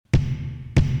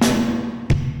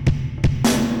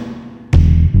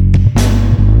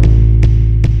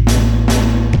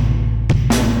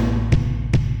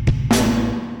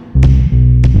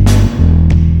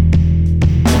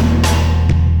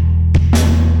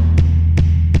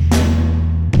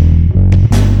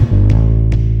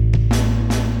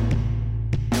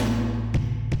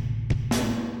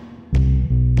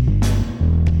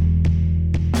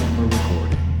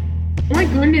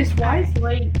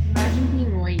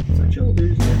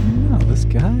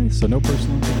this guy? So no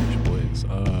personal information, please.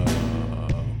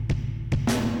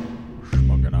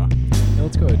 Yeah,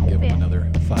 let's go ahead and give him another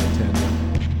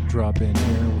 5-10 drop in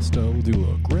here. We'll do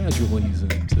a gradual ease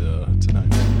into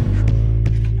tonight's session.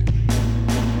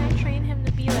 Can I train him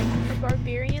to be like a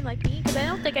barbarian like me? Because I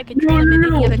don't think I could train him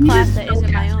in any other class that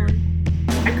isn't my own.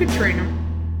 I could train him.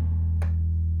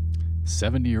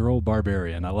 70-year-old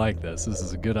barbarian. I like this. This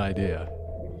is a good idea.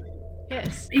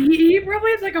 Yes. He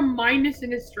probably has like a minus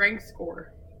in his strength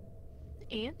score.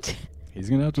 And? He's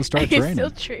going to have to start I can training.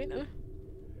 still train him.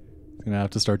 He's going to have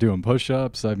to start doing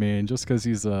push-ups. I mean, just because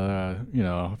he's,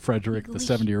 Frederick, the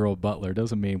 70-year-old butler,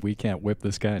 doesn't mean we can't whip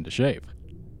this guy into shape.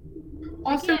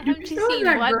 Also, Haven't you seen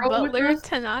Black Butler?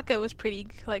 Tanaka was pretty,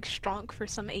 strong for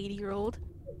some 80-year-old.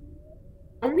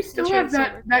 Don't we still have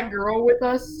that girl with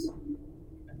us?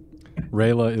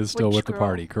 Rayla is still Which with the girl?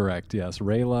 party, correct. Yes,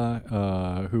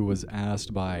 Rayla, who was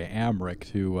asked by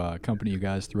Amric to accompany you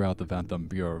guys throughout the Ventham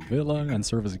Bureau Villa and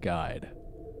serve as a guide.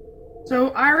 So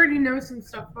I already know some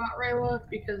stuff about Rayla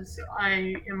because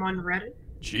I am on Reddit.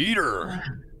 Cheater!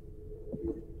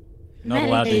 Not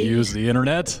allowed to use the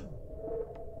internet?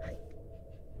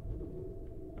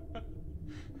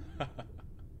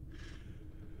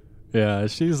 Yeah,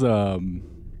 she's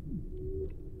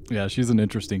an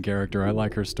interesting character. I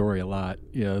like her story a lot.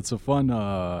 Yeah, it's a fun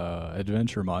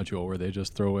adventure module where they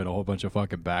just throw in a whole bunch of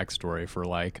fucking backstory for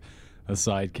like a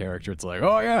side character. It's like,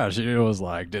 oh yeah, she was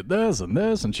like did this,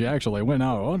 and she actually went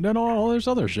out and did all this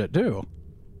other shit too.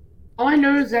 All I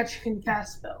know is that she can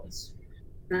cast spells.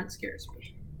 And that scares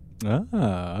me.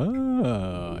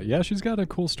 Yeah, she's got a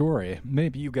cool story.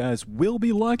 Maybe you guys will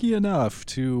be lucky enough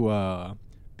to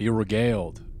be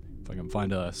regaled. If I can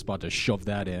find a spot to shove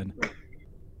that in.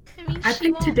 I mean, I she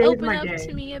think won't today's open my up day.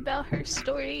 to me about her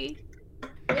story.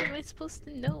 What am I supposed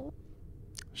to know?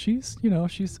 She's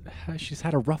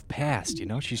had a rough past,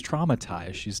 She's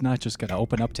traumatized. She's not just gonna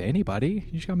open up to anybody.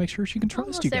 You just gotta make sure she can trust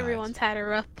Almost you guys. everyone's had a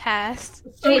rough past.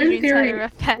 So Adrian's had a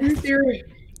rough past. in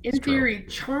theory,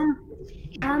 charm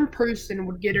person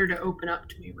would get her to open up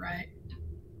to me, right?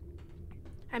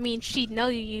 I mean, she'd know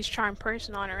you used charm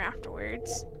person on her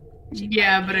afterwards. She'd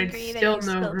Yeah, probably but be I'd angry that still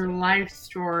you know spilled her it. life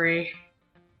story.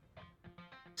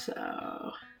 So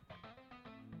I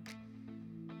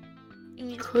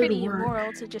mean, it's Could pretty work.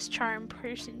 immoral to just charm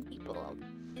person people.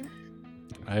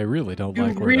 I really don't You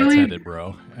like where really- that's headed,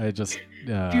 bro. I just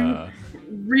you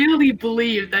really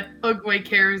believe that Ugway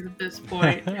cares at this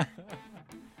point.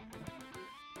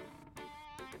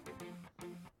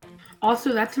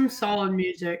 Also, that's some solid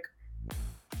music.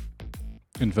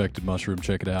 Infected mushroom,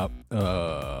 check it out.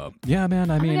 Yeah, man.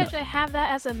 I Oh my mean, gosh, I have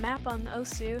that as a map on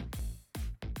Osu.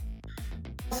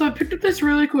 Also, I picked up this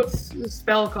really cool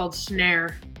spell called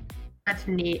Snare. That's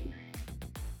neat.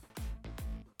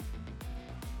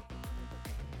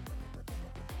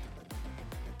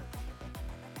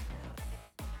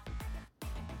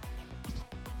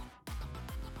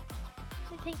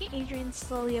 I think Adrian's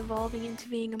slowly evolving into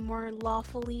being a more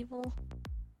lawful evil.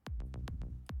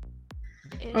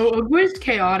 Oh, Ugway's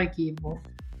chaotic evil.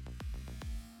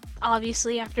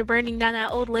 Obviously, after burning down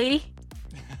that old lady,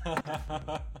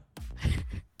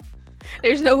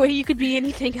 there's no way you could be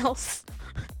anything else.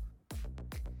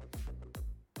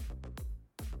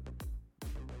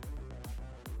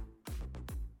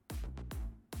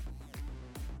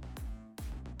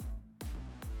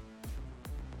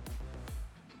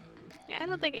 Yeah, I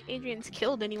don't think Adrian's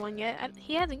killed anyone yet.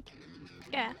 He hasn't.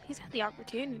 Yeah, he's had the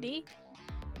opportunity.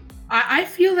 I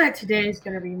feel that today is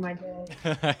going to be my day.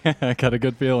 I got a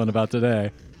good feeling about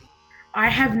today. I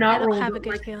have I not don't rolled have a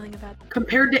good like, feeling about that.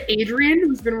 compared to Adrian,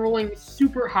 who's been rolling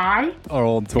super high. Our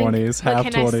old 20s, half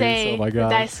What can 20s. I say? Oh my The god.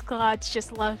 dice gods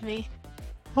just love me.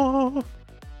 Oh.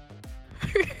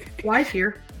 Wise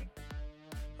here.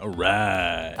 All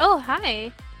right. Oh,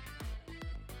 hi.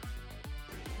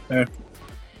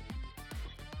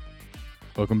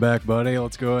 Welcome back, buddy.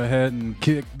 Let's go ahead and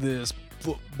kick this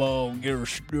football and get her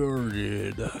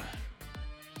started.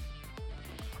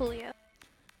 Coolio.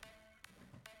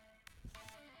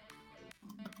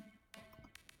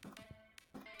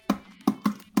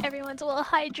 Everyone's well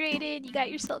hydrated. You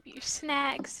got yourself your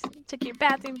snacks. You took your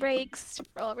bathroom breaks.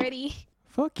 We're all ready.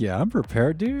 Fuck yeah, I'm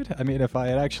prepared, dude. I mean, if I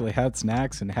had actually had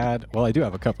snacks and well, I do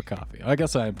have a cup of coffee. I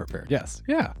guess I am prepared. Yes.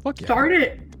 Yeah. Fuck yeah. Start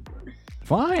it.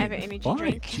 Fine. I have an energy fine.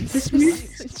 drink. This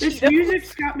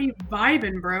music's got me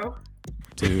vibing, bro.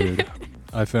 Dude,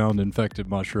 I found Infected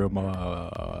Mushroom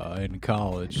in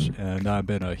college, and I've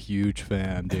been a huge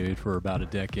fan, dude, for about a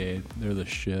decade. They're the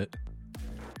shit.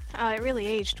 Oh, it really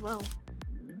aged well.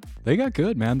 They got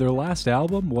good, man. Their last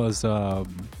album was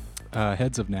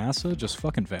Heads of NASA, just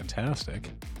fucking fantastic.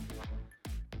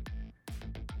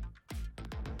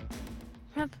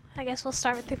 I guess we'll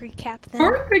start with the recap then.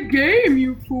 Start the game,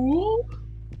 you fool!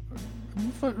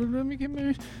 Let me get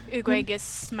me. Uguay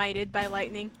gets smited by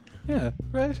lightning. Yeah,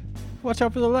 right. Watch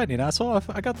out for the lightning, asshole.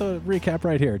 I got the recap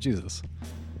right here. Jesus.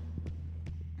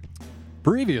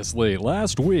 Previously,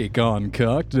 last week on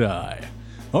Cocti,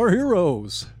 our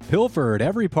heroes pilfered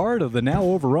every part of the now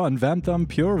overrun Vantham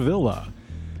Pure Villa.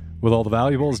 With all the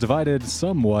valuables divided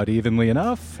somewhat evenly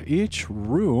enough, each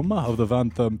room of the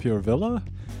Vantham Pure Villa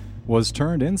was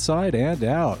turned inside and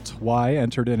out. Y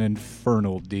entered an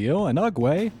infernal deal, and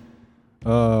Ugway,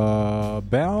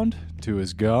 bound to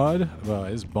his god,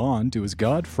 his bond to his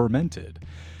god fermented.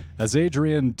 As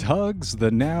Adrian tugs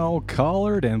the now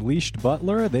collared and leashed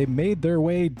butler, they made their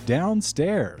way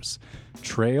downstairs,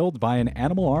 trailed by an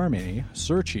animal army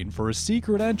searching for a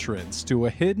secret entrance to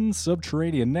a hidden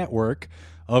subterranean network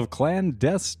of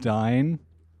clandestine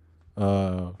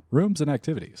rooms and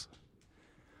activities.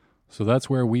 So that's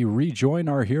where we rejoin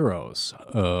our heroes.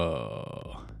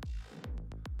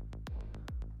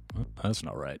 That's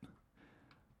not right.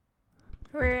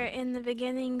 We're in the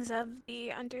beginnings of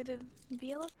the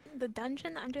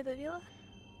dungeon under the villa.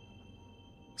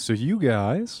 So you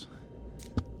guys,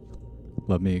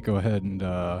 let me go ahead and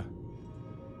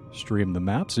stream the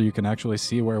map so you can actually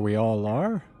see where we all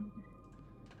are.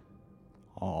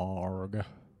 Arg.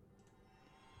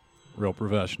 Real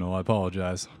professional, I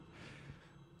apologize.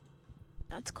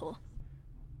 That's cool.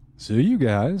 So you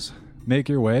guys make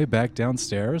your way back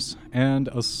downstairs, and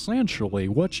essentially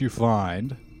what you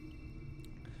find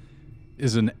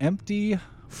is an empty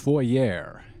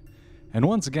foyer. And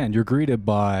once again, you're greeted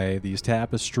by these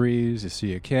tapestries. You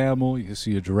see a camel, you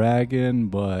see a dragon,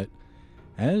 but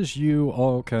as you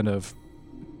all kind of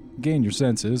gain your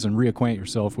senses and reacquaint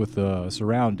yourself with the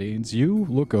surroundings, you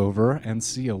look over and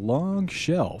see a long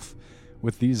shelf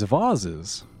with these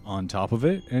vases on top of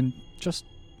it, and just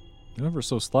ever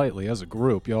so slightly as a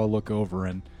group, y'all look over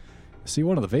and see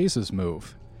one of the vases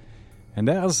move. And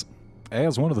as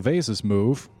one of the vases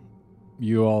move,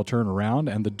 you all turn around,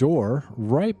 and the door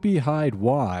right behind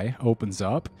Y opens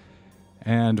up,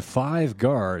 and 5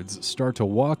 guards start to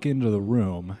walk into the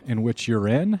room in which you're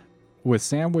in, with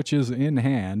sandwiches in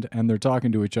hand, and they're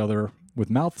talking to each other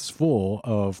with mouths full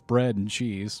of bread and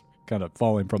cheese kind of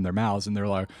falling from their mouths, and they're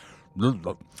like,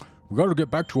 we got to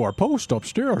get back to our post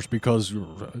upstairs because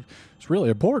it's really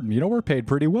important. You know, we're paid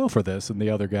pretty well for this. And the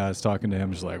other guy's talking to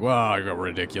him, just like, well, you're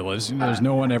ridiculous. There's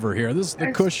no one ever here. This is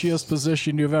the cushiest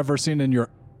position you've ever seen in your...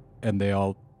 And they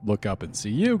all look up and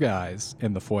see you guys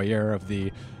in the foyer of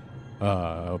the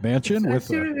mansion with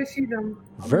a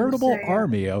veritable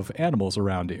army of animals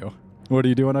around you. What are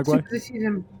you doing,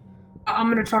 Ugway?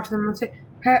 I'm going to talk to them and say,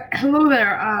 hello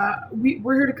there.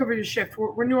 We're here to cover your shift.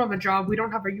 We're new on the job. We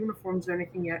don't have our uniforms or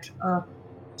anything yet.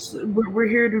 So we're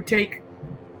here to take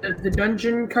the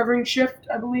dungeon covering shift,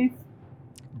 I believe.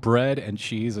 Bread and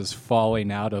cheese is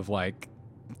falling out of like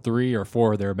 3 or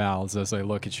 4 of their mouths as they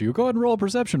look at you. Go ahead and roll a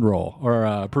perception roll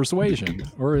or persuasion.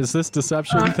 Or is this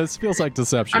deception? This feels like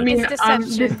deception. I mean,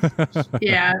 deception.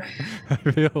 Yeah. I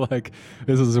feel like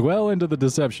this is well into the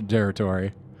deception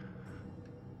territory.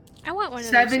 I want one of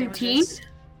 17? those sandwiches.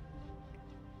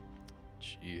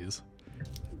 Jeez.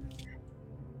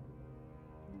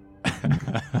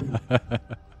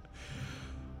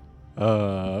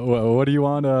 What do you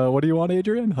want? What do you want,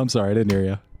 Adrian? I'm sorry, I didn't hear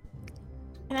you.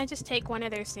 Can I just take one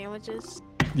of their sandwiches?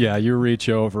 Yeah, you reach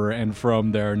over, and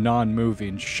from their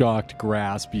non-moving, shocked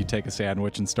grasp, you take a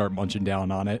sandwich and start munching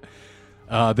down on it.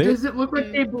 Does it look like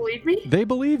they believe me? They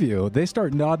believe you. They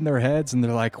start nodding their heads, and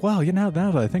they're like, well, now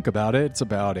that I think about it, it's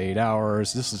about 8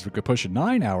 hours. This is pushing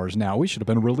 9 hours now. We should have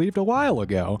been relieved a while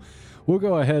ago. We'll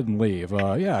go ahead and leave.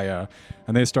 Yeah.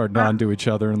 And they start nodding to each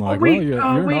other and like, you're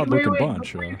an odd-looking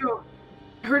bunch.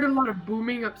 I heard a lot of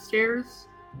booming upstairs.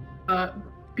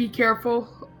 Be careful.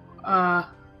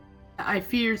 I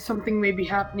fear something may be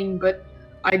happening, but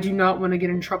I do not want to get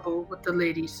in trouble with the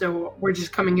lady, so we're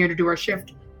just coming here to do our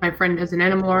shift. My friend has an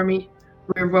animal army.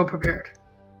 We're well prepared.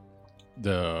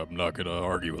 I'm not going to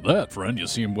argue with that, friend. You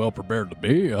seem well prepared to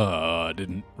be. I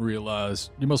didn't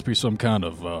realize you must be some kind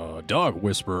of dog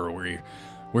whisperer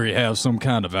where you have some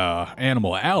kind of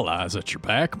animal allies at your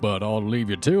back, but I'll leave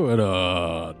you to it.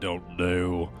 Don't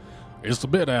know. It's a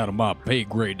bit out of my pay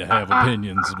grade to have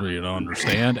opinions, you know,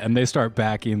 understand? And they start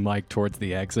backing, like, towards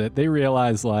the exit. They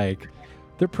realize, like,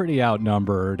 they're pretty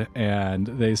outnumbered, and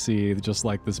they see just,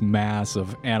 like, this mass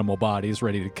of animal bodies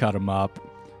ready to cut them up.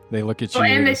 They look at you.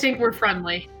 And they think we're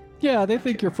friendly. Yeah, they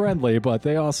think you're friendly, but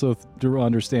they also do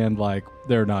understand, like,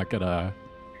 they're not gonna...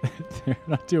 they're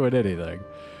not doing anything.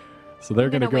 So they're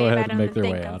gonna go ahead and make their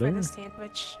way out of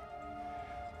it.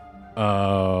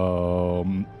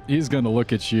 He's gonna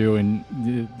look at you, and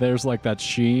there's like that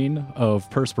sheen of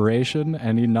perspiration,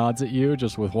 and he nods at you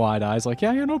just with wide eyes, like,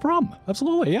 yeah, no problem,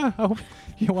 absolutely, yeah. Oh,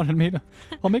 you wanted me to?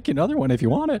 I'll make you another one if you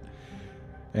want it.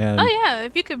 And Oh yeah,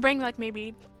 if you could bring like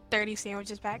maybe 30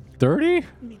 sandwiches back, 30?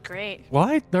 that'd be great.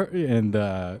 Why? And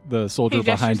the soldier He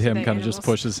gestures behind to him the kind of just animals.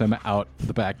 pushes him out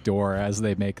the back door as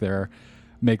they make their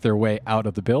way out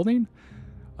of the building.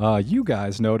 You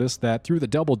guys notice that through the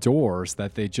double doors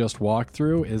that they just walked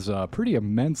through is a pretty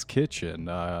immense kitchen.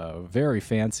 Very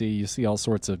fancy. You see all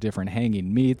sorts of different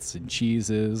hanging meats and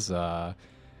cheeses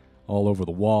all over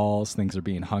the walls. Things are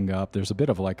being hung up. There's a bit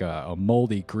of like a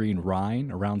moldy green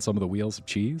rind around some of the wheels of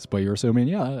cheese, but you're assuming,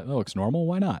 yeah, that looks normal.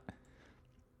 Why not?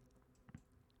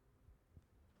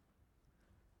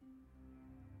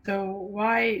 So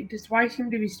why does Y seem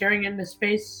to be staring into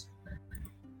space?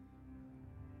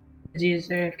 Is he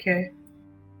AFK?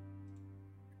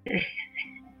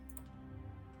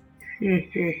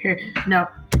 No.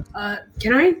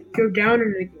 Can I go down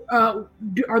and are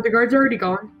the guards already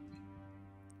gone?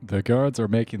 The guards are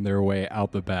making their way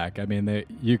out the back. I mean,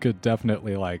 you could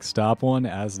definitely like stop one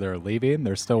as they're leaving.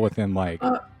 They're still within like.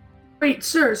 Wait,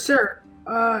 sir.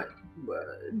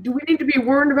 Do we need to be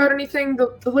warned about anything?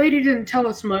 The lady didn't tell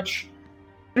us much.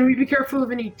 Can we be careful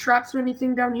of any traps or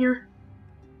anything down here?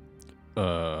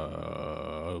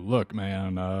 Look,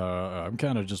 man. I'm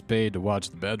kind of just paid to watch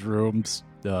the bedrooms.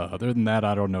 Other than that,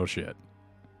 I don't know shit.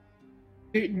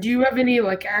 Do you have any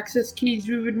like access keys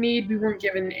we would need? We weren't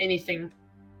given anything.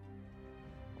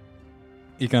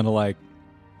 He kind of like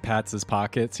pats his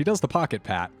pockets. He does the pocket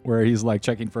pat where he's like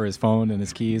checking for his phone and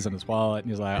his keys and his wallet,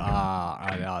 and he's like,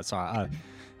 sorry,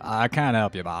 I can't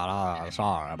help you, but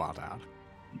sorry about that.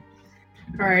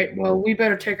 All right. Well, we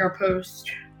better take our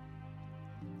post.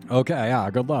 Okay, yeah.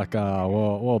 Good luck.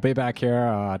 We'll be back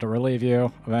here to relieve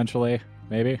you eventually,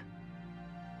 maybe.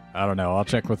 I don't know. I'll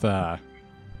check with yeah.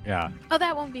 Oh,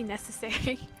 that won't be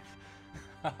necessary.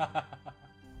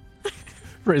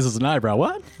 Raises an eyebrow.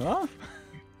 What? Huh?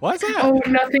 What's that? Oh,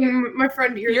 nothing. My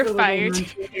friend here. You're fired.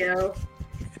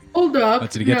 Hold up.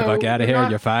 Want you to get the fuck out of here?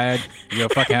 You're fired. You go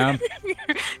fuck home.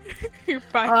 You're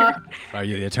fired. Are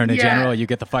you the Attorney General? You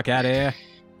get the fuck out of here.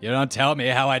 You don't tell me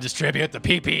how I distribute the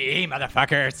PPE,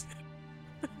 motherfuckers.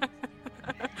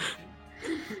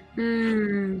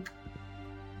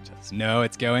 Just know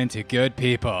it's going to good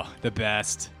people. The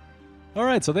best. All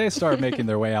right, so they start making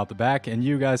their way out the back, and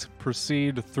you guys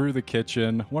proceed through the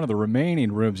kitchen, one of the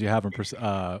remaining rooms you haven't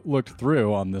looked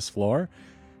through on this floor.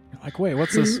 You're like, wait,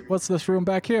 what's this? What's this room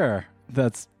back here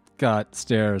that's got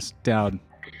stairs down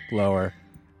lower?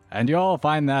 And you all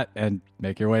find that and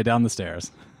make your way down the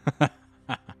stairs.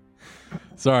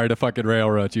 Sorry to fucking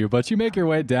railroad you, but you make your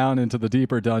way down into the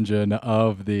deeper dungeon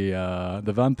of the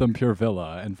Vanthampur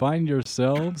Villa and find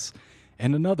yourselves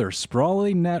in another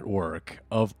sprawling network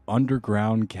of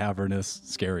underground cavernous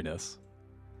scariness.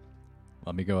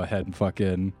 Let me go ahead and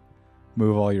fucking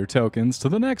move all your tokens to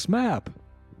the next map.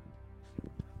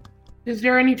 Is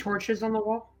there any torches on the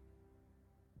wall?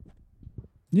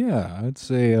 Yeah, I'd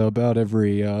say about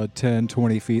every 10,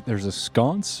 20 feet there's a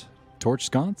sconce, torch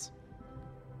sconce.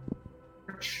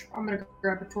 I'm gonna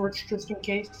grab a torch just in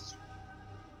case.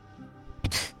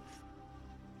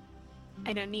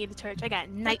 I don't need a torch. I got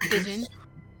night vision.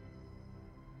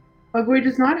 Ugly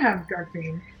does not have dark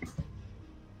vision.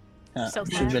 So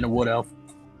Should have been a wood elf.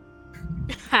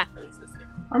 Ha.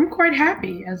 I'm quite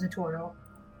happy as a turtle.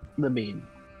 The bean.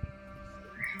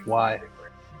 Why?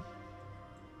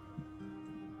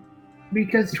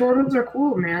 Because turtles are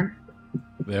cool, man.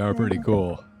 They are pretty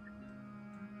cool.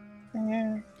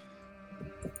 Can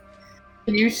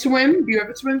you swim? Do you have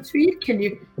a swim speed? Can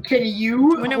you When are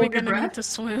hold we your gonna breath? need to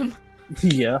swim?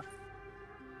 Yeah.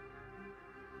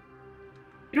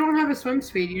 You don't have a swim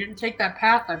speed. You didn't take that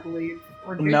path, I believe.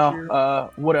 Or did you?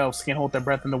 No. What else can hold their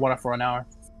breath in the water for an hour?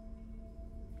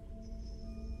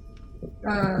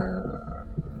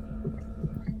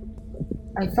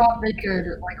 I thought they could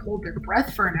like hold their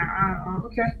breath for an hour.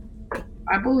 Okay,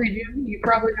 I believe you. You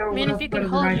probably know. I mean, what if you else can better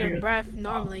hold than I your do. breath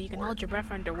normally, you can hold your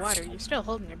breath underwater. You're still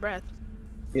holding your breath.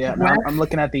 Yeah, no, I'm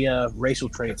looking at the racial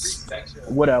traits.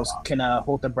 What else can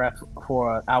hold their breath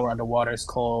for an hour underwater? It's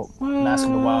called Mask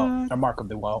of the Wild, or Mark of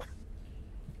the Wild.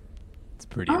 It's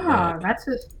pretty Ah, lit. that's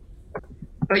it.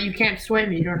 But you can't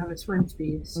swim. You don't have a swim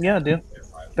speed. Yeah, I do.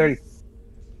 30.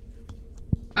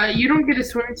 You don't get a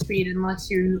swim speed unless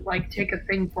you like take a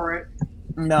thing for it.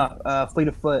 No, fleet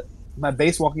of foot. My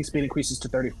base walking speed increases to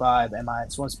 35, and my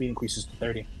swim speed increases to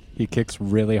 30. He kicks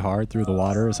really hard through the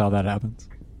water is how that happens.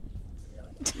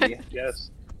 Yes.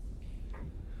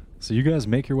 So you guys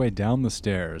make your way down the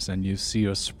stairs, and you see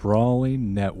a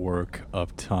sprawling network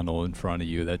of tunnel in front of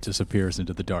you that disappears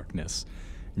into the darkness.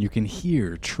 And you can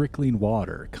hear trickling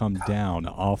water come down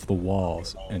off the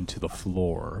walls and to the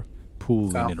floor,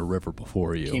 pooling in a river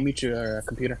before you. Can you mute your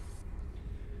computer?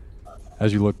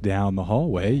 As you look down the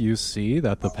hallway, you see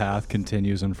that the path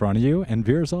continues in front of you and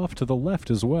veers off to the left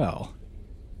as well.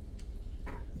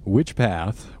 Which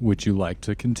path would you like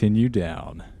to continue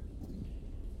down?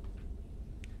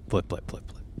 Flip, flip, flip,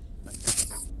 flip.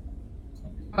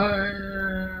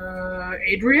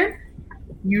 Adrian,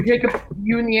 you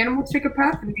and the animals take a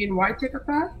path, and me and Y take a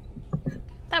path.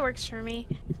 That works for me.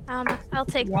 I'll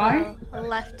take Why? the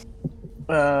left.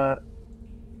 Why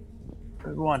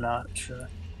not? Sure.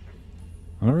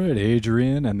 All right,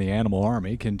 Adrian and the animal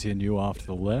army continue off to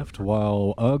the left,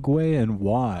 while Ugwe and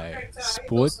Y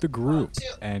split the group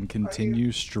and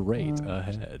continue straight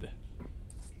ahead.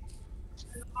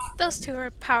 Those two are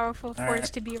a powerful force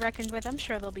to be reckoned with. I'm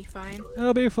sure they'll be fine.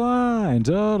 They'll be fine,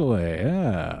 totally,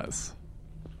 yes.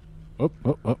 Oh,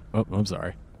 I'm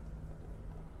sorry.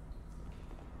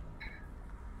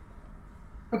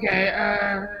 Okay,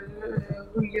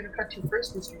 who are you gonna cut to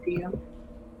first, Mr. DM?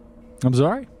 I'm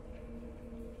sorry?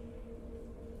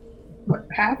 What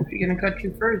path are you gonna cut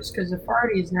to first? Because the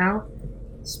party is now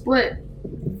split,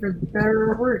 for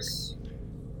better or worse.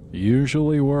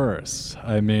 Usually worse.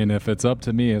 I mean, if it's up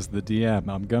to me as the DM,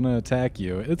 I'm gonna attack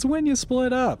you. It's when you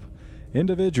split up,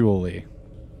 individually.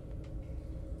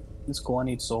 It's cool. I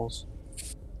need souls.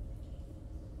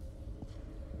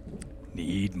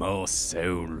 Need more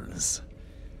souls.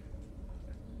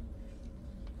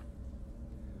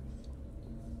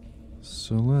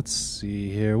 So let's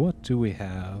see here. What do we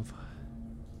have?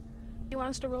 You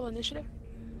want us to roll initiative?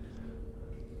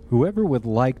 Whoever would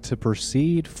like to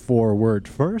proceed forward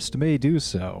first may do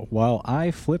so, while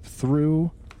I flip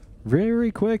through very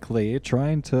quickly,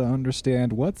 trying to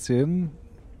understand what's in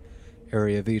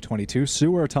Area V22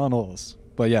 sewer tunnels.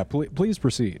 But yeah, please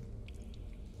proceed.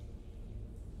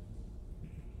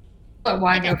 Let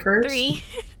Y go first. 3.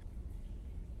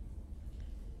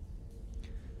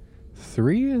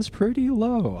 3 is pretty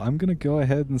low. I'm going to go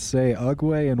ahead and say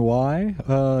Ugwe and Y.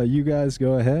 You guys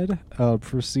go ahead.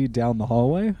 Proceed down the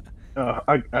hallway.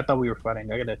 I thought we were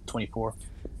fighting. I got a 24.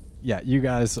 Yeah, you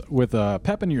guys, with a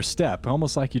pep in your step,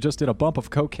 almost like you just did a bump of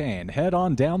cocaine, head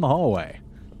on down the hallway.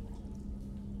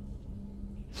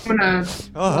 I'm gonna.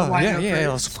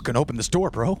 Let's fucking open this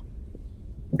door, bro.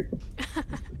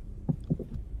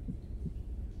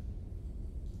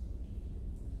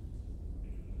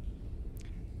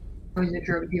 Was the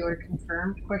drug dealer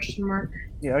confirmed? Question mark.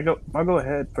 Yeah, I'll go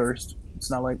ahead first.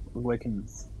 It's not like we can.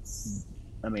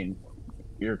 I mean,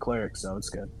 you're a cleric, so it's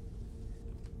good.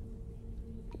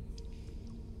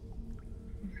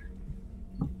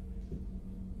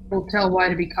 We'll tell Y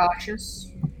to be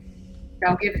cautious.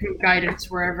 I'll give him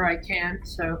guidance wherever I can.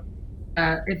 So,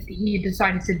 if he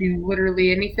decides to do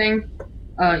literally anything,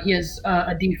 he has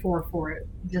a D4 for it,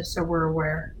 just so we're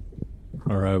aware.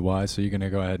 All right, Y, so you're going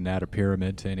to go ahead and add a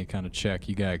pyramid to any kind of check.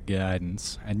 You got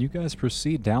guidance. And you guys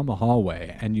proceed down the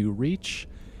hallway, and you reach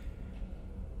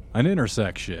an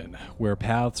intersection where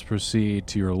paths proceed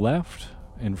to your left,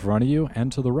 in front of you,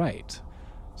 and to the right.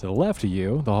 To the left of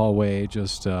you, the hallway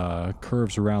just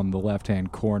curves around the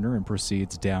left-hand corner and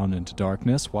proceeds down into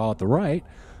darkness, while at the right,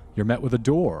 you're met with a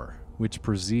door, which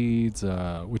blocks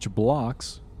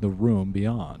the room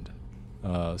beyond.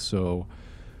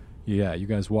 Yeah, you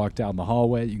guys walk down the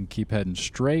hallway. You can keep heading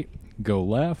straight, go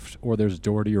left, or there's a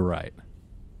door to your right.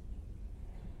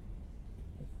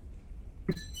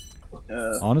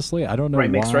 Honestly, I don't know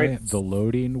why the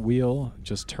loading wheel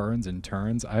just turns and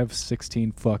turns. I have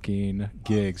 16 fucking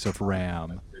gigs of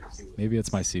RAM. Maybe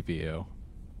it's my CPU.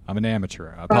 I'm an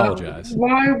amateur. I apologize.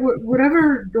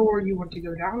 Whatever door you want to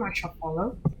go down, I shall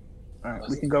follow. All right,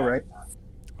 we can go right.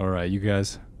 All right, you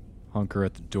guys hunker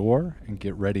at the door and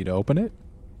get ready to open it.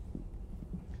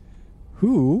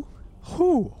 Who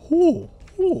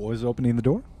is opening the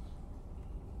door?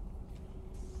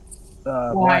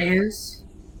 Y is.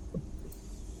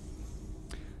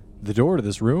 The door to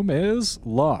this room is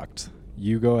locked.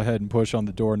 You go ahead and push on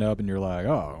the doorknob, and you're like,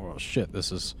 oh, well, shit,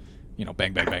 this is,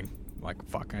 bang, bang, bang. Like,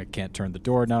 fuck, I can't turn the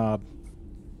doorknob.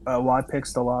 Y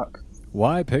picks the lock.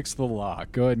 Y picks the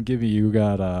lock. Go ahead and give me,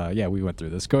 we went through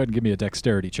this. Go ahead and give me a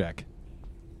dexterity check.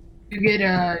 You get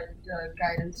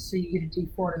guidance, so you get a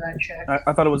D4 to that check.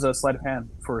 I thought it was a sleight of hand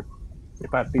for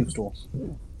if I have thieves' tools.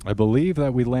 I believe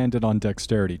that we landed on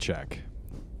dexterity check.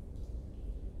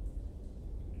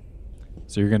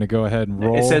 So you're going to go ahead and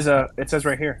roll. It says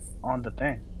right here on the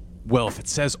thing. Well, if it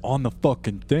says on the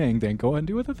fucking thing, then go ahead and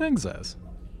do what the thing says.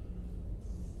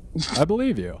 I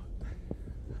believe you.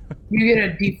 You get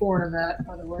a D4 of that,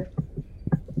 by the way.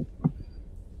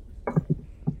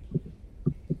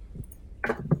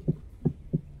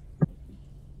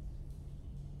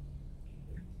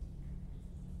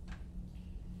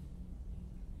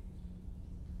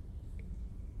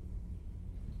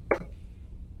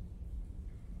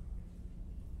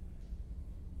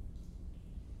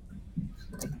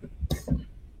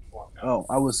 Oh,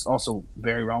 I was also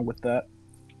very wrong with that.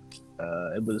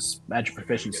 It was magic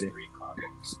proficiency.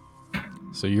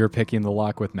 So you're picking the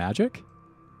lock with magic?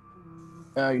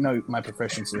 My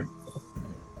proficiency.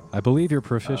 I believe your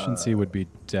proficiency would be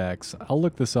Dex. I'll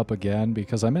look this up again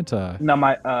because I meant to. No,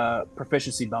 my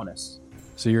proficiency bonus.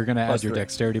 So you're going to add your 3.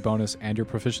 dexterity bonus and your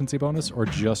proficiency bonus, or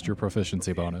just your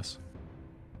proficiency bonus?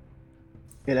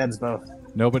 It adds both.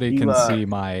 Nobody can see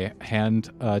my hand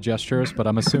gestures, but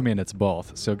I'm assuming it's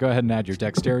both. So go ahead and add your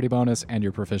dexterity bonus and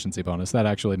your proficiency bonus. That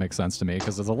actually makes sense to me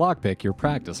because as a lockpick, you're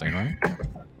practicing, right?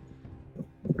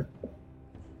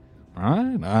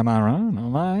 Right? Am I right?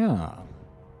 Am I?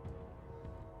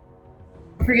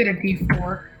 Forget a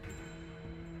D4.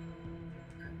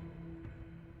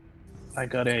 I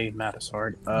got a math is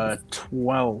hard.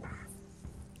 12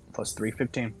 plus 3,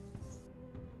 15.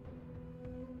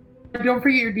 Don't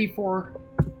forget your D4.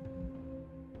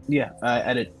 Yeah,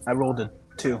 I rolled a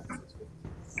 2.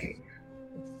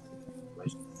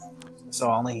 So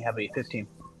I only have a 15.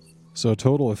 So a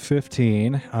total of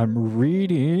 15. I'm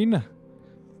reading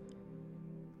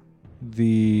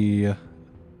the...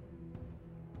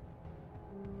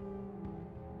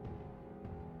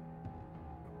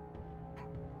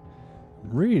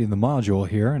 reading the module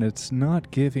here, and it's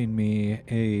not giving me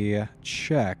a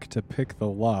check to pick the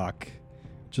lock.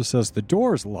 It just says the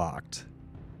door's locked.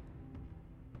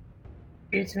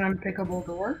 It's an unpickable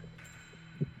door.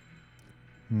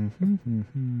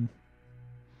 Mm-hmm.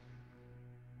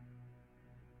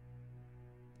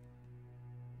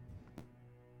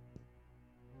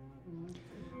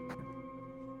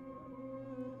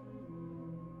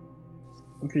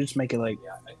 We could just make it like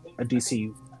a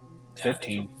DC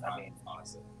 15. I mean,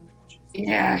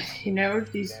 Yeah,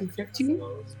 DC 15.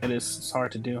 it's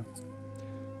hard to do.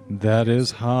 That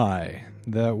is high.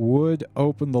 That would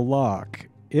open the lock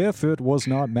if it was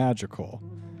not magical,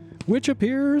 which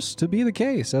appears to be the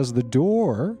case as the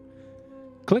door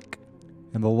click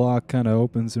and the lock kind of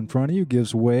opens in front of you,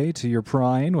 gives way to your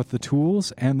prying with the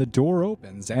tools, and the door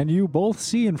opens and you both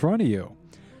see in front of you.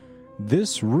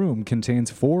 This room contains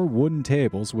 4 wooden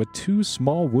tables with 2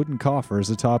 small wooden coffers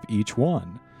atop each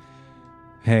one.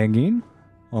 Hanging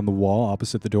on the wall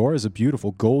opposite the door is a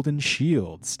beautiful golden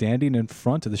shield. Standing in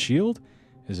front of the shield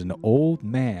is an old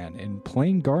man in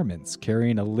plain garments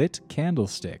carrying a lit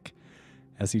candlestick.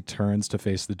 As he turns to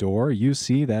face the door, you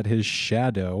see that his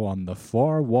shadow on the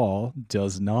far wall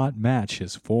does not match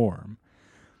his form,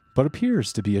 but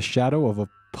appears to be a shadow of a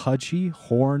pudgy,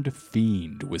 horned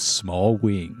fiend with small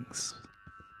wings.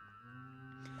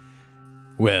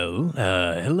 Well,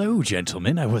 hello,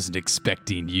 gentlemen. I wasn't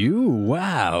expecting you.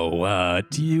 Wow,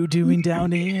 what are you doing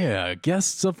down here?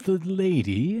 Guests of the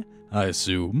lady, I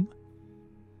assume?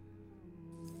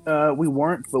 We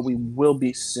weren't, but we will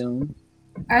be soon.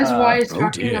 As Wise oh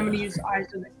talking, dear. I'm gonna use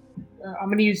eyes of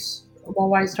while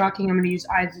Wise talking, I'm gonna use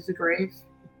eyes of the grave.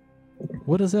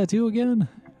 What does that do again?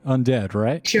 Undead,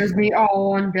 right? Shows me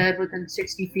all undead within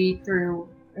 60 feet through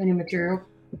any material.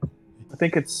 I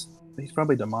think he's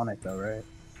probably demonic though, right?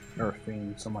 Or a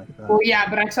fiend, something like that. Well, yeah,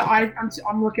 but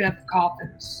I'm looking at the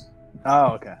coffins.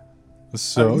 Oh, okay.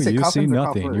 So you said you see coffins or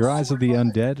nothing. coffers? Your eyes of the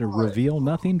undead reveal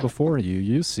nothing before you.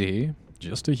 You see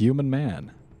just a human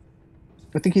man.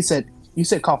 I think you said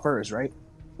coffers, right?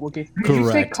 Wookie? Did you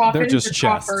say Correct. They're coffins just or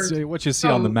chests. coffers? See, what you see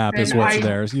on the map is then what's I-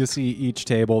 there. You see each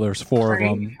table, there's 4 of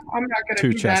them. I'm not gonna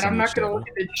 2 do chests that. I'm on not each gonna table. look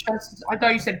at the chests. I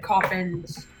thought you said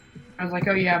coffins. I was like,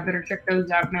 oh yeah, I better check those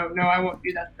out. No, I won't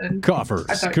do that then. Coffers.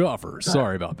 I thought- Coffers.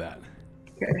 Sorry about that.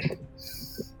 Okay.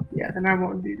 Yeah, then I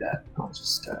won't do that. I'll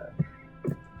just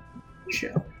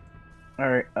chill. All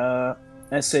right.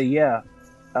 I say yeah.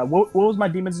 What was my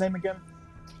demon's name again?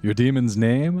 Your demon's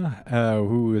name,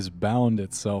 who is bound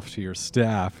itself to your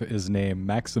staff, is named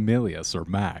Maximilius, or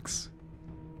Max.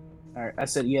 All right. I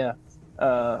said yeah.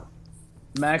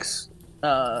 Max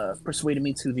persuaded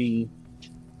me to the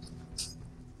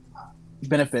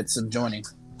benefits of joining.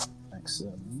 Max.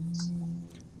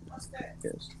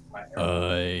 Yes.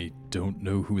 I don't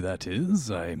know who that is.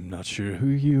 I'm not sure who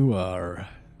you are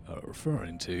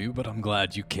referring to, but I'm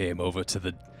glad you came over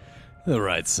to the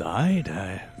right side.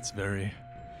 It's very,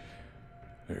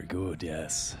 very good,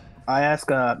 yes. I ask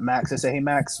Max. I say, hey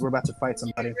Max, we're about to fight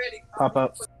somebody. Pop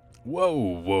up.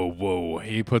 Whoa.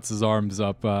 He puts his arms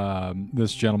up,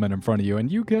 this gentleman in front of you,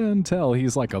 and you can tell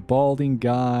he's like a balding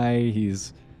guy.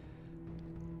 He's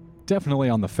definitely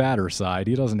on the fatter side.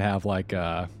 He doesn't have like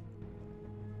a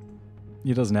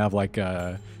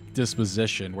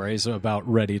disposition where he's about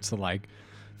ready to like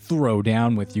throw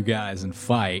down with you guys and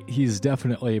fight. He's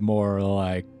definitely more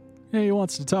like, hey, he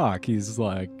wants to talk. He's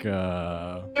like,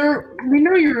 Sir, we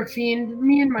know you're a fiend.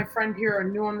 Me and my friend here are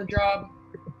new on the job.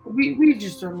 We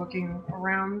just are looking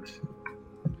around.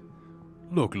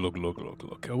 Look.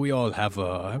 We all have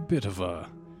a bit of a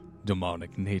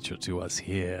demonic nature to us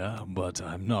here, but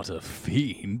I'm not a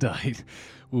fiend. I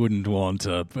wouldn't want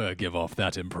to give off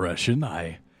that impression.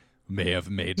 I may have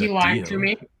made a You deal. lied to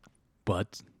me.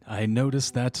 But I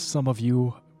noticed that some of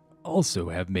you also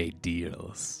have made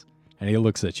deals. And he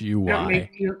looks at you, Don't why?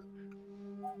 make you.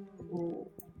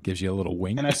 Gives you a little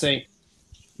wink. And I say,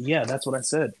 yeah, that's what I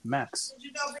said, Max.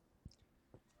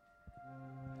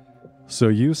 So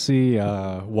you see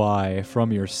why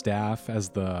from your staff, as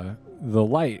the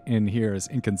light in here is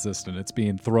inconsistent. It's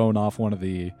being thrown off one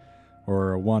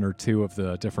or two of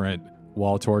the different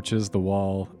wall torches, the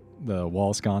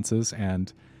wall sconces,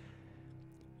 and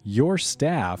your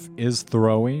staff is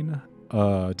throwing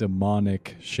a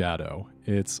demonic shadow.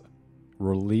 It's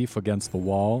relief against the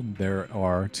wall. There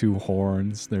are two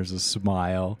horns. There's a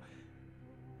smile.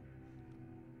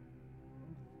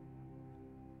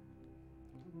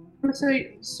 I'm gonna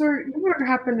say, sir, you wouldn't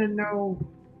happen to know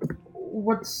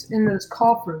what's in those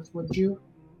coffers, would you?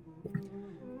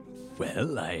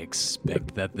 Well, I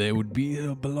expect that they would be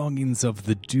the belongings of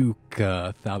the Duke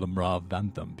Thalamra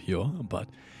Vanthampure, but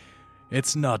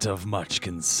it's not of much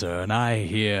concern. I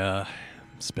here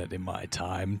spending my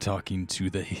time talking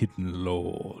to the Hidden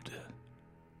Lord.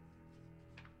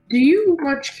 Do you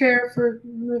much care for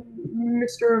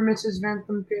Mr. or Mrs.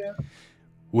 Vanthampure?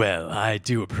 Well, I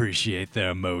do appreciate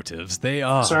their motives. They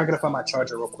are... Sorry, I gotta find my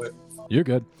charger real quick. You're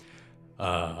good.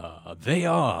 They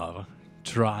are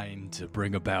trying to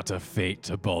bring about a fate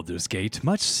to Baldur's Gate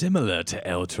much similar to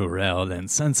El Turel,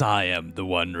 and since I am the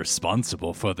one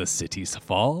responsible for the city's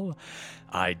fall,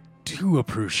 I do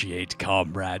appreciate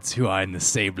comrades who are in the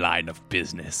same line of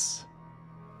business.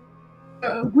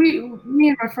 Me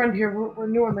and my friend here, we're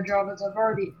new on the job, as I've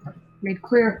already made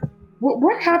clear.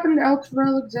 What happened to El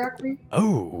Turel exactly?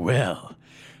 Oh, well,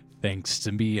 thanks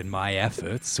to me and my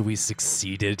efforts, we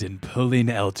succeeded in pulling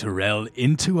El Turel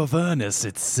into Avernus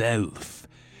itself.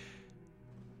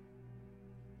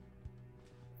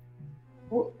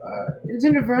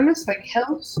 Isn't Avernus like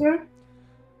hell, sir?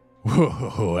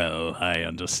 Well, I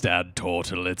understand,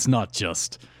 Tortle. It's not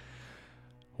just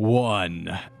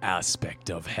one aspect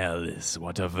of hell is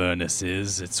what Avernus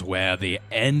is. It's where the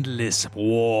endless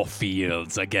war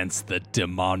fields against the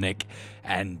demonic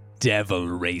and devil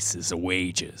races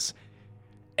wages.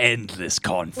 Endless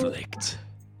conflict.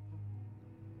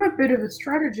 I'm a bit of a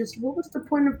strategist. What was the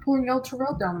point of pulling El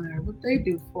Turel down there? What'd they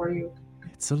do for you?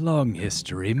 It's a long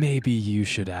history. Maybe you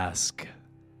should ask.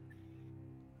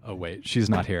 Oh, wait, she's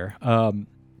not here.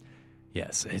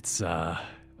 Yes, it's a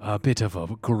bit of a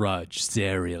grudge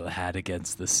Zariel had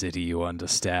against the city, you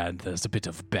understand. There's a bit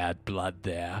of bad blood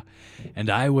there.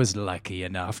 And I was lucky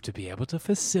enough to be able to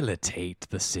facilitate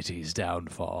the city's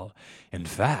downfall. In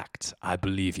fact, I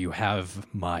believe you have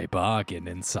my bargain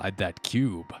inside that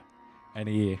cube. And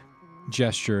he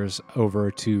gestures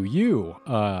over to you,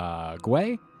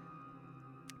 Gwei.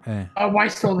 Why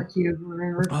stole the cube?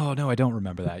 Remember? Oh, no, I don't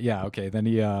remember that. Yeah, okay. Then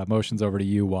he motions over to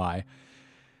you, Y.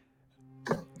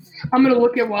 I'm gonna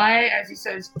look at Y as he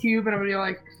says cube, and I'm gonna be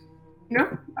like,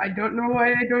 no, I don't know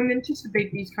why I don't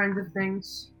anticipate these kinds of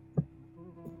things.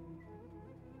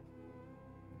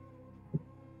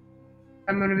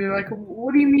 I'm gonna be like,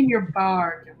 what do you mean your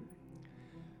bargain?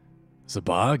 It's a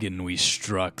bargain we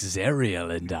struck,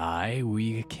 Zariel and I.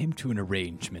 We came to an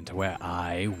arrangement where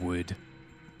I would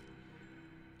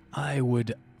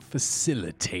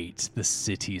facilitate the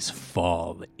city's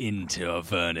fall into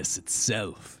Avernus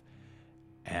itself.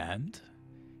 And,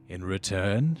 in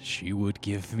return, she would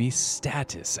give me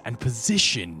status and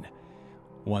position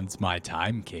once my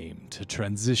time came to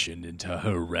transition into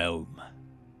her realm.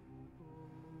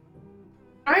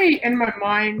 I, in my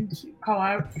mind, call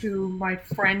out to my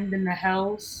friend in the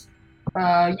Hells.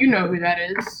 You know who that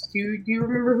is. Do you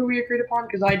remember who we agreed upon?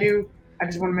 Because I do. I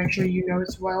just want to make sure you know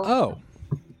as well. Oh.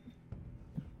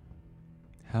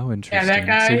 How interesting. that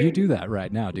guy. So you do that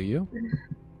right now, do you?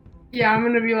 Yeah, I'm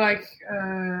gonna be like,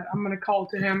 I'm gonna call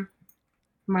to him,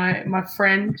 my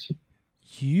friend, and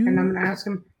I'm You gonna ask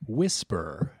him.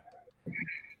 whisper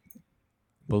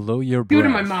below your Do breath. it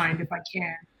in my mind if I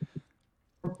can.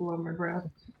 Below my breath.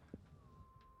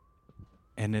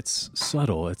 And it's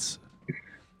subtle. It's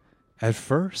at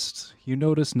first you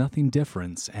notice nothing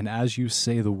different, and as you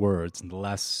say the words and the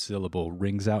last syllable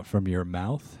rings out from your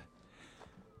mouth,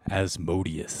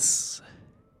 Asmodeus.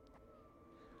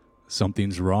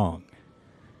 Something's wrong.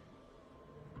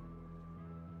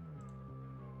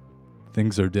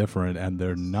 Things are different and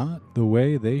they're not the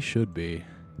way they should be.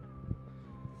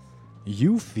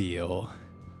 You feel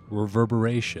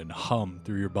reverberation hum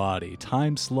through your body.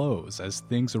 Time slows as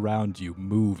things around you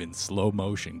move in slow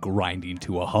motion, grinding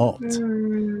to a halt.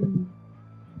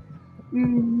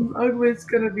 Ugly's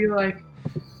gonna be like...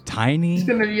 Tiny It's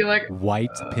gonna be like... white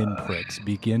pinpricks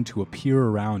begin to appear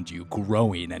around you,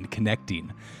 growing and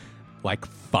connecting like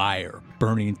fire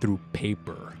burning through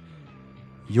paper.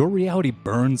 Your reality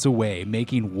burns away,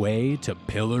 making way to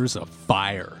pillars of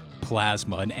fire,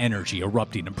 plasma, and energy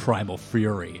erupting in primal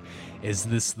fury. Is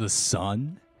this the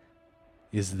sun?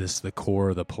 Is this the core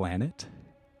of the planet?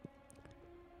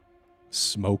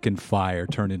 Smoke and fire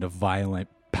turn into violent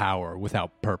power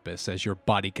without purpose as your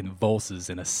body convulses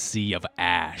in a sea of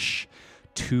ash.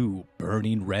 Two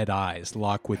burning red eyes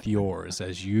lock with yours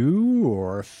as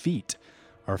your feet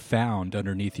are found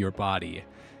underneath your body.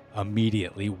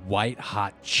 Immediately,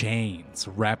 white-hot chains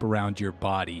wrap around your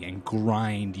body and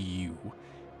grind you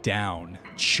down,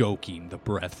 choking the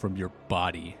breath from your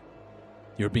body.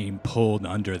 You're being pulled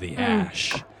under the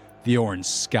ash. The orange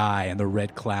sky and the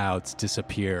red clouds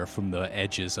disappear from the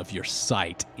edges of your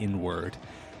sight inward.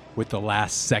 With the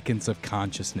last seconds of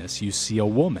consciousness, you see a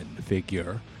woman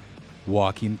figure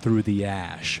walking through the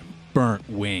ash, burnt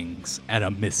wings and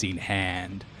a missing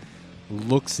hand.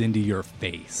 Looks into your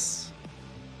face.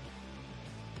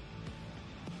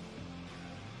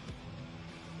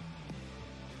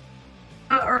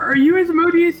 Are you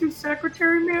Asmodeus'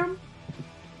 secretary, ma'am?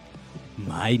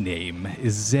 My name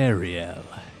is Zariel.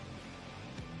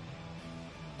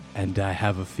 And I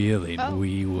have a feeling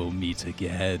we will meet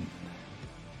again.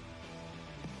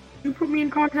 Can you put me in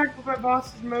contact with my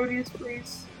boss, Asmodeus,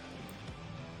 please?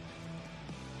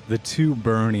 The two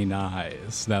burning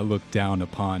eyes that look down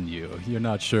upon you, you're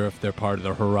not sure if they're part of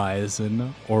the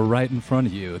horizon or right in front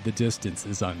of you. The distance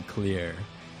is unclear.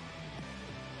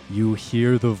 You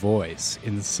hear the voice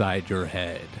inside your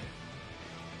head.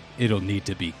 It'll need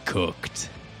to be cooked.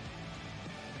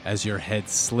 As your head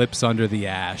slips under the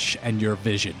ash and your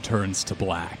vision turns to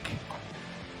black.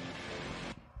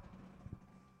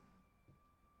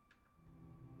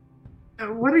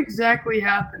 What exactly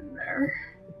happened there?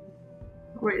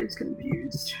 Wait, it's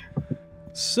confused.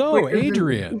 So, Wait,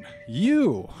 Adrian,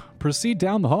 you proceed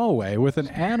down the hallway with an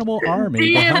animal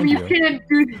army Damn, behind you you. can't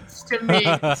do this to me.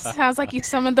 Sounds like you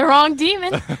summoned the wrong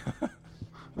demon.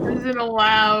 This isn't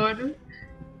allowed.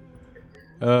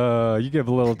 You give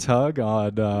a little tug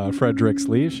on Frederick's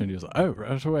leash, and he's like, "Oh,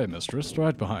 right away, mistress,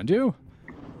 right behind you."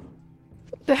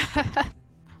 Didn't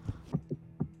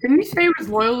you say he was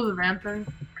loyal to the vampire?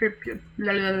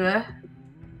 Blah, blah, blah.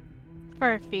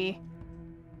 For a fee.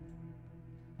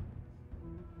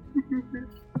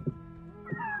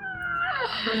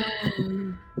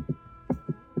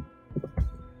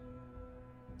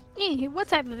 Hey, what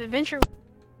type of adventure?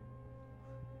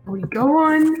 We go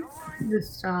on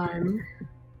this time.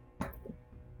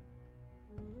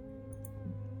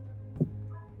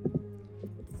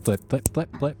 Flip, flip,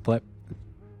 flip, flip, flip.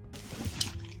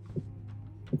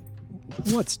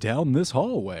 What's down this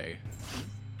hallway?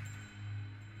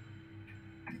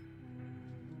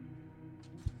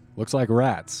 Looks like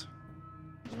rats.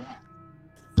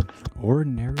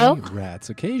 Ordinary rats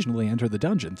occasionally enter the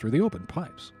dungeon through the open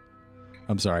pipes.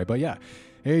 I'm sorry, but yeah.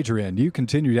 Adrian, you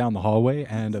continue down the hallway,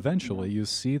 and eventually you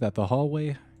see that the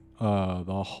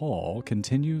hall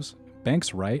continues,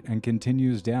 banks right, and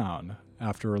continues down.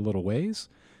 After a little ways,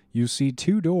 you see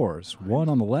two doors, one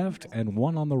on the left and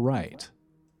one on the right.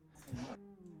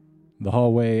 The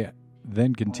hallway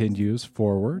then continues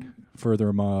forward,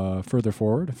 further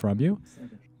forward from you.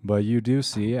 But you do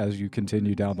see, as you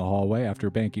continue down the hallway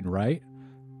after banking right,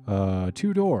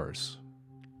 two doors.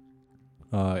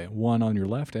 One on your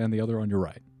left and the other on your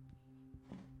right.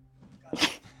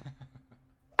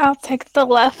 I'll take the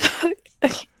left.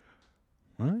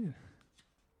 Right.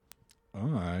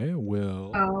 I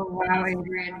will Oh wow,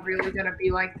 Adrian, really gonna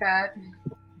be like that?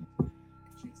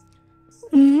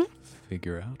 Mm-hmm.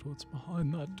 figure out what's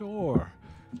behind that door.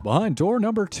 Behind door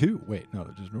number 2. Wait, no,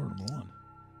 that's just door number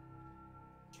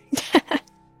 1.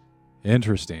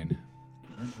 Interesting.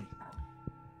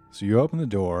 So you open the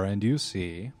door and you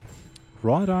see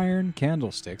wrought iron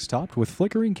candlesticks topped with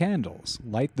flickering candles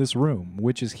light this room,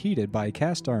 which is heated by a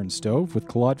cast iron stove with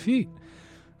clawed feet.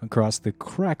 Across the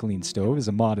crackling stove is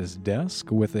a modest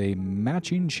desk with a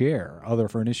matching chair. Other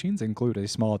furnishings include a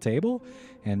small table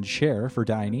and chair for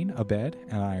dining, a bed,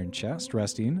 an iron chest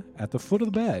resting at the foot of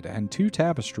the bed, and 2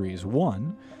 tapestries,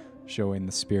 one showing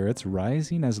the spirits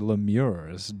rising as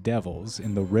lemures, devils,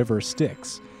 in the river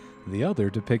Styx, the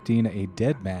other depicting a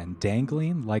dead man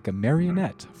dangling like a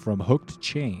marionette from hooked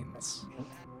chains.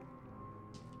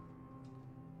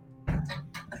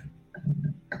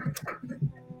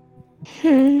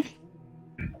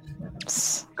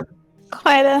 It's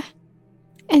quite a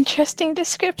interesting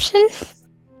description.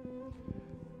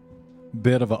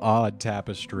 Bit of odd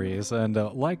tapestries, and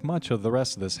like much of the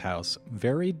rest of this house,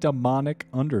 very demonic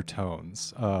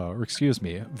undertones.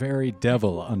 Very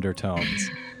devil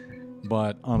undertones.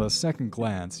 But on a second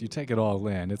glance, you take it all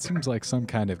in, it seems like some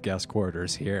kind of guest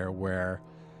quarters here where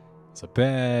there's a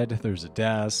bed, there's a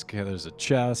desk, there's a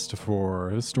chest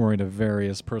for storing of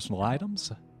various personal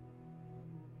items.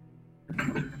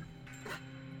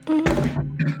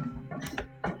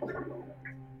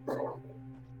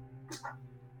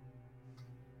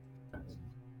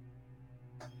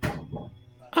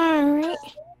 Alright.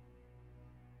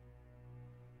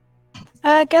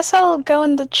 I guess I'll go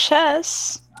in the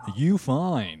chest. You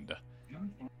find.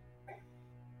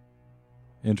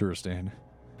 Interesting.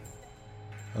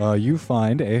 You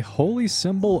find a holy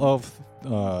symbol of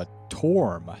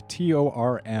Torm,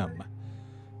 Torm.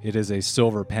 It is a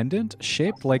silver pendant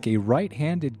shaped like a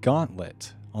right-handed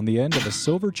gauntlet on the end of a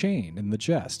silver chain in the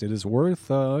chest. It is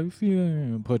worth, if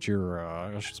you put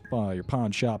your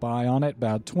pawn shop eye on it,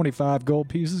 about 25 gold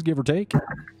pieces, give or take.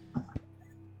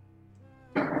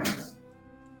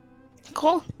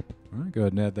 Cool. All right, go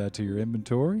ahead and add that to your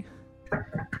inventory.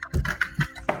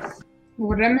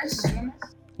 What did I miss?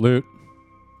 Loot.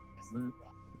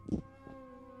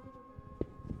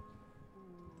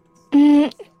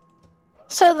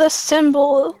 So the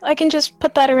symbol, I can just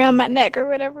put that around my neck or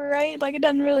whatever, right? Like, it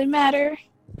doesn't really matter.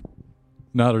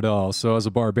 Not at all. So as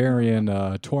a barbarian,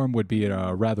 Torm would be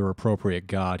a rather appropriate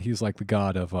god. He's like the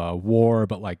god of war,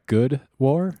 but like good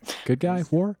war? Good guy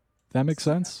war? That makes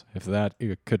sense? If that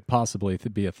could possibly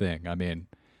be a thing. I mean,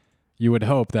 you would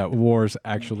hope that wars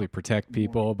actually protect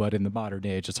people, but in the modern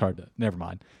age, it's hard to... Never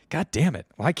mind. God damn it.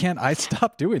 Why can't I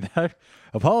stop doing that?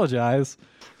 Apologize.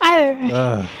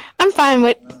 I'm fine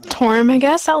with Torm, I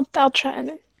guess. I'll try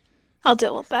and I'll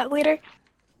deal with that later.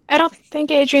 I don't think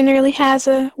Adrian really has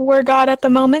a war god at the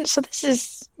moment, so this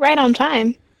is right on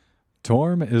time.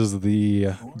 Torm is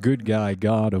the good guy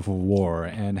god of war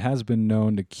and has been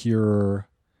known to cure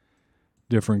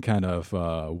different kind of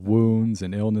wounds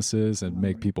and illnesses and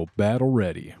make people battle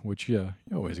ready, which you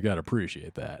always got to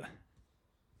appreciate that.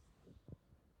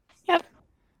 Yep.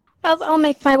 I'll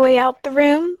make my way out the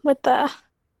room with the...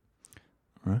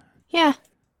 Right. Yeah.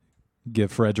 Give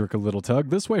Frederick a little tug.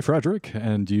 This way, Frederick.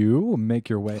 And you make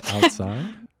your way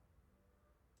outside.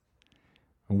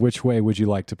 Which way would you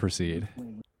like to proceed?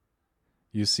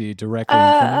 You see directly in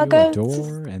front of you a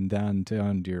door, and then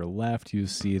down to your left you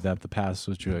see that the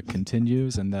passage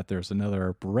continues and that there's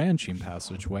another branching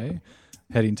passageway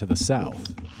heading to the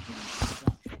south.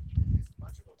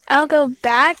 I'll go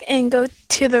back and go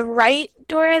to the right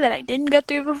door that I didn't go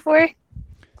through before.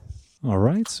 All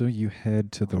right, so you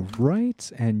head to the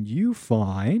right and you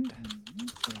find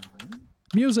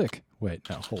music. Wait,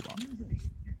 no, hold on.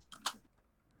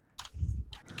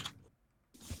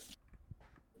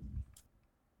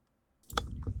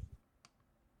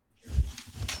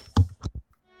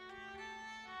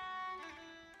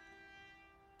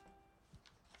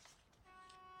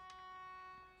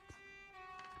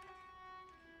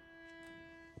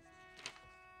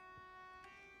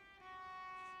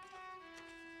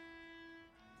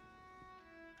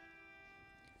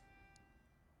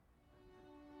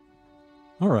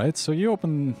 All right, so you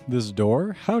open this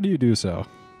door. How do you do so?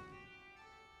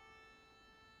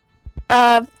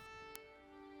 By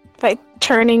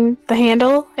turning the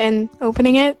handle and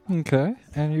opening it. Okay,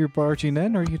 and you're barging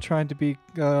in. Are you trying to be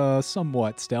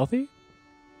somewhat stealthy?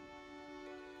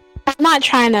 I'm not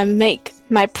trying to make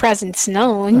my presence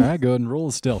known. All right, go ahead and roll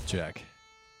a stealth check.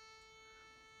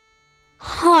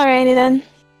 Alrighty then.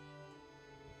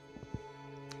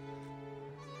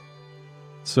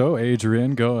 So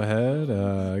Adrian, go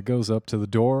ahead, goes up to the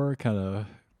door, kind of,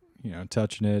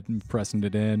 touching it and pressing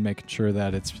it in, making sure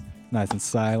that it's nice and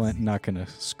silent, not going to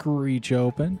screech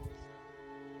open.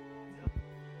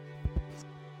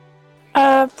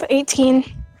 18.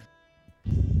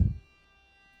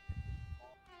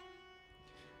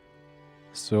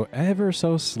 So ever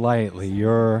so slightly,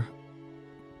 you're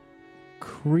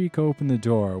creak open the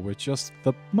door with just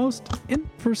the most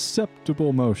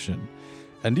imperceptible motion.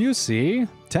 And you see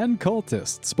 10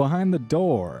 cultists behind the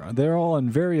door. They're all in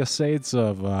various states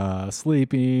of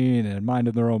sleeping and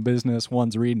minding their own business.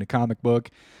 One's reading a comic book.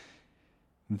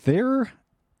 They're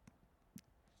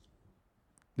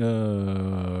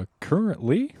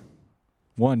currently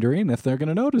wondering if they're going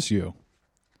to notice you.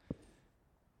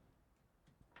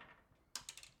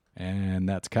 And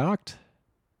that's cocked.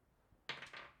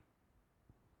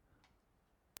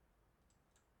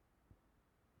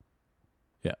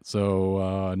 Yeah,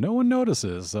 so no one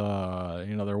notices.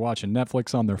 They're watching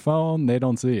Netflix on their phone. They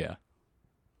don't see you.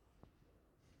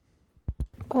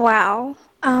 Wow.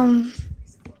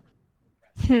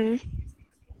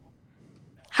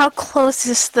 How close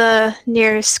is the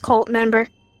nearest cult member?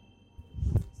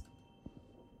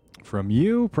 From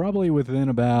you, probably within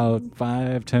about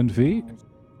 5-10 feet.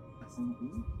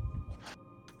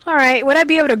 All right, would I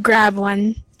be able to grab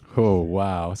one? Oh,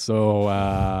 wow. So,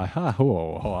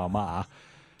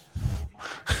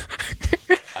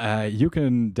 you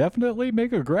can definitely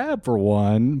make a grab for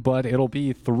one, but it'll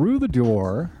be through the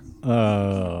door.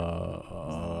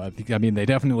 I mean, they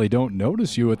definitely don't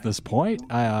notice you at this point.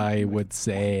 I would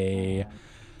say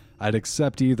I'd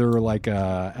accept either like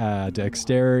a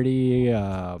dexterity,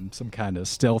 some kind of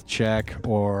stealth check,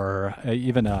 or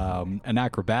even an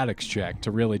acrobatics check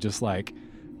to really just like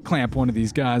clamp one of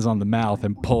these guys on the mouth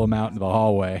and pull them out into the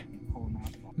hallway. I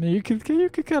mean, you could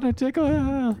kind of take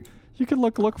a, you could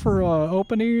look for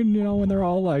opening, when they're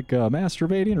all like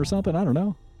masturbating or something. I don't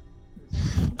know.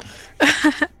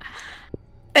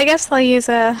 I guess I'll use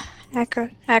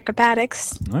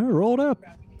acrobatics. All right, roll it up.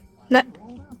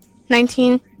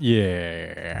 19.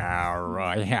 Yeah,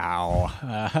 right.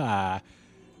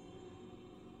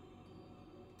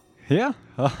 Yeah.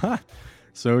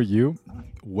 So you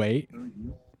wait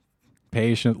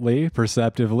patiently,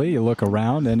 perceptively. You look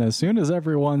around, and as soon as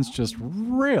everyone's just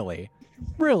really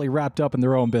wrapped up in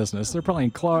their own business, they're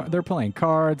playing cards, they're playing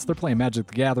Magic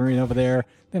the Gathering over there.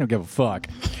 They don't give a fuck.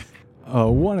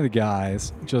 One of the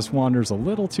guys just wanders a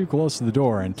little too close to the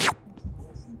door and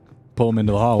pull him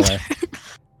into the hallway.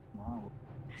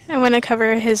 I want to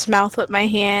cover his mouth with my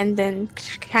hand and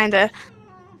kind of...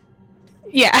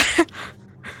 Yeah.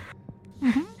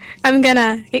 Mm-hmm. I'm going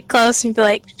to get close and be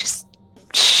like, just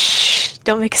shh,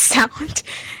 don't make a sound.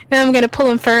 And I'm going to pull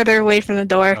him further away from the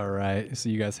door. All right, so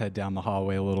you guys head down the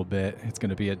hallway a little bit. It's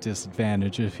going to be a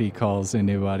disadvantage if he calls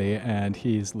anybody, and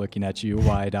he's looking at you,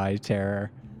 wide-eyed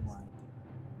terror.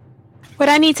 Would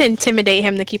I need to intimidate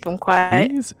him to keep him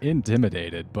quiet? He's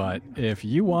intimidated, but if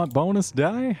you want bonus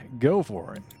die, go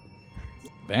for it.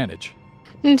 Advantage.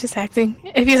 I'm just acting.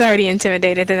 If he's already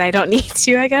intimidated, then I don't need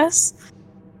to, I guess.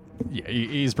 Yeah,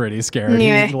 he's pretty scared.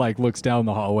 Anyway. He looks down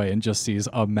the hallway and just sees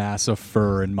a mass of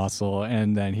fur and muscle,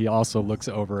 and then he also looks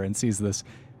over and sees this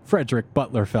Frederick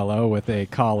Butler fellow with a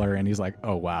collar, and he's like,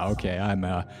 oh wow, okay, I'm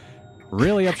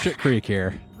really up shit creek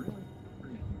here.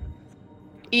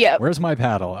 Yep. Where's my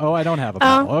paddle? Oh, I don't have a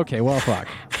paddle. Okay, well, fuck.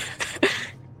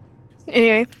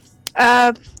 Anyway,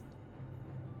 can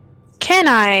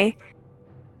I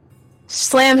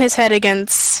slam his head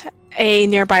against a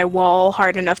nearby wall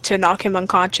hard enough to knock him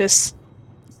unconscious?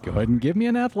 Go ahead and give me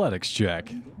an athletics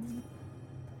check.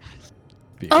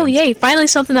 Oh, yay, finally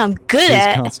something I'm good his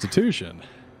at. Constitution.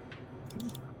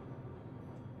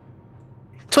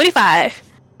 25.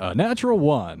 A natural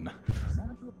 1.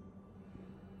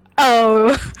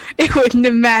 Oh, it wouldn't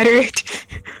have mattered.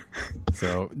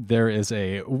 So there is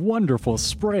a wonderful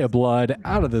spray of blood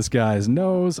out of this guy's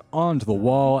nose onto the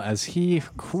wall as he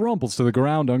crumbles to the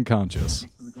ground unconscious.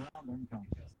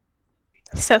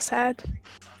 So sad.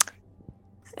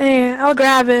 I'll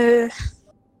grab a...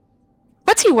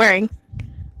 What's he wearing?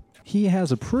 He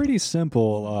has a pretty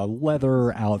simple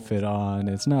leather outfit on.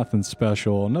 It's nothing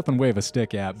special, nothing to wave a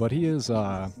stick at, but he is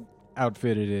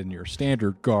outfitted in your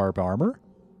standard guard armor.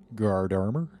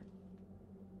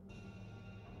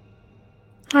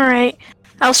 Alright.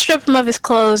 I'll strip him of his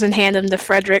clothes and hand him to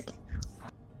Frederick.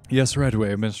 Yes, right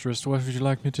away, mistress. What would you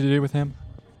like me to do with him?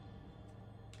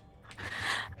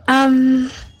 I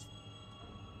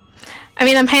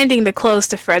mean, I'm handing the clothes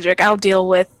to Frederick. I'll deal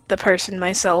with the person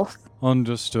myself.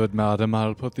 Understood, madam.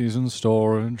 I'll put these in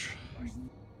storage.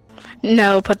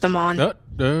 No, put them on.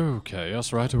 Okay,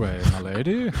 yes, right away, my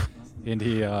lady. And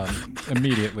he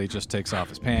immediately just takes off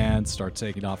his pants, starts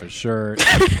taking off his shirt,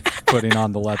 putting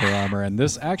on the leather armor. And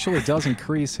this actually does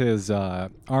increase his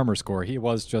armor score. He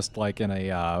was just like in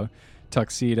a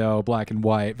tuxedo, black and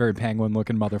white, very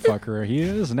penguin-looking motherfucker. He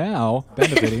is now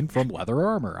benefiting from leather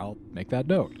armor. I'll make that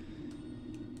note.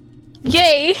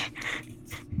 Yay!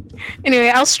 Anyway,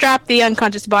 I'll strap the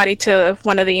unconscious body to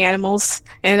one of the animals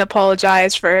and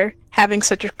apologize for having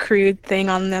such a crude thing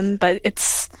on them, but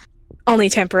it's only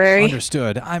temporary.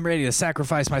 Understood. I'm ready to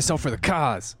sacrifice myself for the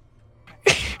cause.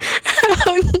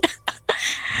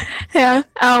 Yeah.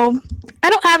 I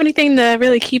don't have anything to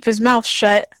really keep his mouth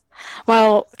shut.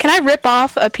 Well, can I rip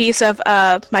off a piece of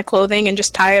my clothing and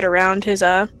just tie it around his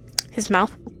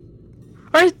mouth?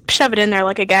 Or shove it in there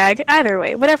like a gag. Either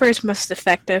way, whatever is most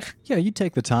effective. Yeah, you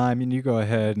take the time and you go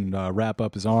ahead and wrap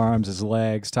up his arms, his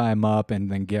legs, tie him up,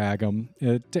 and then gag him.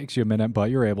 It takes you a minute,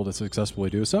 but you're able to successfully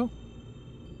do so.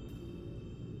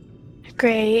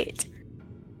 Great.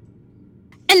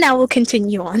 And now we'll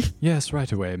continue on. Yes,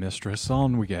 right away, mistress.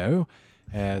 On we go,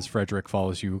 as Frederick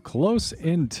follows you close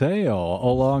in tail,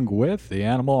 along with the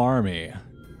animal army.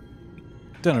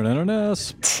 Dun-dun-dun-dun-dun.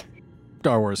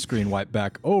 Star Wars screen wipe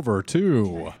back over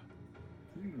to...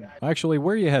 Actually,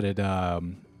 where are you headed?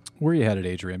 Where are you headed,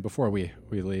 Adrian, before we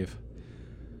leave?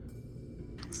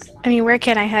 I mean, where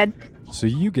can I head? So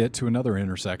you get to another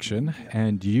intersection,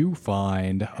 and you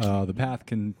find the path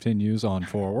continues on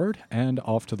forward and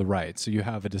off to the right. So you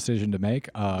have a decision to make,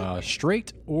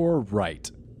 straight or right.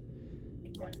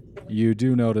 You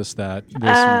do notice that this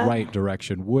right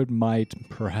direction might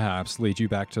perhaps lead you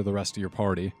back to the rest of your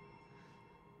party.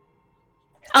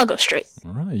 I'll go straight.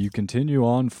 All right, you continue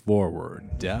on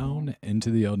forward, down into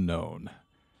the unknown.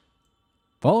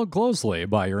 Followed closely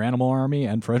by your animal army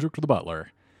and Frederick the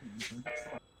Butler.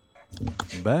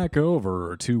 Back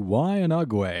over to Y and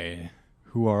Ugwe,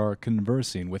 who are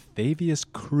conversing with Thavius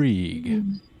Krieg.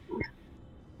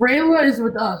 Rayla is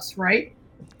with us, right?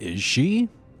 Is she?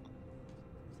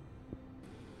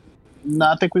 No,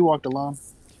 I think we walked alone.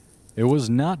 It was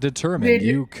not determined.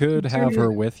 You could have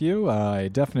her with you. I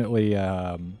definitely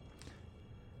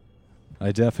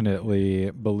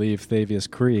believe Thavius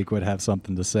Krieg would have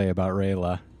something to say about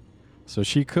Rayla. So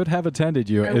she could have attended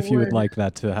you if you would like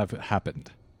that to have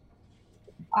happened.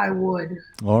 I would.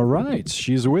 All right,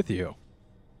 she's with you.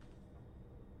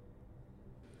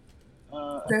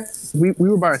 We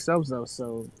were by ourselves though,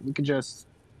 so we could just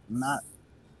not.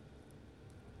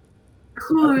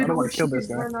 I don't want to kill this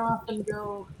guy. Run off and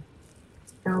go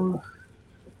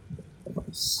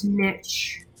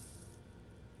snitch.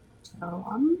 So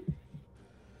I'm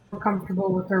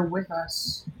comfortable with her with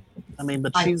us. I mean,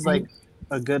 but she's like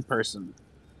a good person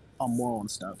on moral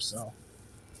and stuff, so.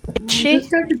 She's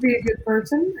going to be a good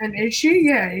person, and is she?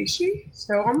 Yeah, is she?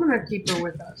 So I'm going to keep her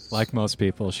with us. Like most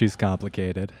people, she's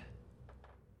complicated.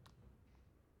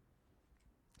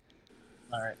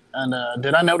 All right. And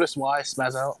did I notice why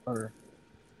spaz out? Or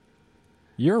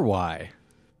You're why.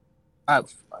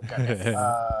 Okay.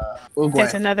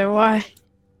 There's another why.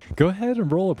 Go ahead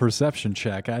and roll a perception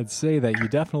check. I'd say that you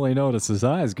definitely notice his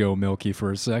eyes go milky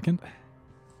for a second.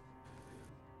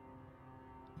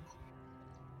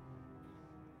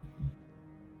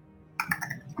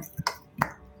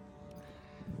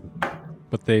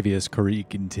 But Thavius Krieg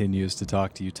continues to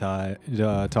talk to you,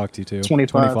 talk to you too.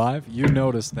 25. You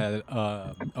notice that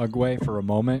Ugwe, for a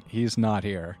moment, he's not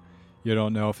here. You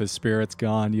don't know if his spirit's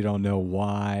gone. You don't know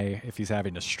why, if he's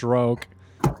having a stroke,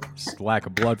 lack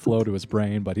of blood flow to his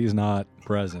brain, but he's not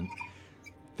present.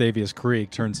 Thavius Krieg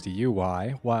turns to you,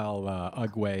 while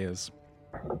Ugwe is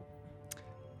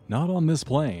not on this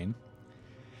plane.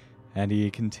 And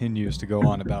he continues to go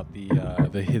on about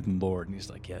the hidden lord, and he's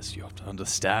like, yes, you have to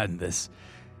understand, this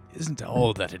isn't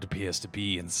all that it appears to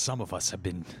be, and some of us have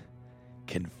been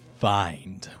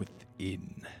confined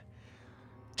within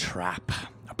trap,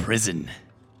 a prison.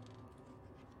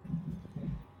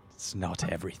 It's not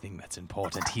everything that's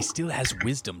important. He still has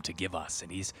wisdom to give us,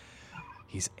 and he's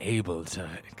able to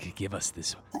give us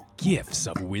this gifts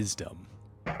of wisdom,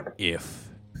 if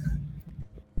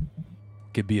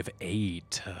could be of aid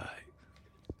to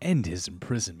end his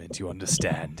imprisonment, you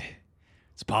understand.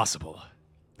 It's possible.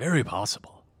 Very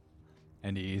possible.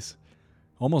 And he's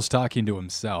almost talking to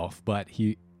himself, but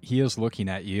he is looking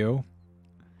at you.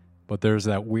 But there's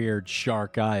that weird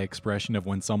shark eye expression of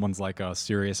when someone's like a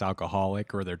serious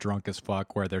alcoholic or they're drunk as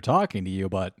fuck, where they're talking to you,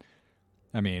 but,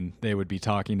 I mean, they would be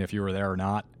talking if you were there or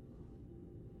not.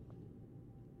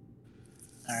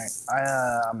 All right.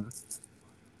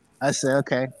 I say,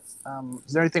 okay.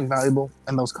 Is there anything valuable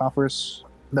in those coffers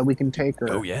that we can take?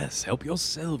 Or? Oh, yes. Help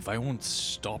yourself. I won't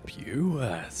stop you.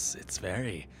 It's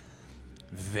very,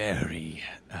 very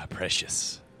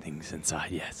precious things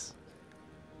inside, yes.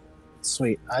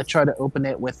 Sweet. I try to open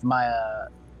it with my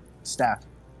staff.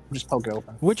 Just poke it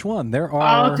open. Which one? There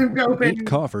are 8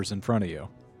 coffers in front of you.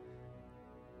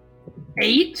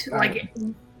 8? Like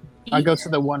 8? I go to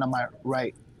the one on my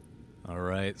right. All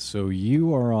right, so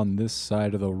you are on this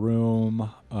side of the room.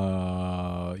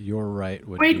 Your right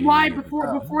would Wait, be... why?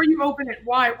 Before you open it,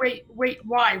 why? Wait,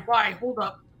 why? Hold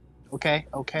up. Okay.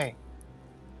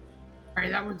 Sorry,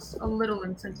 that was a little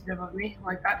insensitive of me,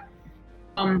 like that.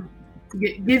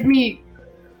 Give me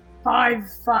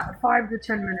 5 to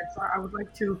 10 minutes. I would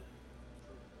like to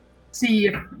see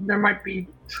if there might be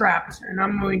traps, and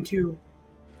I'm going to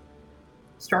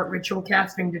start ritual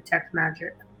casting Detect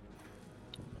Magic.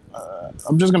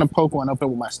 I'm just gonna poke one open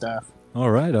with my staff. All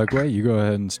right, Ugway, you go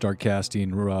ahead and start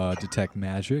casting Detect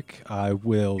Magic. I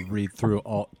will read through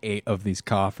all 8 of these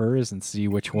coffers and see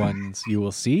which ones you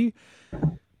will see.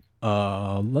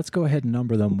 Let's go ahead and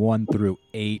number them 1 through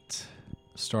 8,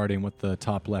 starting with the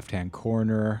top left-hand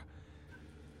corner.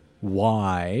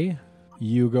 Y,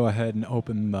 you go ahead and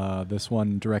open this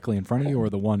one directly in front of you, or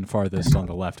the one farthest on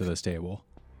the left of this table?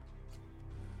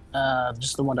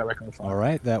 Just the one directly in front. All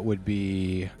right, that would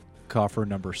be coffer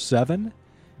number 7,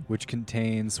 which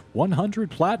contains 100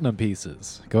 platinum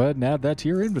pieces. Go ahead and add that to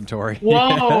your inventory. Whoa!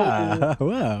 Yeah.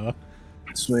 Wow.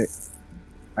 Sweet.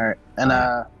 All right, and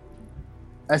I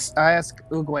asked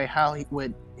Ugway how he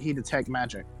would detect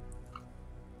magic.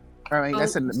 I mean, I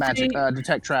said magic.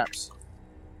 Detect traps.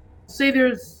 Say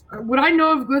there's. Would I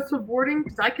know of glyphs of warding?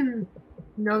 Because I can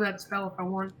know that spell if I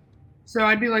want. So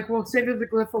I'd be like, well, say there's a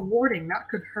glyph of warding. That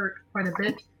could hurt quite a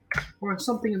bit, or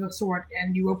something of the sort.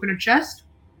 And you open a chest.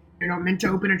 You're not meant to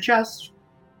open a chest.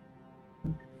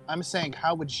 I'm saying,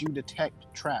 how would you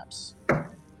detect traps?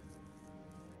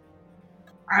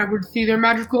 I would see their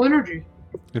magical energy.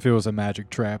 If it was a magic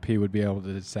trap, he would be able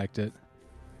to detect it.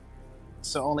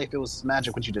 So only if it was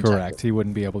magic would you detect Correct. it? He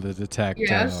wouldn't be able to detect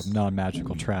Yes.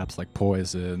 non-magical traps like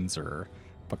poisons or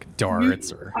fucking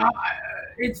darts or...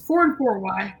 It's 4 and 4.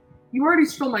 Why? You already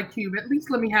stole my cube. At least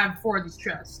let me have 4 of these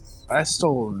chests. I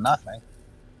stole nothing.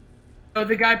 Oh,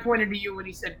 the guy pointed to you when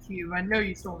he said cube. I know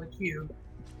you stole the cube.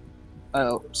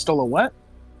 Stole a what?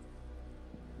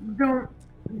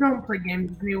 Don't play games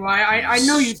with me. Why? I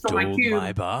know you stole my cube.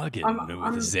 my bargain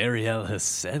I'm- Zariel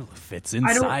herself. It's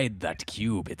inside that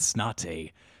cube. It's not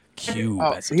a cube.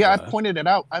 Oh, as it yeah, I were. pointed it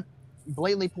out. I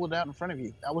blatantly pulled it out in front of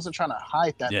you. I wasn't trying to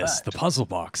hide that Yes, fact. the puzzle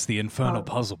box, the infernal Oh.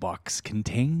 puzzle box,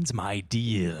 contains my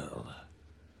deal.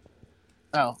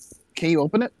 Oh, can you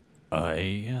open it?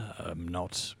 I am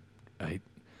not. I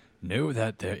know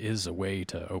that there is a way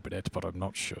to open it, but I'm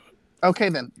not sure. Okay,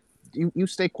 then. You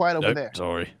stay quiet over there.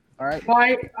 Sorry. All right?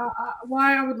 Why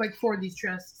I would like 4 of these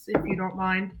chests, if you don't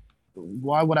mind.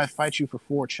 Why would I fight you for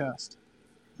 4 chests?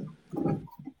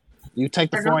 You take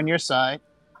the 4 on your side,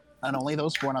 and only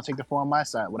those 4, and I'll take the 4 on my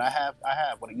side. What I have, I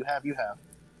have. What you have, you have.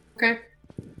 Okay.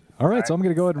 All right, so I'm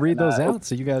going to go ahead and read those And, out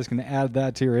so you guys can add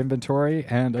that to your inventory.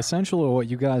 And essentially what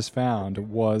you guys found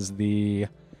was the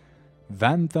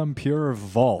Vanthampur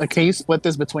Vault. Can you split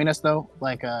this between us, though?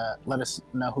 Like, let us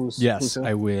know who's Yes, who.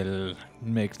 I will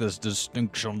make this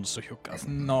distinction so you guys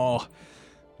know.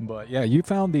 But yeah, you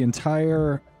found the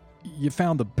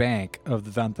bank of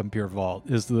the Vanthampur Vault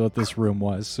is what this room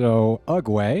was. So,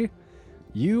 Ugway,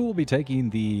 you will be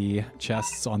taking the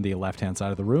chests on the left-hand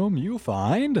side of the room. You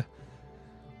find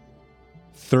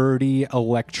 30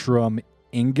 Electrum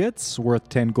ingots worth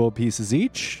 10 gold pieces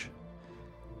each.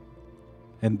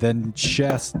 And then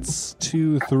chests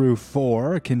 2 through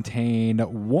 4 contain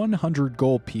 100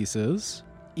 gold pieces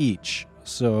each.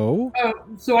 So, Oh,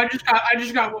 so I just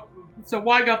got. So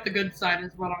why got the good side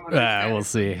is what I'm gonna say. we'll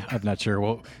see. I'm not sure.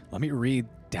 Well, let me read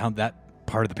down that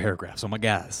part of the paragraph. So, my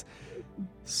guys.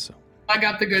 So, I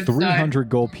got the good side. 300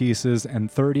 gold pieces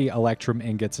and 30 Electrum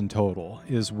ingots in total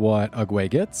is what Ugway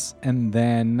gets. And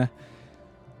then,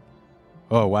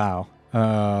 oh wow,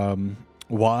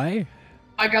 why?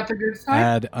 I got the good side.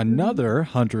 Add another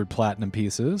 100 platinum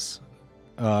pieces.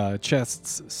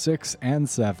 Chests 6 and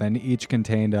 7 each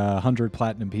contained 100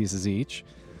 platinum pieces each.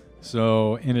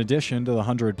 So, in addition to the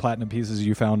 100 platinum pieces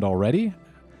you found already,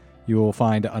 you will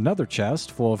find another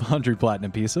chest full of 100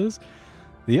 platinum pieces.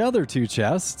 The other 2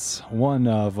 chests, one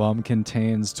of them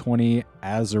contains 20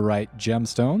 azurite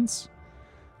gemstones,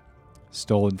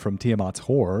 stolen from Tiamat's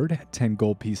hoard, 10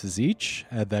 gold pieces each.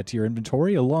 Add that to your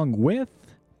inventory, along with...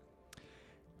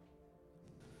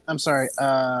 I'm sorry.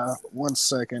 1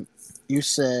 second. You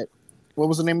said, what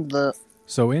was the name of the...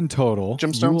 So in total, you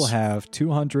Gemstones? will have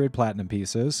 200 platinum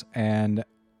pieces and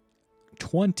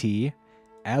 20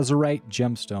 azurite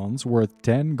gemstones worth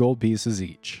 10 gold pieces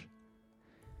each.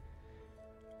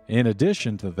 In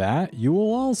addition to that, you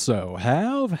will also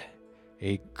have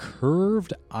a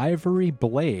curved ivory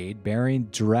blade bearing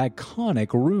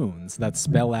draconic runes that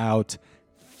spell out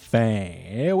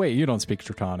Fang. Wait, you don't speak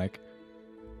Draconic.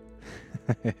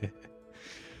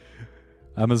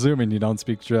 I'm assuming you don't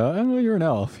speak. Oh, you're an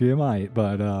elf. You might,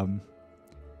 but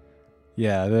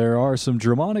yeah, there are some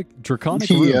draconic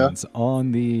Yeah. runes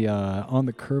on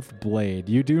the curved blade.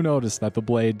 You do notice that the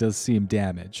blade does seem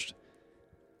damaged,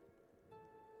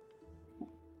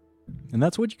 and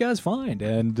that's what you guys find.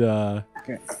 And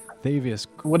Okay. Thavius,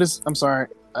 What is? I'm sorry.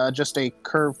 Just a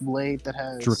curved blade that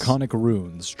has draconic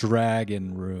runes,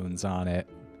 dragon runes on it.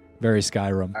 Very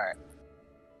Skyrim. All right.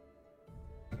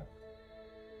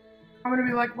 I'm gonna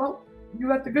be like, well,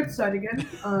 you at the good side again.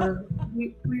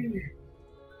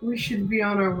 We should be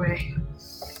on our way.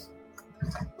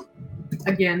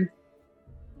 Again.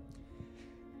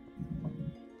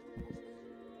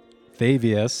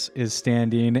 Thavius is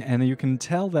standing, and you can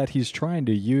tell that he's trying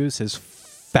to use his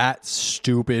fat,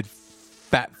 stupid,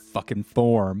 fat fucking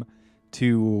form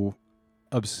to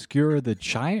obscure the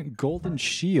giant golden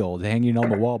shield hanging on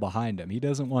the wall behind him. He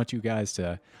doesn't want you guys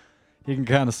to... You can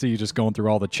kind of see just going through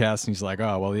all the chests, and he's like,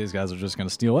 oh, well, these guys are just going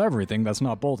to steal everything that's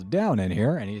not bolted down in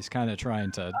here, and he's kind of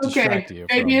trying to distract you.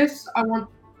 Fabius,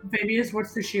 Fabius,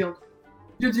 what's the shield?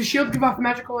 Does the shield give off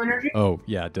magical energy? Oh,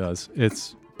 yeah, it does.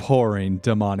 It's pouring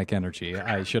demonic energy.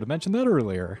 I should have mentioned that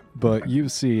earlier, but you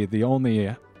see the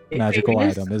only magical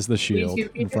item is the shield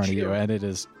in front of you, and it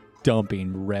is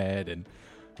dumping red and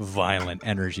violent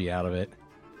energy out of it.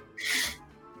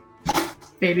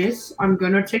 Fabius, I'm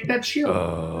gonna take that shield.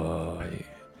 I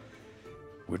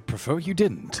would prefer you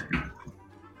didn't.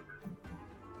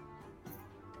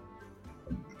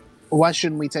 Why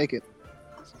shouldn't we take it?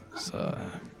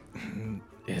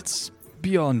 It's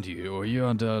beyond you. You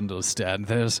don't understand.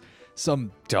 There's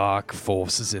some dark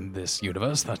forces in this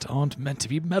universe that aren't meant to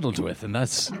be meddled with, and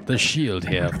that's the shield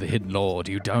here of the Hidden Lord.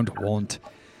 You don't want...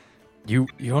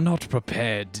 You're not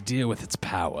prepared to deal with its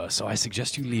power, so I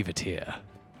suggest you leave it here.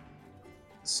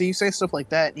 See, you say stuff like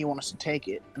that, and you want us to take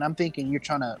it, and I'm thinking you're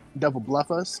trying to double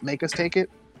bluff us, make us take it.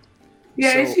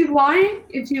 Yeah, So- is he lying?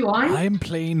 Is he lying? I'm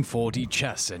playing 4D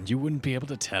chess, and you wouldn't be able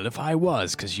to tell if I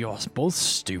was, because you're both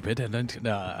stupid.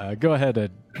 And go ahead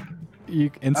and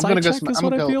insight check is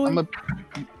what I'm feeling.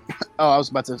 Oh, I was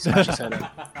about to smash his head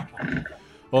in.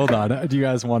 Hold on. Do you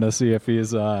guys want to see if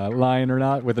he's lying or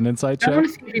not with an insight I check? wanna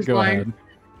see if he's Go lying. ahead.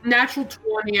 Natural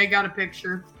 20, I got a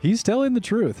picture. He's telling the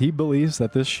truth. He believes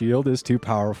that this shield is too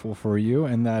powerful for you,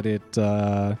 and that it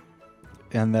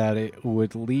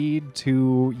would lead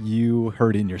to you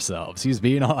hurting yourselves. He's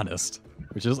being honest,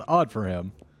 which is odd for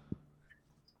him.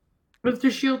 What does the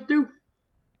shield do?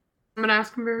 I'm gonna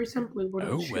ask him very simply. What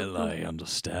does Oh, the shield well, do? I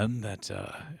understand that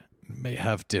may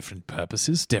have different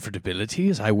purposes, different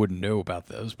abilities. I wouldn't know about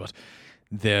those, but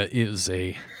there is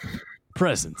a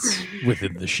presence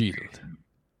within the shield.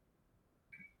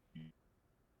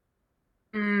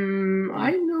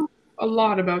 I know a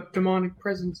lot about demonic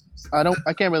presences.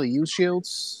 I can't really use shields,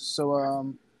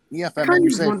 so yeah, Fat I Man, don't you're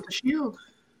even safe. want the shield.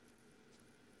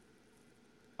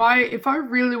 If I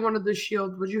really wanted the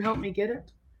shield, would you help me get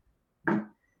it?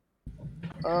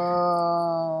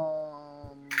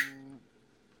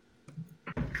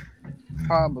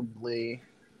 Probably.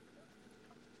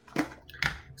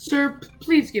 Sir,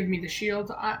 please give me the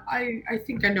shield. I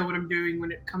think I know what I'm doing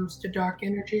when it comes to dark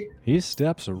energy. He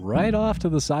steps right off to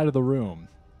the side of the room.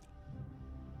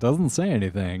 Doesn't say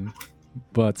anything,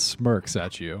 but smirks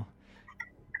at you.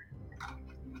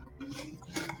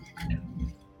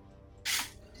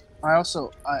 I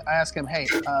ask him, hey,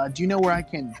 do you know where I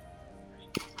can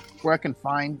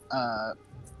find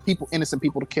innocent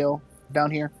people to kill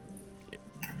down here?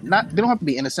 They don't have to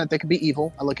be innocent. They could be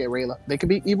evil. I look at Rayla. They could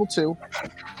be evil too,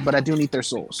 but I do need their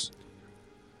souls.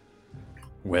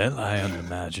 Well, I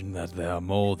imagine that there are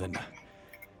more than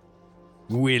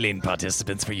willing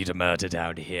participants for you to murder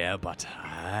down here, but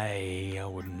I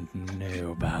wouldn't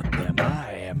know about them.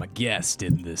 I am a guest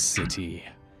in this city.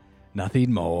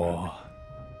 Nothing more.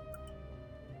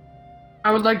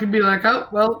 I would like to be like, oh,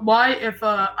 well, why? If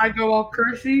I go all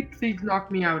cursy, please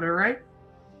knock me out, alright?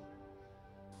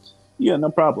 Yeah,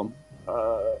 no problem. I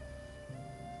will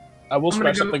I'm gonna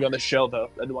scratch go- something on the shell,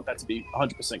 though. I do want that to be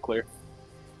 100% clear.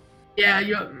 Yeah,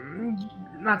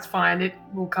 that's fine. It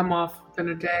will come off within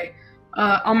a day.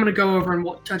 I'm gonna go over and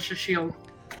touch the shield.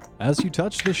 As you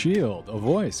touch the shield, a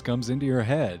voice comes into your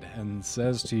head and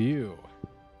says to you,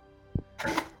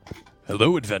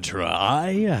 "Hello, adventurer.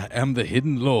 I am the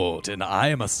Hidden Lord, and I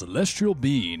am a celestial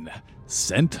being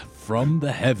sent from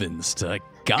the heavens to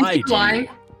guide you." lying?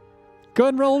 Go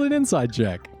ahead and roll an inside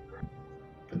check.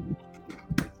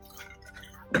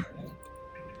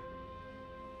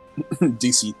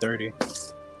 DC 30.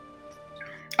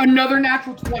 Another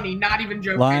natural 20, not even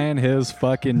joking. Lying his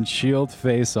fucking shield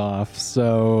face off.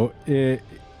 So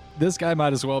this guy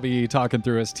might as well be talking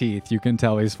through his teeth. You can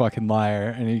tell he's fucking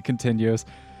liar. And he continues,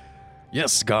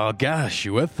 yes,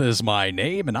 Gargashueth is my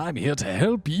name, and I'm here to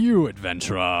help you,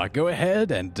 adventurer. Go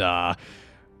ahead and, Don't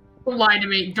lie to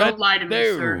me. Don't lie to me,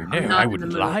 sir. No, I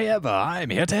wouldn't lie ever.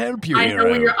 I'm here to help you, I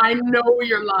know hero. I know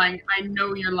you're lying. I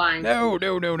know you're lying. No,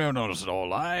 not at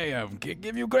all. I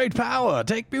give you great power.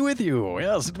 Take me with you.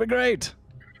 Yes, it'd be great.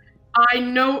 I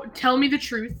know. Tell me the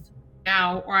truth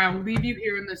now, or I will leave you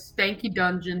here in this stanky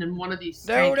dungeon in one of these.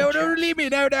 No, stanky don't chests. leave me.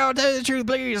 No, tell the truth,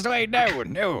 please. Wait,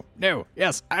 no.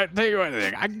 Yes, I'll tell you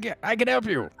anything. I can help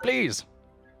you, please.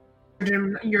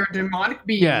 You're a demonic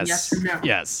being. Yes or no?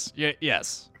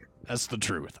 Yes. That's the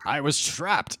truth. I was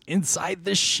trapped inside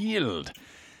the shield.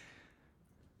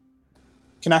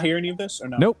 Can I hear any of this or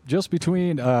no? Nope, just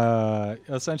between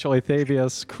essentially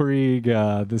Thavius, Krieg,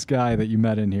 this guy that you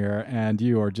met in here, and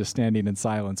you are just standing in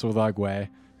silence with Ugwe,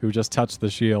 who just touched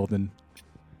the shield and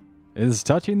is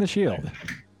touching the shield.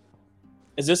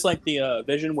 Is this like the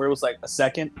vision where it was like a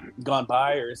second gone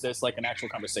by, or is this like an actual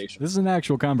conversation? This is an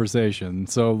actual conversation,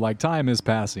 so like time is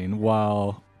passing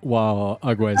while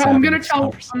Ugwe is I'm having gonna this tell.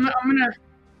 conversation. I'm gonna.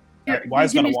 Yeah,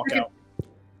 Wise give gonna me a walk second. out.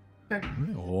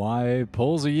 Why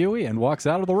pulls a Yui and walks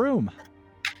out of the room.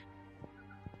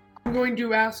 I'm going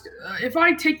to ask if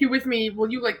I take you with me. Will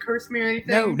you like curse me or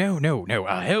anything? No.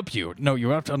 I'll help you. No, you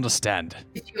have to understand.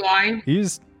 Is he lying?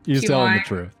 He's He telling lying? the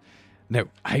truth. No,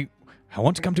 I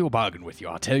want to come to a bargain with you.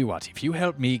 I'll tell you what. If you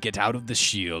help me get out of the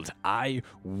shield, I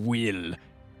will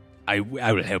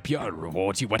help you. I'll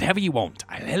reward you. Whatever you want,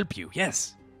 I'll help you.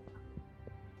 Yes.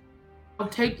 I'll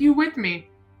take you with me.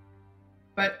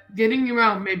 But getting you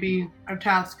out may be a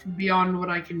task beyond what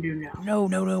I can do now.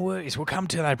 No worries. We'll come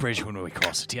to that bridge when we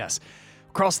cross it. Yes,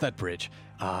 cross that bridge.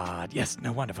 Yes.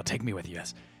 No, wonderful. Take me with you.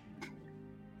 Yes.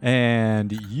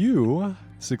 And you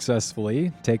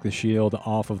successfully take the shield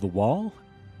off of the wall.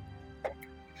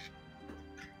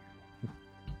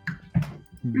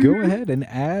 Go ahead and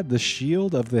add the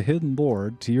Shield of the Hidden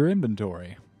Lord to your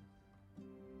inventory.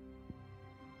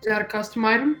 Is that a custom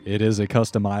item? It is a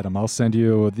custom item. I'll send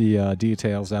you the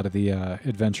details out of the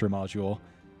adventure module.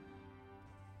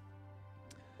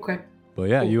 Okay. But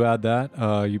yeah, Cool. you add that.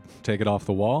 You take it off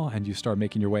the wall, and you start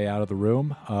making your way out of the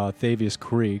room. Thavius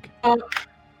Krieg.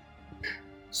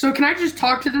 So can I just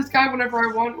talk to this guy whenever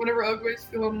I want, whenever Ugwe's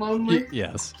feeling lonely?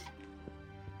 Yes.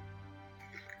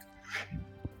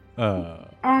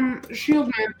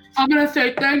 Shield man, I'm gonna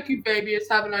say thank you, Fabius.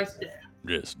 Have a nice day.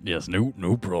 Yes,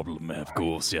 no problem, of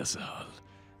course, yes, I'll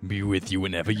be with you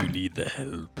whenever you need the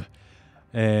help.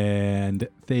 And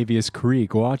Thavius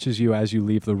Krieg watches you as you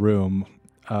leave the room.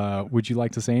 Would you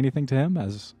like to say anything to him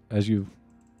as you...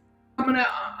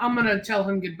 I'm gonna tell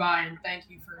him goodbye and thank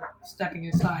you for stepping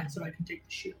aside so I can take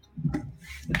the shield.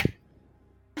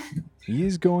 He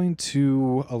is going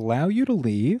to allow you to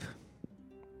leave,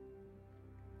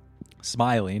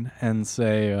 smiling, and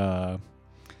say,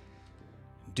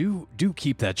 Do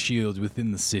keep that shield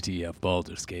within the city of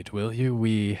Baldur's Gate, will you?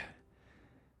 We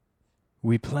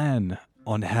plan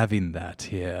on having that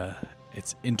here.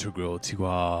 It's integral to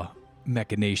our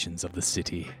machinations of the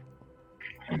city.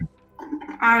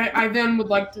 I then would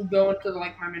like to go into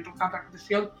like my mental contact with the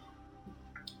shield.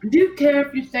 Do you care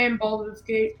if you stay in Baldur's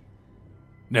Gate?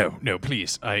 No,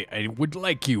 please. I would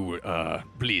like you,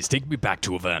 please take me back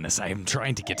to Avernus. I am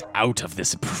trying to get out of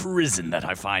this prison that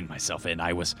I find myself in.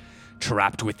 I was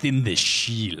trapped within this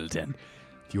shield, and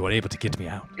if you are able to get me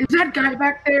out. Is that guy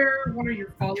back there one of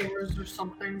your followers or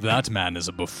something? That man is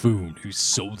a buffoon who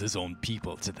sold his own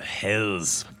people to the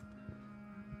hells.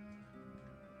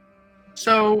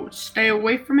 So stay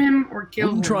away from him or kill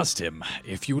Wouldn't him. trust him.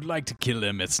 If you would like to kill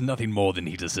him, it's nothing more than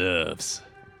he deserves.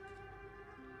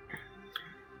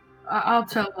 I'll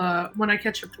tell when I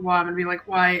catch up to Wam and be like,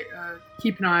 "Why?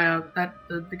 Keep an eye out. That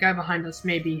the guy behind us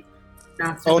maybe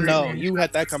not." So Oh great no, man." you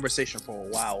had that conversation for a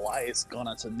while. Why is gone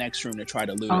on to the next room to try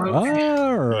to loot it? Oh, okay.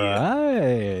 All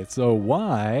right. So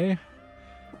why?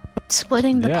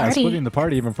 Splitting the party. Splitting the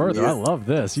party even further. Yeah. I love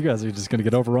this. You guys are just going to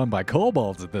get overrun by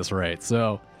kobolds at this rate.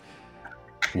 So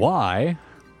why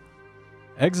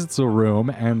exits a room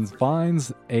and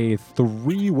finds a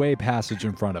three-way passage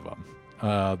in front of him.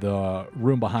 The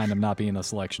room behind him not being a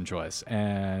selection choice,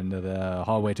 and the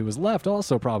hallway to his left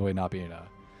also probably not being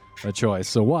a choice.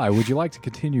 So why? Would you like to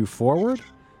continue forward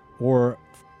or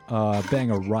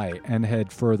bang a right and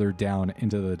head further down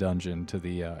into the dungeon to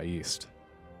the east?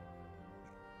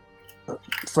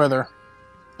 Further.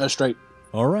 Straight.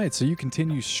 All right, so you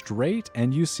continue straight,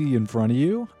 and you see in front of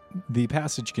you, the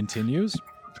passage continues.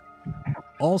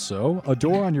 Also, a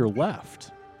door on your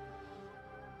left.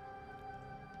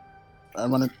 I'm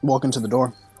going to walk into the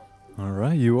door. All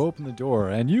right, you open the door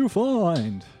and you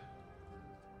find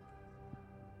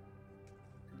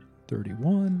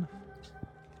 31.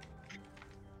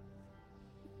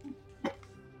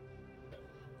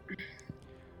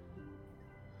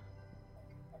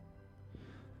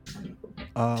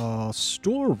 A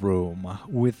storeroom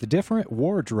with different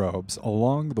wardrobes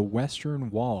along the western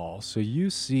wall. So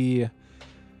you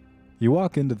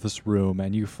walk into this room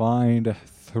and you find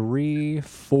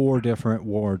 4 different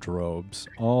wardrobes,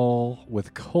 all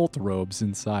with cult robes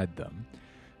inside them.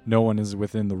 No one is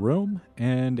within the room,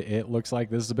 and it looks like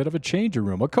this is a bit of a changing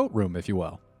room, a coat room, if you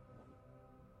will.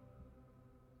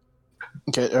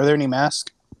 Okay, are there any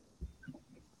masks?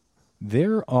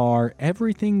 There are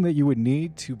everything that you would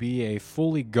need to be a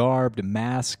fully garbed,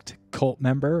 masked cult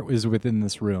member is within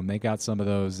this room. They got some of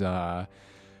those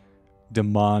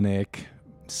demonic,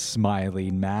 smiley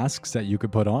masks that you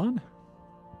could put on.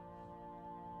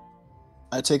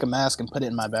 I take a mask and put it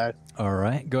in my bag. All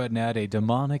right, go ahead and add a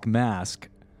demonic mask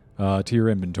to your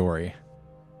inventory.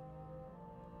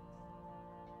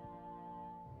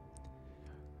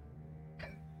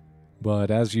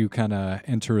 But as you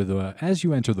enter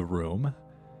the room,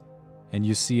 and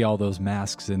you see all those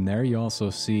masks in there, you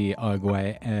also see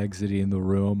Ugwe exiting the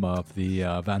room of the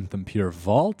Vanthampir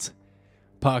Vault.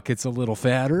 Pockets a little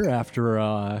fatter after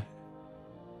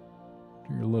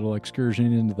your little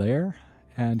excursion into there,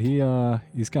 and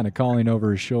he's kind of calling over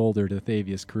his shoulder to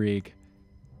Thavius Krieg.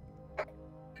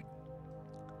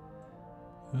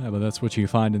 But that's what you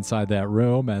find inside that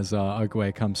room as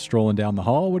Ugwe comes strolling down the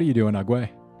hall. What are you doing, Ugwe?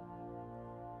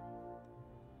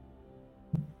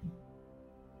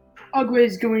 Ugwe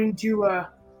is going to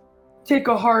take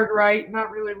a hard right, not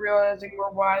really realizing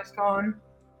where Y's gone,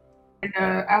 and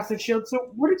ask the shield, so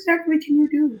what exactly can you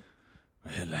do?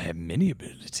 Well, I have many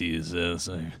abilities,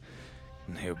 so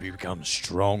they'll become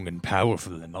strong and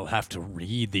powerful, and I'll have to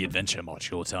read the adventure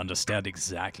module to understand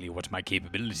exactly what my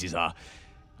capabilities are.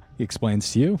 He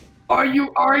explains to you. Are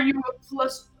you a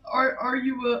plus? Are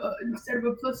you instead of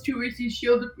a +2 AC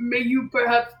shield? May you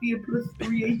perhaps be a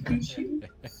 +3 AC shield?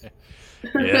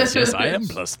 Yes, I am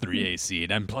 +3 AC,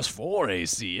 and I'm +4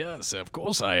 AC. Yes, of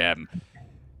course I am.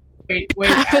 Wait. I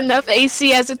have enough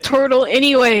AC as a turtle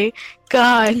anyway.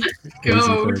 God.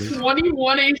 Go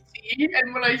 21 AC,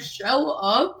 and when I shell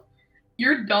up,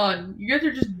 you're done. You guys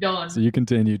are just done. So you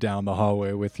continue down the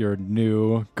hallway with your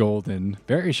new golden,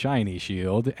 very shiny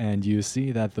shield, and you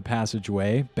see that the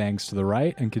passageway bangs to the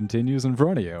right and continues in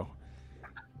front of you.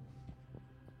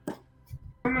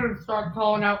 I'm gonna start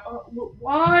calling out.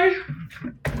 Why?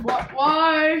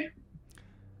 Why?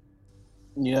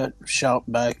 Yeah,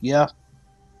 shout back. Yeah.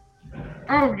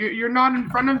 Oh, you're not in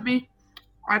front of me.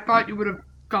 I thought you would have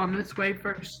gone this way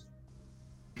first.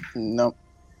 Nope.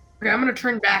 Okay, I'm gonna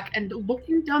turn back and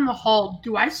looking down the hall.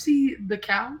 Do I see the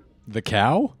cow? The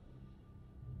cow?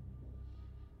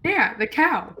 Yeah, the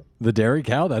cow. The dairy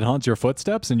cow that haunts your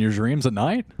footsteps in your dreams at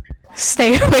night?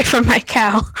 Stay away from my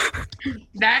cow.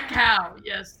 That cow.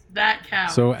 Yes, that cow.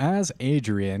 So as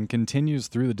Adrian continues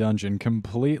through the dungeon,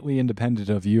 completely independent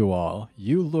of you all,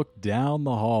 you look down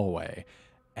the hallway,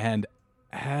 and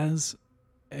as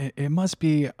it must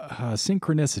be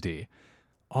synchronicity,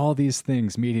 all these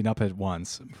things meeting up at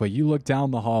once, but you look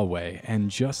down the hallway,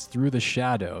 and just through the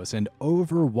shadows and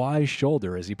over Y's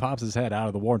shoulder as he pops his head out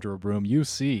of the wardrobe room, you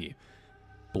see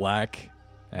black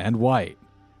and white,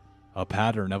 a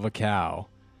pattern of a cow,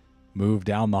 move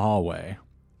down the hallway.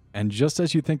 And just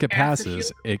as you think it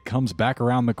passes, it comes back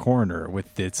around the corner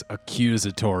with its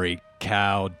accusatory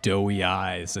cow doughy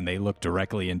eyes, and they look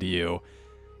directly into you.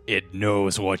 It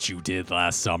knows what you did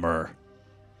last summer.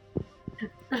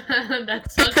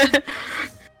 That's such a...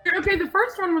 Okay, the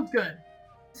first one was good.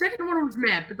 The second one was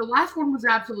mad, but the last one was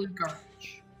absolute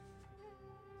garbage.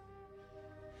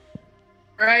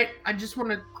 Alright, I just want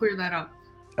to clear that up.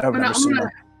 I've never seen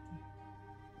her.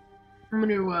 I'm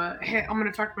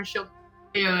gonna talk to my shield.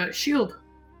 Shield,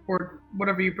 or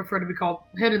whatever you prefer to be called.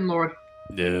 Hidden Lord.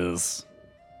 Yes.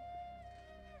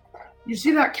 You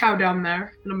see that cow down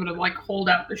there? And I'm gonna hold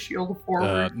out the shield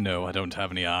forward. No, I don't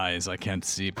have any eyes. I can't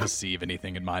perceive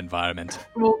anything in my environment.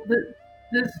 Well,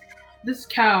 this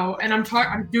cow, and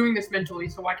I'm doing this mentally,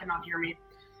 so I cannot hear me.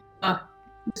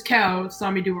 This cow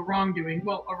saw me do a wrongdoing,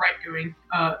 well, a right doing.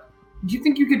 Do you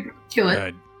think you could kill it?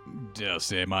 I dare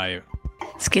say my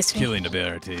Excuse me. killing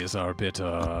abilities are a bit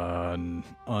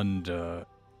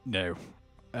no.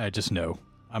 I just know.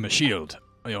 I'm a shield.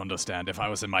 You understand, if I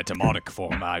was in my demonic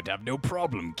form, I'd have no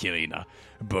problem killing a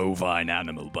bovine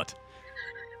animal, but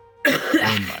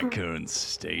in my current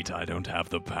state, I don't have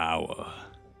the power.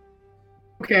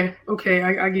 Okay,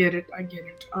 I get it.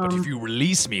 But if you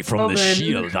release me from well the then-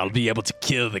 shield, I'll be able to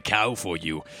kill the cow for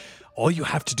you. All you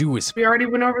have to do is We already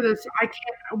went over this.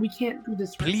 We can't do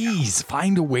this. Right now. please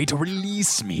find a way to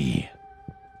release me.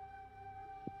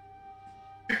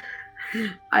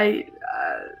 I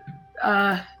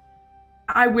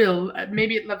will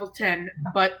maybe at level 10,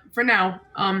 but for now,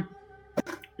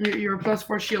 you're a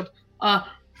 +4 shield. I'm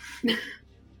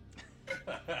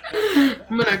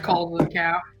gonna call the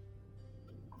cow.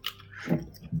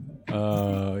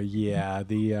 Yeah,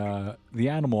 the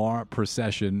animal art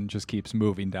procession just keeps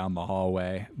moving down the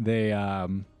hallway. They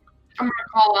I'm gonna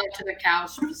call out to the cow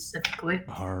specifically.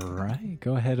 all right,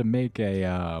 go ahead and make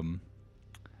a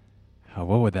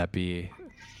what would that be?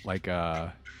 Like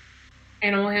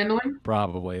Animal handling.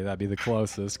 probably that'd be the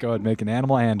closest. Go ahead and make an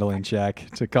animal handling check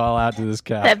to call out to this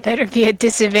cow. That better be a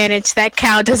disadvantage. That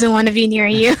cow doesn't want to be near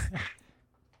you.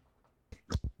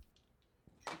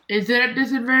 Is it a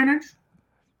disadvantage?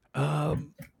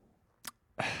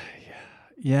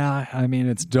 Yeah, I mean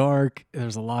it's dark.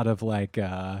 There's a lot of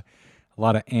a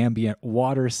lot of ambient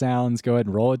water sounds. Go ahead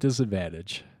and roll a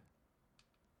disadvantage.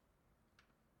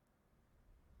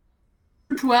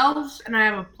 12s and I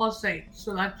have a +8,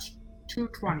 so that's 2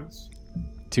 20s.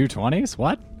 2 20s?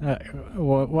 What?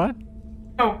 What?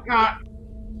 No,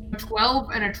 a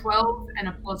 12 and a 12 and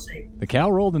a +8. The cow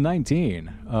rolled a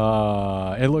 19.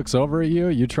 It looks over at you.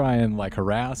 You try and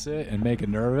harass it and make it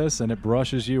nervous, and it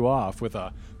brushes you off with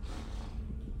a.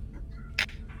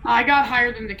 I got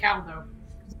higher than the cow though.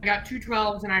 I got 2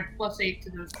 12s and I had +8 to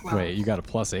those 12s. Wait, you got a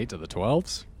 +8 to the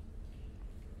 12s?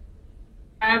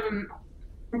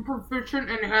 I'm proficient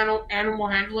in animal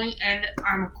handling, and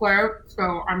I'm a cleric,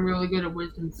 so I'm really good at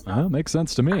wisdom stuff. Makes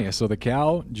sense to me. So the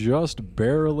cow just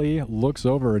barely looks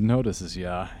over and notices you.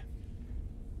 I'm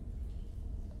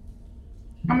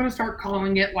gonna start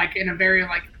calling it in a very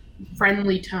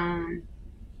friendly tone.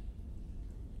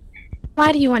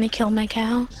 Why do you want to kill my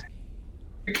cow?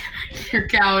 Your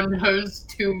cow knows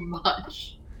too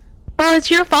much. Well,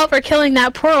 it's your fault for killing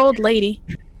that poor old lady.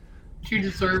 She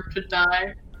deserved to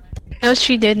die. No,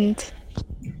 she didn't.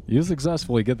 You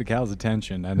successfully get the cow's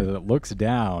attention, and it looks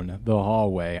down the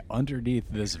hallway underneath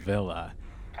this villa.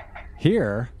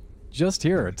 Just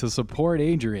here, to support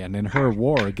Adrian in her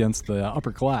war against the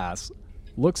upper class,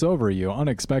 looks over you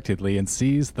unexpectedly and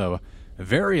sees the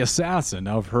very assassin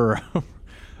of her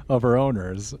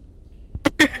owners.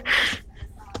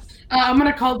 I'm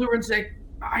gonna call to her and say,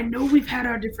 I know we've had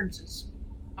our differences.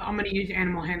 I'm gonna use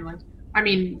animal handling.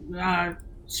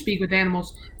 Speak with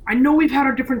animals. I know we've had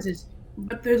our differences,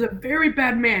 but there's a very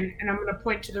bad man, and I'm gonna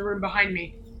point to the room behind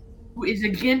me, who is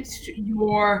against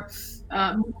your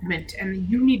movement, and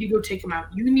you need to go take him out.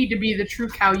 You need to be the true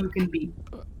cow you can be.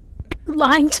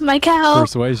 Lying to my cow.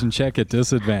 Persuasion check at No, I'm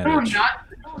disadvantage. not.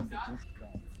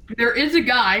 There is a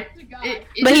guy.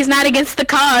 But he's not against the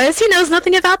cause. He knows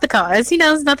nothing about the cause. He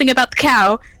knows nothing about the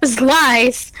cow. It's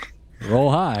lies.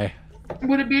 Roll high.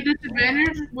 Would it be a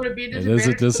disadvantage? It is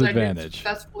a disadvantage.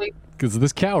 Successfully. Because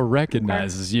this cow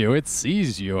recognizes you. It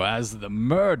sees you as the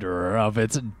murderer of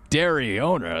its dairy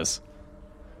owners.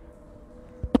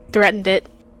 Threatened it.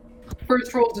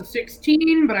 First roll is a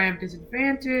 16, but I have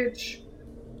disadvantage.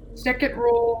 Second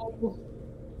roll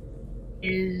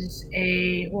is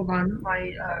a... Hold on,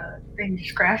 my thing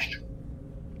just crashed.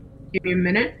 Give me a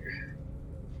minute.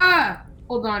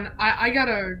 Hold on. I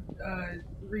gotta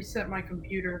reset my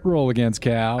computer. Roll against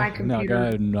cow. My Now computer. go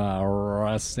ahead and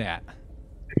reset.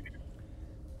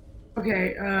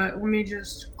 Okay, let me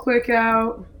just click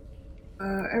out.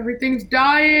 Everything's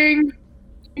dying.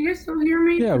 Can you guys still hear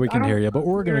me? Yeah, we I can don't hear you, but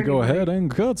we're gonna go anybody. ahead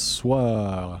and cut swipe.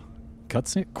 I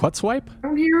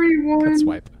don't hear anyone. Cut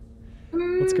swipe.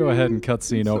 Let's go ahead and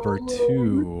cutscene So over alone.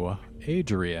 to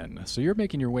Adrian. So you're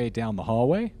making your way down the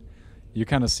hallway. You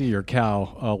kind of see your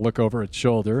cow look over its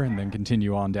shoulder and then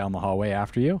continue on down the hallway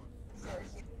after you.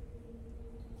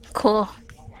 Cool.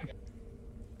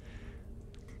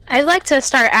 I'd like to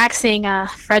start asking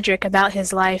Frederick about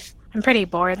his life. I'm pretty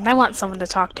bored, and I want someone to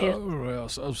talk to. Oh,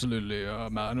 yes, absolutely,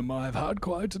 madam. I've had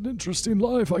quite an interesting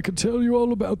life. I could tell you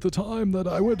all about the time that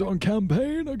I went on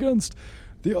campaign against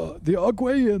the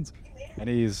Arguians. And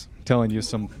he's telling you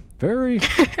some very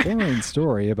boring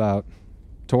story about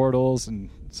turtles and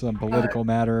some political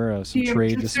matter, some DM,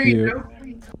 trade just dispute.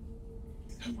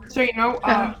 So you know,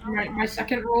 my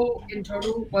second roll in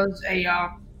total was a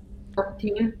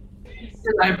 14.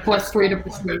 And I have +3 to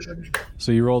persuasion.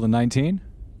 So you rolled a 19?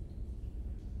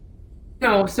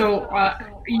 No, so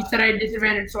you said I had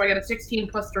disadvantage, so I got a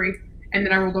 16 +3, and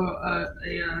then I rolled a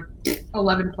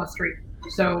 11 +3.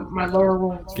 So my lower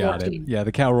roll is 14. Got it. Yeah,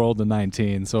 the cow rolled a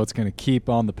 19, so it's going to keep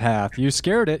on the path. You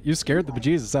scared it. You scared the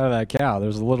bejesus out of that cow.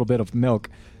 There's a little bit of milk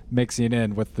mixing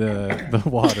in with the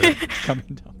water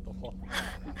coming down the wall.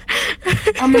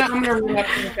 I'm gonna roll up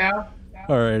to the cow.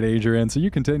 All right, Adrian. So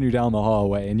you continue down the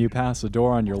hallway, and you pass a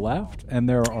door on your left, and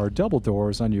there are double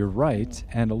doors on your right,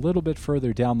 and a little bit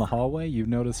further down the hallway, you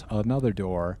notice another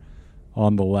door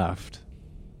on the left.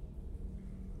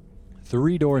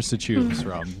 3 doors to choose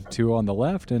from. 2 on the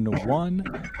left and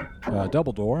 1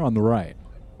 double door on the right.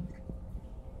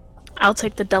 I'll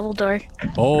take the double door.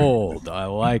 Bold. I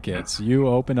like it. So you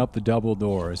open up the double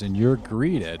doors, and you're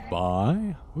greeted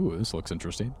by... Ooh, this looks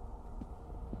interesting.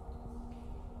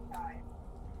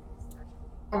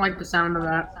 I like the sound of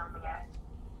that.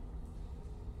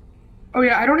 Oh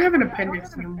yeah, I don't have an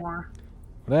appendix anymore.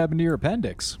 What happened to your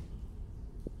appendix?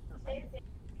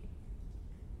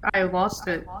 I lost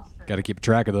it. Got to keep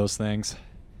track of those things.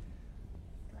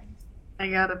 I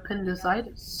got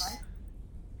appendicitis.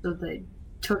 So they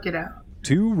took it out.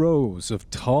 2 rows of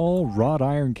tall wrought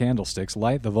iron candlesticks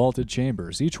light the vaulted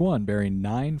chambers, each one bearing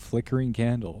 9 flickering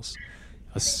candles.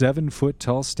 A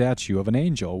 7-foot-tall statue of an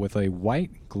angel with a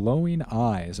white, glowing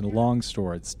eyes and a long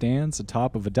sword stands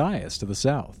atop of a dais to the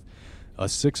south. A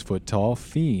 6-foot-tall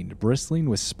fiend, bristling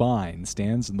with spines,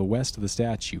 stands in the west of the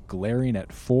statue, glaring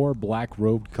at 4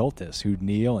 black-robed cultists who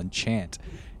kneel and chant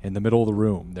in the middle of the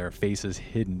room, their faces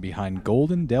hidden behind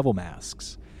golden devil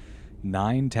masks.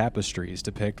 9 tapestries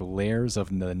depict layers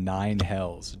of the 9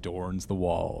 hells adorns the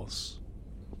walls.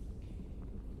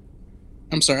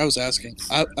 I'm sorry, I was asking.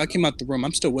 I came out the room.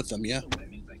 I'm still with them, yeah.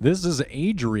 This is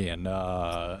Adrian,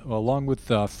 along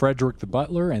with Frederick the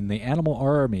Butler and the Animal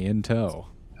Army in tow.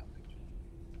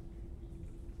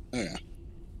 Oh, yeah.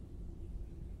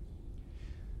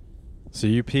 So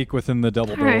you peek within the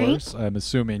double Alright. doors. I'm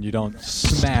assuming you don't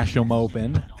smash them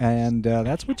open. And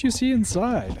that's what you see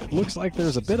inside. It looks like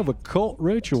there's a bit of a cult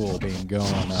ritual being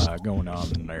going on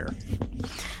in there.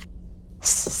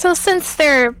 So since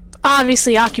they're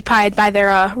obviously occupied by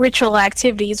their ritual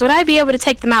activities, would I be able to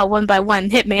take them out one by one,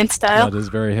 Hitman style? That is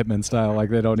very Hitman style. Like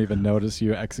they don't even notice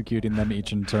you executing them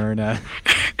each in turn.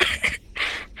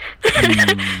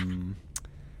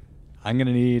 I'm going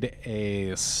to need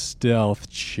a stealth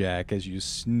check as you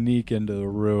sneak into the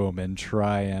room and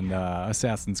try and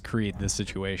Assassin's Creed this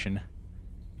situation.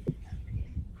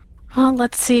 Well,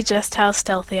 let's see just how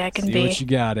stealthy I can See be. what you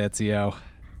got, Ezio.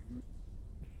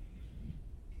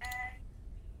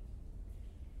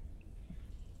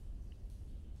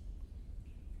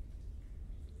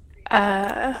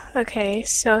 Okay,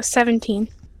 so 17.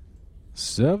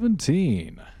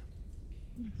 17.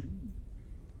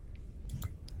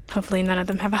 Hopefully none of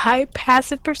them have a high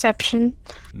passive perception.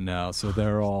 No, so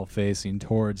they're all facing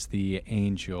towards the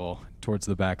angel, towards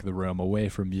the back of the room, away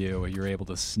from you. You're able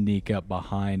to sneak up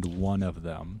behind one of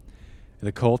them.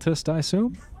 The cultist, I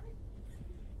assume?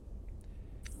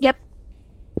 Yep.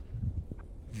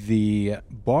 The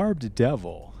barbed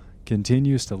devil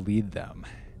continues to lead them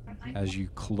as you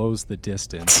close the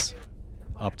distance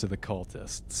up to the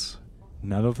cultists.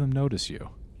 None of them notice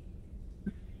you.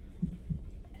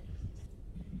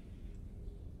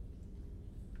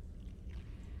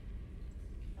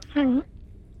 Alright.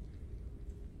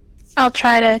 I'll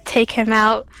try to take him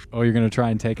out. Oh, you're going to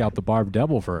try and take out the barbed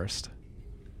devil first.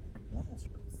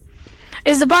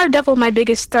 Is the Bar Devil my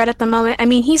biggest threat at the moment? I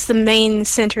mean, he's the main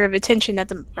center of attention at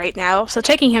the right now, so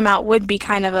taking him out would be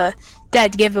kind of a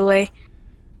dead giveaway.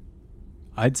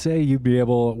 I'd say you'd be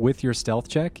able, with your stealth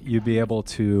check, you'd be able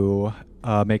to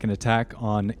make an attack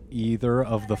on either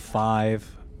of the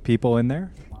 5 people in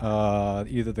there,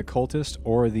 either the cultist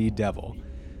or the devil.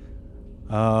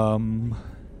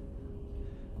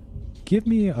 Give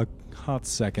me a hot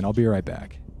second. I'll be right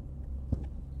back.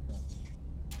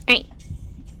 Hey.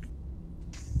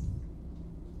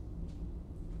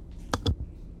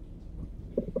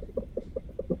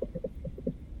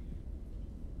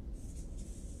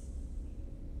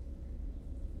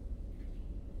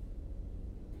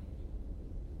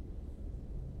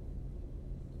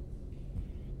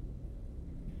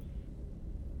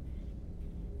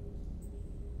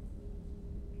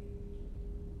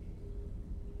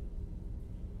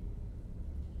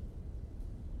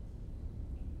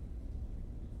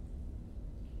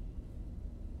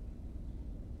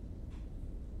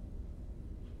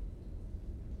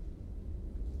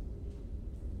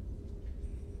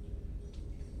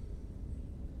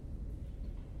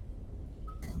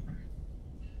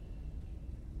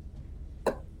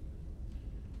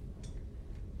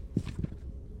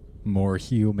 More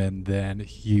human than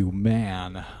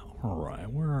human. All right,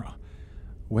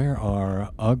 Where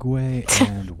are Ugwe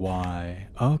and Y?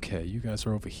 Okay, you guys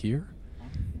are over here.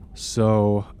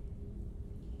 So,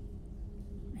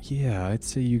 yeah, I'd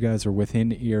say you guys are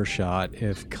within earshot.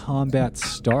 If combat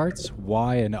starts,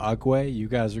 Y and Ugwe, you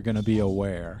guys are going to be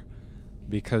aware.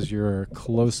 Because you're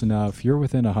close enough. You're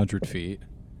within 100 feet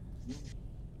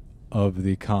of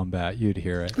the combat. You'd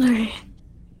hear it. Alright.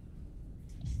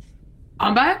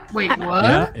 Combat? Wait,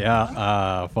 what?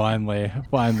 Yeah, finally,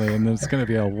 and there's gonna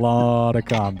be a lot of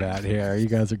combat here. You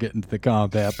guys are getting to the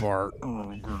combat part.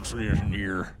 Alright.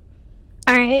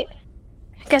 I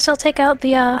guess I'll take out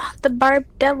the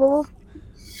barbed devil.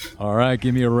 All right,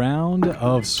 give me a round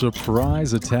of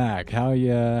surprise attack. How you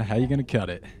gonna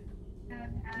cut it?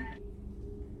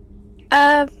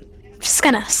 Just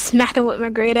gonna smack him with my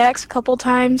great axe a couple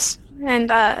times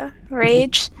and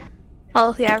rage.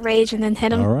 Oh yeah, rage and then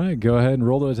hit him. All right, go ahead and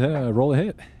roll a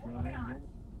hit.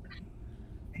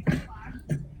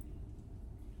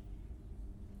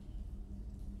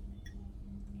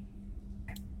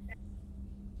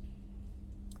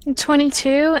 A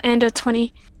 22 and a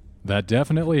 20. That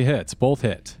definitely hits. Both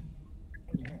hit.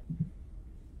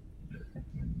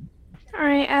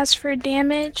 Alright, as for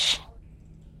damage,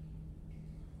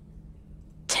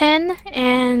 10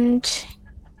 and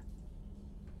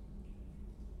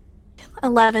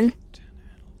 11.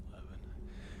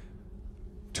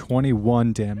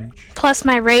 21 damage. Plus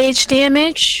my rage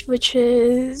damage, which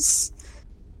is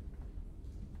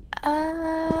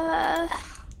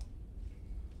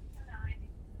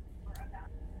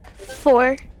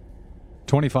 4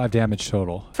 25 damage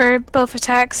total. for both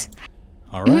attacks.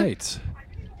 All right.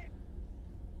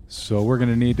 So we're going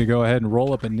to need to go ahead and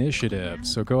roll up initiative.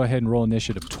 So go ahead and roll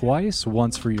initiative twice,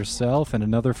 once for yourself and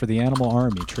another for the animal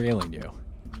army trailing you.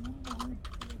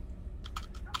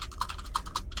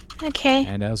 Okay.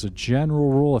 And as a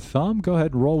general rule of thumb, go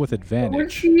ahead and roll with What's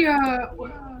advantage. the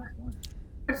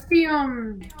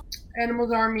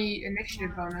Animals Army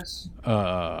initiative bonus?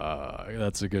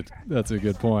 That's a good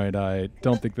point. I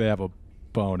don't think they have a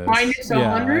bonus. Minus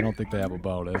Yeah, 100? I don't think they have a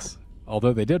bonus.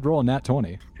 Although they did roll a nat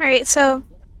 20. Alright, so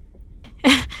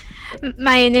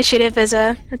my initiative is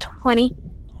a 20.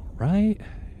 Right.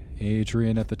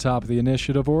 Adrian at the top of the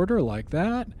initiative order, like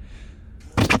that.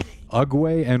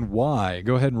 Ugwe and Y,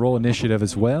 go ahead and roll initiative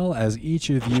as well, as each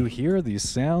of you hear these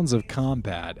sounds of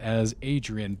combat as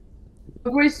Adrian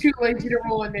Ugwe's too lazy to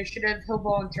roll initiative. He'll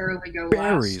voluntarily go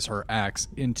buries last. her axe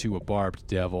into a barbed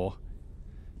devil.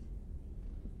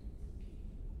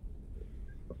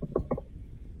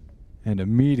 And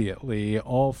immediately,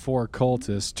 all four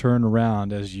cultists turn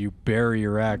around as you bury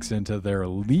your axe into their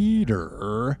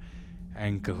leader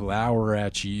and glower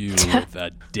at you with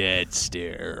a dead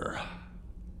stare.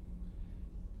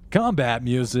 Combat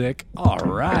music. All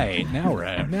right, now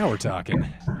we're talking.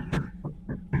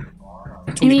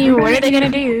 I mean, what are they gonna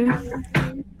do?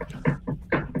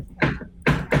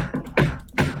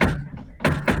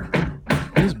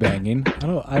 Who's banging?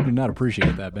 I do not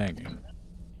appreciate that banging.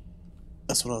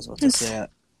 That's what I was about to say.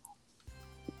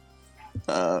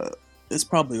 It's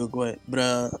probably Ugwe, but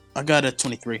I got a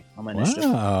 23 on my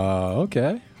initiative. Wow.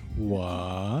 Okay.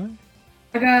 What?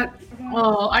 I got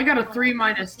a 3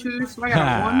 minus 2, so I got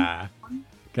a 1.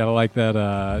 Gotta like that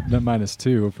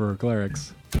 -2 for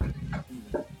clerics.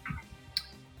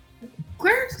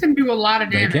 Clerics can do a lot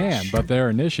of They damage. can, but their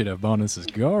initiative bonus is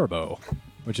Garbo,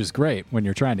 which is great when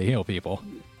you're trying to heal people.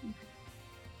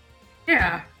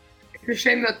 Yeah. It's a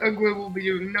shame that Ugwe will be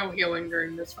doing no healing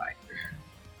during this fight.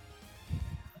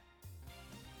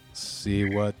 See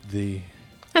what the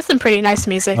That's some pretty nice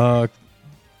music.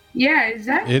 Yeah, is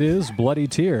that? it is Bloody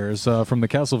Tears from the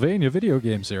Castlevania video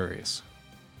game series.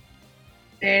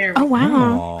 There. Oh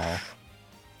wow, Aw.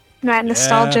 mad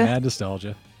nostalgia. Yeah, mad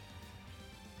nostalgia.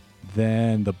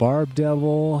 Then the Barb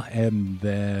Devil, and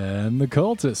then the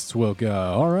cultists will go.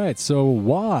 All right, so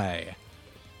why?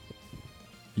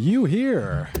 You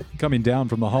hear, coming down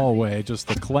from the hallway, just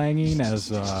the clanging as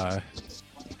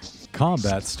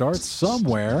combat starts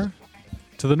somewhere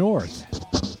to the north.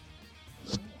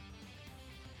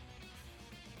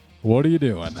 What are you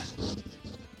doing? All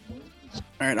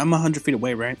right, I'm 100 feet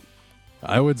away, right?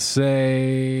 I would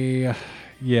say,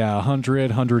 yeah,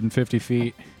 100, 150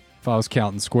 feet if I was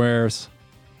counting squares.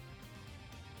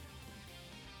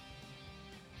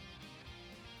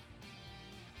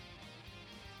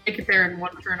 Make it there in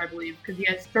one turn, I believe, because he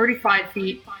has 35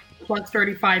 feet, plus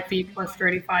 35 feet, plus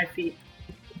 35 feet.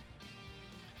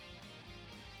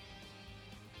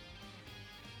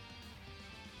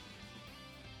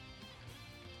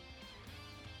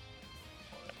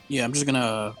 Yeah, I'm just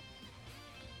gonna.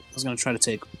 I was gonna try to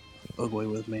take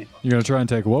Ugwe with me. You're going to try and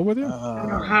take what with you? I don't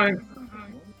know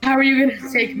how How are you gonna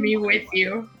take me with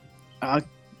you? Uh,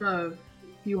 A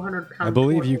few 100 pounds. I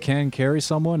believe you horse. can carry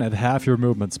someone at half your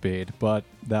movement speed, but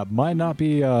that might not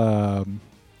be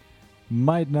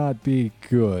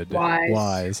good.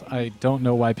 Wise. I don't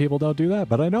know why people don't do that,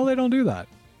 but I know they don't do that.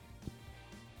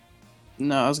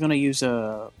 no, I was gonna use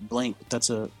a blink. That's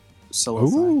a solo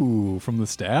thing. Ooh, from the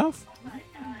staff?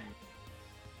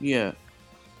 Yeah.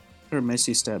 Or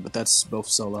Misty Step, but that's both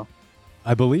solo.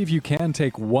 I believe you can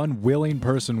take one willing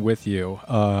person with you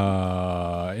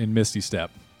in Misty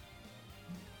Step.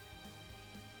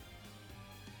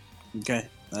 Okay.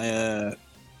 I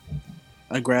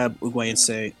grab Uguay and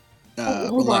say,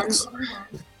 Hold relax. on.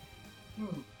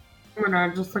 I'm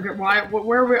gonna just look at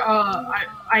where we.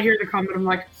 I hear the comment. I'm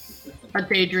like,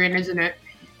 that's Adrian, isn't it?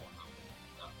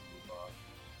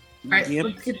 All right,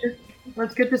 Yep.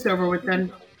 let's get this over with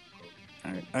then.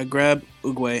 Alright, I grab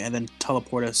Uguay and then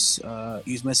teleport us,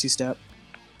 use Misty Step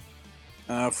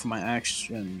for my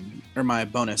action, or my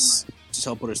bonus to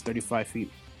teleport us 35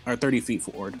 feet, or 30 feet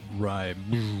forward. Right.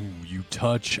 You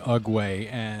touch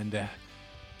Ugway, and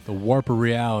the warp of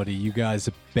reality, you guys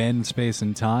bend space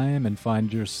and time and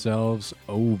find yourselves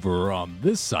over on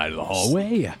this side of the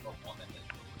hallway.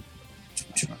 2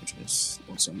 charges.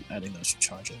 Once I'm adding those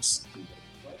charges.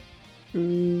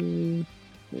 And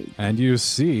you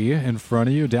see in front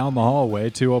of you down the hallway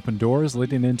 2 open doors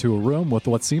leading into a room with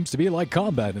what seems to be like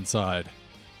combat inside.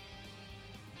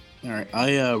 Alright,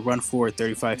 I run forward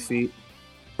 35 feet.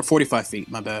 Or 45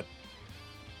 feet, my bad.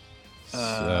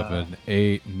 7,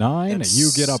 8, 9. that's- You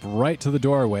get up right to the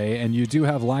doorway, and you do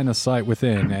have line of sight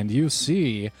within, and you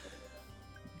see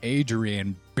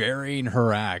Adrian burying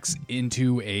her axe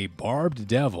into a barbed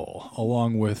devil,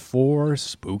 along with 4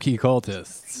 spooky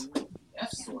cultists.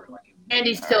 And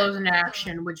he still is in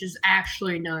action, which is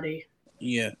actually nutty.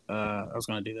 Yeah, I was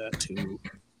gonna do that to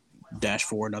dash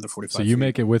forward another 45 So you feet.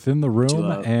 make it within the room,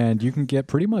 To, and you can get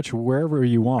pretty much wherever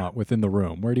you want within the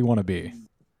room. Where do you want to be?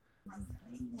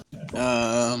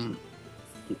 To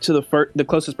the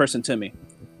closest person to me.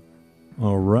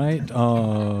 All right.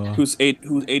 Who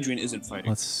Adrian isn't fighting.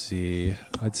 Let's see.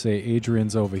 I'd say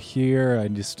Adrian's over here. I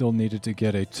just still needed to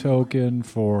get a token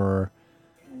for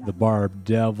the barbed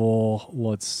devil.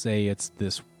 Let's say it's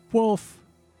this wolf.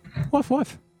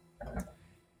 Woof.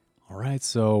 All right,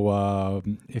 so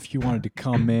if you wanted to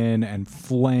come in and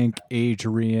flank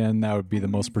Adrian, that would be the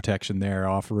most protection there,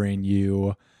 offering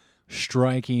you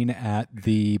striking at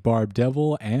the barbed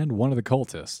devil and one of the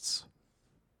cultists.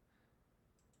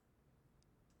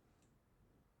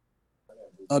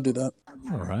 I'll do that.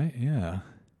 All right, yeah.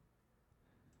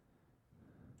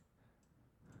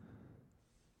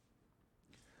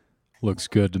 Looks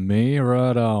good to me.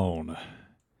 Right on.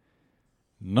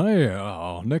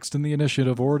 Now, next in the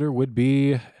initiative order would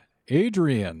be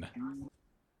Adrian.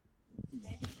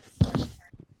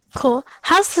 Cool.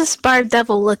 How's this barbed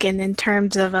devil looking in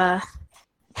terms of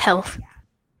health?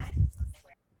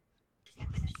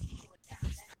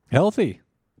 Healthy.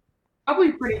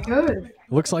 Probably pretty good.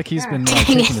 Looks like he's been Dang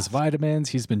taking it. his vitamins.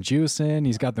 He's been juicing.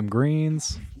 He's got them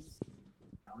greens.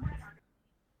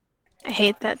 I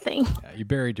hate that thing. Yeah, you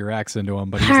buried your axe into him,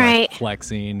 but he's All like right.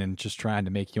 flexing and just trying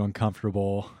to make you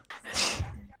uncomfortable.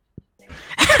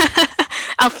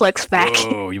 I'll flex back.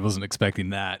 Oh, he wasn't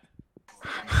expecting that.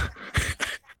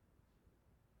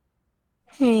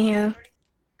 Yeah.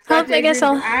 That's I guess Adrian's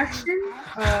I'll. action.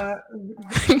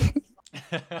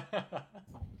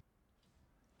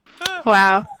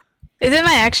 Wow. Is it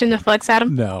my action to flex at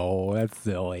him? No, that's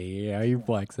silly. Yeah, you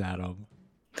flex at him.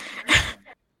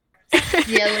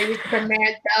 Yelly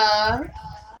Samantha.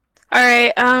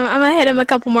 Alright, I'm gonna hit him a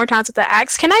couple more times with the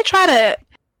axe. Can I try to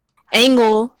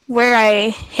angle where I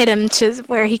hit him to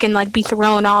where he can like be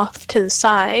thrown off to the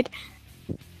side?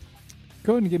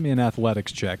 Go ahead and give me an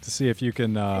athletics check to see if you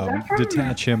can that from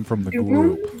detach him from the Doom?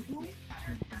 group.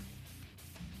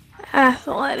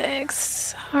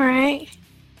 Athletics. Alright.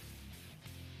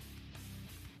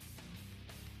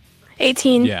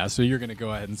 18. Yeah, so you're going to go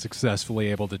ahead and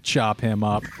successfully able to chop him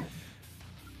up.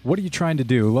 What are you trying to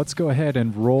do? Let's go ahead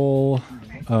and roll.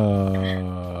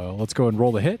 Let's go and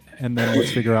roll the hit, and then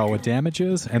let's figure out what damage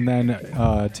is, and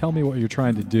then tell me what you're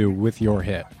trying to do with your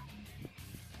hit.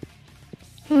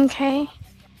 Okay.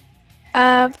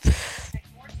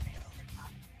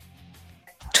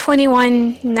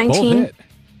 21, Both 19. hit.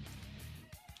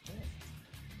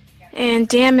 And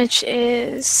damage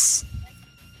is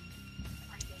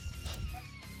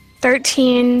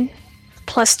 13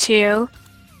 plus 2.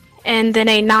 And then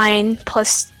a 9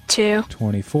 plus 2.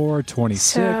 24,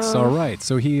 26. So- All right,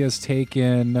 so he has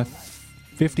taken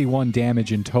 51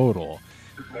 damage in total.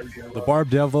 The Barb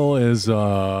Devil is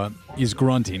he's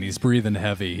grunting, he's breathing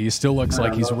heavy. He still looks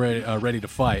like he's ready to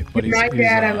fight, but Good night,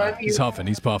 Dad, I love you. He's huffing,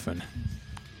 he's puffing.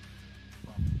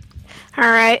 All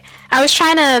right. I was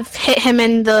trying to hit him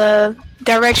in the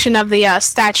direction of the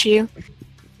statue.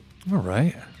 All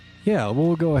right. Yeah,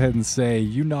 we'll go ahead and say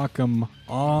you knock him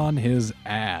on his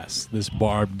ass, this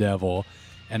Barb Devil,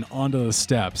 and onto the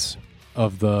steps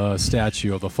of the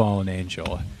statue of the fallen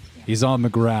angel. He's on the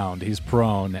ground, he's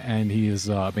prone, and he has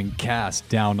been cast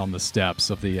down on the steps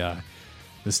of the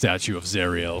statue of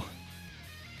Zariel.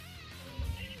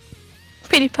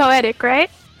 Pretty poetic, right?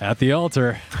 At the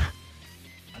altar.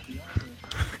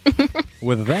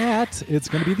 With that, it's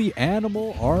going to be the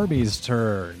Animal Army's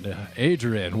turn.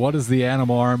 Adrian, what is the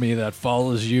Animal Army that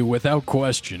follows you without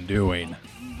question doing?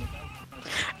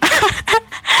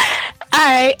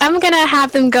 Alright, I'm gonna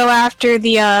have them go after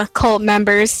the cult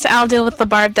members. I'll deal with the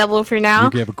Barb Devil for now.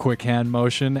 You give a quick hand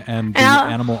motion, and the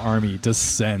Animal Army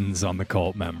descends on the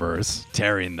cult members,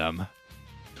 tearing them.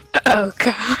 Oh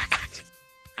god.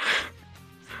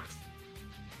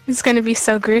 It's gonna be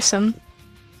so gruesome.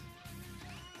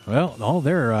 Well, all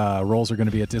their rolls are going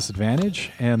to be at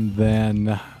disadvantage, and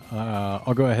then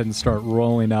I'll go ahead and start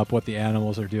rolling up what the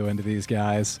animals are doing to these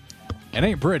guys. It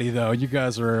ain't pretty, though. You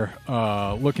guys are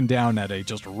looking down at a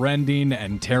just rending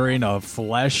and tearing of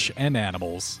flesh and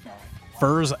animals.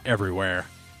 Furs everywhere.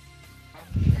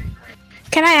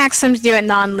 Can I ask them to do it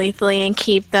non-lethally and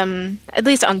keep them at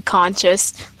least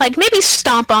unconscious? Like, maybe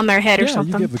stomp on their head or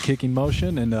something. Yeah, you give the kicking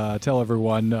motion and tell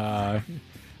everyone, I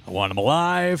want them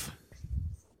alive.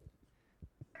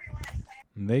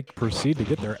 And they proceed to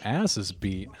get their asses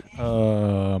beat.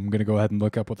 I'm going to go ahead and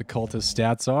look up what the cultist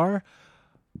stats are.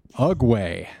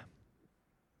 Ugway.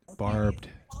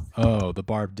 The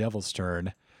Barb Devil's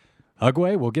turn.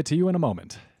 Ugway, we'll get to you in a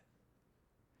moment.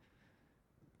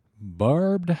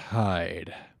 Barbed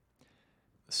Hide.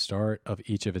 The start of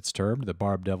each of its turn, the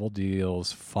Barb Devil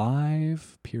deals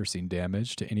 5 piercing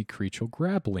damage to any creature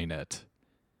grappling it.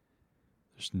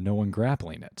 There's no one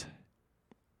grappling it.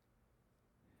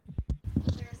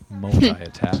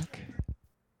 Multi-attack.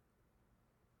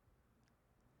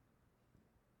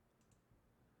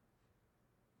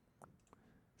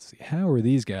 Let's see, how are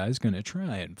these guys going to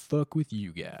try and fuck with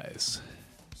you guys?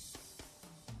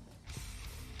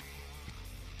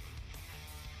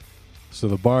 So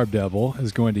the Barb Devil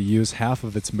is going to use half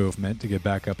of its movement to get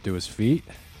back up to his feet.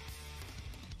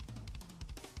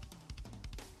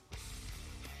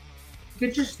 You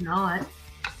could just not.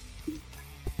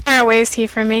 Where is he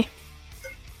from me?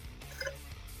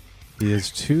 He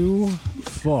is too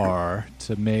far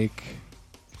to make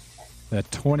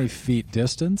that 20 feet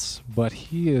distance, but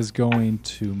he is going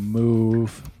to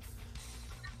move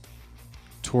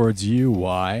towards you,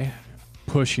 Y,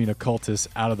 pushing Occultist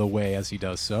out of the way as he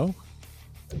does so.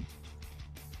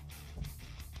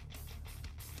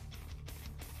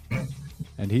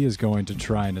 And he is going to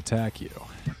try and attack you.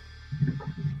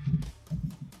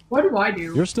 What do I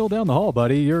do? You're still down the hall,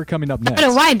 buddy. You're coming up next.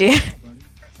 What do I do?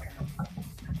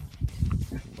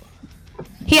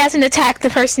 He hasn't attacked the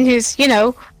person who's,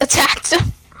 attacked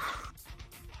him.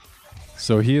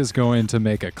 So he is going to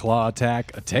make a claw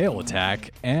attack, a tail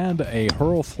attack, and a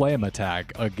hurl flame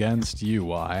attack against you,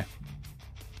 Y.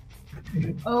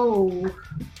 Oh.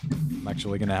 I'm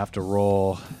actually going to have to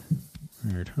roll.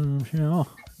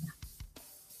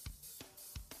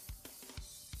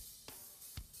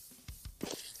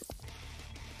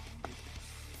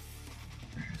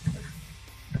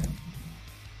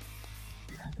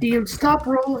 Dude, stop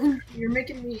rolling. You're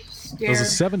making me scared. Does a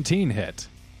 17 hit?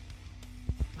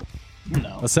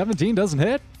 No. A 17 doesn't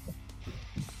hit?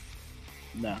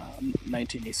 No.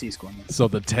 19 AC score. So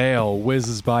the tail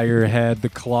whizzes by your head, the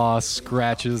claw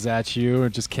scratches at you,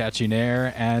 just catching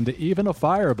air, and even a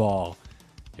fireball.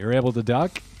 You're able to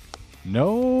duck.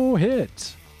 No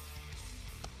hit.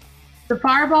 The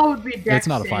fireball would be a dex It's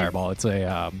not a save. fireball. It's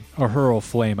a hurl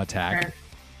flame attack. Okay.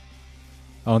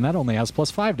 Oh, and that only has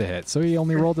 +5 to hit, so he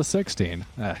only rolled a 16.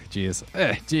 Jeez.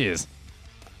 Jeez.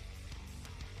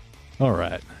 All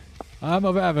right. I'm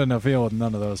having a feeling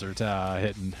none of those are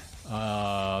hitting.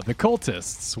 The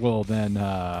cultists will then... there's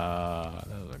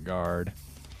a guard.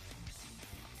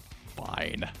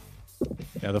 Fine.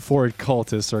 Yeah, the 4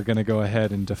 cultists are going to go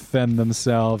ahead and defend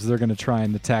themselves. They're going to try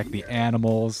and attack the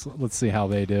animals. Let's see how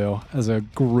they do as a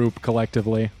group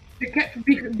collectively.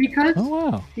 Because Oh,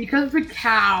 wow. because the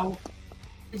cow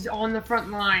is on the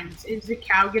front lines. Is the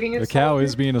cow getting assaulted? The cow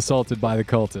is being assaulted by the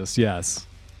cultists, yes.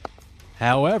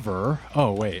 However,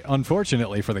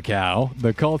 unfortunately for the cow,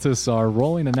 the cultists are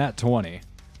rolling a nat 20.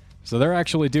 So they're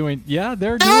actually doing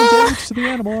damage to the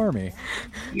animal army.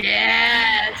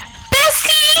 Yes.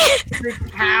 Bessie! The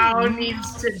cow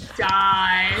needs to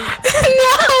die.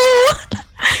 No!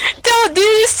 Don't do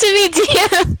this to me,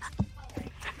 DM.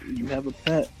 You have a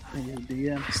pet in your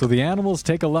DM. So the animals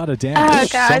take a lot of damage. Oh,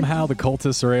 God. Somehow the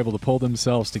cultists are able to pull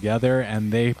themselves together,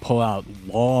 and they pull out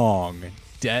long,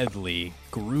 deadly,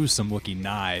 gruesome-looking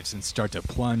knives and start to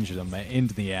plunge them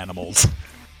into the animals.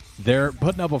 They're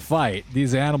putting up a fight.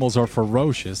 These animals are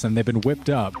ferocious, and they've been whipped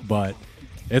up, but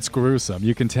it's gruesome.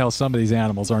 You can tell some of these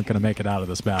animals aren't going to make it out of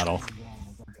this battle.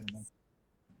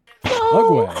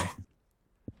 Ugwe,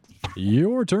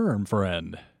 your turn,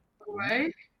 friend.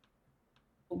 Away.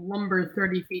 Lumber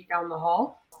 30 feet down the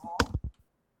hall.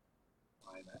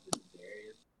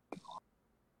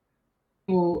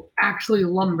 Will actually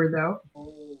lumber though.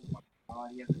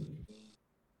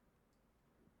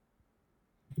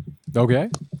 Okay.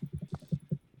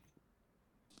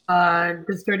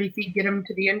 Does 30 feet get him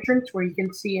to the entrance where you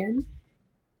can see in?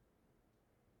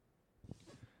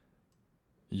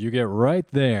 You get right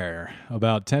there,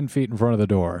 about 10 feet in front of the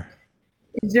door.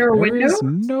 Is there a There window? is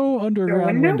no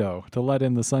underground window? window to let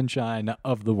in the sunshine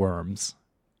of the worms.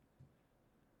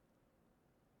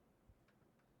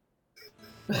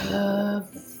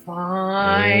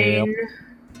 Fine. Yep.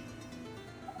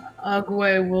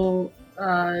 Ugwe will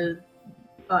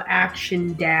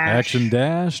action dash. Action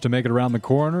dash to make it around the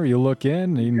corner. You look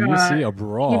in and you see a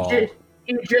brawl.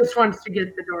 He just wants to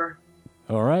get the door.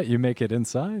 All right, you make it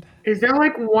inside. Is there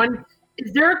like one?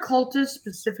 Is there a cultist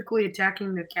specifically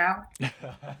attacking the cow?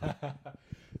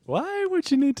 Why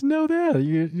would you need to know that?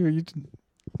 You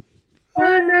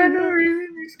No reason.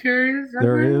 Just curious.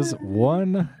 there is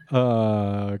one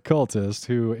cultist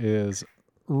who is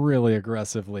really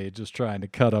aggressively just trying to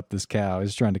cut up this cow.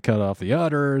 He's trying to cut off the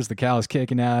udders. The cow's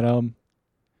kicking at him.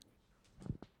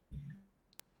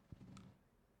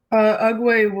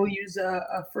 Ugwe will use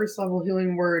a first level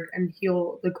healing word and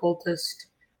heal the cultist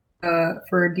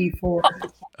for a D4.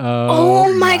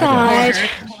 Oh my God.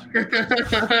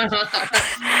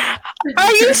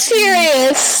 Are you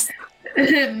serious?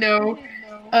 No.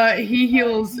 He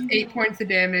heals 8 points of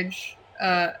damage.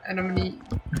 And I'm gonna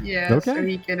so Okay.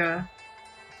 he can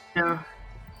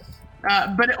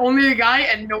but only the guy,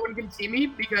 and no one can see me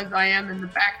because I am in the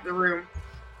back of the room.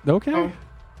 Okay. Oh.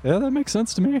 Yeah, that makes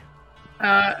sense to me.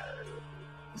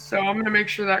 So I'm gonna make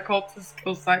sure that cultist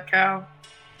kills that cow.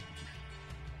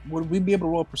 Would we be able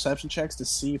to roll perception checks to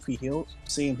see if he heals?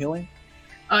 See him healing?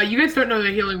 You guys don't know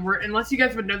the healing word. Unless you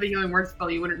guys would know the healing word spell,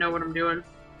 you wouldn't know what I'm doing.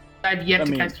 I've yet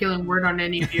to cast healing word on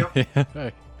any of you.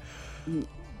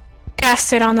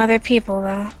 Cast it on other people,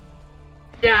 though.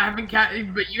 Yeah, I haven't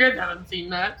but you guys haven't seen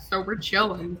that, so we're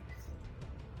chilling.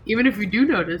 Even if you do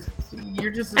notice,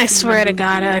 you're just. I swear to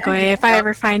God, Ugwe, if I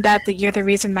ever find out that you're the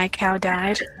reason my cow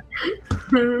died,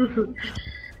 I'm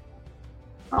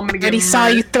gonna get. already saw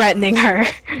you threatening her.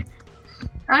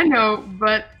 I know,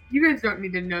 but you guys don't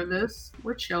need to know this.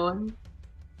 We're chilling.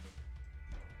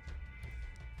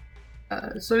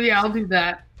 So yeah, I'll do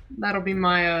that. That'll be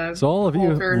my. So all of you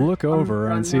whole turn. look over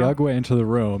I'm and see done now. Ugwe enter the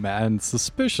room, and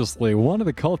suspiciously, one of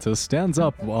the cultists stands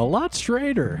up a lot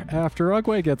straighter after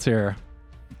Ugwe gets here.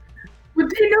 Would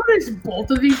they notice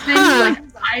both of these things? Huh.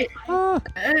 Like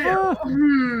Ah,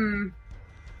 Hmm.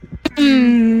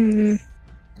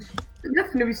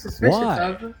 Nothing to be suspicious Why?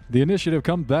 of. the initiative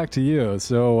comes back to you.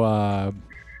 So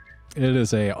it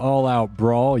is a all-out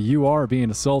brawl. You are being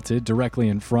assaulted directly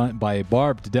in front by a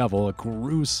barbed devil, a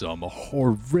gruesome,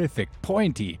 horrific,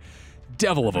 pointy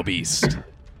devil of a beast.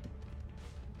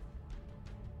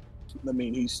 I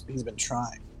mean, he's been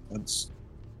trying. That's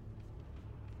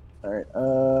all right.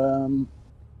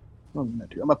 What am I gonna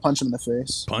do? I'm gonna punch him in the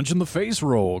face. Punch in the face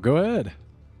roll. Go ahead.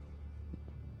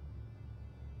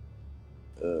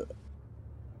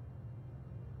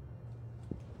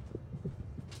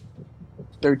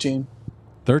 13.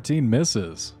 13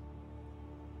 misses.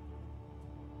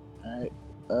 All right.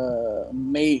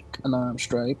 Make an unarmed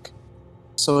strike.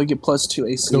 So I get +2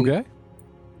 AC. Okay.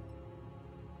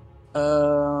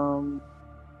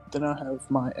 Then I have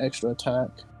my extra attack.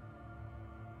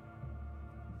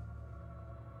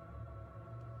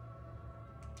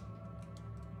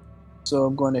 So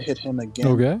I'm going to hit him again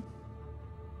Okay.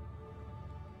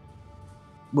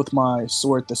 with my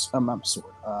sword. My sword.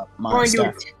 My Going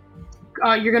staff.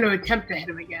 to, you're going to attempt to hit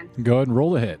him again. Go ahead and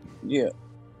roll a hit. Yeah.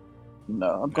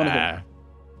 No, I'm going to hit him.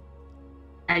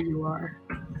 Yeah, you are.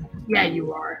 Yeah,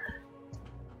 you are.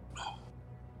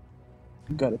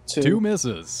 Got a 2. 2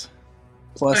 misses.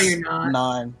 Plus No, you're not.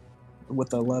 9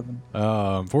 with 11.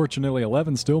 Unfortunately,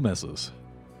 11 still misses.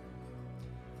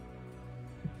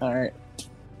 All right.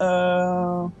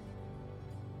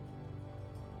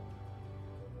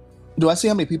 Do I see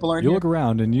how many people are in You here? look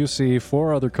around and you see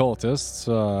 4 other cultists,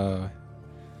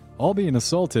 all being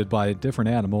assaulted by different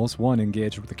animals. One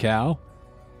engaged with the cow,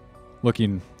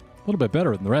 looking a little bit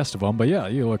better than the rest of them. But yeah,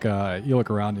 you look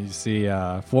around and you see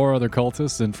 4 other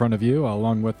cultists in front of you,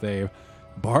 along with a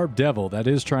barbed devil that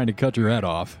is trying to cut your head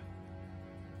off.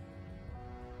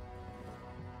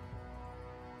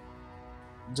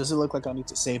 Does it look like I need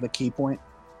to save a key point?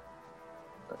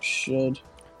 I should.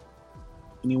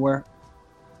 Anywhere?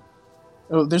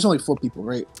 Oh, there's only 4 people,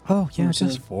 right? Oh yeah, Okay.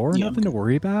 just 4, Yeah, nothing to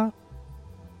worry about.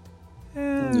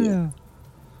 Yeah.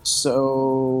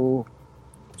 So,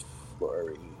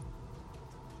 flurry.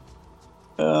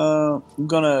 I'm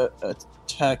gonna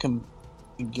attack him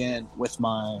again with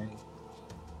my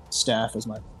staff as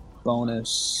my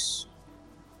bonus.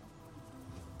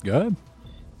 Good.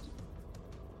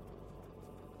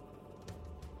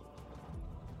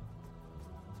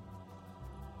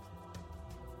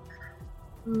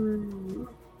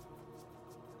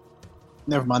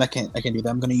 Never mind, I can't do that.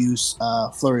 I'm gonna use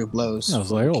flurry of blows. I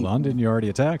was like, hold on, didn't you already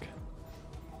attack?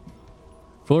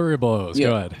 Flurry of blows. Yeah.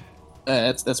 Go ahead.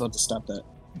 That's what to stop that.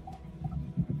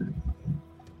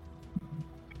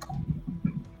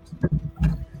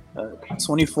 Uh,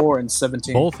 24 and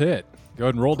 17. Both hit. Go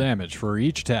ahead and roll damage for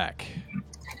each attack.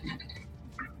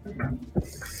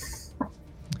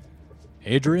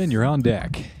 Adrian, you're on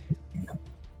deck.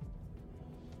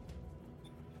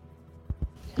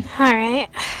 Alright.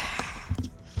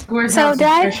 Where's So, that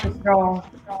Dad? suspicious girl?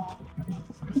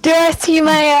 Do I see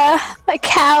my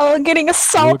cow getting You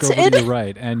look over to assaulted? your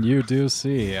right, and you do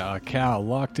see a cow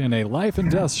locked in a life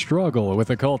and death struggle with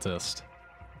a cultist.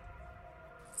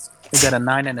 We got a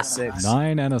 9 and a 6.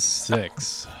 9 and a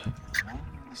 6.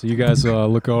 So you guys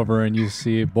look over and you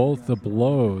see both the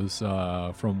blows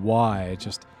from Y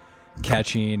just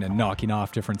catching and knocking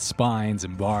off different spines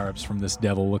and barbs from this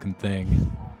devil-looking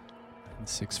thing.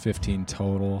 615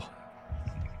 total.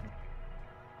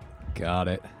 Got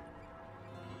it.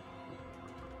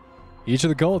 Each of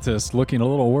the cultists looking a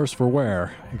little worse for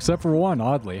wear, except for one,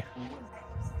 oddly.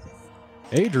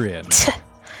 Adrian.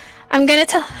 I'm gonna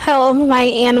tell my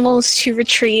animals to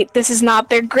retreat. This is not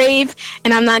their grave,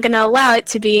 and I'm not gonna allow it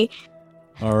to be.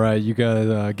 All right, you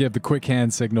gotta give the quick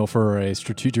hand signal for a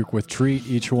strategic retreat.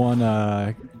 Each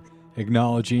one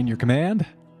acknowledging your command.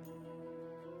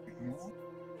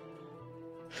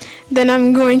 Then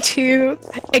I'm going to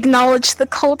acknowledge the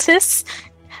cultists,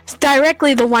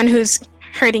 directly the one who's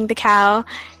hurting the cow.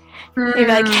 Be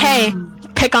like, hey,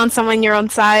 pick on someone your own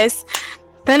size.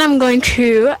 Then I'm going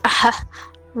to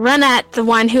run at the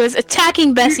one who is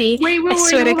attacking Bessie. Wait, I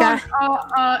swear to hold God.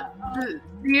 on.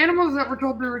 The animals that were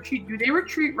told to retreat, do they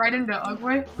retreat right into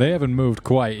Ugway? They haven't moved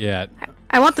quite yet.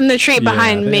 I want them to retreat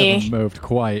behind they me. haven't moved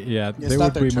quite yet. It's They not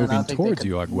would their be turn. I moving don't think they towards could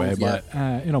you, Ugway, move but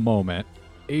yet. in a moment.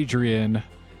 Adrian.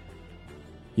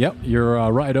 Yep,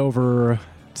 you're right over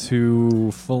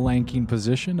to flanking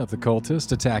position of the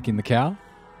cultist attacking the cow.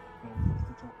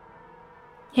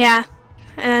 Yeah,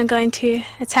 and I'm going to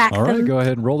attack All right, them. go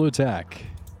ahead and roll to attack.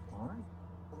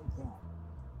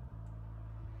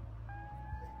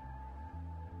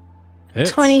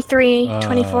 Hits. 23,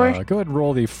 24. Go ahead and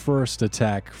roll the first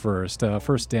attack first.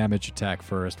 First damage attack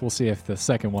first. We'll see if the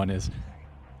second one is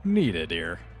needed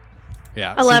here.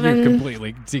 Yeah, so 11. you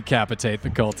completely decapitate the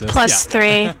cultist. Plus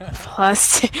Yeah. 3,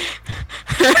 plus 2.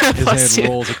 His plus head 2.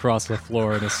 rolls across the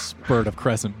floor in a spurt of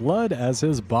crescent blood as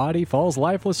his body falls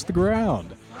lifeless to the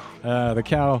ground. The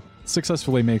cow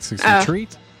successfully makes its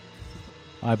retreat.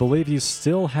 I believe you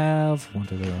still have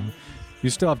you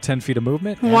still have 10 feet of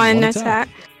movement. And One attack.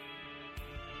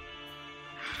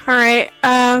 Alright,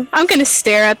 I'm gonna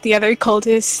stare at the other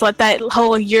cultists, let that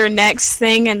whole "you're next"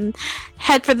 thing, and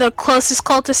head for the closest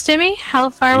cultist to me. How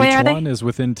far away are Each they? one is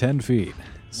within 10 feet.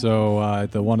 So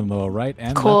the one on the right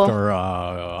and Cool. left are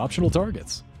optional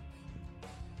targets.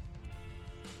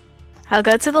 I'll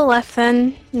go to the left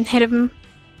then and hit him.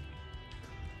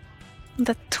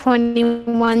 The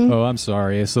 21. Oh, I'm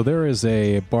sorry. So there is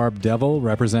a barbed devil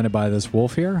represented by this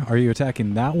wolf here. Are you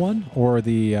attacking that one or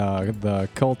the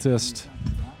cultist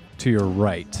to your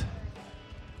right?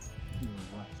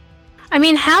 I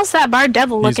mean, how's that bar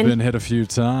devil looking? He's been hit a few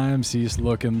times. He's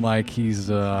looking like he's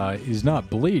not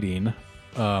bleeding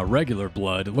regular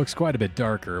blood. It looks quite a bit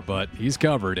darker, but he's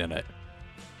covered in it.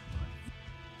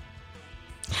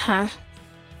 Huh.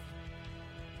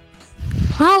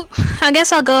 Well, I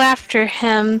guess I'll go after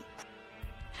him.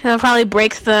 He'll probably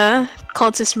break the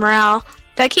cultist morale.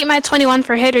 Did I keep my 21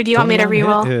 for hit, or do you want me to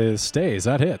 21 reroll? hit stays.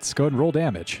 That hits. Go ahead and roll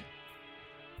damage.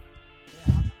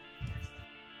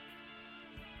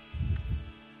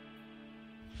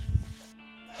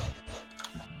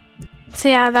 So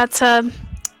yeah, that's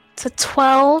It's a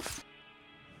 12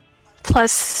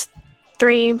 plus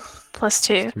 3 plus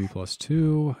 2. 3 plus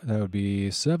 2, that would be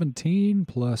 17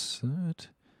 plus that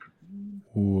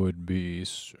would be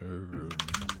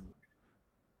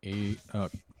 8.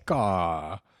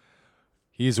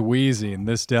 He's wheezing.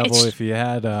 This devil, if he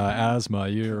had asthma,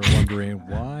 you're wondering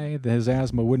why his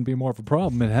asthma wouldn't be more of a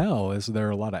problem in hell. Is there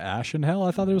a lot of ash in hell?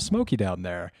 I thought there was smoky down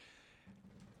there.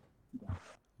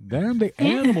 Then the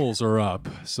animals are up,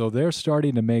 so they're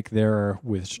starting to make their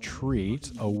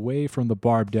retreat away from the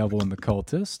Barb Devil and the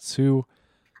cultists, who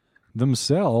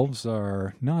themselves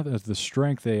are not at the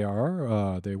strength they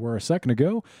were a second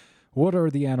ago. What are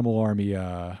the animal army?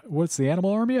 What's the animal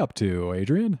army up to,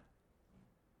 Adrian?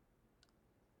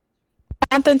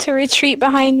 I want them to retreat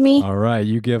behind me. All right,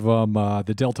 you give them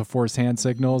the Delta Force hand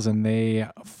signals, and they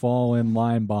fall in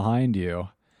line behind you.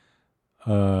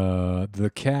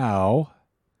 The cow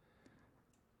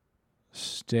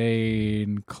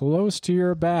staying close to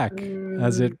your back,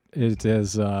 as it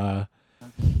has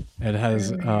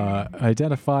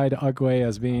identified Ugwe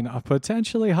as being a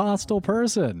potentially hostile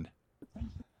person.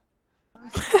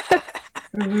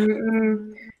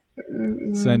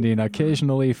 Sending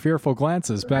occasionally fearful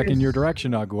glances back in your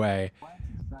direction, Ugwe.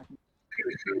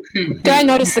 Do I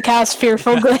notice the cow's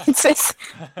fearful glances?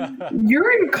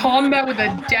 You're in combat with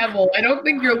a devil. I don't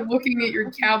think you're looking at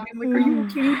your cow being like, are you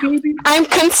okay, baby? I'm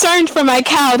concerned for my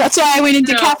cow. That's why I went and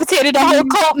decapitated a whole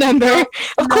cult member.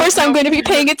 Of course I'm going to be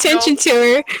paying attention to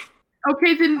her.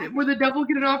 Okay, then will the devil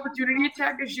get an opportunity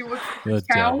attack as she looks at this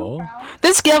cow? Devil.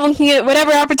 This devil can get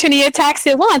whatever opportunity attacks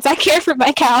it wants. I care for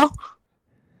my cow.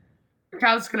 The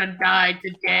cow's gonna die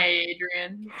today,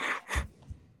 Adrian.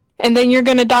 And then you're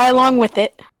gonna die along with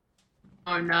it.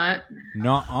 No, I'm not.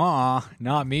 Nuh-uh.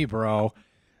 Not me, bro.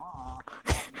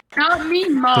 Not me,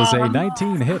 Mom. Does a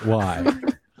 19 hit Y?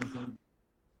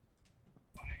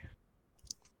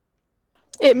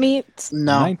 It meets.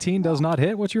 No. 19 does not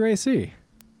hit? What's your AC?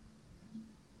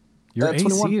 Your AC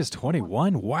 21. is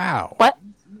 21? Wow. What?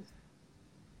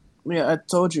 Yeah, I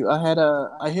told you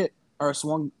I hit or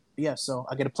swung. Yeah, so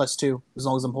I get a +2 as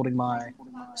long as I'm holding my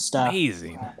staff.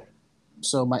 Amazing.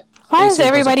 So my Why AC is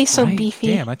everybody doesn't- so beefy?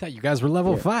 Damn, I thought you guys were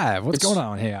level 5. What's It's- going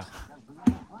on here?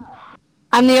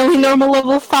 I'm the only normal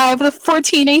level 5 with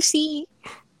 14 AC.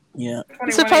 Yeah, I'm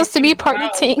supposed to be part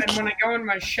of the tank. And when I go in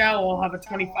my shell, I'll have a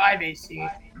 25 AC.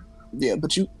 yeah,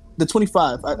 but the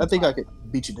 25. I think I could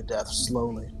beat you to death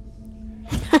slowly.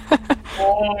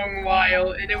 Long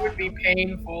while, and it would be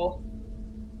painful.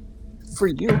 For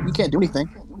you can't do anything.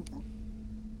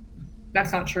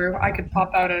 That's not true. I could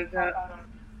pop out at an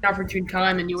opportune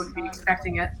time, and you wouldn't be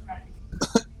expecting it.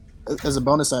 As a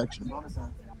bonus action.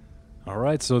 All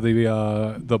right, so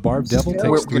the Barb Devil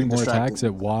We're takes 3 getting more distracted. attacks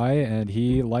at Y, and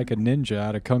he, like a ninja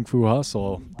at a Kung Fu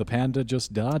Hustle, the panda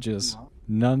just dodges.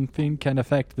 Nothing can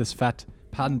affect this fat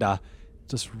panda.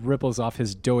 Just ripples off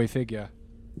his doughy figure.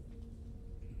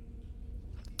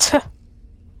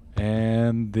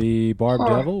 And the Barb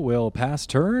Devil will pass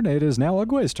turn. It is now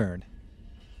Ugwe's turn.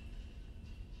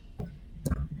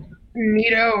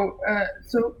 Nito,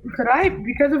 so could I,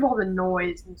 because of all the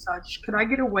noise and such, could I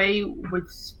get away with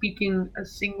speaking a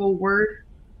single word?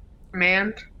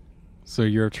 Command? So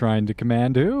you're trying to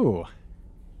command who?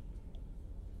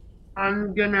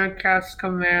 I'm gonna cast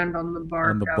command on the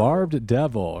Barb On the Devil. Barbed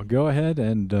Devil. Go ahead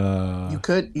and... You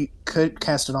could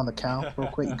cast it on the cow real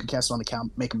quick. You could cast it on the cow,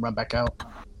 make him run back out.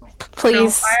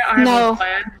 Please. I have a No.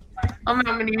 plan. I'm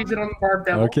gonna use it on the Barb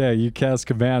Devil. Okay, you cast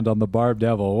command on the Barb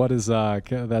Devil. What is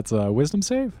that's a wisdom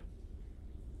save?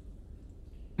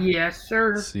 Yes,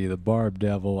 sir. Let's see, the Barb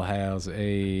Devil has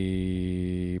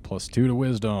a +2 to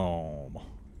wisdom.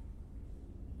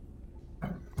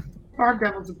 Barb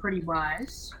Devils are pretty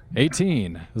wise.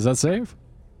 18. Does that save?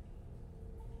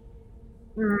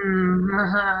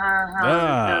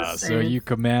 So you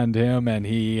command him and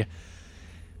he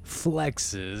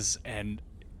flexes and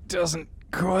doesn't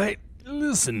quite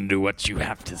listen to what you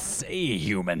have to say,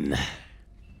 human.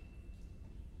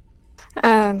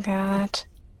 Oh, God.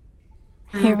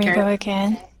 Here we Okay. go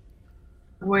again.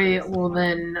 Wait, well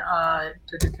then,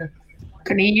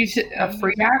 can he use a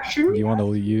free action? You want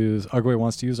to use... Ugwe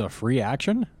wants to use a free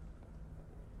action?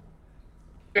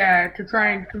 Yeah, to try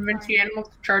and convince the animals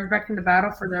to charge back into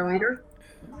battle for their leader?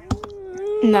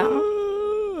 No.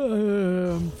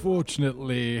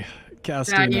 Unfortunately,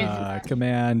 casting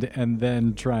command and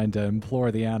then trying to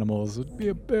implore the animals would be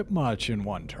a bit much in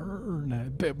one turn, a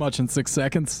bit much in 6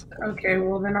 seconds. Okay,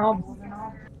 well then I'll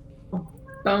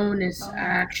bonus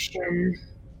action.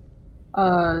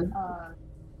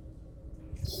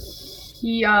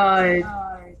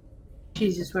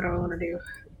 Jesus, what do I want to do?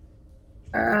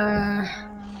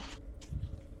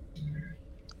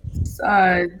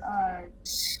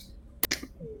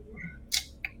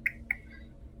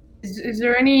 Is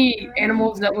there any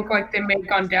animals that look like they may have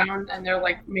gone down and they're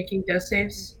like making death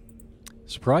saves?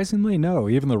 Surprisingly, no.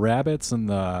 Even the rabbits and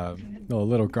the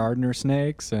little gardener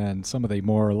snakes and some of the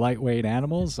more lightweight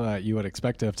animals you would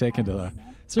expect to have taken to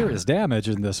serious damage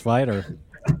in this fight are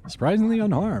surprisingly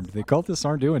unharmed. The cultists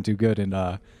aren't doing too good, and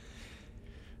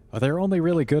they're only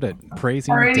really good at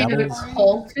praising Are any of the devils.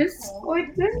 cultists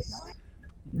like this?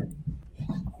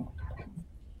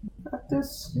 At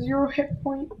this 0 hit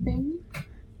point thing?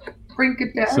 Brink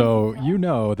it down. So you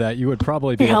know that you would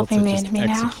probably be You're able to helping the just enemy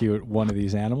now. execute one of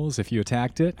these animals if you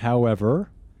attacked it. However,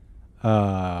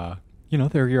 they're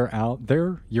your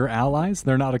allies.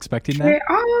 They're not expecting that. Okay,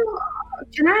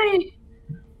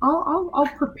 I'll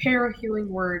prepare a healing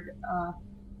word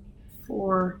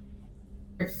for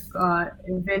if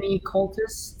any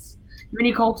cultists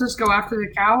go after the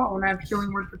cow. I want to have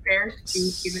healing word prepared to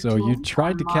give it So to you them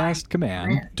tried to on cast my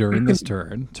command brand. during this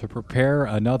turn to prepare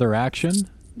another action.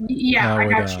 Yeah, I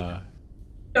That got would, you.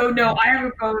 So no, I have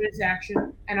a bonus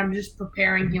action, and I'm just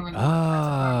preparing healing words.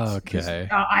 okay.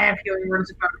 I have healing words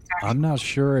as a bonus action. I'm not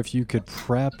sure if you could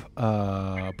prep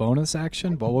a bonus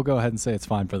action, but we'll go ahead and say it's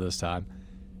fine for this time.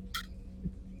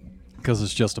 Because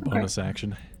it's just a bonus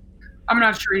action. I'm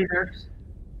not sure either.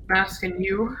 I'm asking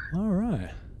you. All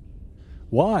right.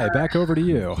 Why? Back over to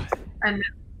you. And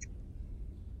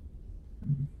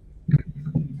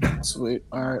Sweet.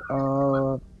 All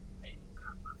right.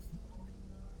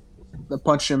 The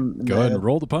punch him. In Go the ahead head. and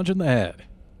roll the punch in the head.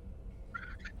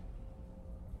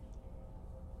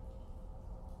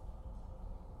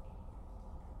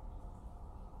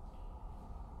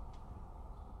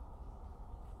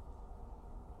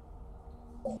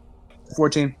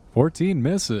 $14. 14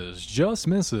 misses. Just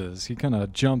misses. He kind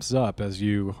of jumps up as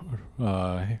you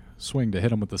swing to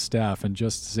hit him with the staff and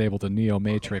just is able to Neo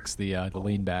Matrix the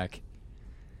lean back.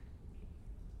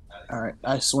 All right.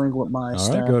 I swing with my All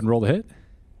staff. right, go ahead and roll the hit.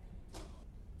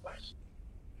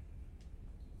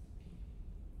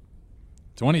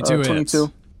 22 hits.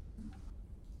 22.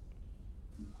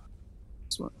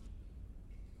 This one.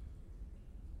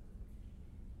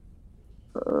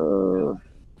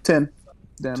 10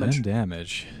 damage. 10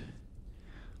 damage.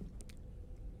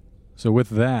 So with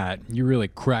that, you really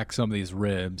crack some of these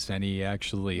ribs, and he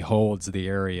actually holds the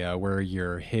area where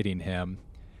you're hitting him.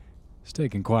 He's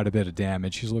taking quite a bit of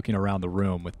damage. He's looking around the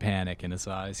room with panic in his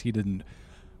eyes. He didn't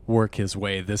work his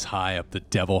way this high up the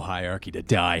devil hierarchy to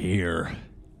die here.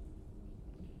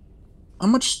 How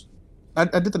much? I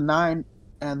did the 9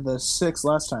 and the 6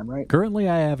 last time, right? Currently,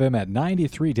 I have him at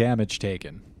 93 damage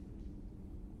taken.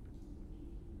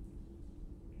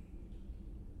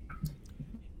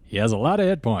 He has a lot of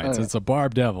hit points. Okay. It's a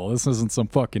barb devil. This isn't some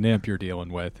fucking imp you're dealing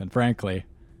with. And frankly,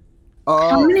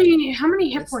 how many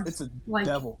hit points? It's a like,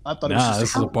 devil. I thought it was nah, just this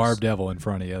is a house. barb devil in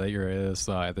front of you. That you're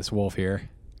this wolf here.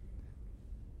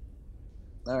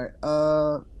 All right.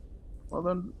 Well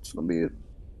then, it's gonna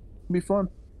be fun.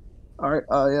 All right.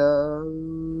 I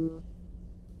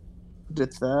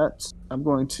did that. I'm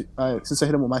going to. Since I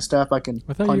hit him with my staff, I can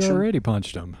I thought punch you him. already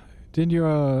punched him. Didn't you?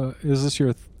 Is this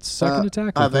your second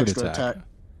attack or I have third extra attack?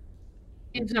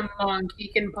 He's a monk. He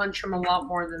can punch him a lot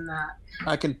more than that.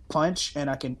 I can punch, and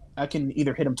I can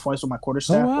either hit him twice with my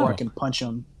quarterstaff, wow. or I can punch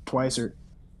him twice. Or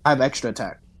I have extra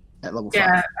attack at level 5.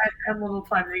 Yeah, at level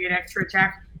 5 they get extra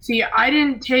attack. See, I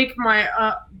didn't take my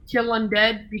kill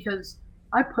undead because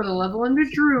I put a level into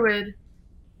druid.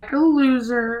 Like a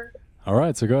loser. All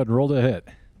right, so go ahead and roll the hit.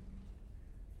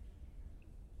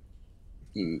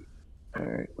 Yeah. All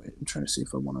right, wait. I'm trying to see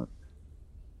if I want to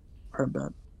hurt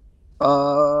that.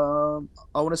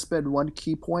 I want to spend 1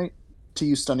 key point to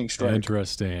use stunning strike.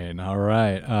 Interesting. All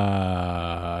right.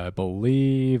 I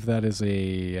believe that is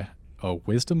a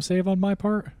wisdom save on my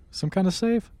part. Some kind of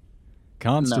save.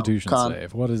 Constitution con.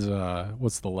 save. What is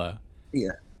what's the Yeah,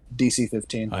 DC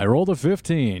 15. I rolled a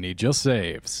 15. He just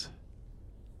saves.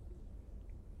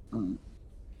 No,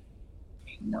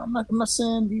 I'm not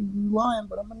saying you lying,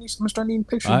 but I'm gonna start needing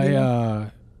pictures. of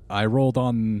you. I rolled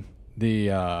on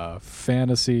the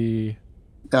fantasy.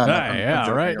 No, Hey, I'm yeah,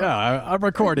 joking, right. you're No, I'm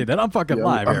recording it. I'm fucking Yeah,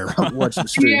 live I'm- here. I'm watching the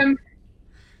stream.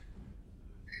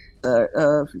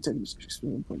 DM, If you take this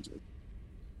experience points.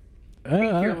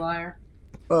 you're a liar.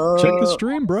 Check the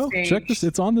stream, bro. Sage. Check this.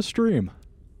 It's on the stream.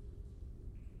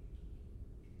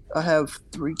 I have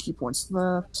 3 key points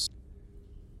left.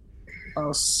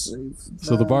 I'll save.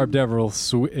 So the them. barb devil,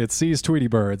 it sees Tweety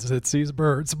birds. It sees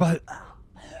birds, but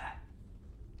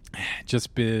just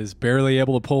is barely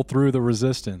able to pull through the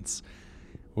resistance.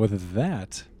 With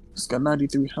that, It's got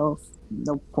 93 health.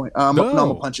 No point. No, I'm No.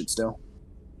 gonna punch it still.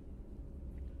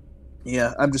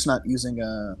 Yeah, I'm just not using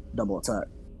a double attack.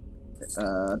 That's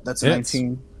a Hits.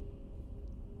 19.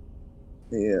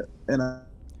 Yeah, and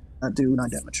I do 9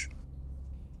 damage.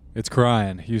 It's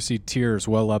crying. You see tears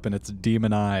well up in its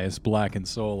demon eyes, black and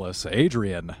soulless.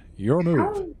 Adrian, your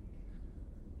move.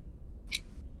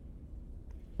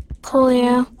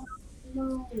 Coolio.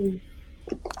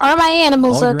 Are my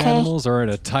animals All your okay? animals are in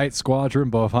a tight squadron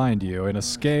behind you in a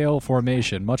scale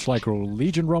formation, much like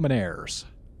Legion Romanieres.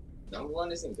 Number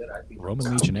one isn't good. I think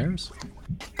Roman Legionnaires?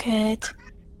 Good.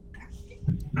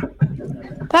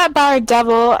 That Bard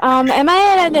Devil, am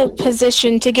I in a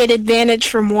position to get advantage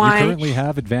from You Y? currently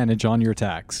have advantage on your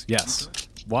attacks. Yes.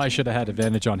 Y should have had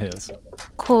advantage on his.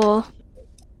 Cool.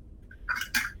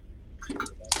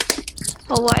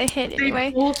 Well, Y hit They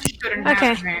anyway. both shouldn't Okay.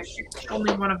 have advantage.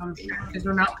 Only one of them should, because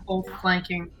they're not both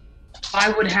flanking. I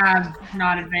would have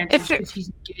not advantage If it- because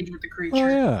he's engaged with the Oh, creature.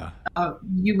 yeah.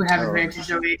 You would have Oh. advantage,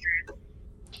 though, Adrian.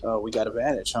 Oh, we got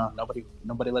advantage, huh?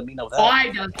 Nobody let me know that.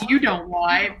 Why does you don't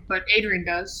why, but Adrian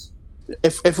does.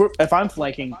 If I'm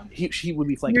flanking, he would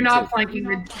be flanking. You're not too. flanking.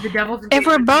 The devil's If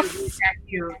we're engaged with both- you, he attack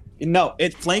you. No,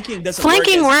 flanking doesn't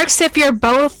Flanking work. works if you're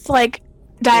both, like,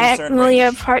 diagonally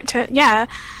range. apart to... Yeah.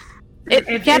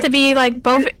 If You have to be, like,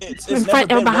 both It's in never front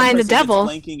been or one behind the person gets devil.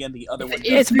 flanking and the other one. If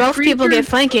It's the both people creature- get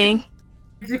flanking.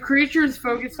 If the creature is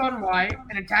focused on Y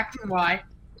and attacking Y,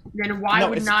 then Y No,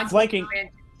 would it's not flanking. get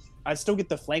advantage. I still get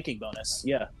the flanking bonus.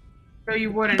 Yeah, So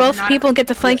you wouldn't. Both not- people get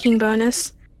the flanking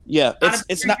bonus. yeah. Not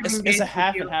It's if not. you're It's a engaged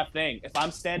half with and you. half thing. If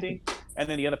I'm standing and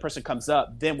then the other person comes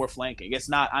up, then we're flanking. It's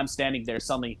not. I'm standing there.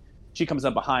 Suddenly she comes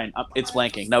up behind. It's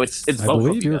flanking. No, it's I both of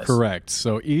believe you you're guys. correct.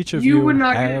 So each of You you would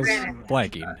not get has advantage.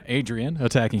 flanking. Adrian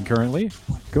attacking currently.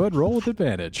 Go ahead, roll with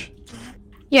advantage.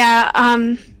 Yeah,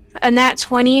 a nat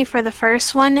 20 for the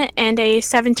first one and a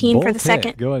 17 for Both the hit.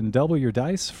 second. Go ahead and double your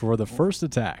dice for the first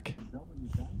attack.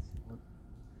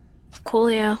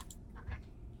 Coolio.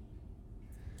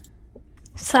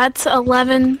 So that's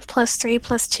 11 plus 3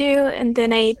 plus 2, and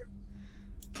then a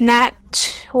nat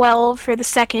 12 for the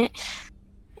second.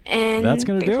 And That's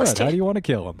going to 3 do plus it. 2. How do you want to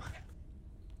kill him?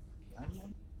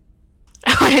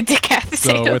 I want to decapitate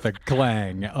So him. with a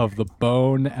clang of the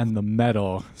bone and the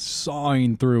metal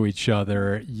sawing through each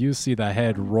other, you see the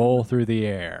head roll through the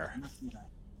air.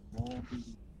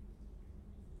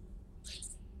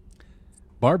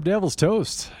 Barb Devil's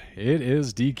toast. It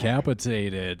is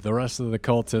decapitated. The rest of the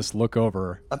cultists look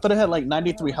over. I thought it had like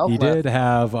 93 health He left. did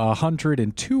have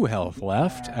 102 health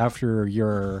left after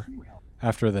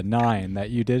the 9 that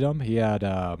you did him. He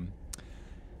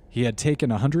had taken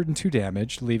 102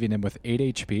 damage, leaving him with 8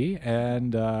 HP,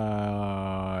 and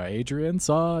Adrian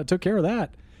took care of that.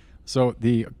 So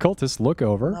the cultists look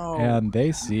over No. and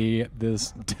they see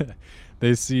this.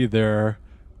 They see their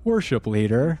worship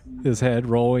leader, his head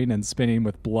rolling and spinning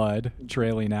with blood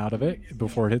trailing out of it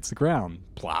before it hits the ground.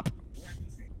 Plop.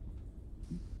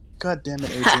 God damn it,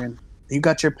 Adrian! You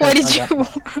got your What pet. did I you...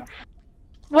 got-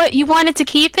 What, you wanted to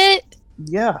keep it?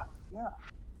 Yeah, Why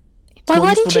 20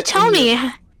 didn't for you the tell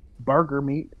me? burger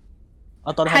meat.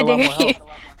 I thought it How had a lot dare more you? health.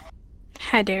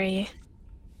 How dare you?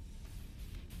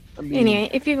 I mean, Anyway,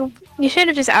 if you should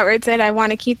have just outright said I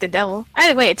want to keep the devil.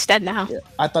 Either way, it's dead now. yeah,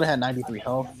 I thought it had 93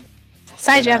 health.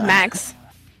 Besides, you have Yeah. Max.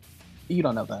 You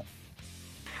don't know that.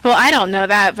 Well, I don't know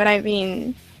that, but I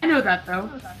mean, I know that though.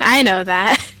 I know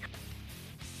that.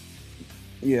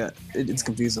 Yeah, it's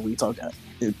confusing when you talk.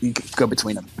 You could go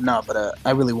between them. No, but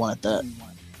I really wanted that.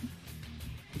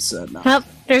 So no. Well,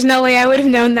 there's no way I would have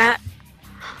known that.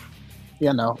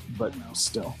 Yeah, no, but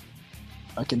still,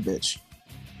 I can bitch.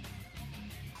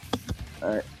 All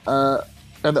right.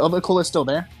 Are the other coolers still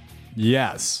there?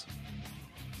 Yes.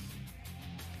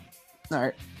 All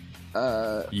right.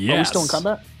 Are we Yes. still in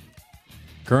combat?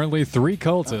 Currently, 3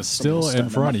 cultists Oh, still someone's in standing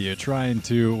front up. of you, trying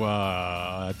to,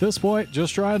 at this point,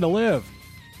 just trying to live.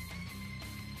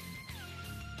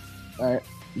 All right.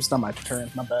 It's not my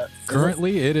turn. My bad. Is it?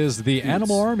 Currently, it is the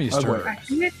Animal Army's Oh, turn. wait. I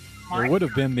think It would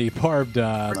have been the barbed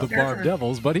turn.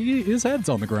 devils, but his head's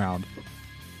on the ground.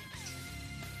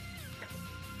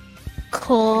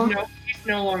 Cool. No, he's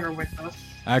no longer with us.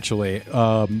 Actually,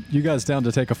 you guys down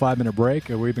to take a 5-minute break?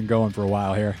 We've been going for a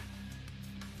while here.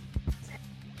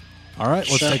 All right,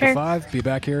 let's take a Sure. 5. Be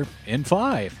back here in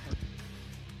 5.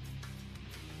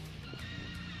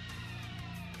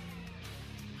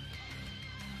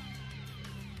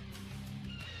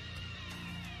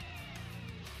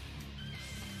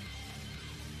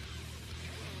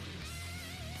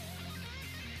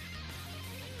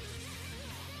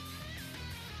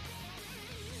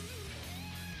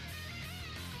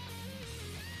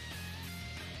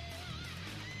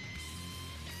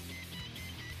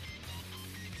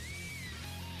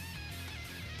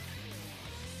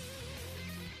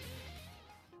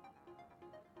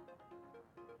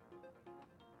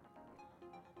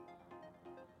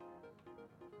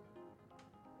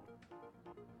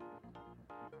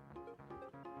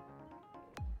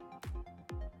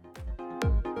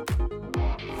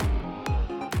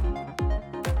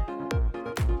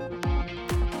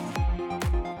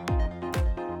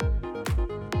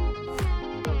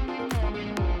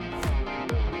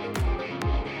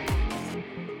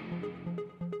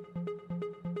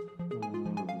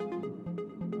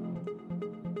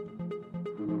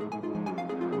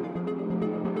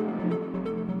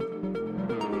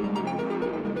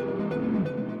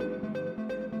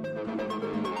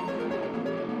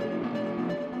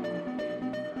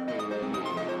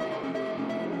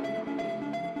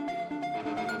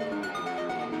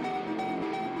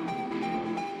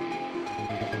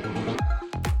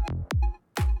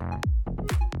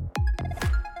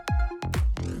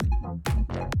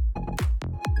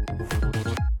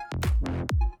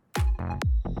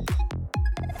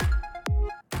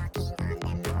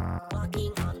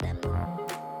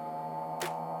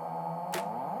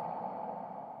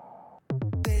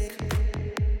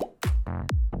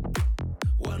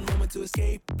 to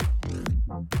escape.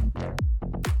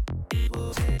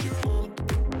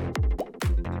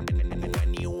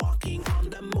 When you're walking on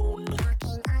the moon,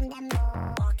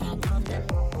 walking on the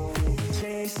moon,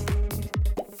 chase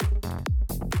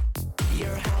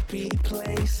your happy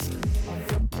place.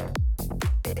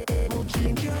 It will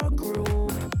change your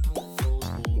groove.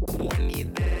 When you're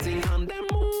dancing on the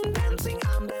moon, dancing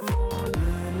on the moon.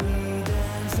 When we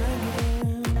dance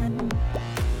again,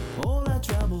 all our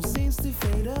trouble seems to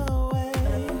fade away.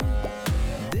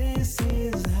 This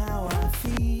is how I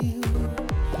feel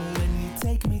when you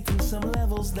take me to some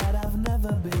levels that I've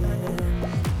never been.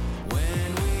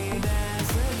 When we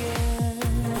dance again,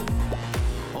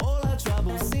 all our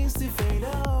trouble seems to fade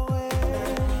away.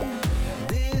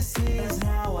 This is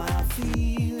how I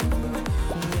feel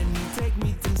when you take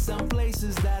me to some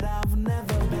places that I've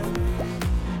never been.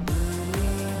 When we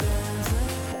dance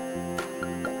again,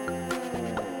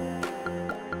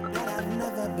 that I've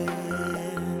never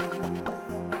been,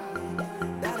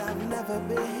 that I've never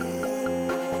been,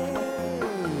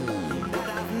 that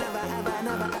I've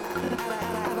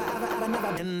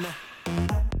never been.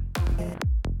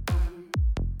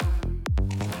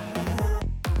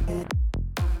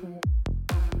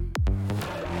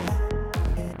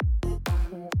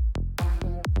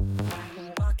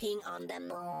 Walking on the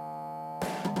moon.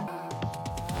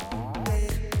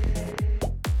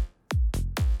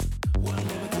 One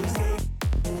moment to escape.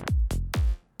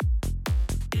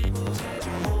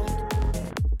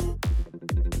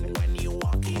 When you're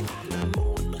walking on the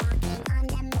moon,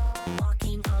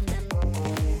 walking on the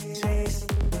moon, chase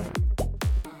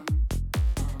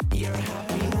your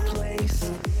happy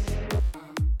place.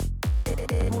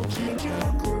 It will change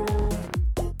your groove.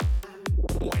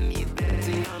 When you're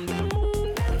dancing on the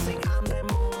moon, dancing on the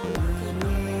moon. When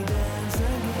we dance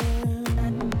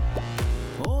again,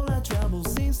 all our trouble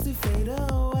seems to fade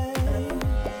away.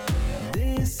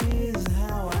 This is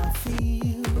how I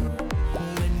feel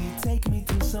when you take me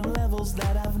to some levels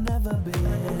that I've never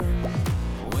been.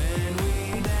 When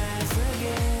we dance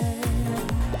again,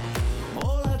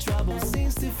 all our trouble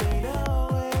seems to fade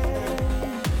away.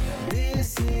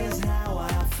 This is how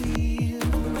I feel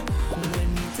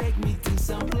when you take me to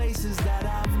some places that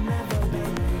I've never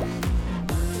been.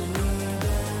 When we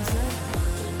dance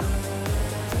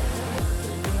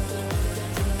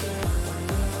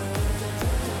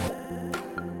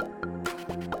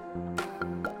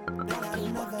that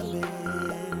I've never been,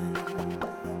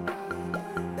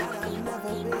 that I've never been, that I've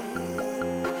never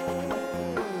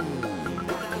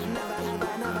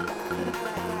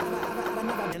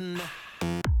been.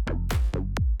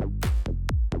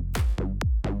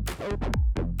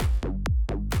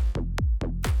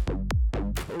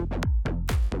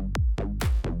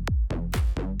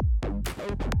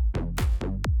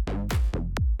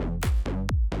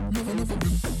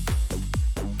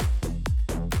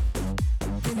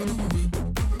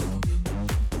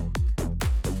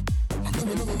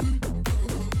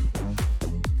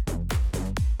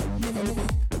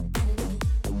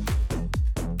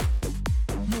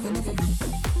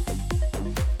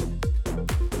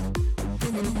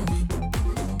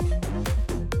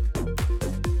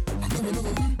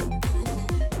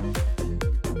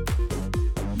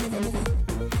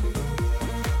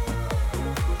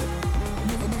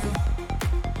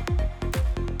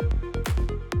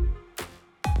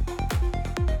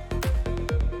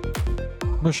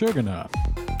 Meshuggah.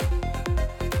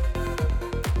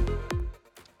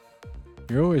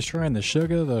 You're always trying the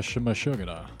sugar, the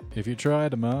Meshuggah. If you try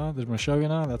the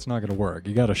Meshuggah, that's not going to work.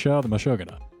 You got to show the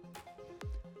Meshuggah.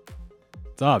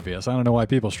 It's obvious. I don't know why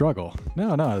people struggle.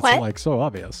 No, it's What? like so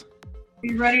obvious. Are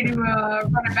you ready to run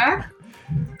it back?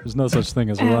 There's no such thing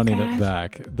as Oh, running it God.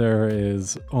 back. There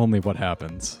is only what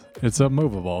happens. It's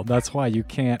immovable. That's why you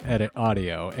can't edit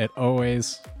audio.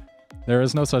 There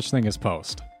is no such thing as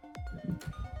post.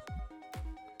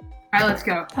 All right, let's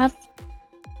go. That's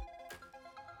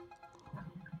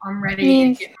I'm ready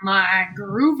Means- to get my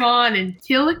groove on and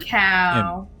kill a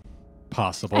cow.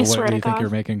 Possible. I What swear do to you think God. you're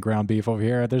making ground beef over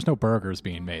here? There's no burgers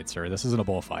being made, sir. This isn't a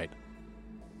bullfight.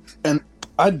 And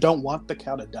I don't want the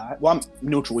cow to die. Well, I'm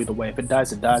neutral either way. If it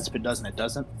dies, it dies. If it doesn't, it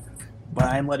doesn't. But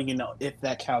I am letting you know, if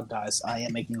that cow dies, I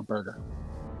am making a burger.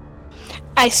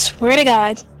 I swear to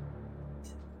God.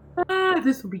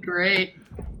 This will be great.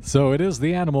 So it is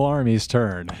the Animal Army's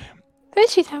turn, They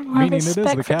should have more meaning it is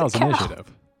respect the for cow's the cow. initiative.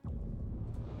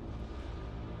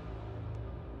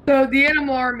 So the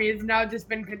animal army has now just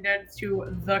been condensed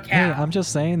to the cow. Hey, I'm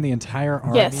just saying the entire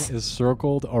army Yes. is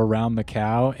circled around the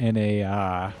cow in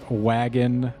a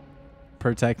wagon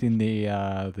protecting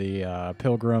the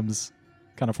pilgrims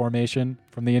kind of formation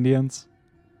from the Indians.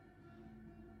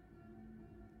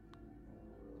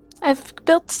 I've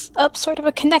built up sort of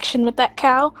a connection with that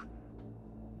cow.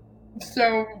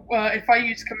 So, if I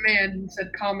use command and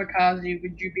said kamikaze,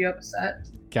 would you be upset?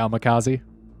 Kamikaze.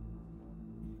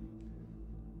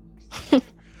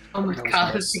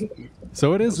 Kamikaze.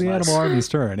 So it is the Animal Army's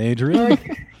turn. Adrian?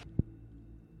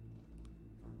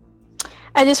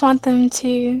 I just want them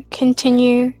to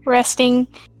continue resting,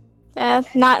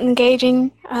 not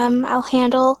engaging. I'll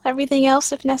handle everything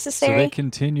else if So necessary. they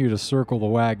continue to circle the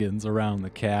wagons around the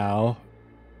cow,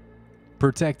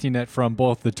 protecting it from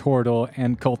both the turtle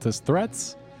and cultist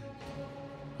threats.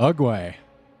 Ugwe.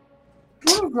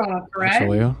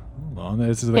 Actually, hold on.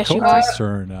 This is the Yes, you cultist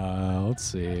turn. Let's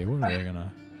see. What are they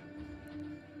gonna?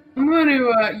 I'm going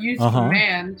to use Uh-huh.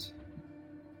 command,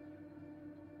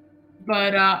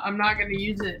 but I'm not going to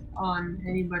use it on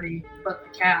anybody but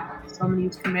the cow. So I'm going to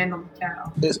use command on the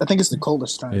cow. I think it's the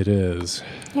coldest turn. It is.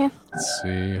 Yeah. Let's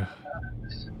see.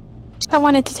 I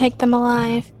wanted to take them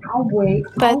alive, I'll wait.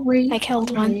 but I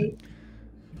killed one.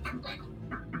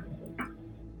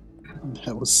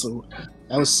 That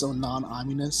was so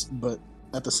non-ominous, but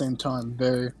at the same time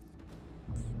very.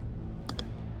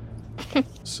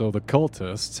 So the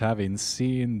cultists, having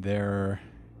seen their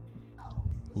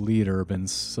leader been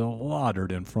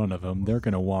slaughtered in front of them, they're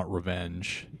going to want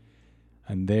revenge.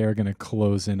 And they are going to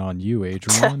close in on you,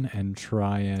 Adrian, and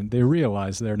try and... They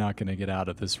realize they're not going to get out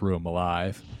of this room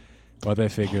alive, but they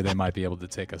figure they might be able to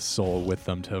take a soul with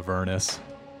them to Avernus.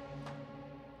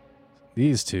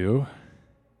 These two...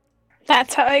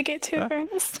 That's how I get to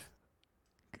Avernus.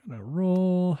 Gonna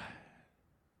roll...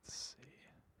 Let's see.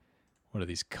 What are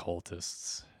these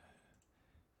cultists?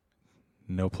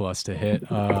 No plus to hit.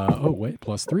 Oh, wait,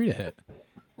 plus 3 to hit.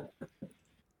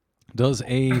 Does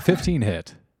a 15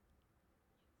 hit?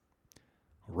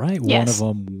 Right, Yes.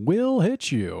 one of them will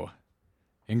hit you.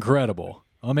 Incredible.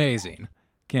 Amazing.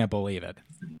 Can't believe it.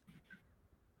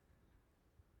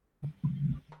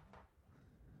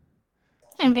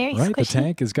 I'm very Right, the squishy.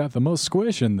 tank has got the most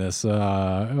squish in this.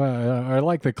 I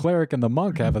like the cleric and the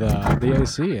monk have the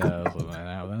AC. That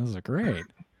was great.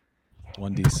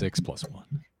 1d6 plus 1.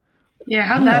 Yeah,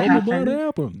 how'd that How did that happen?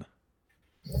 happen?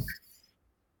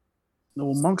 No,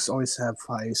 well, monks always have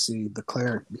high AC. The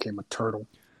cleric became a turtle.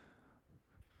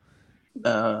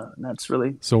 That's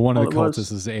really So one of all the it was.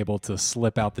 cultists is able to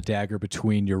slip out the dagger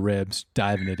between your ribs,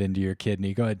 diving it into your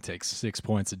kidney. Go ahead and take 6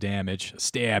 points of damage.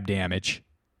 Stab damage.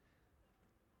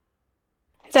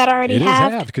 Is that already It is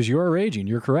halved? halved because you are raging.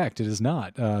 You're correct. It is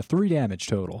not. 3 damage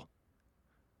total.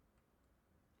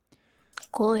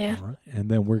 Cool, yeah. All right. And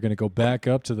then we're going to go back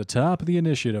up to the top of the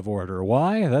initiative order.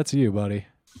 Why? That's you, buddy.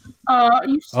 You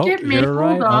Oh, skipped me. you're Hold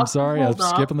right. up. I'm sorry. I'm Hold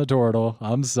up. skipping the turtle.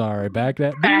 I'm sorry. Back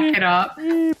that. Back it up.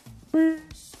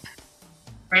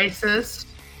 Racist.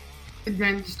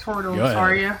 Against turtles, Go ahead.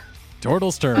 are you?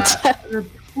 Turtle's turn. The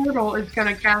turtle is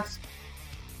gonna cast.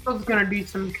 Turtle's gonna do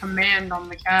some command on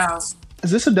the cow. Is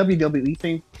this a WWE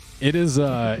thing? It is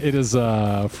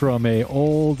from a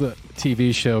old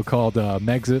TV show called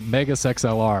Megas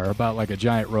XLR about like a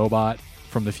giant robot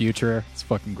from the future. It's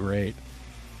fucking great.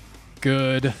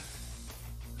 Good.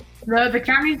 The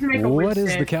cow needs to make a What whiz is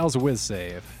save. the cow's whiz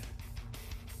save?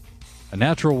 A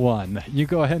natural 1. You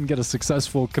go ahead and get a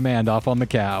successful command off on the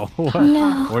cow.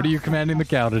 No. What are you commanding the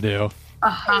cow to do?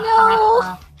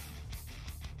 No.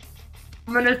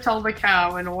 I'm gonna tell the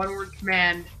cow in a one-word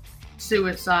command: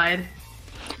 suicide.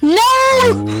 No!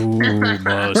 You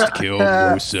must kill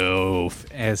yourself.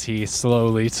 As he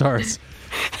slowly starts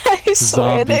I swear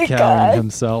zombie to cowing God.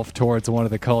 himself towards one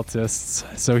of the cultists.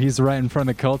 So he's right in front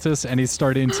of the cultist, and he's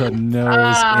starting to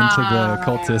nose into the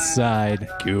cultist's side.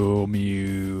 Kill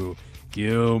me.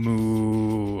 Kill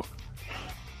me.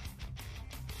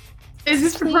 Is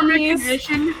this the permanent Please.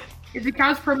 condition? Is the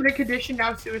cow's permanent condition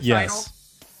now suicidal? Yes.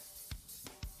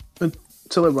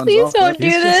 Until it runs Please off. don't right? do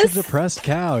He's just this. a depressed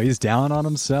cow. He's down on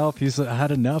himself. He's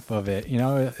had enough of it. You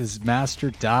know, his master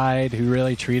died, who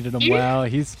really treated him well.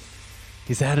 He's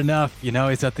had enough. You know,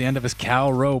 he's at the end of his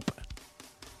cow rope.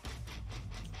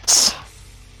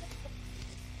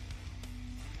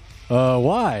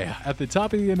 Why? At the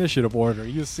top of the initiative order,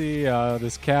 you see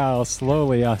this cow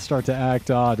slowly start to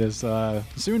act odd. As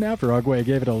soon after Ugwe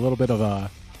gave it a little bit of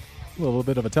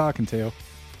a talking to,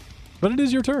 but it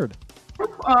is your turn.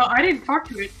 I didn't talk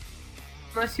to it.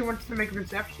 Unless he wants to make a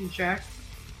perception check.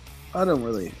 I don't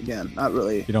really, again, not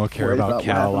really. You don't care worried about what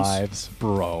cow happens. lives,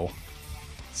 bro.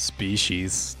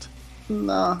 Species.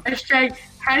 Nah. Hashtag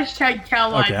cow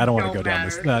lives Okay, I don't want to don't go down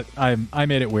this. matter. I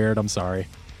made it weird. I'm sorry.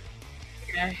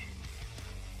 Okay,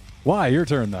 Why? Your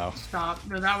turn though. stop.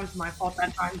 No, that was my fault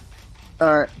that time.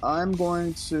 Alright, I'm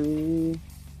going to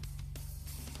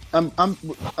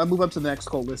I move up to the next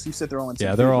cult list. You said they're all in.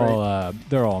 Yeah, they're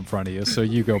all in front of you. So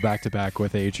you go back to back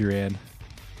with Adrian.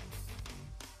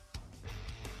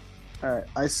 All right,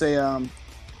 I say,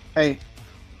 hey,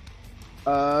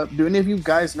 do any of you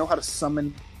guys know how to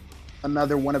summon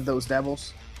another one of those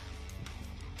devils?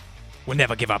 We'll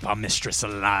never give up our mistress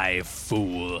alive,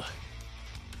 fool.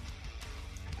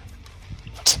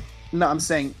 No, I'm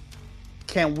saying,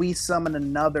 can we summon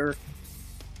another?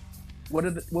 What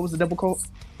was the devil called?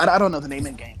 I don't know the name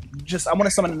in game. I want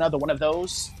to summon another one of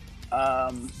those,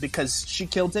 because she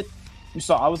killed it. You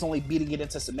saw I was only beating it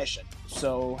into submission.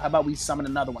 So how about we summon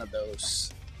another one of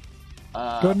those? Go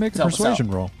ahead and make a persuasion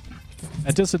roll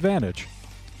at disadvantage,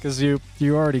 because you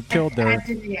already killed their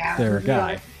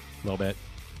guy a little bit.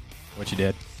 What you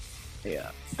did?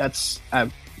 Yeah, I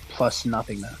have plus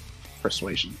nothing to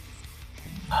persuasion.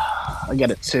 I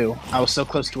get it 2. I was so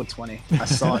close to a 20. I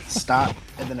saw it stop,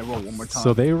 and then it rolled one more time.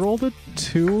 So they rolled a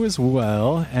 2 as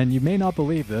well, and you may not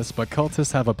believe this, but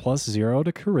cultists have a +0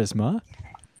 to charisma.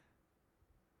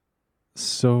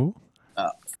 So,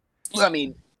 I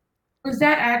mean, Was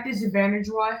that at disadvantage?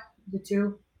 Why the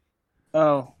 2?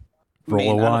 oh,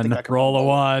 roll a 1. Roll a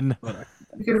 1.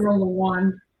 You could roll a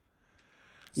 1.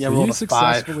 Yeah, so roll you a 5.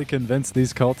 successfully convinced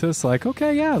these cultists, like,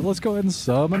 okay, yeah, let's go ahead and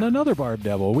summon another barb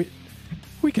devil.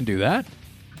 We can do that.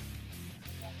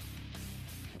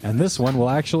 And this one will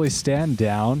actually stand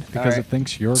down because it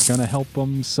thinks you're going to help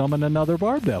them summon another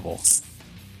barb devil.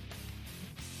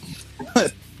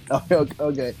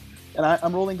 Okay. And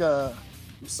I'm rolling a...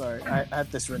 I'm sorry, I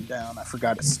have this written down. I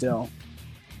forgot it still.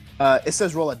 It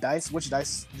says roll a dice. Which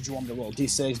dice did you want me to roll?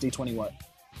 D6, D20, what?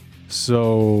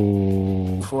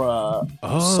 So... For,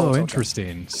 oh,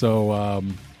 interesting. So,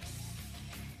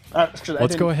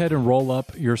 let's go ahead and roll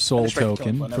up your soul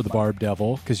token for the barb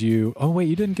devil, because you... Oh, wait,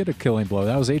 you didn't get a killing blow.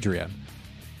 That was Adrian.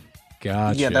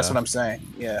 Gotcha. Yeah, that's what I'm saying.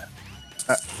 Yeah.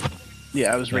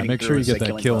 Yeah, I was reading. Make sure you get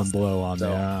that killing blow on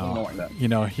there. You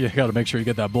know, you got to make sure you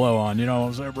get that blow on. You know what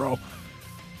I'm saying, bro?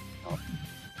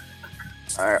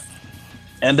 All right.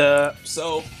 And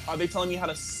so, are they telling me how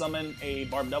to summon a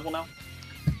barb devil now?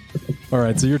 All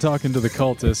right. So you're talking to the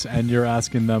cultists, and you're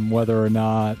asking them whether or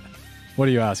not. What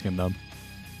are you asking them?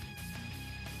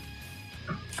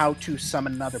 How to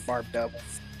summon another barb devil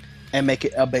and make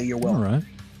it obey your will. All right.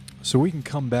 So we can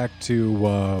come back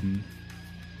to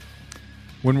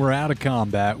when we're out of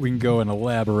combat. We can go and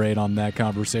elaborate on that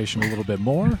conversation a little bit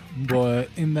more. But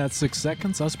in that 6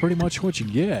 seconds, that's pretty much what you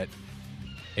get.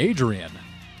 Adrian.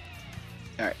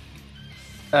 All right.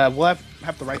 We'll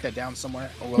have to write that down somewhere,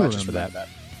 or we'll just remember that.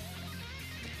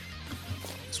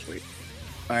 Sweet.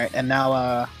 All right, and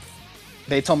now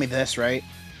they told me this, right?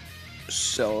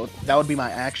 So that would be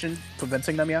my action,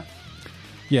 convincing them, yeah?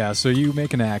 Yeah, so you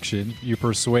make an action. You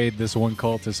persuade this one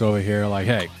cultist over here, like,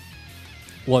 hey,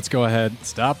 let's go ahead,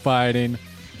 stop fighting.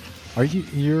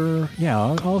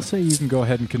 I'll say you can go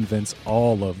ahead and convince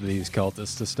all of these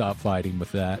cultists to stop fighting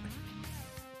with that.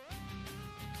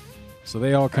 So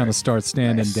they all kind of start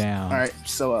standing down. All right,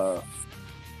 so,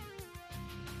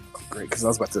 great, because I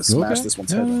was about to smash this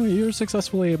one's head. No, you're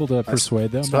successfully able to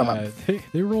persuade them.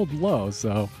 They rolled low,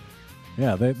 so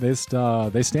yeah, they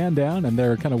stand down and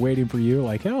they're kind of waiting for you.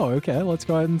 Like, oh, okay, let's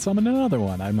go ahead and summon another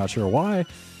one. I'm not sure why,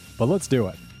 but let's do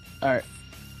it. All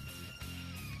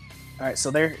right.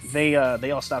 So they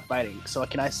all stop fighting. So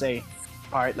can I say,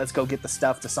 all right, let's go get the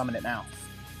stuff to summon it now?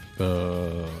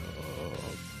 Okay.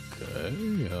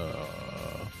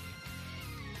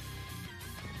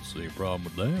 See a problem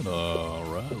with that? All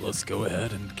right, let's go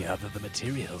ahead and gather the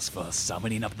materials for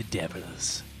summoning of the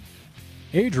devils.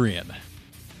 Adrian.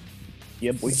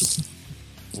 Yeah, boy.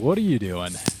 What are you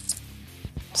doing?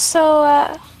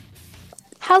 So,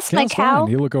 how's my cow?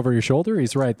 Fine. You look over your shoulder.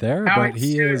 He's right there, Now but it's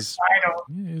he's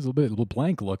suicidal. a little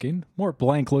blank looking. More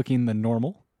blank looking than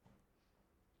normal.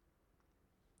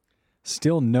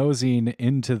 Still nosing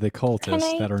into the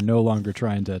cultists that are no longer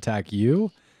trying to attack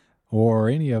you or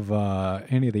any of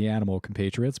the animal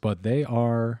compatriots, but they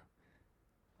are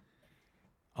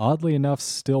oddly enough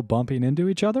still bumping into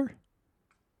each other.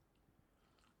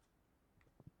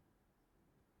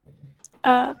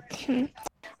 I'm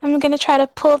gonna try to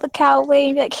pull the cow away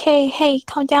and be like, hey,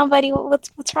 calm down, buddy.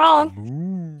 What's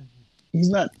wrong? He's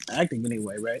not acting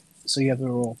anyway, right? So you have to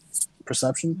roll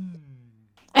perception.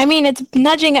 I mean, it's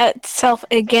nudging itself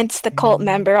against the cult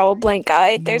member, all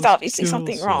blank-eyed. There's obviously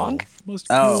something wrong. Must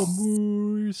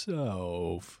kill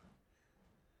yourself.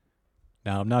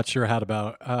 Now, I'm not sure how to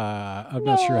go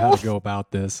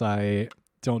about this. I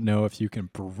don't know if you can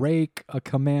break a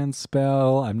command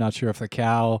spell. I'm not sure if the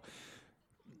cow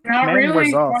Not Man, really.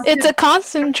 resolve. Once It's a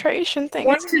concentration thing.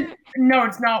 once isn't it, no,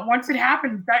 it's not. Once it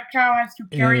happens, that cow has to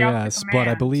carry out the Yes, command.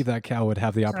 but I believe that cow would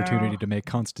have the opportunity So- to make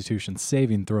Constitution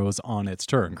saving throws on its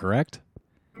turn, correct?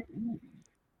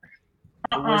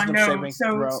 Wisdom No. saving So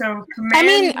throw. command. I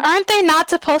mean, aren't they not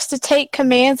supposed to take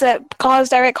commands that cause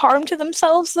direct harm to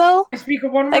themselves, though? I speak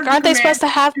of one Like, word aren't they command. supposed to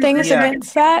have things Yeah.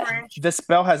 against that? The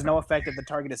spell has no effect if the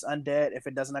target is undead, if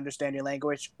it doesn't understand your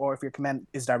language, or if your command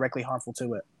is directly harmful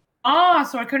to it.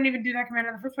 So I couldn't even do that command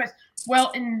in the first place. Well,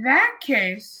 in that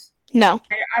case, No.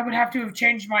 I would have to have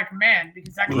changed my command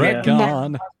because that Red command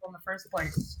Gun. was possible in the first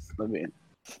place. I mean,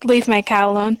 Leave my cow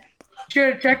alone.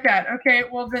 Should have checked that. Okay,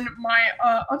 well then my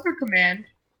other command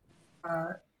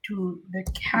to the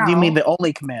cow. you mean the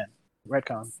only command?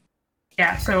 Redcon.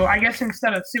 Yeah, so I guess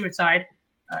instead of suicide,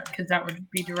 because that would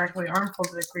be directly harmful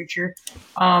to the creature,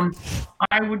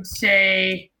 I would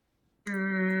say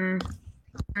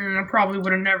I probably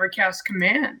would have never cast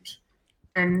command,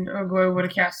 and Ogwe would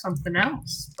have cast something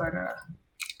else. But I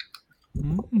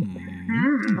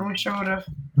wish I would have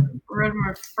read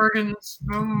my Ferdinand's.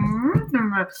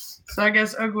 So I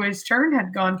guess Ogwe's turn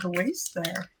had gone to waste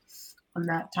there on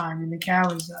that time, and the cow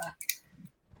is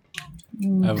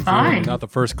fine. Not the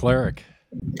first cleric.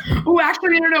 Oh,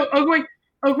 actually, no.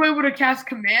 Ogwe would have cast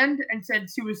command and said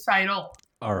suicidal.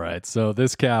 All right, so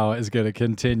this cow is going to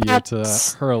continue That to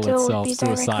hurl still would itself be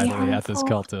directly suicidally at this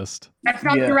harmful. cultist. That's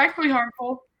not Yeah. directly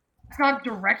harmful. It's not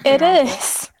directly. It harmful.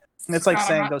 is. It's like God, I'm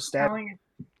saying not go stab telling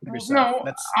it- yourself. No,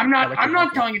 That's I'm not. directly I'm not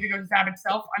harmful. telling it to go stab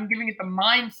itself. I'm giving it the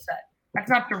mindset. That's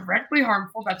not directly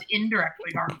harmful. That's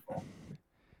indirectly harmful.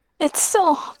 It's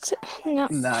still no.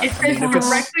 Nah, It I says mean, if it's-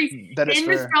 directly that is in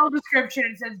the fair. spell description.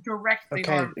 It says directly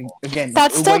Okay, harmful. again,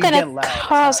 That's still when you gonna get loud, it's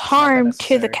cause not harm to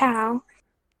the necessary. cow.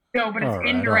 No, but it's All right,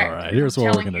 indirect. all right. Here's what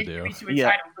we're Telling gonna it to do. be suicidal.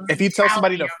 Yeah. The If you tell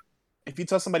somebody to, mentality if you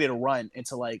tell somebody to run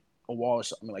into like a wall or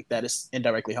something like that, it's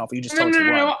indirectly harmful. You just of- tell No, it no,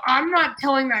 to no, run. no. I'm not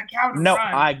telling that cow to No,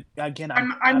 run.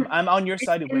 I'm on your it's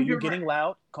side where you're indirect. getting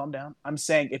loud. Calm down. I'm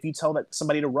saying if you tell that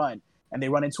somebody to run and they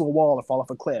run into a wall or fall off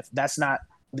a cliff, that's not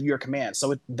your command.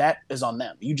 So that is on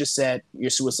them. You just said you're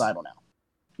suicidal now.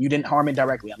 You didn't harm it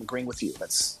directly. I'm agreeing with you.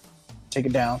 Let's take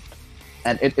it down.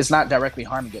 And it's not directly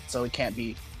harming it, so it can't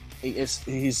be. He's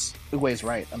Uwe's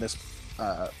right on this.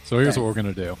 So here's thing. what we're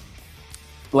going to do.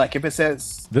 Like if it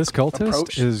says This cultist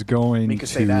approach, is going we could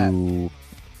say that. to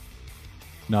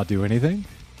not do anything.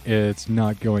 It's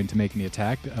not going to make any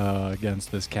attack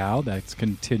against this cow that's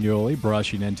continually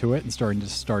brushing into it and starting to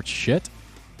start shit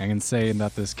and saying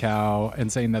that this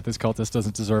cultist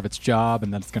doesn't deserve its job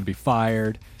and that it's going to be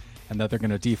fired and that they're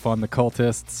going to defund the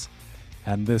cultists.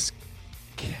 And this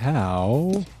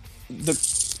cow,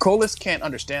 the Colas can't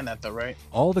understand that though, right?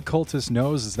 all the cultist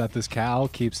knows is that this cow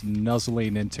keeps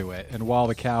nuzzling into it. And while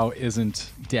the cow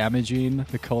isn't damaging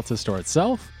the cultist or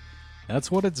itself, that's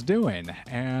what it's doing.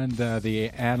 And the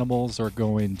animals are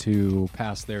going to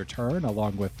pass their turn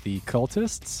along with the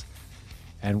cultists.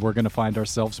 And we're going to find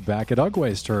ourselves back at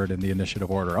Ugwe's turn in the initiative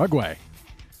order. Ugwe,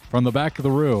 from the back of the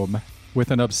room,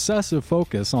 with an obsessive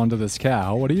focus onto this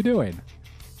cow, what are you doing?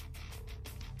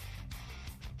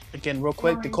 Again, real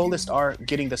quick, the Colas are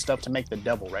getting the stuff to make the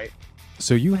devil, right?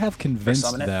 So you have convinced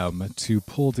summon it? them to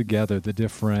pull together the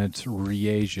different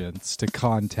reagents to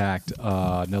contact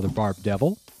another barbed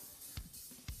devil.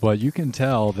 But you can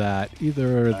tell that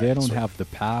either they don't have the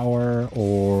power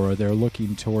or they're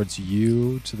looking towards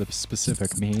you to the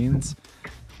specific means.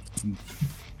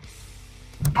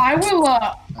 I will.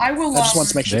 I just want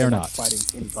to make sure They're they're not. not fighting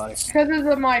anybody. Because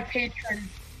of my patron.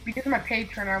 Because of my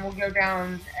patron, I will go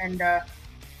down and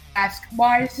ask,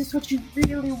 "Why is this what you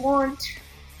really want?"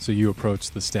 So you approach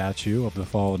the statue of the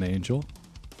fallen angel.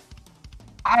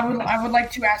 I would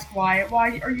like to ask why.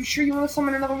 Why are you sure you want to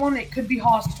summon another one? It could be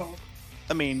hostile.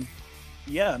 I mean,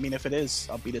 yeah, I mean, if it is,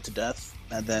 I'll beat it to death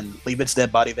and then leave its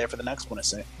dead body there for the next one, I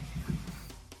say.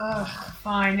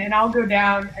 Fine, and I'll go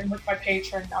down and with my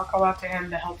patron, I'll call out to him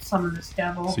to help summon this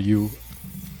devil. So you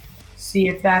See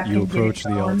if that you can get approach it the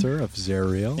going. altar of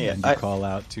Zariel Yeah, and you I- call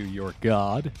out to your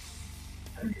god.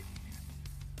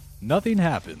 Nothing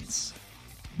happens.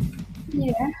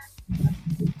 Yeah.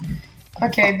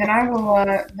 Okay, then I will.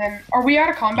 Then are we out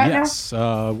of combat now? Yes,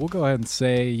 we'll go ahead and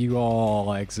say you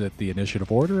all exit the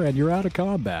initiative order and you're out of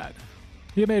combat.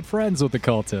 You made friends with the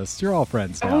cultists. You're all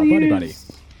friends now, buddy.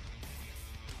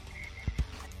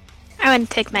 I would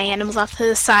take my animals off to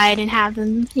the side and have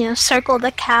them, circle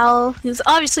the cow who's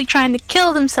obviously trying to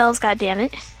kill themselves,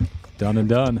 goddammit. Done and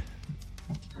done.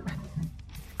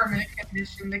 Permanent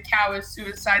condition. The cow is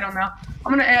suicidal now.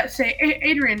 I'm gonna say, hey,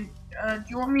 Adrian, do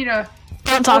you want me to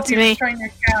Don't talk to me. Train your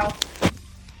cow.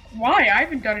 Why? I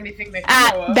haven't done anything that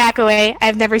you know of. Back away.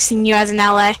 I've never seen you as an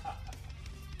ally.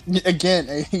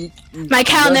 Again, My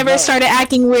cow never started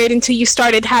acting weird until you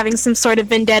started having some sort of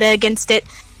vendetta against it.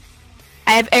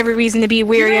 I have every reason to be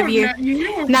weary of you.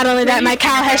 Not only that, my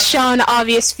cow has shown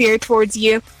obvious fear towards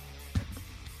you.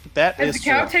 That Has is the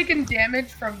cow true. taken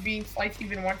damage from being sliced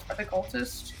even once by the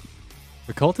cultist?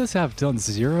 The cultists have done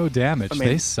 0 damage. I mean-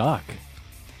 They suck.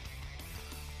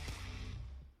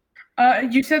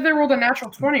 You said they rolled a natural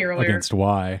 20 earlier. Against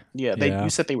Y. Yeah, Yeah. you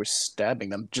said they were stabbing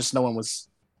them. Just no one was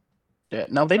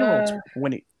dead. No, they didn't roll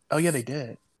 20. Oh yeah, they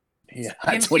did. Yeah,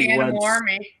 Against 20 the animal ones.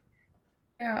 army.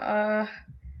 Yeah,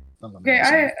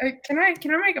 okay, can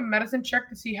I make a medicine check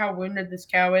to see how wounded this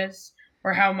cow is?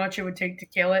 Or how much it would take to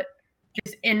kill it?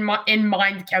 Just in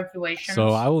mind calculations. So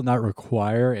I will not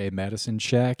require a medicine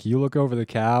check. You look over the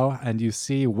cow and you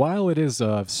see, while it is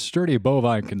of sturdy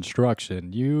bovine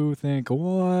construction, you think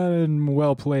one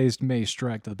well-placed mace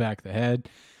strike to the back of the head.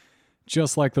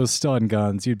 Just like those stun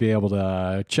guns, you'd be able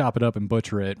to chop it up and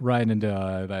butcher it right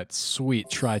into that sweet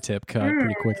tri-tip cut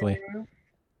pretty quickly.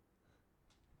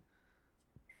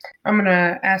 I'm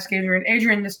gonna ask Adrian.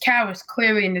 Adrian, this cow is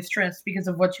clearly in distress because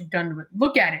of what you've done to it.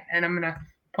 Look at it, and I'm gonna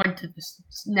point to this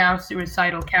now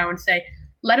suicidal cow and say,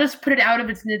 "Let us put it out of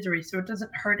its misery, so it doesn't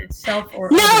hurt itself or."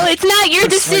 No, others." it's not your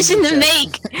decision to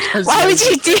make. Why would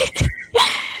you do?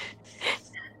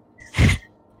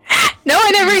 No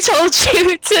one ever told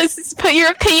you to put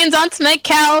your opinions onto my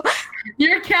cow.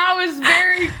 Your cow is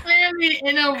very clearly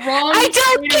in a wrong. I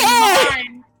don't state of care!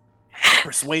 mind.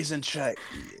 Persuasion check.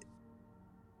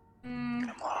 Mm,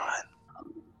 Come on.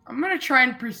 I'm gonna try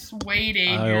and persuade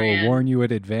I'll Adrian. warn you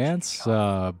in advance.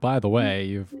 By the way,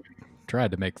 you've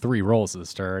tried to make 3 rolls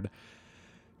this turn.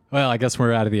 Well, I guess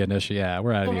we're out of the initial. Yeah,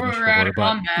 we're out of the We're initiative out order. of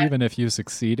But combat. even if you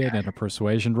succeeded in a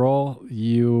persuasion roll,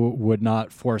 you would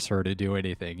not force her to do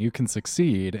anything. You can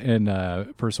succeed in a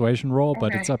persuasion roll,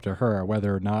 but it's Okay. up to her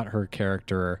whether or not her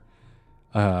character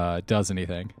does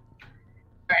anything.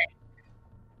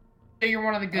 So you're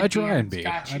one of the good. I try and DMs. be.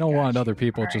 Gotcha, I don't want gotcha. other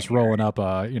people Alright, just rolling up.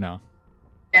 Yeah,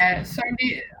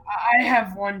 I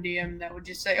have one DM that would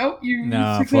just say, "Oh, you."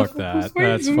 Nah, successful fuck that. That's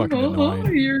persuasion. fucking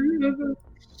annoying. You're-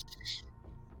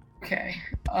 Okay.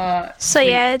 So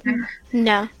yeah,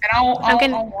 no. And I'll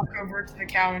gonna- I'll walk over to the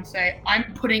cow and say,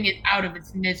 "I'm putting it out of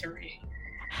its misery."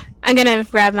 I'm gonna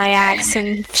grab my axe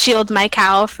and shield my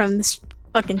cow from this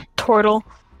fucking turtle.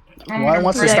 I'm Why gonna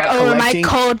wants to bring- Like, start oh, my collecting?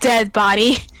 cold dead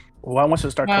body. Well, I want you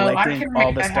to start Well, I collecting can make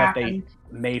all the that stuff happen.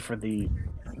 they made for the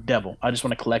devil. I just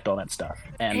want to collect all that stuff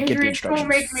and get the Adrian, instructions. don't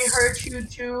make me hurt you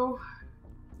too.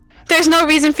 There's no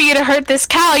reason for you to hurt this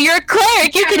cow. You're a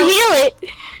cleric. You can heal it.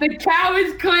 The cow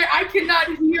is clear. I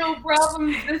cannot heal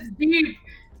problems this deep.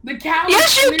 The cow.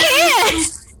 Yes, is you clearly-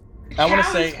 can. I want to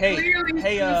cow say, is hey, clearly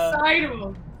hey,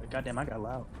 suicidal. goddamn, I got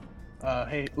loud.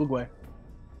 Hey, Ugwe,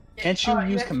 can't you Oh,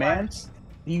 use that's commands?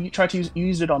 You tried to use, you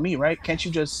used it on me, right? Can't you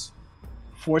just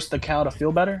force the cow to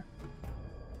feel better?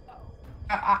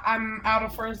 I'm out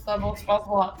of first level spell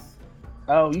slots.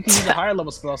 Oh, you can use a higher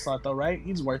level spell slot though, right?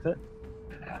 He's worth it.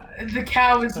 The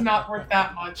cow is not worth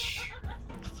that much.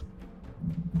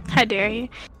 How dare you?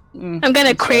 Mm. I'm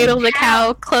gonna cradle the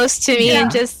cow close to me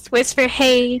and just whisper,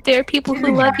 "Hey, there are people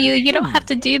who love you. You don't have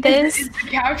to do Is this." the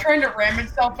cow trying to ram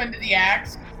itself into the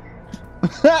axe?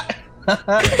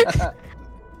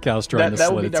 Cow's trying That- to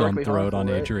that would slit be its own directly throat harmful, on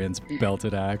right? Adrian's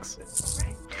belted axe.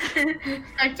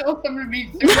 I told them to be.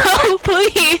 No,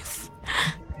 please.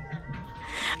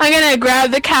 I'm gonna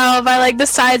grab the cow by like the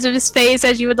sides of his face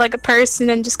as you would like a person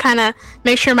and just kind of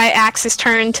make sure my axe is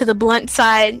turned to the blunt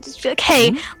side. Just be like,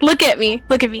 "Hey, look at me.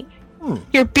 Look at me.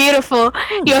 You're beautiful.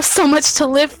 You have so much to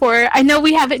live for. I know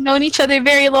we haven't known each other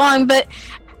very long, but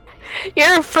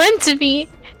you're a friend to me,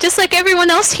 just like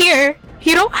everyone else here.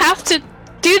 You don't have to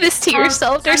do this to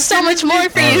yourself. There's so much more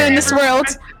for you in this world."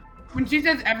 When she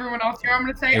says everyone else here, I'm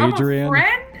gonna say, "I'm a Adrian,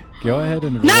 friend." go ahead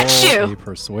and Not roll you. a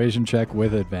persuasion check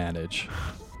with advantage.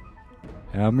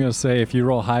 And I'm gonna say if you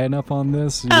roll high enough on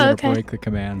this, you're gonna okay. break the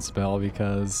command spell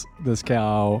because this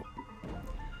cow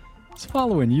is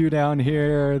following you down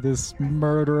here. This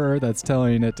murderer that's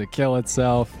telling it to kill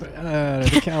itself.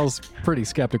 The cow's pretty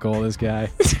skeptical of this guy.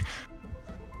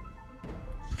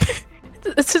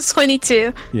 This is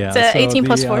 22. Yeah, It's 18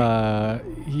 plus 4.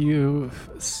 You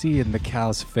see in the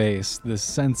cow's face this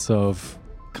sense of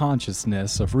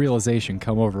consciousness, of realization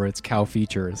come over its cow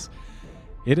features.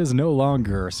 It is no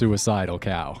longer a suicidal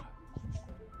cow.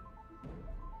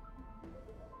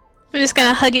 I'm just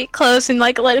gonna hug it close and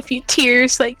like let a few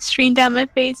tears like stream down my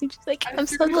face and just like, I'm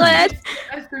so glad.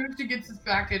 As soon as she gets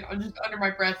distracted, I'm just under my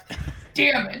breath.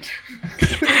 damn it.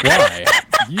 Why?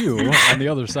 You, on the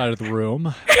other side of the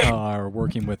room, are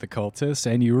working with the cultists,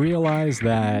 and you realize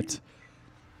that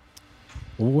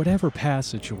whatever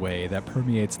passageway that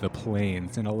permeates the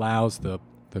plains and allows the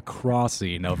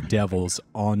crossing of devils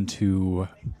onto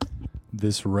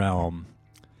this realm,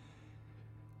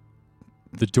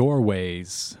 the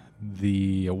doorways,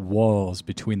 the walls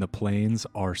between the planes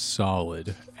are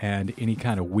solid, and any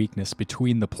kind of weakness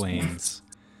between the planes,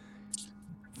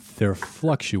 they're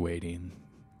fluctuating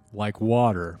like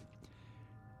water.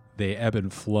 They ebb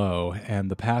and flow,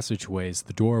 and the passageways,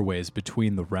 the doorways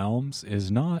between the realms is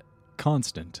not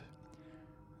constant.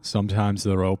 Sometimes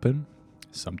they're open,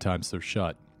 sometimes they're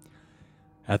shut.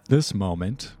 At this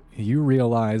moment, you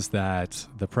realize that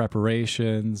the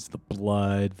preparations, the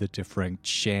blood, the different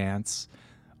chants,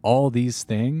 all these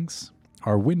things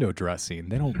are window dressing.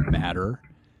 They don't matter.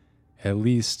 At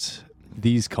least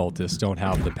these cultists don't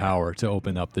have the power to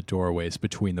open up the doorways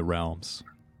between the realms.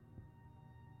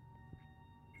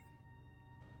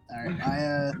 All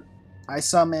right, I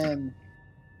summon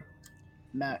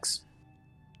Max.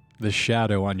 The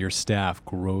shadow on your staff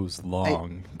grows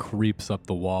long, creeps up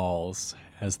the walls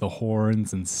as the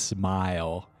horns and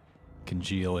smile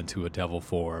congeal into a devil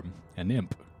form. An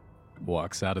imp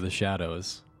walks out of the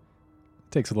shadows,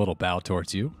 takes a little bow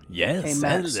towards you. Yes, Hey,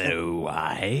 Max. hello,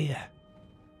 I.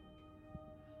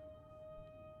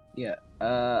 Yeah.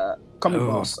 Call me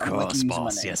boss. I don't like you using my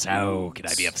name. how can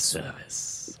I be of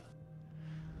service?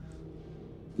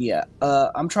 Yeah.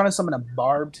 I'm trying to summon a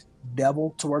barbed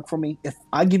devil to work for me. If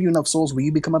I give you enough souls, will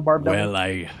you become a barbed devil? Well,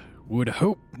 I would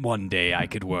hope one day I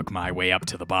could work my way up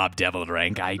to the Bob Devil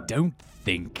rank. I don't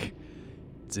think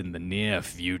it's in the near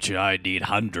future. I'd need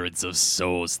hundreds of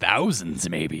souls, thousands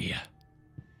maybe.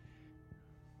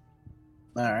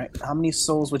 All right. How many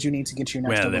souls would you need to get your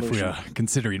next Well, if evolution? we're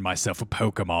considering myself a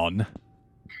Pokemon,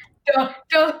 Duh,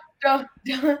 duh, duh,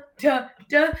 duh, duh,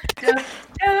 duh, duh,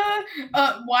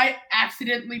 duh. White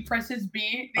accidentally presses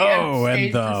B. The oh, end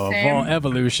and stays the same.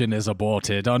 evolution is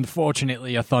aborted.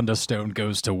 Unfortunately, a Thunderstone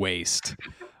goes to waste.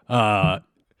 Yeah.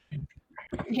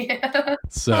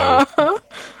 So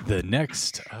the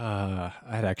next,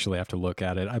 I'd actually have to look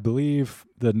at it. I believe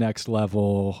the next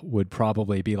level would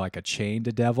probably be like a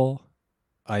chained devil.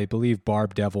 I believe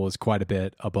Barb Devil is quite a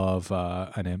bit above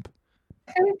an imp.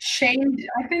 I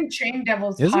think Chain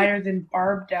Devil's Is it? higher than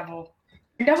Barb Devil.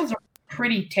 Chain Devils are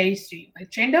pretty tasty.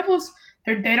 Like Chain Devils,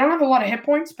 they don't have a lot of hit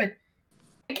points, but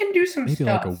they can do some Maybe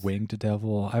stuff. like a winged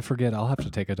devil. I forget. I'll have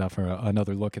to take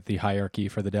another look at the hierarchy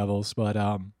for the devils. But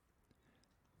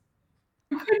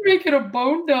You could make it a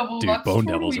Bone Devil. dude, That's bone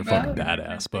totally devils are fucking valid.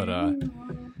 badass. But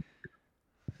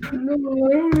No, I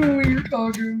don't know what you're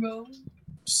talking about.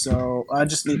 So I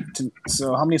just need to.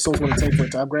 So how many souls would it take for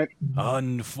it to upgrade?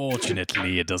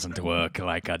 unfortunately, it doesn't work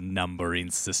like a numbering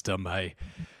system. I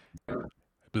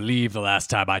believe the last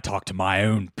time I talked to my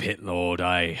own pit lord,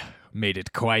 I made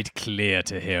it quite clear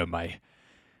to him I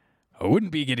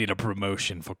wouldn't be getting a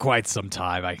promotion for quite some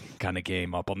time. I kind of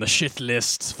came up on the shit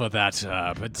list for that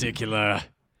particular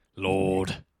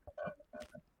lord.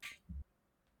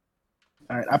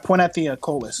 All right. I point at the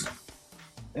coalesce.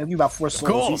 They have you about 4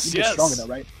 souls. course, you get yes. stronger though,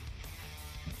 right?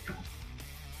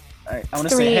 All right. I want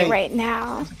to say, 3 hey. right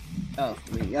now. Oh,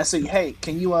 3. I say, hey,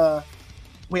 can you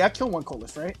Wait, I killed one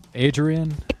coalesce, right?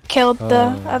 Adrian, Killed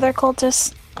the other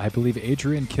cultist. I believe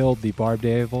Adrian killed the Barb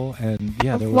Devil, and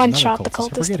yeah, there was One another shot the cultist. I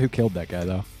cultist. forget who killed that guy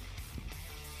though.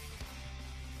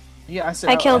 Yeah, I said.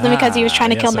 I killed him because he was trying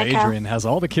to yeah, kill so my cow. Adrian has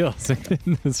all the kills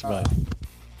in this fight.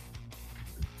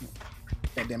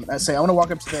 God damn it! I say I want to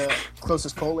walk up to the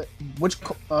closest coalesce. Which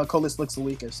coalesce looks the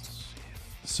weakest?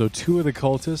 So 2 of the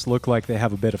cultists look like they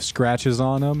have a bit of scratches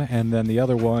on them, and then the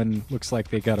other one looks like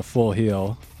they got a full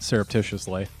heal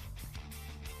surreptitiously.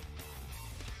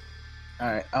 All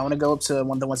right, I want to go up to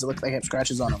one of the ones that look like they have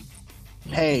scratches on them.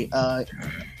 Hey,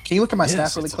 can you look at my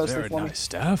staff really closely for me?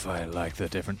 staff. I like the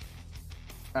different.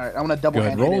 All right, I want to double Go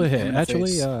ahead, hand roll a it hit. in the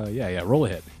Actually, face. yeah, roll a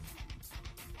hit.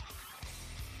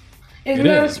 Isn't It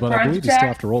that a is, but I surprise believe you still attack?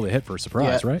 have to roll a hit for a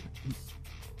surprise, Yeah. right?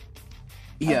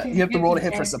 Yeah, Okay, you have to you roll to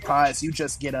can hit for take- surprise. You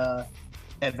just get a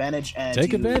advantage and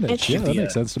Take you advantage. shoot Yeah, that the,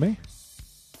 makes sense to me.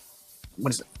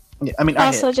 What is it? Yeah, I mean, I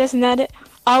Also, hit. just noted,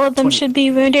 all of them 20. should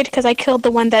be wounded because I killed the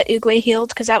one that Oogway healed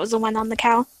because that was the one on the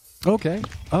cow. Okay.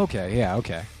 Yeah.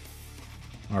 Okay.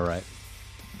 All right.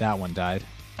 That one died.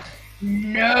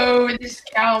 No, this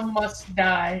cow must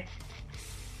die.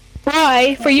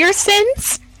 Why? For your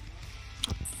sins?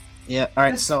 Yeah. All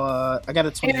right. So I got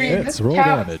a 28. Adrian, Hits, this roll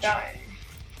cow is damage. dying.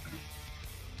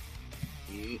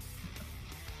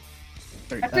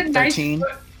 Thir- That's a nice 13.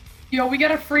 foot. Yo, we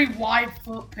got a free wide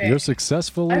foot pick. You're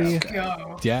successfully Let's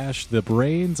go. dashed the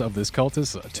brains of this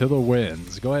cultist to the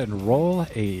winds. Go ahead and roll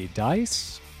a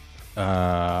dice.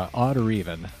 Odd or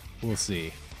even. We'll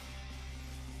see.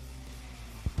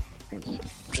 I'm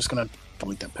just gonna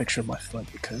delete that picture of my foot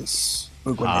because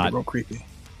Uguay made it real creepy.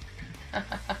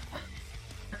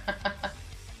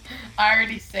 I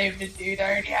already saved it, dude.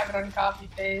 I already have it on copy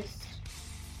paste.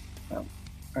 Oh,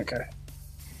 okay.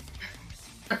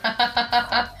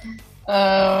 Oh,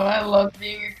 I love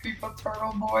being a creepo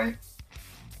turtle boy.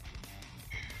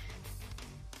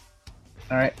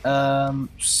 Alright,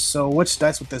 so which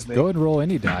dice with this, baby? Go ahead and roll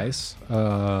any dice.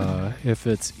 If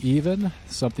it's even,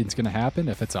 something's going to happen.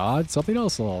 If it's odd, something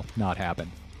else will not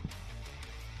happen.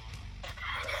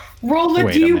 Roll a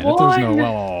Wait a minute. There's D1! no...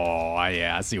 Oh,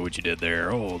 yeah, I see what you did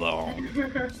there. Hold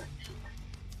on.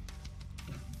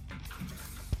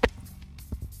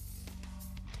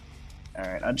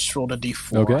 Alright, I just rolled a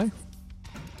d4. Okay.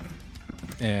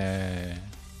 And...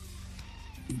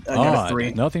 I got a odd.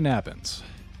 3. Nothing happens.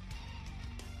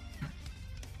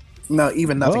 No,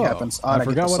 even nothing happens. Odd, I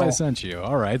forgot get the what I soul. sent you.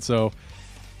 All right, so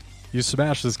you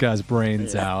smash this guy's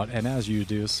brains out, and as you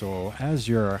do so, as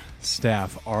your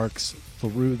staff arcs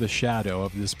through the shadow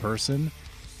of this person,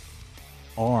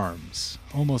 arms,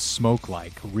 almost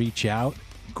smoke-like, reach out,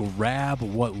 grab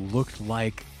what looked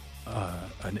like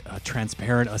a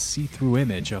transparent, a see-through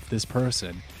image of this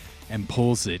person, and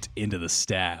pulls it into the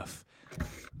staff.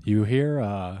 You hear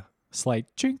a slight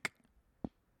chink.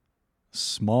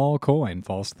 Small coin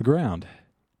falls to the ground.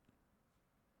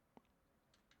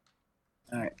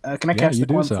 Alright, can I catch you the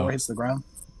do coin so. before it hits the ground?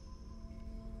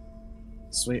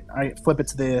 Sweet. Alright, flip it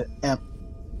to the imp.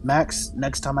 Max,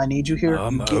 next time I need you here,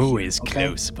 I'm you get always here, okay?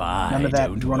 close by. None of that,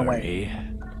 Don't run worry. away.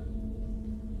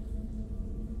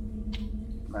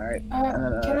 Alright.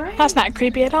 Can I? That's not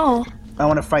creepy at all. I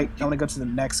want to fight. I want to go to the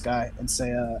next guy and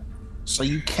say, so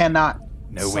you cannot.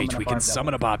 No, wait, we can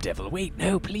summon a Bob Devil. Wait,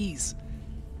 no, please.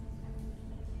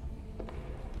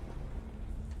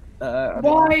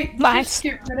 Why? Lies. Just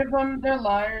get rid of them. They're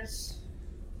liars.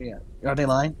 Yeah. Are they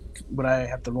lying? Would I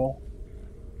have to roll?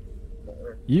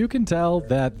 You can tell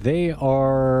that they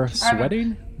are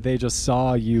sweating. They just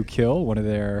saw you kill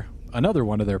another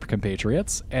one of their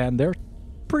compatriots, and they're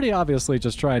pretty obviously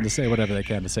just trying to say whatever they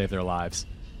can to save their lives.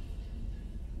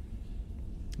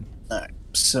 Alright.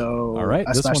 So. All right,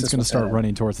 I this smashed one's going to one's start head.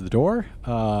 running towards the door.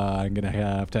 I'm going to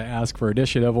have to ask for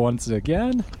initiative once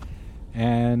again.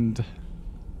 And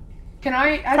Can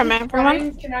I? As From it's everyone?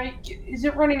 running, can I? Is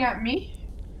it running at me?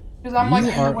 Because I'm like you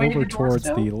in the are way to over the door towards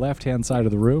still? the left-hand side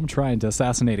of the room trying to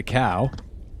assassinate a cow.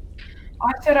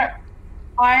 I said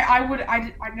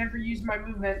I never use my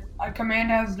movement. A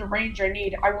command has the range I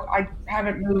need. I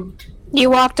haven't moved. You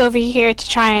walked over here to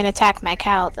try and attack my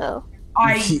cow, though.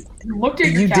 I looked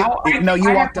at your You cow. did. No, you I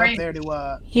have walked up range. there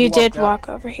to. You did walked up- walk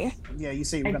over here. Yeah, you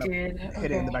say you were I gonna did.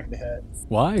 hit it in the back of the head.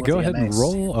 Why? With Go the ahead and MS.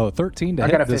 roll. Oh, 13 to I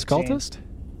got hit a this 15. cultist.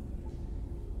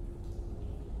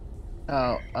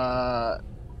 Oh,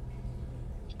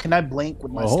 can I blink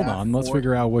with my Well, hold staff on. Let's forward?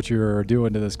 figure out what you're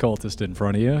doing to this cultist in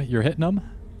front of you. You're hitting him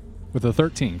with a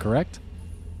 13, correct?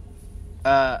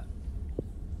 Oh,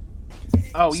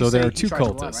 So you there say are he two tries to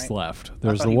run, cultists right? left.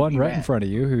 There's thought the he- one he right in ran. front of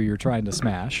you who you're trying to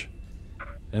smash.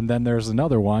 And then there's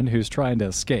another one who's trying to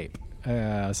escape.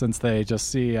 Since they just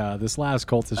see this last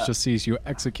cultist just sees you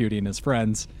executing his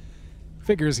friends,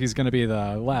 figures he's going to be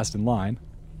the last in line.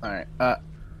 All right.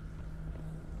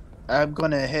 I'm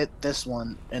gonna hit this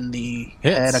one in the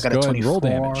Hits. head. I got Go a ahead and roll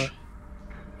 24. damage.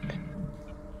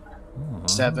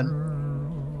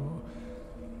 7.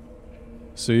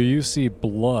 So you see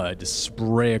blood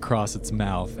spray across its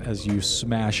mouth as you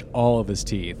smash all of his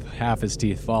teeth. Half his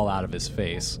teeth fall out of his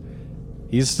face.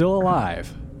 He's still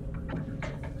alive.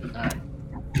 All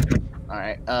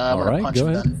right. All I'm gonna right, punch go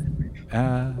him ahead.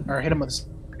 then. Or hit him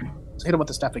with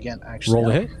the staff again. Actually, Roll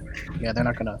a hit. Yeah, they're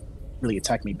not gonna really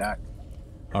attack me back.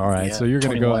 All right, Yeah, so you're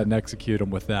going to go 21. ahead and execute him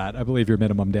with that. I believe your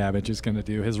minimum damage is going to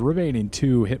do his remaining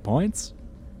 2 hit points.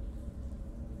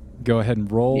 Go ahead and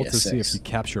roll Yeah, to see if 6. you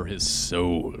capture his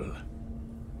soul.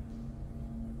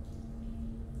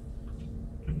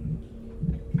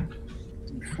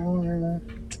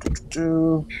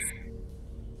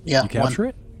 Yeah, You capture 1.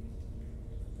 it?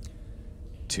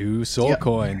 2 soul Yep.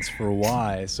 coins for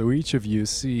Y. So each of you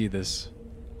see this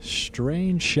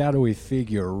strange shadowy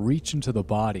figure reach into the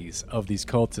bodies of these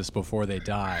cultists before they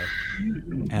die.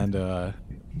 And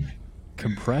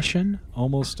compression,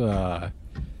 almost like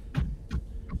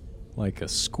a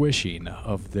squishing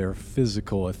of their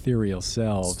physical ethereal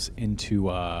selves into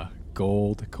a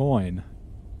gold coin.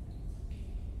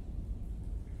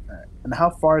 And how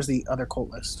far is the other cult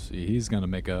list? See, he's gonna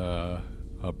make a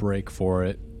break for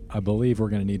it. I believe we're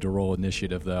gonna need to roll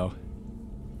initiative though.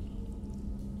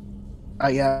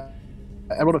 Yeah,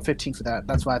 I rolled a 15 for that.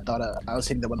 That's why I thought I was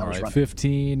hitting the one that All was right, running.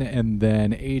 15, and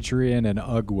then Adrian and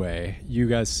Ugway. You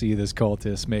guys see this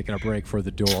cultist making a break for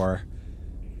the door.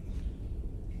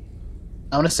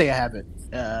 I want to say I have it.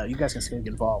 You guys can still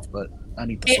get involved, but I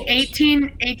need the souls.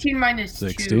 18 minus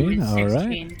 16? 2 is All right.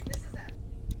 16.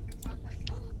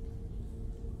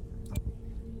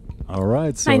 All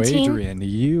right, so 19. Adrian,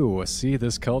 you see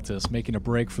this cultist making a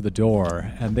break for the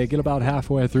door, and they get about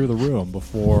halfway through the room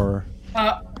before...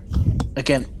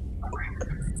 Again,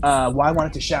 why I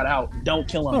wanted to shout out, don't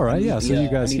kill him. All right, yeah, so you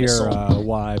I guys need a hear soul.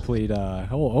 why I plead,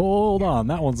 hold on,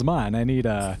 that one's mine. I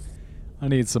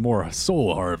need some more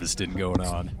soul harvesting going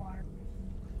on.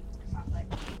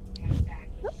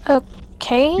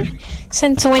 Okay.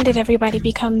 Since when did everybody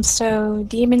become so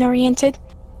demon-oriented?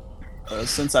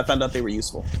 Since I found out they were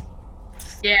useful.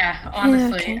 Yeah,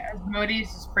 honestly, okay. Asmodeus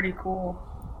is pretty cool.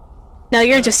 No,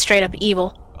 you're just straight up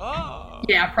evil.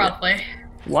 Yeah, probably.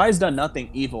 Wise done nothing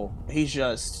evil. He's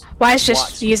just... Why is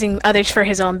just watched. using others for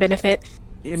his own benefit?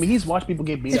 I mean, he's watched people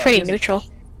get beat He's up. pretty He hasn't neutral.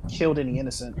 killed any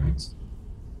innocent.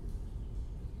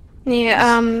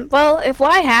 Yeah, well, if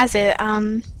Y has it,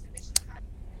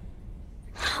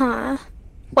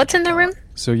 what's in the room?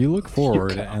 So you look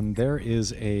forward, and there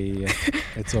is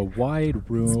it's a wide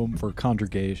room for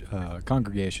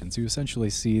congregations. You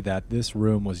essentially see that this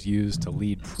room was used to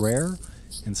lead prayer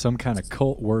and some kind of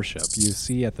cult worship. You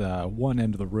see at the one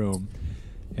end of the room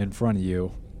in front of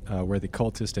you, where the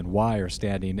cultist and Y are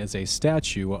standing, is a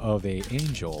statue of a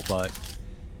angel, but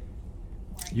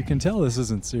you can tell this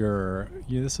isn't your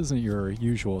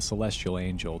usual celestial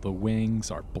angel. The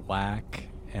wings are black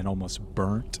and almost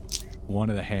burnt. One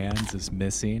of the hands is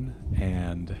missing,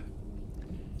 and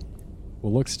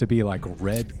what looks to be like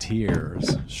red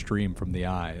tears stream from the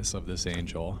eyes of this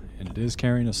angel, and it is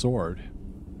carrying a sword.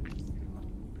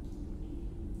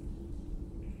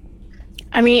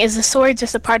 I mean, is the sword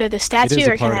just a part of the It statue, is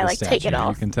a or can part I, of the like, take it statue.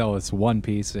 off? You can tell it's one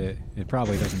piece. It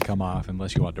probably doesn't come off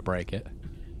unless you want to break it.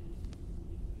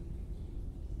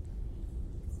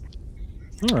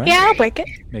 All right. Yeah, I'll break it.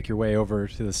 Make your way over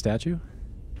to the statue.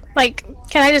 Like,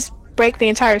 can I just break the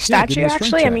entire give statue, me a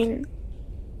strength actually? I check. mean...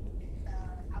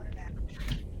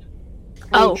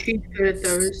 Oh, Oh. she's good at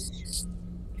those.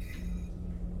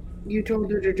 You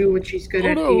told her to do what she's good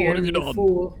at. no, The what have you end, done?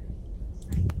 fool.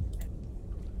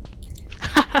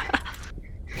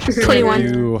 21.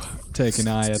 You take an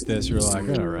eye at this, you're like,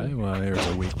 all right, well, there's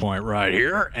a weak point right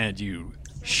here, and you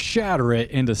shatter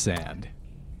it into sand.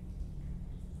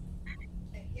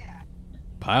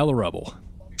 Pile of rubble.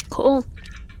 Cool.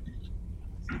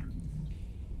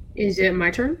 Is it my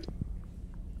turn?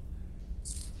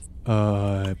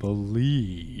 I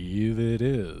believe it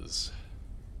is.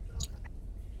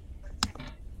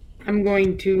 I'm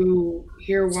going to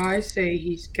hear Y say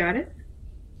he's got it.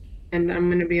 And I'm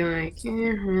going to be like,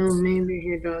 well, maybe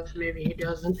he does, maybe he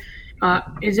doesn't.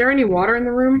 Is there any water in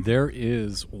the room? There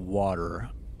is water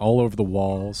all over the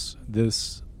walls.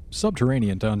 This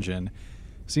subterranean dungeon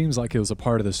seems like it was a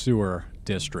part of the sewer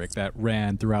district that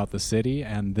ran throughout the city,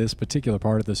 and this particular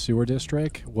part of the sewer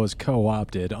district was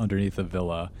co-opted underneath the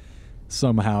villa.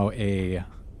 Somehow Alright,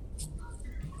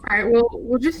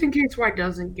 well, just in case Y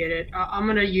doesn't get it, I'm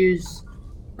going to use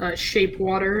shape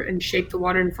water and shape the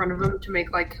water in front of him to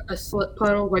make like a slip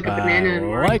puddle, like a banana in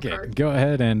Mario like Kart. it. Go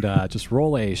ahead and just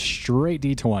roll a straight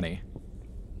d20.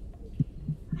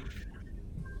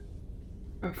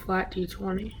 A flat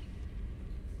D20.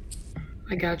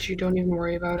 I got you. Don't even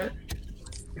worry about it.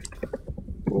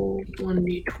 Roll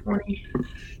 1D20.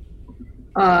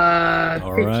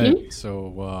 All 15. right.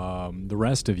 So the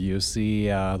rest of you see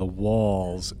the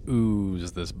walls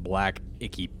ooze this black,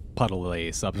 icky,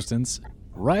 puddly substance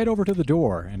right over to the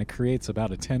door, and it creates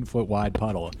about a 10-foot wide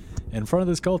puddle in front of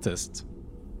this cultist.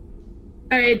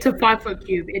 It's a 5-foot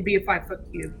cube. It'd be a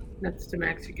 5-foot cube. That's the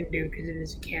max you can do because it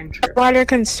is a cantrip. Water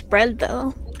can spread,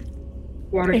 though.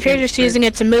 Water If you're can't just spread. using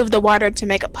it to move the water to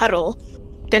make a puddle,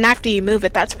 then after you move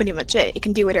it, that's pretty much it. It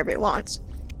can do whatever it wants.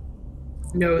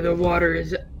 No, the water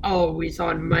is always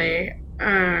on my.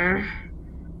 I'll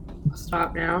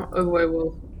stop now. Ugway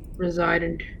will reside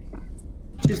and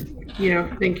just,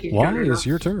 think he's Why done enough. is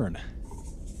your turn?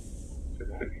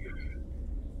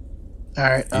 All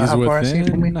right. He's How far is he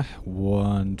from me?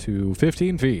 within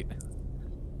 15 feet.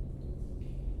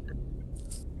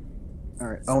 All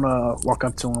right. I wanna walk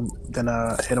up to him, then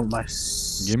hit him with my.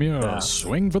 Give me a staff.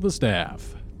 swing for the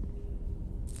staff.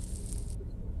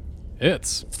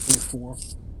 Hits. 4. All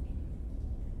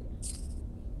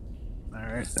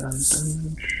right.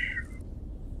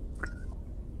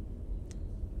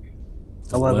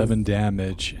 11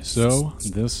 damage. So,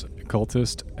 this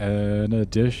cultist, in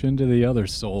addition to the other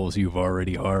souls you've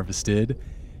already harvested,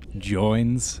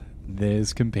 joins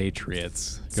his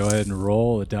compatriots. Go ahead and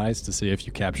roll a dice to see if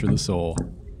you capture the soul.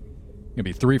 Gonna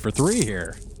be 3 for 3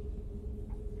 here.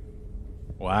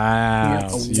 Wow.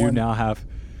 So you now have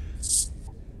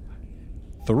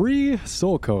 3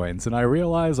 soul coins, and I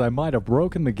realize I might have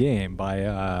broken the game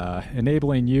by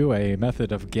enabling you a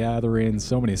method of gathering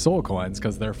so many soul coins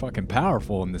because they're fucking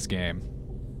powerful in this game.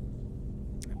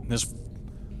 This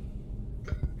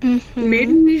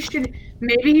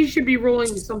Maybe he should be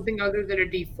rolling something other than a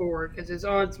D4 because his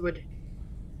odds would.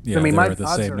 Yeah, I mean, my they're the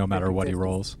odds same are no matter what he 50-50.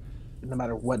 rolls. No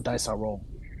matter what dice I roll.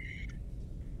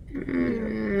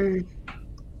 Mm,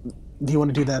 Do you want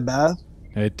to do that math?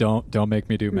 Hey, don't make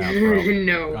me do math, bro.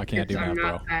 no, I can't do I'm math,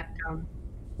 bro. not that dumb.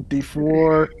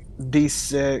 D4,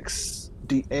 D6,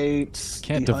 D8.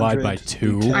 Can't divide by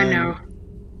 2. I know.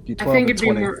 D12, I think it'd be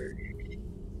 20. more.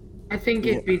 I think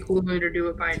it'd be cooler to do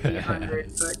it by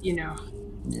D100, but Yeah.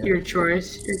 your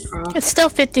choice, your call. It's still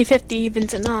 50-50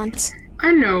 evens and odds.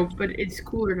 I know, but it's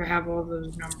cooler to have all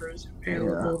those numbers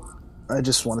available. I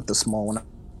just wanted the small one.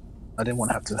 I didn't want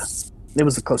to have to. It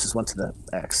was the closest one to the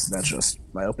X. That's just.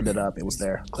 I opened it up. It was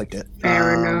there. Clicked it.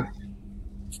 Fair enough.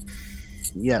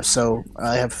 Yeah. So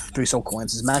I have 3 soul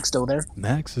coins. Is Max still there?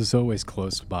 Max is always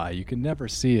close by. You can never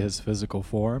see his physical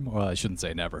form. Well, I shouldn't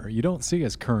say never. You don't see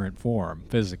his current form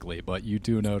physically, but you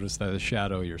do notice that the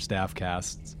shadow your staff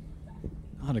casts,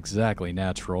 not exactly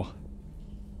natural.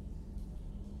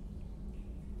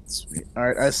 Sweet. All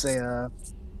right. I say,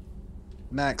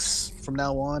 Max. From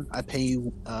now on, I pay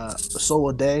you a soul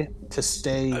a day to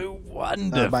stay. A by me.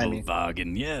 wonderful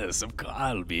bargain, yes. Of course,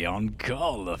 I'll be on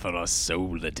call for a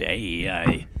soul a day.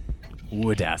 I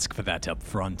would ask for that up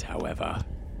front, however.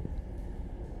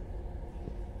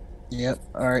 Yep.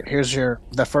 All right. Here's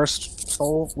the first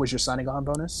soul was your signing on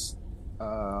bonus.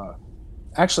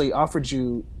 Actually offered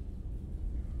you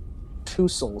 2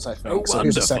 souls, I think. So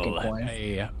here's the second coin.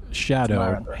 A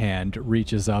shadow hand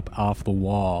reaches up off the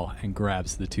wall and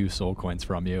grabs the 2 soul coins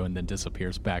from you and then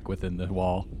disappears back within the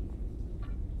wall.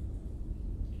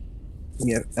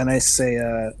 Yeah, and I say,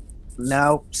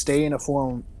 now stay in a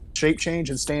form, shape change,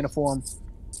 and stay in a form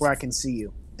where I can see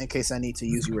you in case I need to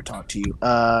use you or talk to you.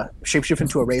 Shapeshift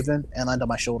into a raven and land on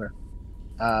my shoulder.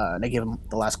 And I give him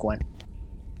the last coin.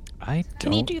 I don't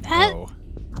Can you do that? know.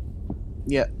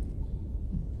 Yeah.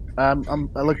 I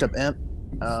looked up Imp.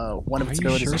 One of Are its you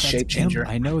abilities sure is that's shape changer. Imp?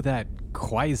 I know that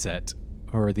Quizet,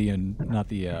 or not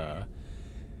the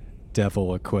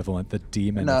devil equivalent, the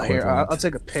demon No, equivalent. here, I'll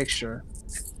take a picture.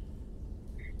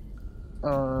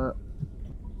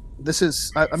 This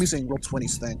is, I'm using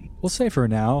Roll20's thing. We'll say for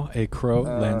now, a crow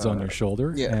lands on your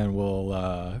shoulder, yeah. and will,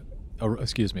 a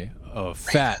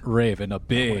fat raven, a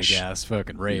big ass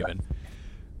fucking raven.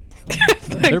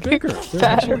 They're bigger. They're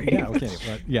Fat actually, yeah, okay,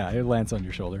 but yeah, it lands on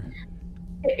your shoulder.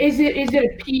 Is it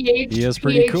a PH? He is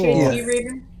pretty cool. PHAT Yeah.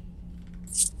 raven?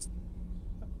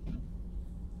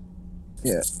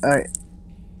 Yeah, alright.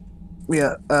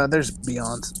 Yeah, there's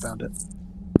Beyond. Found it.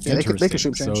 Yeah, they can Interesting.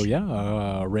 shape change. So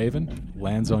yeah, raven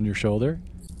lands on your shoulder.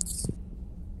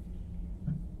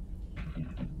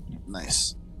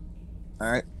 Nice.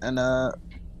 Alright, and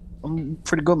I'm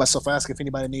pretty good with myself. I ask if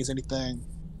anybody needs anything.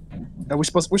 We're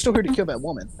still here to kill that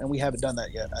woman, and we haven't done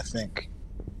that yet, I think.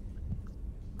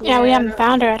 Yeah, we haven't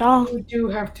found her at all. We do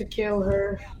have to kill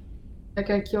her. Like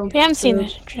I killed. We haven't seen the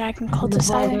the dragon cultist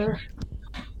either.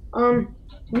 father.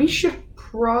 We should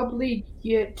probably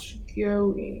get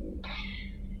going.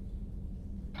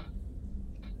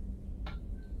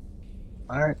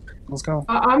 Alright, let's go.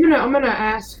 I'm gonna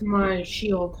ask my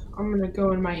shield. I'm gonna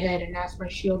go in my head and ask my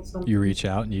shield something. You reach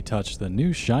out and you touch the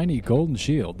new shiny golden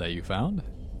shield that you found.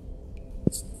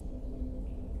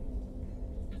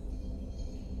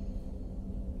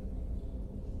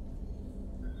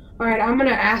 All right, I'm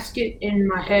gonna ask it in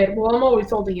my head. Well, I'm always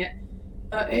holding it.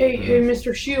 Hey,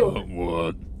 Mr. Shield.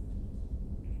 What?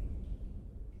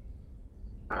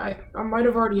 I might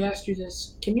have already asked you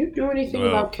this. Can you do anything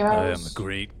about cows? I am the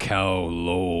great cow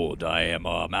lord. I am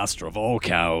a master of all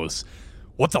cows.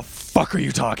 What the fuck are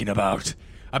you talking about?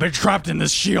 I've been trapped in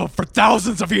this shield for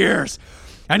thousands of years,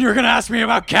 and you're gonna ask me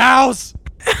about cows?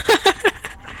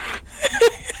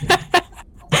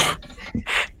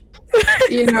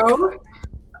 You know,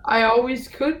 I always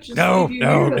could just No, leave you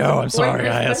no, here. no, I'm That's sorry, a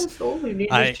guys. pencil. You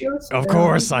need I, a shield, so of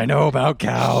course, I know about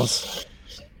cows.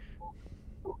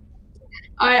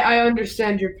 I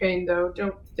understand your pain, though.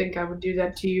 Don't think I would do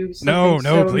that to you. No, Something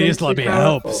no, so please let me immensely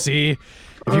help. powerful. See,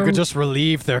 if you could just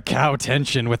relieve their cow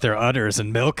tension with their udders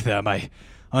and milk them, I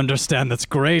understand that's a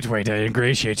great way to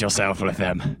ingratiate yourself with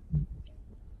them.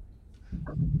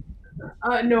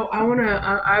 No,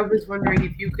 I was wondering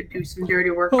if you could do some dirty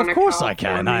work on Of a course cow I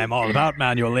can. for me. I am all about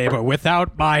manual labor.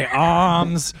 Without my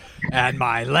arms and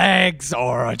my legs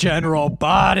or a general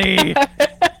body.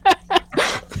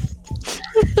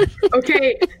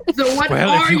 Okay, so what Well,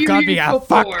 are if you got me a useful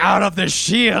fuck for? out of the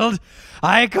shield,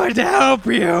 I could help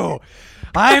you.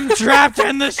 I'm trapped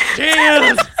in the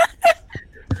shield.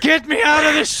 Get me out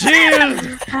of the shield.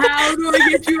 How do I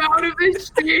get you out of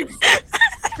this shit?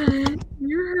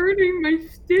 You're hurting my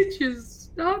stitches.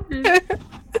 Stop it.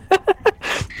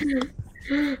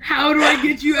 How do I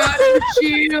get you out of the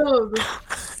shield?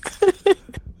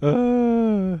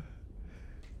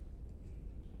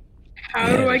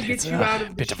 How do I get It's you a out of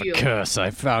the bit of a shield? curse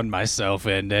I found myself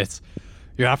in.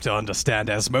 You have to understand,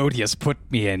 Asmodeus put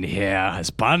me in here as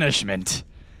punishment.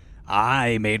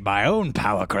 I made my own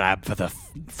power grab for the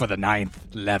 9th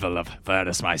level of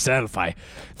Avernus myself. I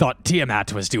thought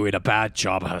Tiamat was doing a bad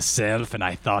job herself, and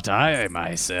I thought I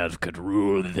myself could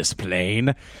rule this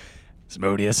plane.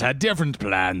 Asmodeus had different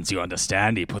plans, you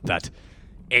understand. He put that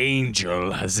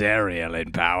angel Azariel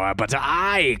in power, but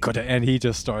I could. And he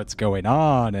just starts going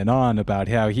on and on about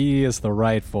how he is the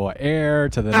rightful heir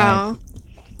to the Oh.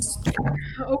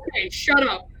 Okay, shut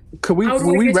up. Could we How do I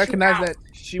will we get you recognize out? that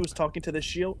she was talking to the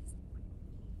shield?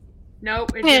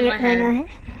 Nope, it's in my head. In her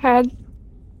head.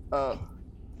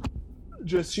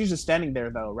 She's just standing there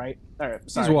though, right? Or,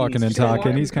 He's sorry, walking and just walking.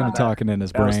 talking. He's kind of My bad. talking in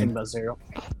his I was thinking brain. about Zero.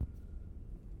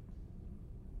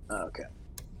 Okay.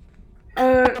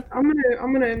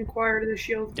 I'm gonna inquire to the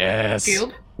shield. Yes.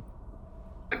 Shield.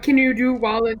 What can you do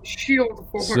while it's shield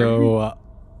for? So,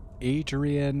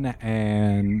 Adrian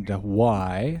and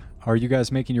Y, are you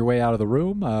guys making your way out of the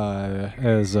room?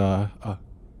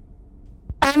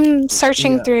 I'm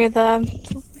searching Yeah. through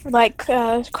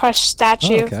the crushed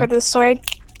statue Oh, okay. for the sword.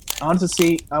 I wanted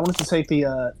to take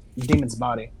the demon's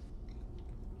body.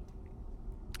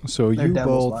 So Their you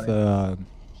devil's both,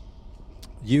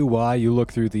 you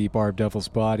look through the barbed devil's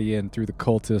body and through the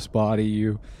cultist body.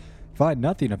 You find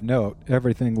nothing of note.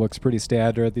 Everything looks pretty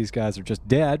standard. These guys are just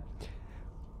dead.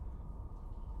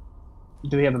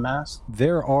 Do they have a mask?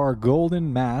 There are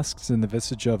golden masks in the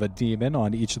visage of a demon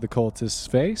on each of the cultists'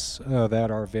 face that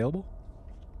are available.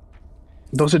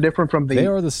 Those are different from They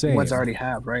are the same. ones I already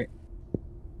have, right?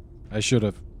 I should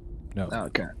have. No.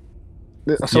 Okay.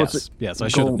 So yes, I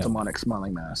it's should a have gold known. demonic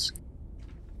smiling mask.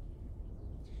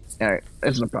 All right,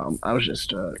 that's no problem. I was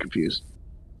just confused.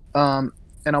 And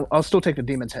I'll still take the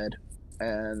demon's head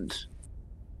and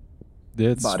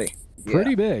It's body.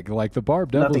 pretty big. Like the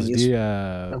barbed Nothing devil's useful.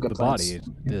 the good body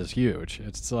plans. is huge.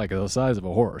 It's like the size of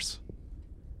a horse.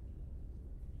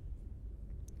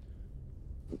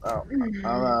 Oh,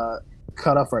 I'll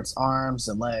cut off its arms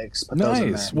and legs. Put those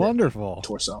in Nice, there, wonderful.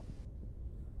 torso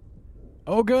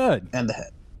Oh, good. and the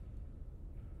head.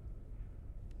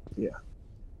 Yeah.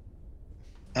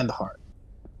 And the heart.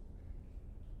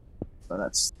 So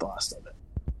that's the last of it.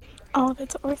 All of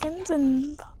its organs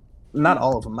and Not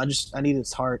all of them. I need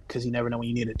its heart because you never know when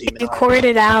you need a demon you heart. cored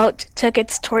it out, took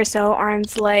its torso,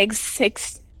 arms, legs,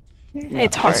 its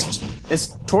heart.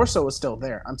 Its torso is still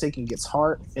there. I'm taking its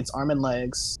heart, its arm and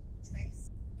legs.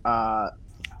 No,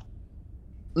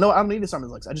 I don't need its arm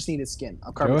and legs. I just need its skin.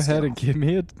 I'll carve Go its skin ahead and off. give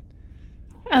me a,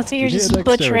 Oh, so you're give me a just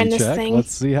butchering dexterity this check. thing.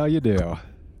 Let's see how you do.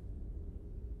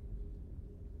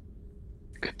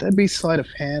 Could that be sleight of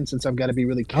hand since I've got to be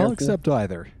really careful? I'll accept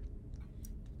either.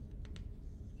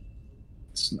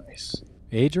 It's nice.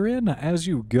 Adrian, as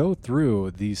you go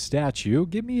through the statue,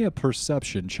 give me a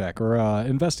perception check or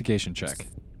investigation check.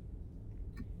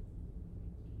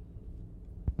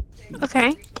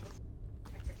 Okay.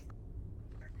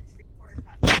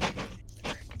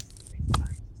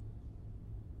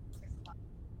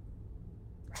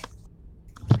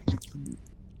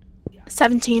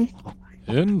 $17.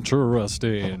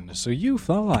 Interesting. So you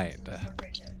find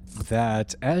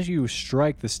that as you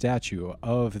strike the statue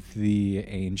of the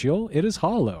angel, it is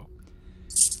hollow.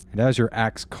 And as your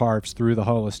axe carves through the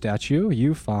hollow statue,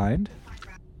 you find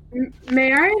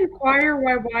May I inquire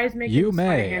why Y is making You a sleight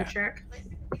of may. hand check?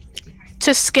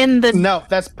 To skin the No,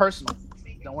 that's personal.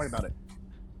 Don't worry about it.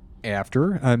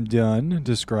 after I'm done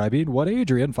describing what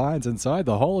Adrian finds inside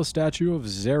the hollow statue of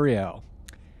Zariel.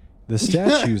 The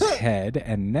statue's head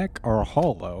and neck are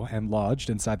hollow, and lodged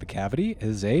inside the cavity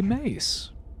is a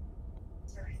mace.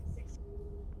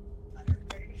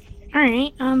 All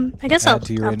right. I guess I'll Add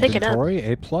to your pick it up. inventory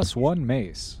a +1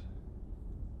 mace.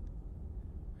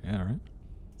 Yeah, all right.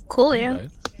 Cool, yeah. Right.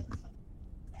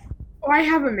 Oh, I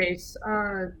have a mace.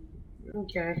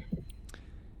 Okay.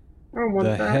 I don't want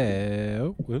The that. head.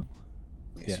 Oh, well,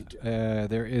 Yeah. you do.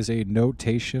 There is a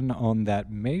notation on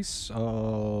that mace.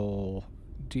 I'll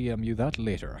DM you that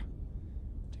later.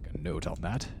 Take a note on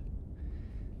that.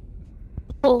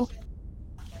 Cool.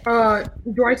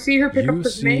 Do I see her pick up You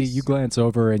this see, mace? you glance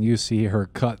over and you see her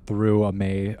cut through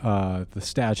the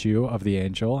statue of the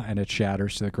angel, and it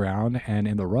shatters to the ground. And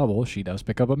in the rubble, she does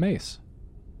pick up a mace.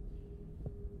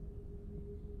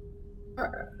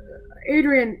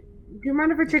 Adrian, do you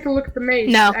mind if I take a look at the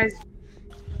mace? No.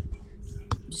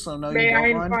 So no, you May I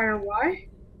don't mind? inquire why?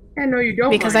 Yeah, no, you don't.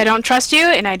 Because I don't trust you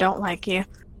and I don't like you.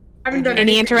 I haven't done Any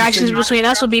anything. interactions You should between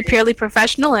not us will be trust me. purely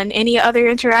professional, and any other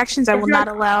interactions I will not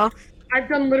allow. I've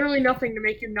done literally nothing to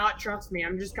make you not trust me.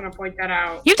 I'm just gonna point that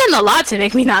out. You've done a lot to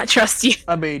make me not trust you.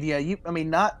 I mean, yeah,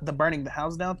 not the burning the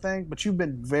house down thing, but you've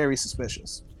been very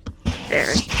suspicious.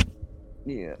 Very.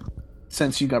 Yeah.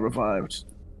 Since you got revived.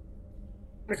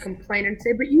 I'm gonna complain and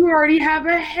say, but you already have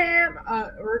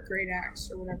a or a great axe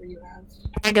or whatever you have.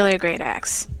 Regular great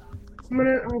axe. I'm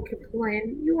gonna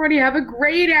complain. You already have a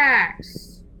great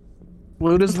axe.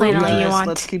 Loot is Complain loot, all you guys. want.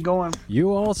 Let's keep going.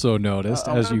 You also noticed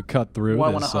as you cut through Well,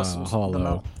 I wanna this hustle the hollow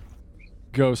mouth.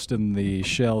 ghost in the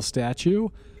shell statue,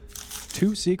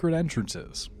 2 secret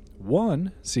entrances.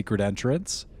 One secret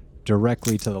entrance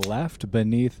directly to the left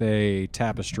beneath a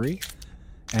tapestry,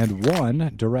 and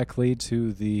one directly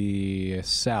to the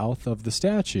south of the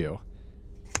statue.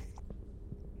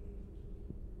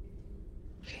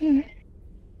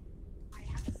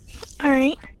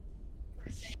 Alright.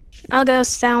 I'll go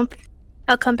down.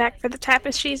 I'll come back for the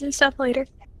tapestries and stuff later.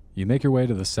 You make your way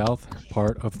to the south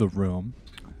part of the room.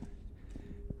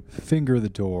 Finger the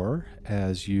door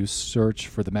as you search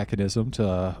for the mechanism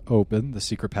to open the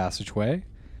secret passageway.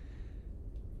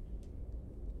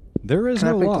 There is Can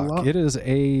I no pick the lock.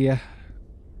 lock?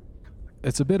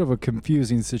 It's a bit of a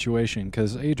confusing situation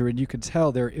because, Adrian, you can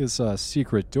tell there is a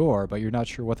secret door, but you're not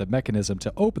sure what the mechanism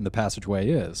to open the passageway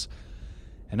is.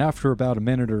 And after about a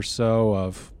minute or so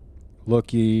of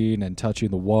looking and touching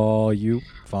the wall, you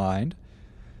find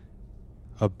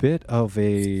a bit of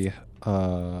a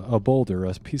boulder,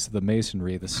 a piece of the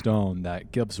masonry, the stone,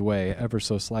 that gives way ever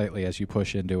so slightly as you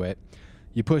push into it.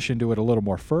 You push into it a little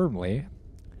more firmly,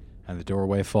 and the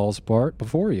doorway falls apart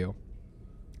before you.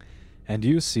 And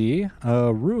you see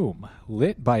a room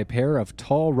lit by a pair of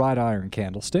tall wrought iron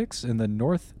candlesticks in the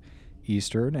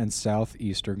northeastern and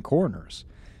southeastern corners.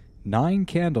 9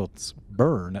 candles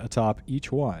burn atop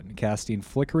each one, casting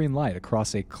flickering light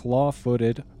across a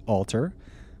claw-footed altar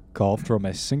carved from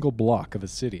a single block of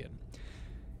obsidian,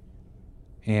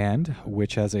 and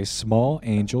which has a small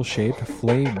angel-shaped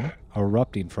flame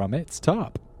erupting from its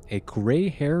top. A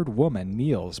gray-haired woman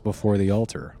kneels before the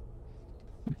altar.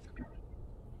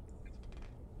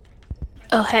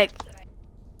 Oh heck.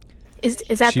 Is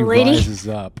that She the lady? rises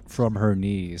up from her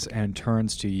knees and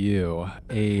turns to you,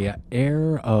 a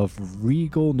air of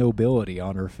regal nobility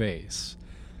on her face.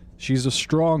 She's a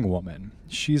strong woman.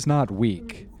 She's not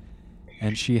weak.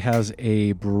 And she has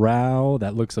a brow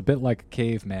that looks a bit like a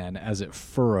caveman as it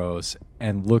furrows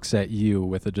and looks at you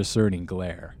with a discerning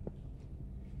glare.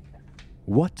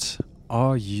 What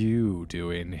are you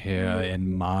doing here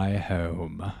in my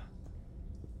home?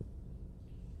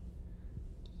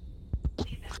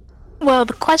 Well,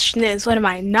 the question is, what am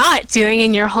I not doing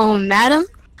in your home, madam?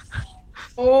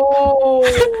 Oh,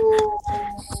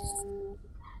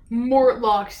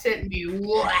 Mortlock sent me.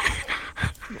 What?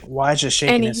 Why just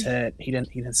shaking Any- his head? He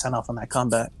didn't sign off on that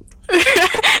combat.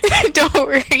 Don't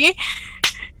worry.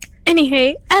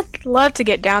 Anyway, I'd love to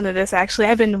get down to this, actually.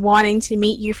 I've been wanting to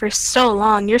meet you for so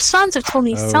long. Your sons have told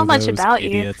me so much those about you.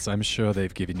 idiots. I'm sure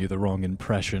they've given you the wrong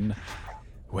impression.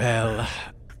 Well,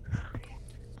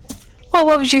 Well,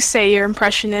 what would you say your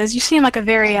impression is? You seem like a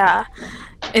very,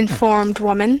 informed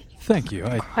woman. thank you.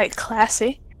 Quite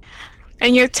classy.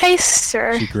 And your tastes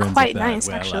are She grins quite at that. nice,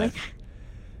 Well, actually. I've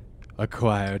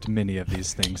acquired many of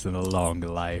these things in a long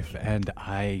life, and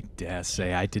I dare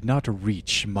say I did not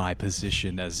reach my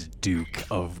position as Duke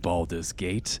of Baldur's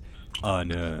Gate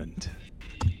unearned.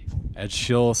 And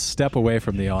she'll step away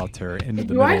from the altar into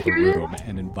the Do I middle of the hear that? room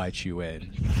and invite you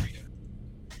in.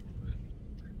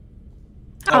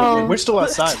 Oh. We're still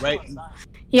outside, right?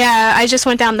 Yeah, I just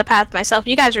went down the path myself.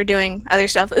 You guys were doing other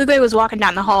stuff. Uwe was walking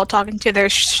down the hall talking to their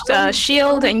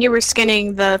shield, and you were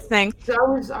skinning the thing. So I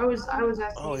was asking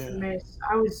Oh, for yeah. mace.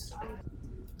 I was.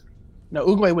 No,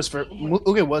 Uguay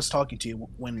was talking to you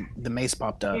when the mace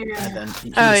popped up, Yeah. and then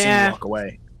he Oh, seen yeah. you walk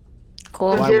away.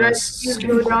 Cool. Why Did I was see you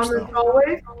skinny go down corpse, this though?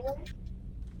 hallway?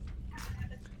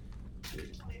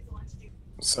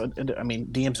 So, I mean,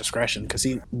 DM's discretion, because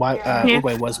Yeah.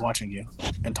 Uguay was watching you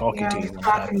and talking Yeah, to I you was when that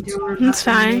talking happened. to her. That's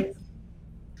fine.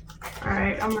 All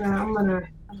right, I'm gonna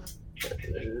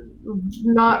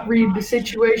not read the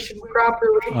situation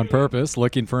properly. On purpose,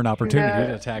 looking for an opportunity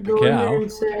to attack a Go in there cow.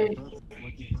 and say,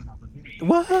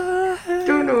 What?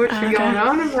 don't know what you're going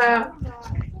on about.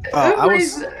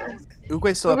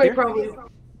 Uguay's still up Uguay here? probably.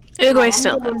 Uguay's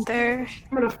still up there.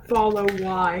 I'm gonna follow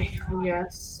Y, I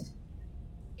guess.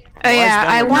 Oh yeah,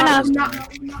 I wanna.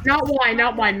 Not Y,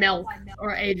 not Y, Mel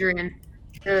or Adrian.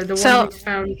 The So- one who's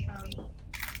found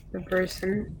the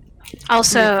person.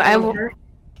 Also, I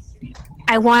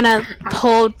wanna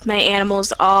hold my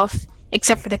animals off,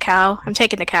 except for the cow. I'm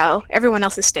taking the cow. Everyone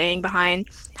else is staying behind.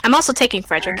 I'm also taking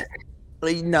Frederick.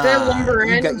 Nah, The lumber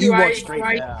you, in, got, do you I, walked straight do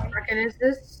I down. recognize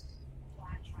this?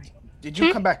 Did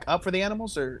you come back up for the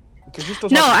animals, or because you're still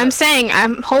No, talking I'm about- saying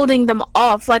I'm holding them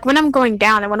off. Like when I'm going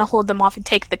down, I want to hold them off and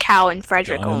take the cow and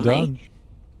Frederick Done and only.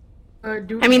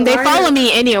 done. I mean, they follow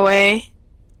me anyway.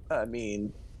 I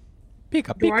mean,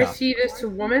 Pika, Do I pika. see this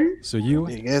woman? So you,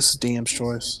 I guess DM's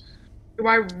choice. Do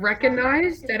I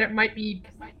recognize that it might be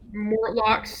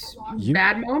Mortlock's You-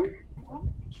 bad mom?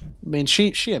 I mean,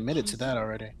 she admitted to that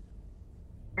already.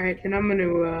 Alright, then I'm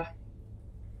gonna,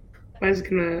 Uguay's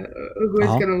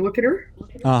Uh-huh. gonna look at her.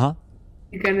 uh-huh.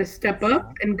 He's gonna step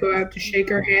up and go out to shake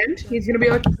her hand. He's gonna be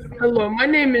like, hello, my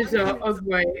name is,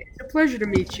 Uguay. It's a pleasure to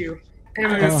meet you. And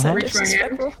I'm gonna Uh-huh. reach my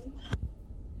hand.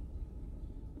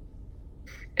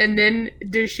 And then,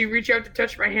 does she reach out to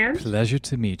touch my hand? Pleasure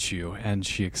to meet you. And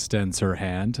she extends her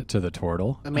hand to the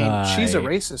turtle. I mean, she's a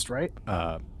racist, right?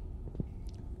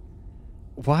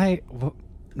 Why? Or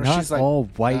Not she's like, all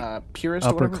white purist or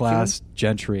upper whatever, class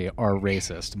gentry are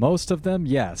racist. Most of them,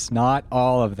 yes. Not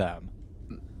all of them.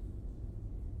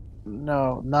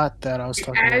 No, not that I was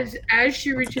talking about. As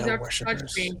she With the reaches devil out to touch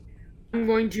worshippers. me, I'm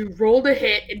going to roll to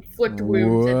hit, inflict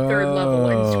wounds at third level,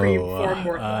 and scream for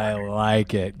more. I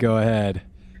like it. Go ahead.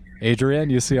 Adrian,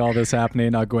 you see all this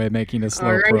happening. Uguay making a slow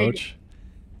Alrighty. approach.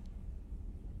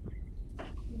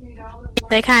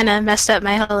 They kind of messed up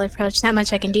my whole approach. Not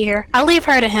much I can do here. I'll leave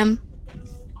her to him.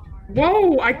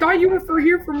 Whoa! I thought you were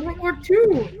here for Mortlock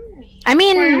too. I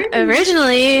mean, Why?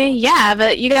 originally, yeah,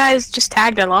 but you guys just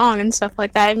tagged along and stuff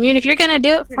like that. I mean, if you're gonna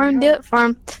do it for him, do it for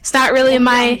him. It's not really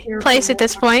my place at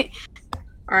this point.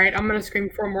 All right, I'm gonna scream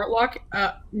for Mortlock.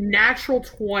 Natural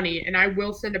 20, and I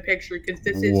will send a picture because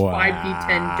this is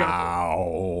 5d10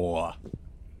 double. Wow.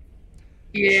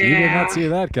 Yeah. She did not see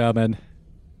that coming.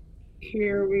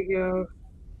 Here we go.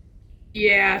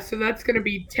 Yeah, so that's gonna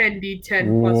be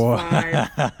 10d10 plus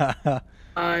 5.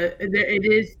 There it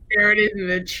is in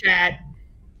the chat.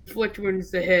 Inflict wounds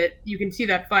to hit. You can see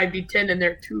that 5d10 in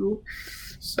there too.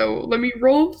 So let me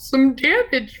roll some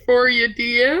damage for you,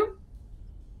 DM.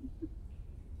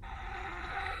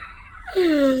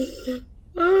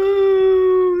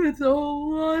 Oh, that's a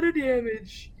whole lot of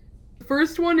damage. The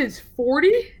first one is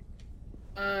 40.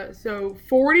 So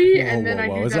 40, Whoa, and then whoa, I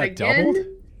whoa. do Is that that again.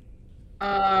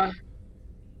 doubled?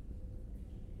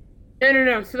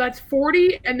 No. So that's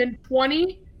 40 and then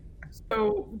 20.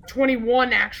 So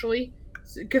 21 actually,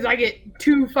 because I get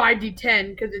 2 5d10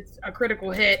 because it's a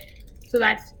critical hit. So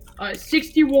that's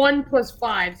 61 plus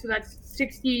 5. So that's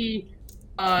 66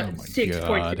 points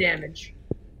God. of damage.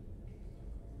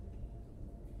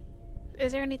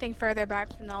 Is there anything further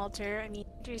back from the altar? I mean,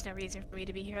 there's no reason for me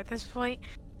to be here at this point.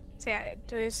 So yeah,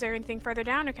 is there anything further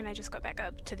down, or can I just go back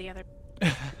up to the other?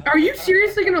 Are you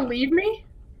seriously gonna leave me?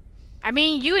 I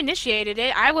mean, you initiated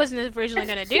it. I wasn't originally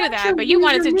going to do Such that, a but you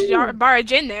wanted to weird move.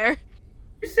 barge in there.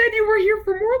 You said you were here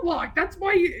for Mortlock. That's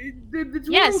why the turtle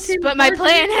Yes, came but my first.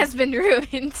 plan has been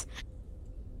ruined.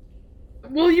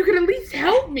 Well, you could at least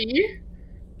help me.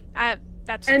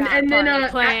 That's And not then part of the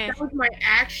that plan. was my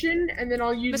action, and then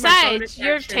I'll use my Besides, bonus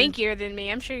you're action. tankier than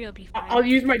me. I'm sure you'll be fine. I'll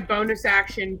use my bonus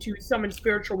action to summon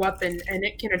spiritual weapon, and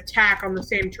it can attack on the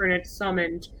same turn it's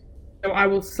summoned. So I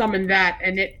will summon that,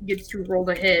 and it gets to roll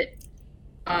the hit.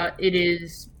 It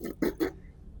is All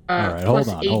right, plus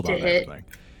hold 8 on, to hit. everything.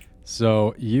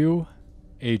 So you,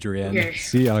 Adrian, Okay.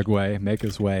 see Uguay make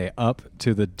his way up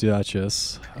to the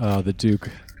Duchess, the Duke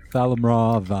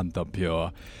Thalamra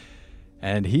Vantampure,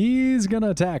 and he's gonna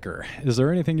attack her. Is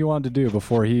there anything you want to do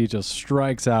before he just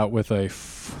strikes out with a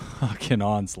fucking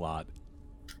onslaught?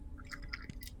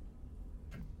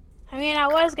 I mean, I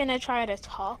was gonna try to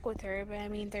talk with her, but I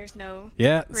mean, there's no.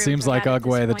 Yeah, it room seems for like that at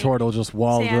this Uguay the point. turtle just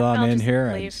walled So, yeah, on I'll in just here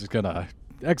and leave. he's gonna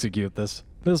execute this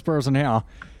person here. All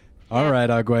Yeah. right,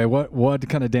 Uguay, what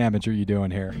kind of damage are you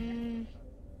doing here?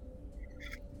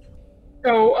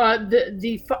 So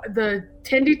the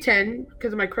 10d10,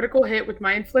 because of my critical hit with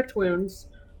my inflict wounds,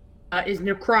 is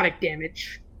necrotic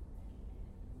damage.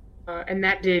 And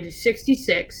that did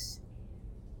 66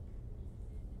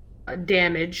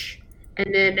 damage.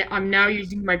 And then I'm now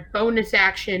using my bonus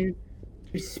action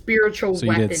spiritual So you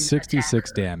weapon did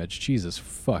 66 attacker. damage. Jesus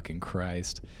fucking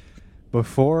Christ.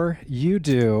 Before you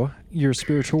do your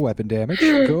spiritual weapon damage,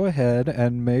 go ahead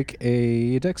and make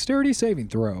a dexterity saving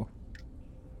throw.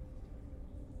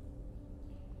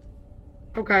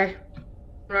 Okay.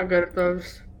 I'm not good at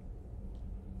those.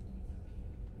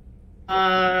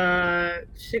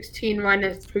 16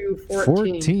 minus 2, 14.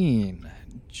 14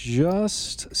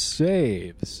 just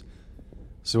saves.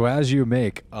 So as you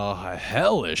make a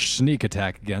hellish sneak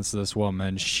attack against this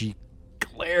woman, she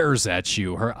glares at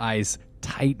you. Her eyes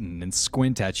tighten and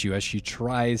squint at you as she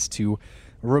tries to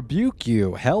rebuke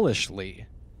you hellishly.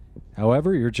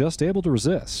 However, you're just able to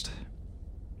resist.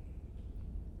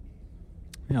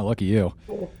 Yeah, lucky you.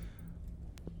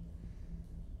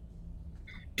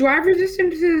 Do I have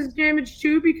resistance to this damage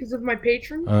too because of my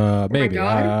patron? Maybe.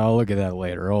 God. I'll look at that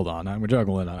later. Hold on. I'm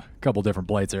juggling a couple different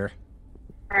blades here.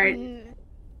 Alright.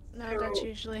 No, that's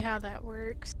usually how that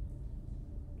works.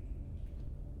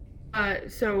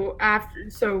 So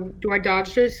do I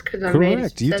dodge this? Because I made a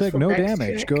Correct. You take successful no dex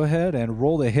damage. check? Go ahead and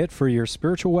roll the hit for your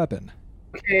spiritual weapon.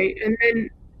 Okay, and then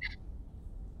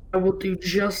I will do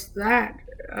just that.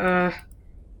 And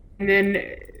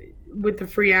then with the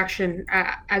free action,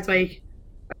 as I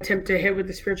attempt to hit with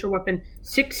the spiritual weapon,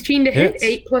 16 to hit, Hits.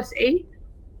 8 plus 8.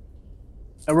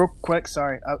 Real quick,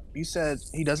 sorry. You said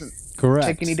he doesn't Correct.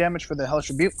 take any damage for the hellish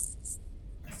rebuke.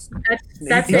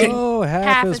 That's You it. Oh, half,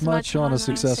 Half as as much much on on a a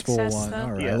successful success, one. though.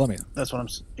 All right, Yeah. let me. That's what I'm.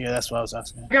 Yeah, that's what I was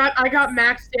asking. I got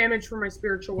max damage for my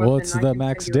spiritual weapon. What's I the can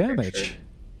max send you a damage? picture.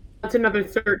 That's another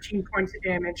 13 points of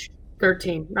damage.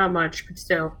 13, not much, but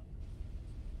still.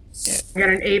 Yeah. I got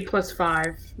an 8 plus 5.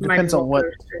 Might Depends be on what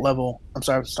closer. level. I'm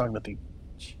sorry, I was talking about the.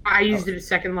 I used it at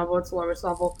second level. It's the lowest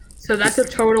level. So that's a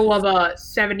total of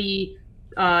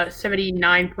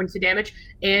 79 points of damage.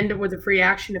 And with a free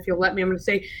action, if you'll let me, I'm going to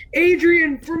say,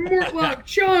 Adrian from Mortlock,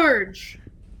 charge!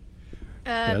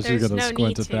 Yeah, she's There's gonna no squint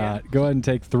need at to. that. Go ahead and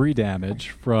take 3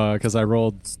 damage because I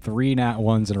rolled 3 nat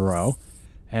ones in a row,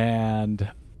 and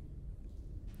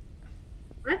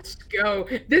Let's go.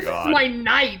 This is my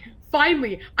night.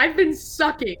 Finally, I've been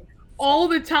sucking all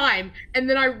the time, and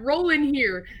then I roll in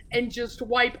here and just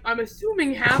wipe, I'm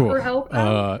assuming, half cool. her health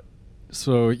out.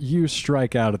 So you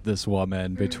strike out at this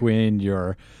woman between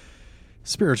your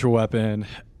spiritual weapon.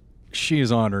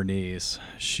 She's on her knees.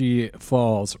 She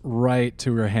falls right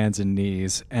to her hands and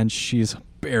knees, and she's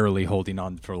barely holding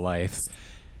on for life.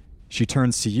 She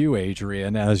turns to you,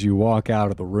 Adrian, as you walk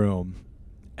out of the room,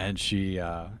 and she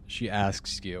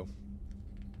asks you,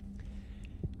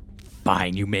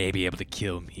 Fine, you may be able to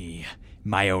kill me,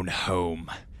 my own home.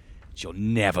 But you'll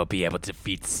never be able to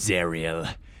defeat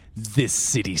Zariel. This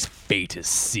city's fate is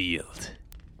sealed.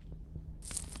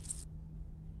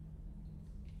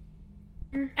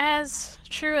 As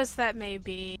true as that may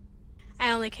be,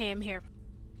 I only came here,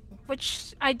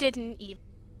 which I didn't even.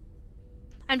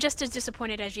 I'm just as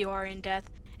disappointed as you are in death,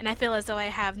 and I feel as though I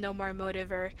have no more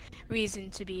motive or reason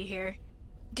to be here.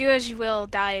 Do as you will,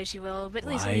 die as you will, but at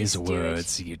least Wise do it.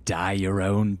 words, you die your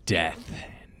own death.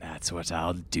 And that's what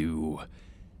I'll do.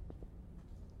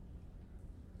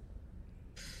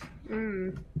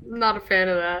 Not a fan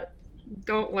of that.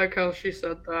 Don't like how she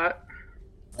said that.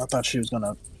 I thought she was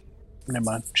gonna. Never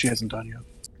mind. She hasn't done yet.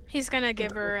 He's gonna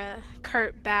give her a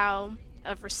curt bow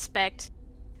of respect,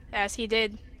 as he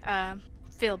did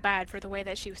feel bad for the way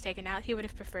that she was taken out. He would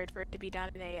have preferred for it to be done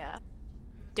in a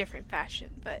different fashion,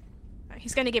 but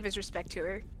he's gonna give his respect to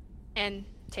her and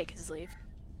take his leave.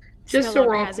 Just no so longer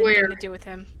we're all has anything clear, to do with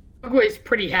him. Uguay's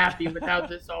pretty happy with how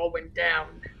this all went down.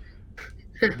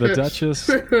 the Duchess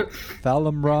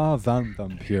Thalamra Van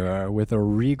Vampire, with a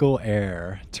regal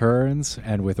air, turns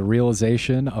and with a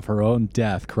realization of her own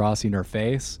death crossing her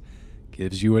face,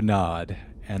 gives you a nod,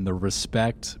 and the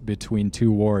respect between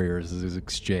two warriors is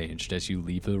exchanged as you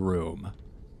leave the room.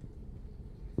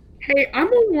 Hey,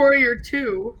 I'm a warrior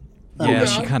too. Yeah, no.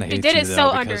 she kind of She hates did you it though, so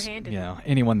because, underhanded. you know,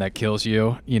 anyone that kills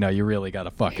you, you know, you really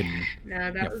gotta fucking Nah,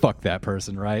 that was... fuck that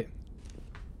person, right?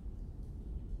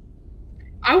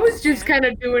 I was just kind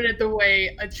of doing it the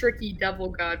way a tricky devil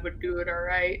god would do it,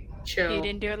 alright? Chill. He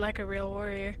didn't do it like a real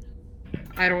warrior,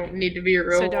 I don't need to be a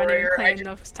real so don't even warrior. claim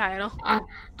Nova's title.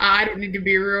 I don't need to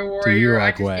be a real To you, warrior.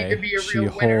 I just need to Agwe, be a she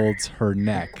real winner. holds her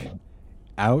neck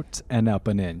out and up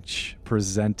an inch,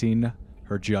 presenting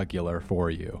her jugular for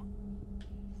you.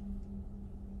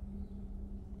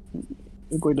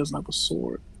 Uguay doesn't have a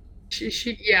sword.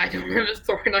 Yeah, I don't have a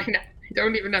sword. I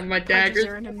don't even have my daggers.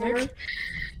 are in him there.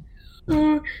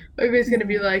 Uguay's gonna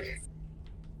be like,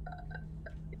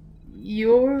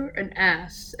 you're an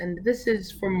ass, and this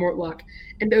is from Mortlock.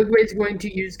 And Uguay's going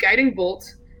to use Guiding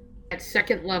Bolt at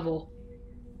second level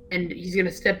and he's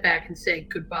gonna step back and say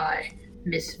goodbye,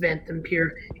 Miss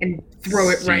Vanthampure, and throw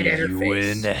it right at her See you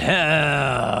face. in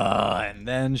hell. And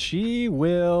then she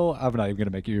will. I'm not even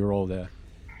gonna make you roll the.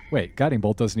 Wait, guiding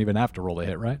bolt doesn't even have to roll a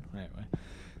hit, right? Anyway.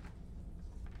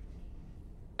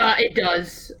 It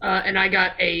does, and I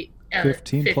got a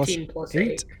 15 plus 8.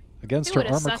 8 against It her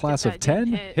would've armor sucked class if of that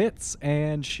didn't 10 hit. hits,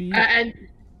 and she And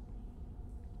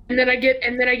then I get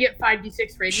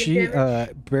 5d6 radiant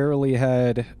damage. barely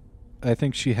had. I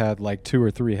think she had like 2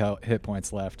 or 3 hit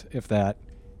points left, if that.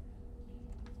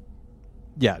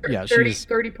 Yeah, 30, she's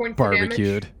 30 points of damage.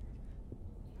 barbecued.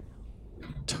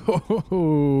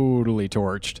 Totally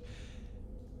torched.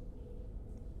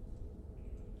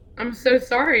 I'm so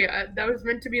sorry. That was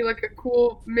meant to be like a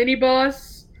cool mini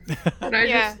boss.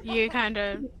 And you kind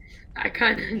of. I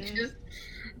kind of just.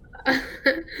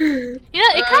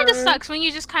 It kind of sucks when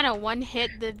you just kind of one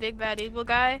hit the big bad evil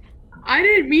guy. I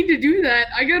didn't mean to do that.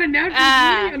 I got a natural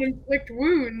Ah. 20 on inflict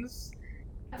wounds.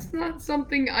 That's not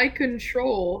something I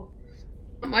control.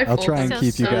 Not my I'll fault. try and So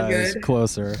keep you so guys good.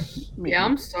 closer. Yeah,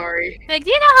 I'm sorry. Like, do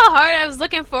you know how hard I was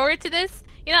looking forward to this?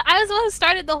 I was the one who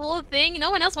started the whole thing. No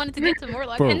one else wanted to get to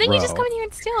Morlock, and then you just Bro. come in here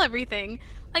and steal everything.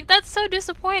 Like, that's so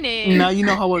disappointing. Now you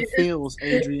know how it feels,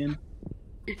 Adrian.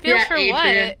 Feels for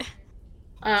Adrian. what?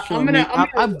 I'm gonna.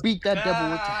 I beat that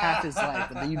devil to half his life,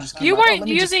 and then you just keep You like, oh, weren't let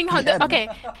me just using. beat that Okay,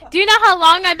 do you know how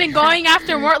long I've been going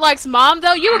after Mortlock's mom,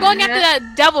 though? You were going after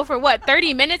that devil for what,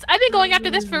 30 minutes? I've been going after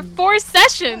this for 4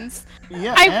 sessions.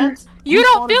 Yeah, I- and You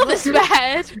fought don't feel his this life.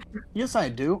 bad. Yes, I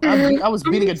do. I was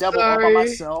beating a devil all by sorry.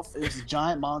 myself. It was a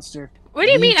giant monster. What do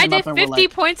you And he mean? I came did up and we're 50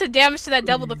 like- points of damage to that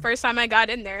devil the first time I got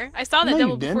in there. I saw that No, you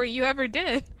devil didn't. before you ever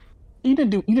did. You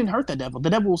didn't hurt that devil. The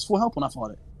devil was full health when I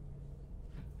fought it.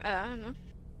 I don't know.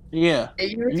 Yeah, You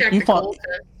You- attack you the fought-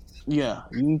 cultist. yeah.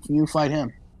 You fight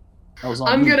him. That was on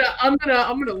I'm you.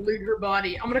 gonna loot her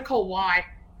body. I'm gonna call Y,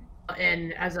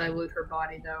 and as I loot her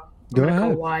body, though, I'm Go gonna ahead.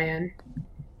 call Y in.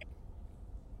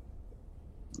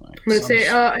 Like, I'm gonna some say,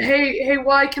 sh- hey,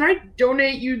 Y, can I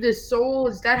donate you this soul?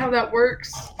 Is that how that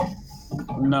works?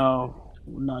 No,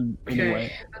 none. Okay,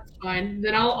 Anyway, that's fine.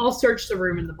 Then I'll search the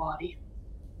room and the body.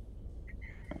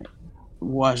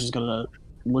 Wash is gonna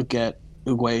look at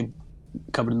Uguay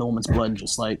covered in the woman's blood, and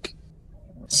just like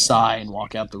sigh and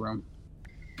walk out the room.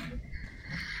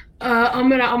 I'm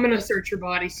gonna search your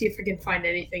body, see if I can find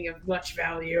anything of much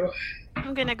value.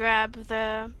 I'm gonna grab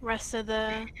the rest of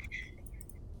the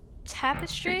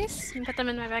tapestries and put them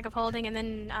in my bag of holding, and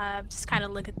then just kind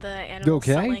of look at the animals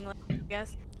Okay. sullenly, I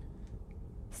guess.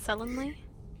 Sullenly?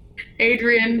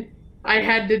 Adrian, I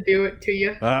had to do it to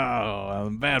you. Oh,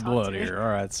 bad Talk blood to me. here. All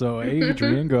right, so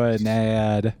Adrian, go ahead and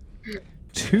add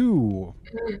 2.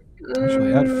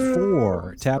 Actually, add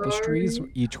 4 tapestries,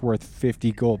 Sorry. each worth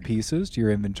 50 gold pieces to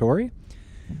your inventory.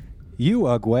 You,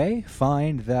 Ugwe,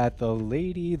 find that the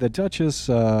Duchess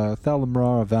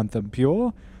Thalamra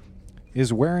Vanthampure,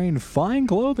 is wearing fine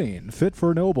clothing, fit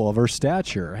for a noble of her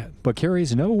stature, but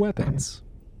carries no weapons.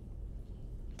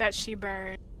 That she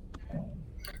burned.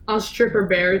 I'll strip her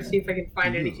bare and see if I can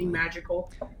find anything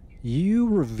magical. You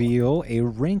reveal a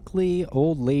wrinkly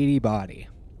old lady body.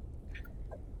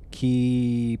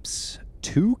 Keeps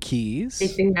 2 keys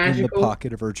Anything in the magical?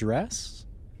 pocket of her dress.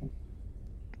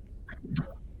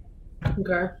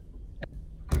 Okay.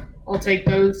 I'll take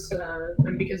those,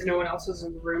 and because no one else is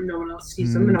in the room, no one else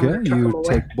sees them, and I'm Okay, gonna chuck them you away.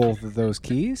 take both of those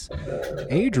keys.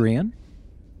 Adrian,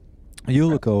 you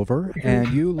look over and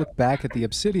you look back at the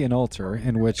obsidian altar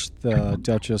in which the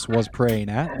Duchess was praying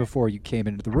at before you came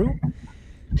into the room.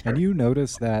 And you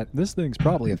notice that this thing's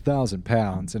probably 1,000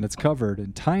 pounds and it's covered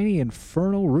in tiny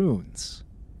infernal runes.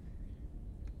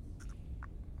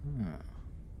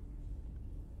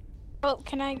 Well,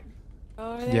 can I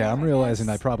go over there? Yeah, I'm I realizing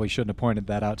I guess? probably shouldn't have pointed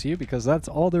that out to you because that's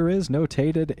all there is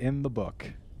notated in the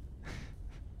book.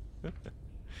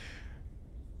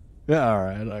 Yeah, all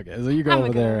right, okay. So you go I'm over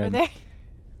gonna go there over and there.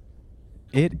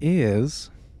 it is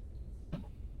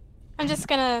I'm just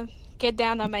gonna get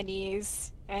down on my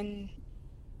knees, and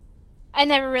I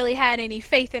never really had any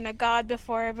faith in a god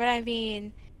before, but I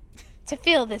mean, to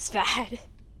feel this bad,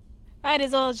 might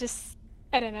as well just,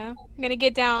 I don't know. I'm gonna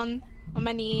get down on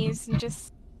my knees and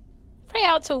just pray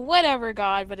out to whatever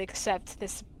god would accept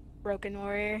this broken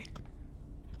warrior.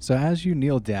 So as you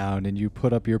kneel down and you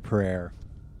put up your prayer,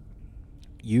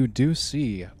 you do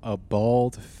see a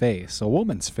bald face, a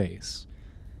woman's face,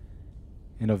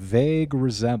 in a vague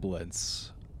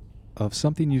resemblance of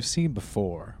something you've seen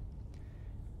before.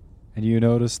 And you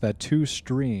notice that 2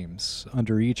 streams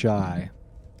under each eye,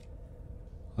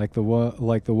 like the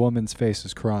woman's face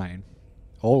is crying,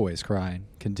 always crying,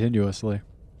 continuously.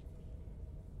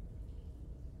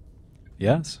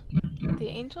 Yes? The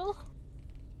angel?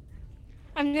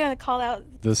 I'm gonna call out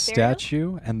The Zero?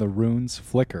 statue and the runes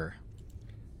flicker.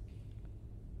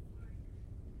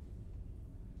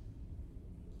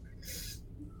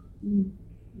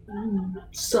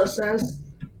 Sus as.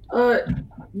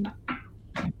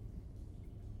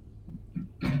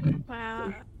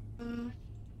 Wow.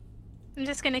 I'm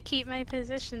just gonna keep my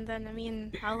position then. I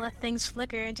mean, I'll let things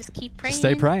flicker and just keep praying.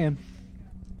 Stay praying.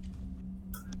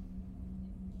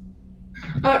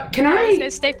 Can I was I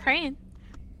gonna stay praying.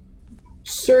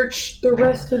 search the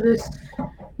rest of this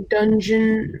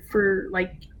dungeon for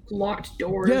like locked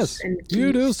doors Yes, and keys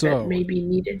you do so. that may be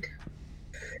needed?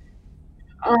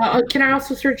 Can I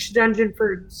also search the dungeon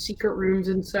for secret rooms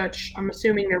and such? I'm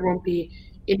assuming there won't be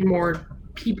any more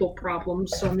people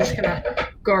problems, so I'm just gonna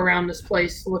go around this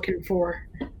place looking for.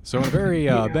 So in a very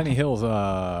Benny Hills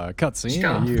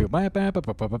cutscene,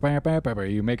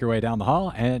 you make your way down the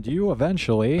hall, and you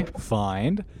eventually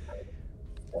find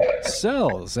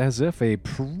cells, as if a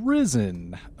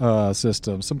prison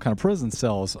system, some kind of prison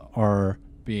cells are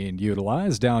being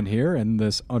utilized down here in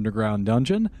this underground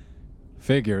dungeon.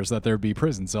 Figures that there'd be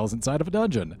prison cells inside of a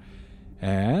dungeon.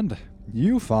 And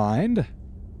you find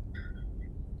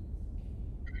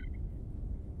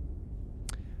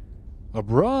a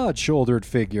broad-shouldered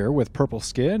figure with purple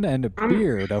skin and a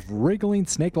beard of wriggling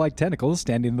snake-like tentacles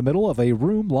standing in the middle of a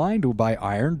room lined by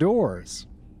iron doors.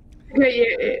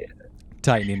 Yeah.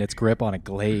 Tightening its grip on a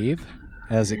glaive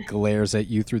as it glares at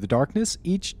you through the darkness,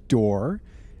 each door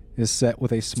is set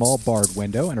with a small barred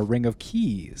window, and a ring of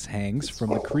keys hangs from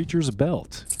the creature's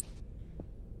belt.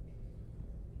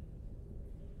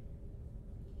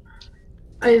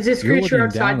 Is this You're creature looking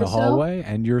outside down the the cell? hallway,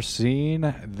 and you're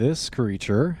seeing this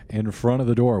creature in front of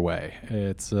the doorway.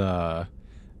 It's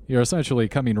you're essentially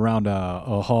coming around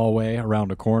a hallway,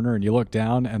 around a corner, and you look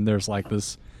down, and there's like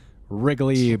this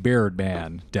wriggly beard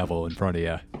man devil in front of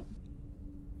you.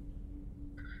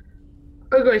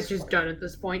 Ugo's just done at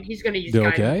this point. He's gonna use. You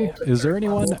guiding okay? bolt at Is there third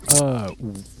anyone?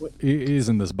 level. He's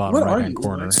in this bottom Where are right-hand you,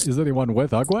 corner. guys? Is there anyone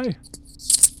with Ugway?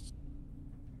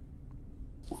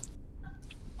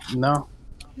 No.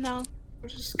 No.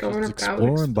 Just going Just about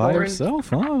exploring by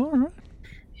yourself? Oh, all right.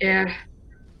 Yeah.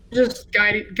 Just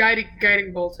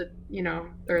guiding bolts at,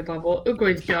 third level.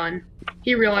 Ugo's done.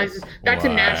 He realizes that's a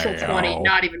natural 20, Wow.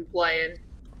 not even playing.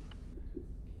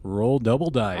 Roll double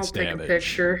I'll dice take damage. a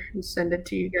picture and send it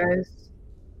to you guys.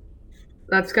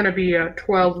 That's gonna be a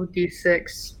 12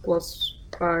 d6 plus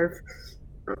 5.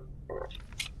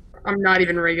 I'm not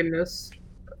even rigging this.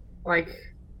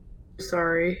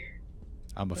 Sorry.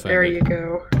 I'm offended. There you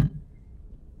go.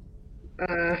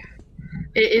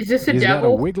 Is this a He's got a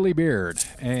devil? wiggly beard,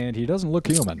 and he doesn't look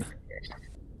human.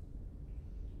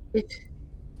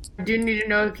 I do need to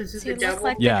know if this is Does he a look devil.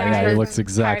 like the Yeah, guy he from looks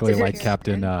exactly Pirates of like the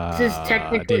Captain This is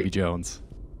technically- Davy Jones.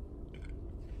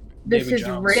 This Davy is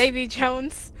Jones. Davy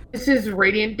Jones. This is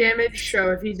radiant damage,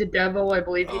 so if he's a devil, I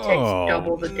believe he takes Oh,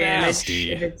 double the nasty.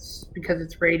 damage if it's because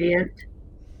it's radiant.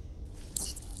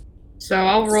 So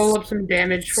I'll roll up some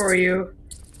damage for you.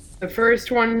 The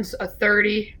first one's a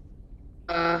 30,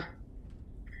 and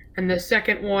the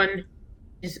second one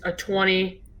is a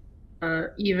 20,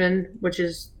 even, which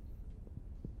is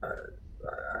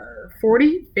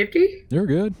 40, 50? You're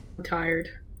good. I'm tired.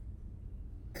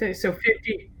 So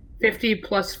 50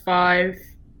 plus 5,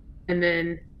 and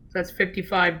then that's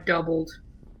 55 doubled.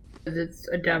 'Cause it's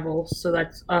a devil, so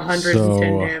that's 110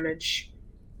 So- damage.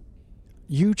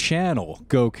 You channel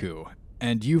Goku,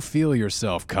 and you feel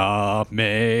yourself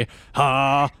Spirit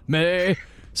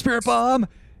Bomb,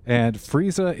 and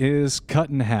Frieza is cut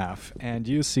in half, and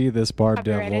you see this barb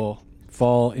Copyrighted. devil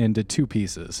fall into two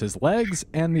pieces: his legs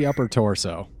and the upper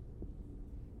torso.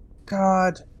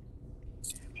 God.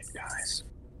 Damn it, guys.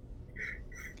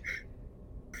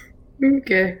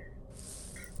 Okay.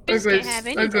 We just can't have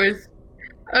anything.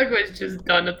 Ugo's just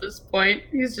done at this point.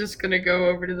 He's just gonna go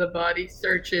over to the body,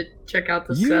 search it, check out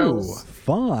the You cells.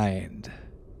 find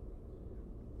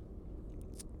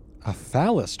a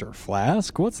Phallister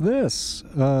flask. What's this?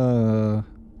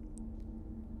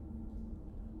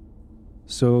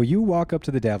 So you walk up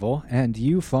to the devil, and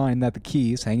you find that the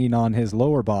keys hanging on his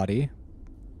lower body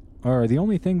are the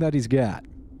only thing that he's got.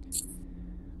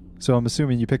 So I'm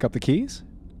assuming you pick up the keys?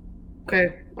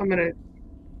 Okay, I'm gonna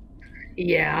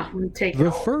take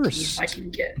The all the keys I first can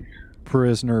get.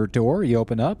 prisoner door you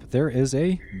open up, there is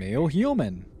a male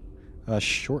human. A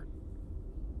short...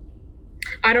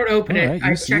 I don't open All it. right, I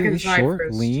you check see a inside short,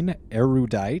 first. lean,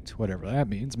 erudite, whatever that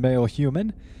means, male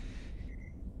human.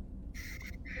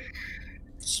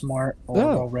 Smart, or Oh,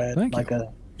 well read, thank like you.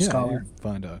 a Yeah, scholar. you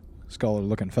find a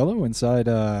scholar-looking fellow inside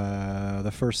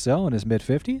the first cell in his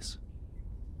mid-50s.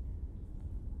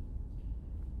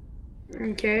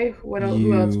 Okay, who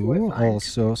else do I You find?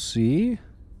 also see.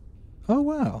 Oh,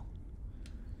 wow.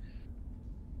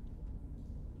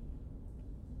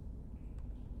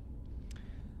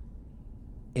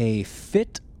 A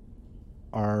fit,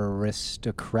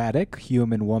 aristocratic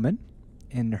human woman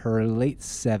in her late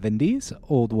 70s,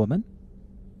 old woman.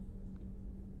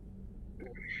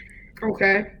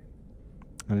 Okay.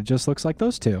 And it just looks like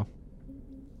those two.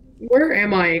 Where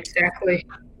am I exactly?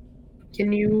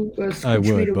 Can you switch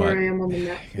me to where but I am on the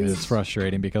map, please? it's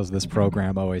frustrating because this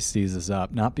program always seizes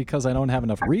up. Not because I don't have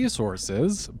enough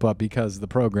resources, but because the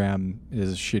program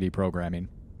is shitty programming.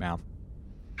 Now,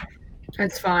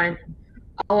 That's fine.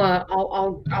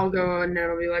 I'll go and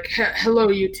it'll be like, hello,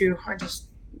 you two.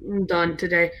 I'm done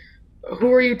today.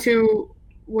 Who are you two?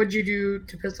 What'd you do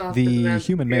to piss off the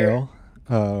human male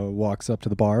walks up to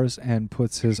the bars and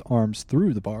puts his arms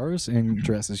through the bars and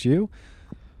addresses you.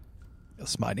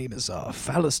 Yes, my name is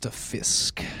Fallister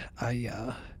Fisk.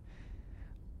 I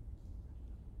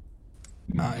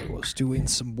was doing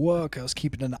some work. I was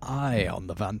keeping an eye on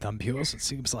the Van Thumpures. It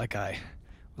seems like I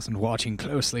wasn't watching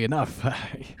closely enough.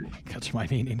 Catch my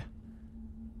meaning.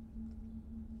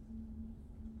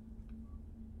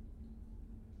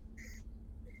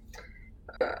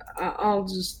 I'll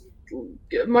just...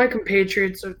 My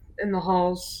compatriots are in the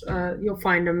halls. You'll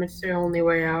find them. It's the only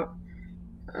way out.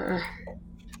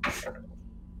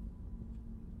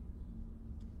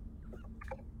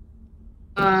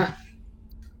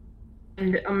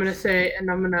 And I'm gonna say,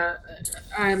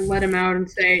 I let him out and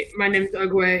say, my name's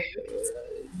Ugwe.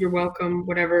 You're welcome.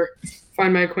 Whatever.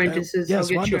 Find my acquaintances. Yes, I'll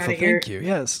get wonderful. you out of here. Thank you.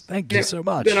 Yes, thank you Then- so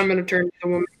much. Then I'm gonna turn to the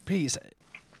woman. Please.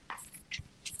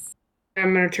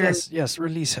 I'm gonna turn. Yes,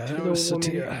 release her. to the Oh, sit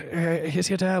woman. here. He's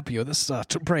here to help you. This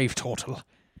brave turtle.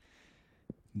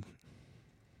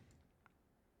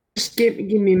 Just give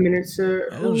me a minute, sir.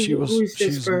 Well, Who's this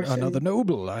she's person? another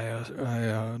noble. I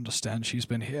understand she's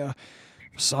been here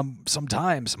some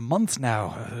time, some months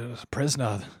now,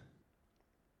 prisoner.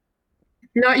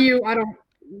 Not you. I don't.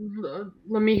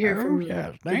 Let me hear from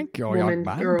yes, the thank you, woman, young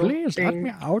man. girl Please let thing.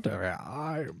 me out of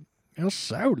here. It's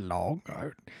so long.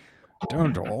 I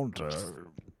don't want to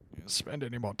spend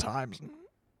any more time.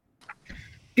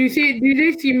 Do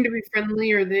they seem to be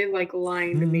friendly, or are they like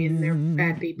lying to me and they're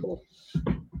bad people?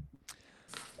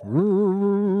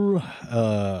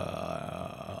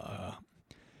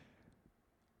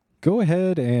 Go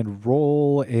ahead and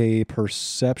roll a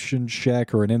perception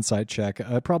check or an insight check.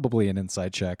 Probably an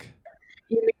insight check.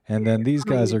 And then these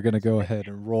guys are going to go ahead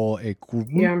and roll a group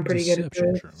Yeah, I'm pretty good at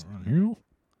deception this.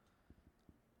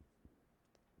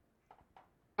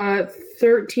 check.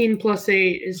 13 plus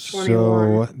 8 is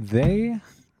 21. So they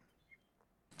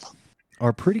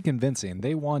are pretty convincing.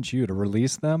 They want you to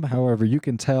release them. However, you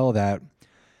can tell that,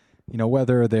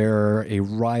 whether they're a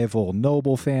rival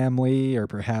noble family or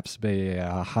perhaps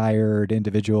a hired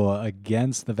individual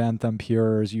against the Van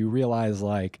Thumpures, you realize,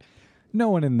 no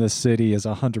one in this city is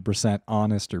 100%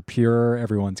 honest or pure.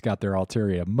 Everyone's got their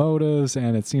ulterior motives,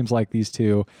 and it seems like these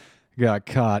two got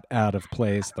caught out of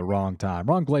place at the wrong time.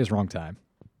 Wrong place, wrong time.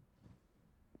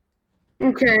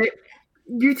 Okay,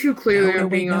 you two clearly No, are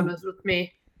being wait, no. honest with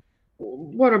me.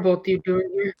 What are both of you doing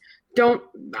here?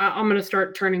 I'm going to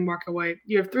start turning Mark away.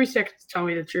 You have 3 seconds to tell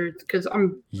me the truth, because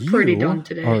I'm pretty done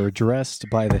today. You are addressed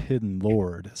by the Hidden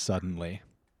Lord suddenly.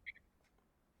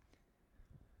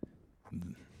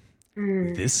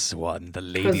 This one, the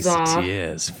Lady Huzzah.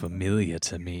 Satir, is familiar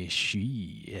to me.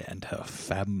 She and her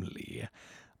family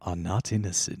are not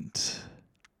innocent.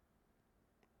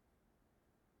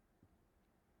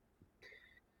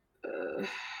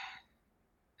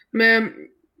 Ma'am,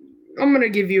 I'm going to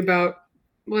give you about,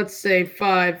 let's say,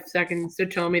 5 seconds to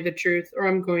tell me the truth, or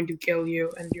I'm going to kill you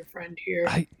and your friend here.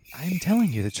 I'm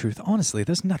telling you the truth. Honestly,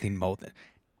 there's nothing more than...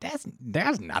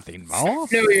 There's nothing more.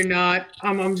 No, you're not.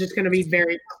 I'm just going to be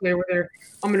very clear with her.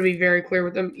 I'm going to be very clear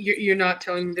with them. You're not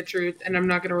telling me the truth, and I'm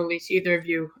not going to release either of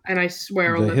you. And I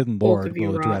swear I'll The let Hidden both Lord of you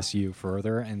will rot. address you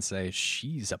further and say,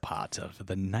 she's a part of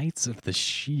the Knights of the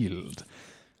Shield.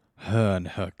 Her and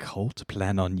her cult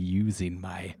plan on using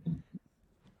my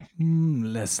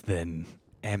less than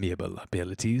amiable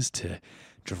abilities to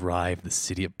drive the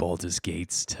city of Baldur's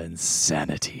Gates to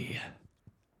insanity.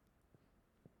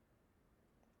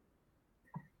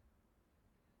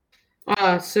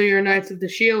 So you're Knights of the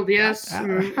Shield, yes?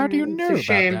 How do you It's know a about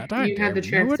shame. that? I You had the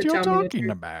don't know chance what to you're tell me the talking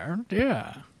truth. about.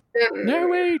 Yeah. No, No,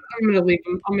 wait. I'm going to leave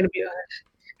him. I'm going to be honest.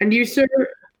 And you, sir,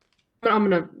 I'm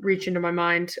going to reach into my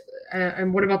mind.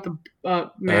 And what about the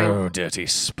male? Oh, dirty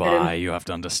spy, you have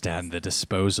to understand the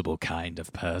disposable kind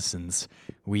of persons.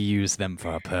 We use them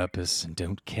for a purpose and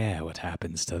don't care what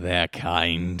happens to their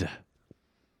kind.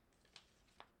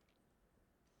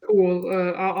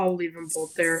 Cool. I'll leave them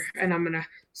both there, and I'm gonna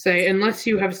say, unless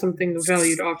you have something of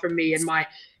value to offer me and my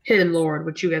hidden lord,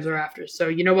 which you guys are after. So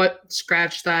you know what?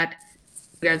 Scratch that.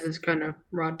 You guys is gonna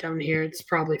rot down here. It's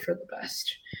probably for the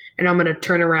best. And I'm gonna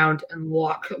turn around and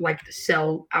lock like the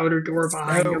cell outer door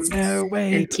behind him. No,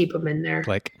 wait. And keep him in there.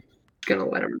 Click. Gonna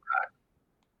let him rot.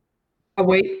 I'll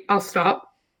wait. I'll stop.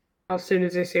 As soon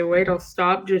as I say wait, I'll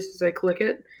stop just as I click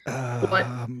it. What?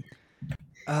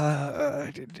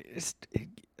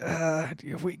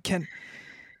 We can.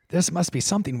 This must be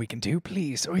something we can do,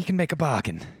 please, or we can make a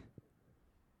bargain.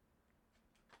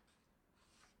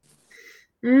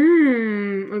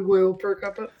 We'll perk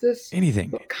up at this. Anything.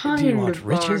 What kind Do you want of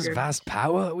riches, bargain? vast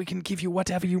power? We can give you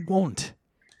whatever you want.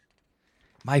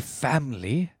 My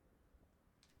family.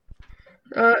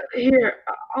 Here,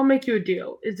 I'll make you a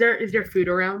deal. Is there food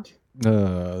around?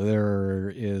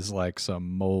 There is like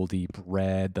some moldy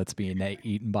bread that's being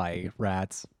eaten by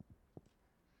rats.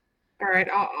 All right,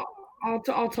 I'll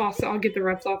toss it. I'll get the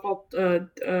rats off. I'll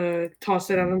toss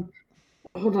it at them.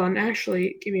 Hold on,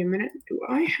 actually, give me a minute. Do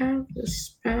I have the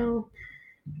spell?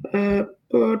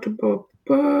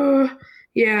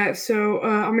 Yeah. So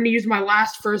I'm gonna use my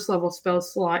last first level spell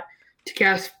slot to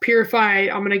cast Purify.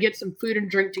 I'm gonna get some food and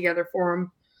drink together for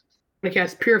him. I'm gonna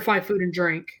cast Purify food and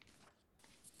drink.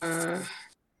 I'm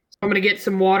gonna get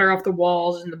some water off the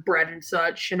walls and the bread and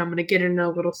such, and I'm gonna get in a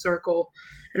little circle,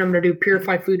 and I'm gonna do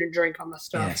Purify food and drink on the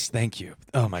stuff. Yes, thank you.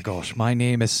 Oh my gosh, my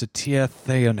name is Satir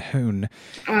Theon Hoon.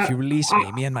 If you release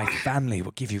me and my family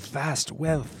will give you vast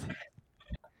wealth.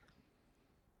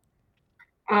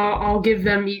 I'll give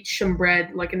them each some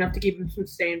bread, like enough to keep them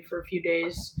sustained for a few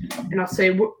days, and I'll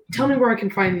say, "Tell me where I can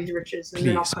find these riches." And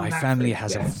then I'll Please, come my back family for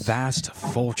has you a guys. vast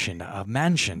fortune, a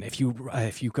mansion. If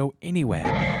you go anywhere,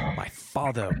 my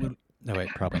father will. No, wait,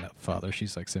 probably not father.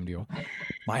 She's like 70.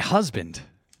 My husband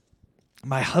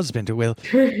will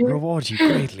reward you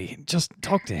greatly. Just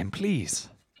talk to him, please.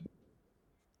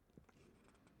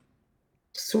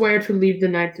 Swear to leave the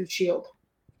Knights of Shield.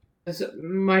 As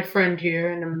my friend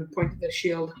here, and I'm going to point to the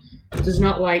shield, does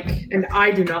not like, and I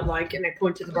do not like, and I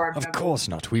point to the bard. Of course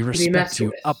not. We be respect messed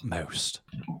you with. utmost.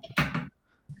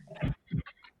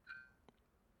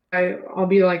 I'll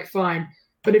be like, fine.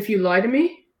 But if you lie to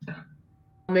me,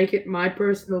 I'll make it my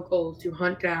personal goal to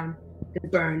hunt down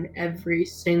and burn every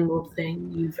single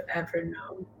thing you've ever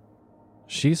known.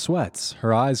 She sweats.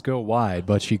 Her eyes go wide,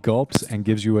 but she gulps and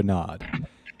gives you a nod.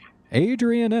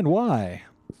 Adrian and why?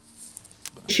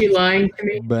 Is she lying to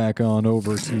me? Back on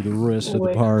over to the rest of the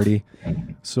Wait. party.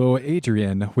 So,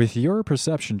 Adrian, with your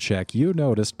perception check, you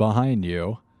noticed behind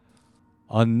you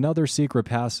another secret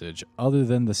passage other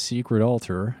than the secret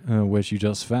altar, which you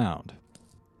just found.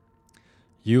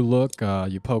 You look,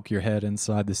 you poke your head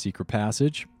inside the secret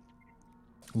passage,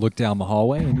 look down the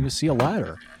hallway, and you see a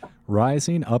ladder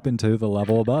rising up into the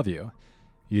level above you.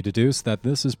 You deduce that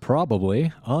this is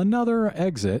probably another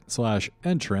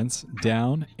exit/entrance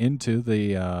down into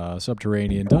the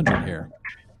subterranean dungeon here.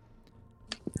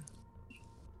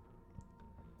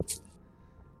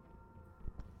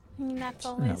 That's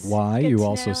always Why? good You to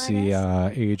also know, I see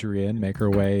guess. Adrian make her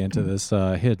way into this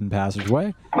hidden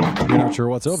passageway. You're not sure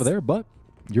what's over there, but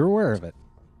you're aware of it.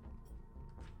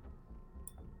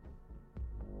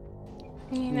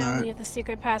 You know, Alright. leave the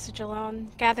secret passage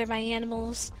alone. Gather my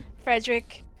animals.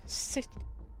 Frederick,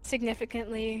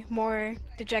 significantly more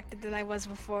dejected than I was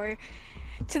before.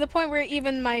 To the point where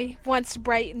even my once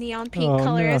bright neon pink Oh,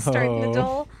 color is starting to no.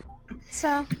 dull.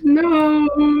 So, No,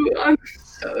 I'm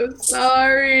so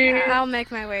sorry. I'll make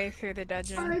my way through the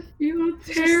dungeon. I feel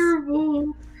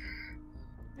terrible.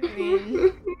 I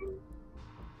mean,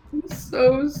 I'm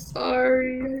so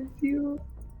sorry. I feel.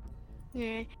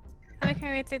 yeah. I'll make my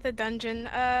way through the dungeon.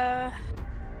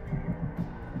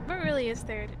 What really is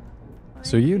there?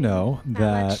 So you know Not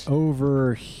that much.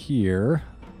 over here,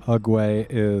 Ugwe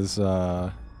is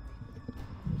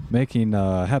making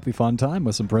a happy fun time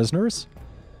with some prisoners.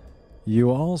 You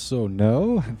also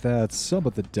know that some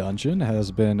of the dungeon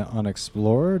has been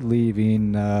unexplored,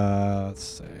 leaving, let's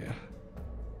see.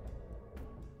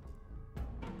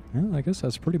 Well, I guess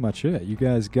that's pretty much it. You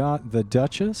guys got the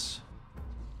Duchess?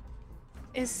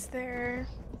 Is there?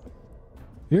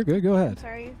 You're good, go I'm ahead.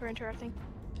 sorry for interrupting.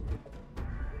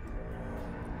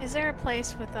 Is there a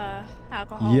place with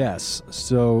alcohol? Yes,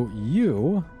 so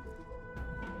you...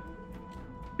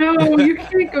 No, you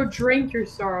can't go drink your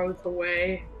sorrows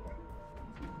away.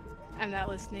 I'm not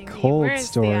listening. to you. Cold Where is the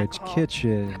storage, alcohol?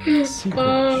 kitchen,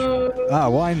 secret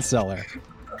wine cellar.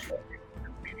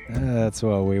 That's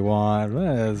what we want.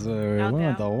 That's what we I'll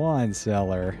want, go. the wine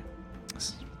cellar.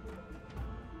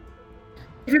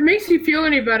 If it makes you feel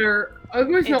any better,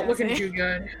 Ugly's It not looking doesn't. too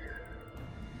good.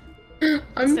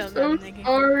 I'm Still so not thinking.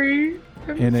 sorry.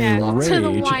 In Yeah, a to the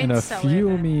rage, wine in a cellar,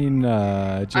 fuming,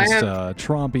 just have-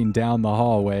 tromping down the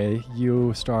hallway,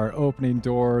 you start opening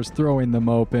doors, throwing them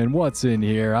open. What's in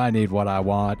here? I need what I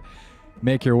want.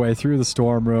 Make your way through the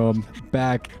storm room,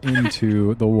 back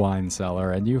into the wine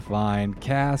cellar, and you find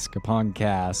cask upon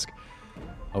cask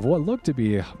of what look to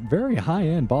be very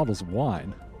high-end bottles of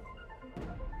wine.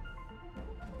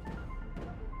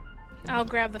 Oh, I'll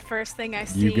grab the first thing I You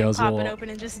see, guzzle- pop it open,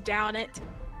 and just down it.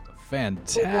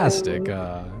 Fantastic.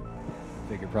 I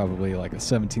think it probably like a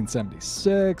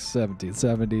 1776,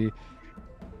 1770.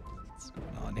 What's going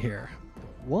on here?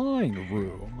 Wine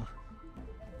room.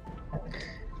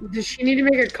 Does she need to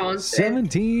make a con save?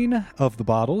 17 of the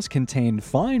bottles contain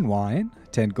fine wine,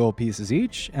 10 gold pieces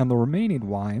each, and the remaining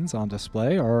wines on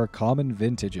display are common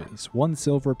vintages, 1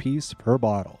 silver piece per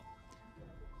bottle.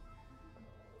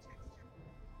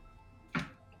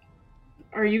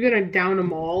 Are you gonna down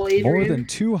them all, Adrian? More than How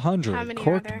 200 many are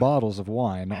corked there? bottles of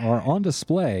wine are on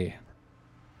display.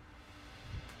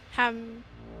 How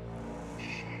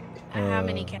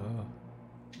many can,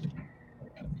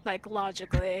 like,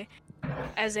 logically,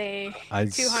 as a I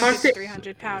 200 Constant- to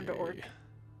 300 pound orc?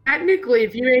 Technically,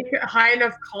 if you make a high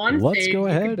enough con Let's save, go you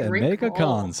ahead could and drink make a them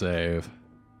all. con save.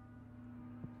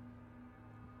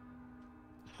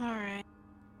 Alright.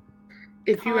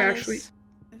 If you actually,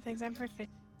 I think I'm perfect.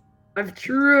 I've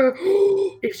true.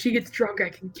 If she gets drunk, I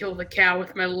can kill the cow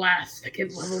with my last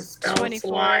second level spell 24.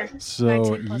 slot. So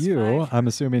 19 plus you, 5. I'm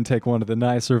assuming, take one of the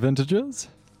nicer vintages.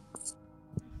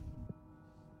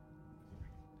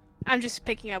 I'm just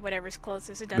picking up whatever's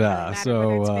closest. It doesn't Yeah, really matter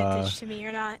so, whether it's vintage to me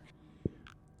or not.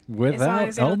 Without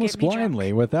as they don't almost get me drunk.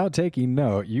 blindly, without taking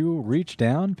note, you reach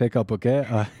down, pick up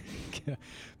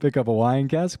pick up a wine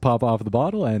cask, pop off the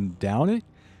bottle, and down it.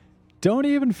 Don't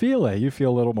even feel it. You feel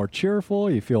a little more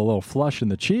cheerful. You feel a little flush in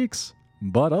the cheeks,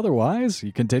 but otherwise,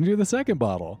 you continue the second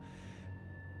bottle.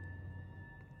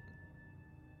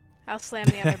 I'll slam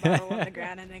the other bottle on the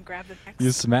ground and then grab the next.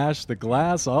 You smash the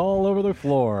glass all over the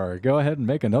floor. Go ahead and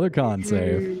make another con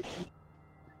save.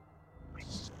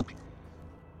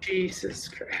 Jesus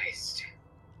Christ.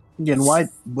 Again, White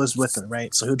was with her,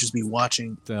 right? So he'll just be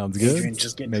watching. Sounds Adrian good.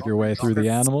 just get Make your drunk way and through the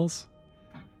drunker. animals.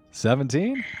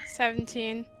 17.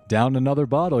 17. Down another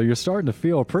bottle. You're starting to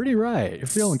feel pretty right. You're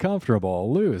feeling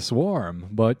comfortable, loose, warm.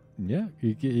 But yeah,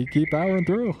 you keep powering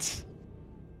through.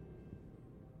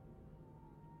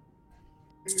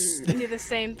 Do the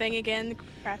same thing again.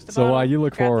 Crash the So bottle. while you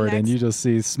look grab the forward and next. you just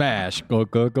see smash,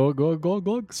 glug, glug, glug, glug, glug,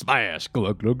 glug, smash,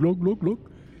 glug, glug, glug, glug, glug.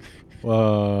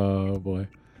 Oh, boy.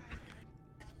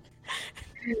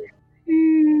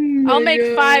 I'll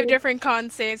make 5 different con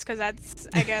saves because that's,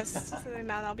 I guess, the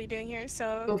amount I'll be doing here. You'll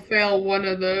So fail one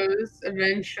of those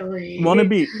eventually. Won't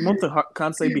the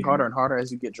con save be harder and harder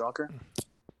as you get drunker?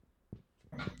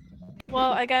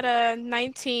 well, I got a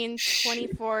 19,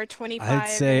 24, 25. I'd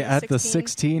say and at the 16.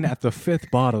 16, at the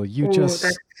 5th bottle, you Ooh, just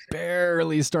that's-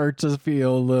 barely start to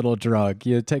feel a little drunk.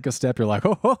 You take a step, you're like,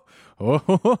 oh, oh, oh,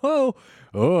 oh,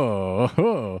 oh,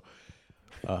 oh,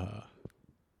 oh.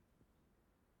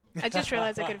 I just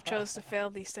realized I could have chose to fail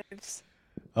these saves.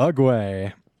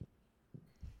 Ugway.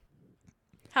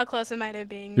 How close am I to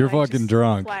being? You're like, fucking just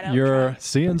drunk. flat out You're drunk?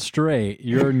 seeing straight.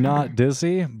 You're not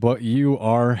dizzy, but you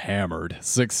are hammered.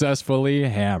 Successfully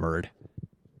hammered.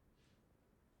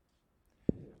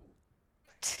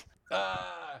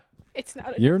 It's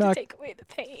not You're enough not- to take away the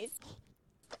pain.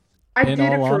 I In did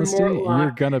it all for honesty, more you're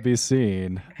luck. gonna be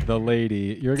seeing the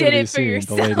lady. You're Did gonna be it for seeing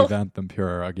the lady yourself. Vantham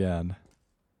Pure again.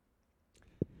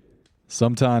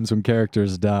 Sometimes when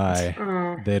characters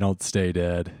die, they don't stay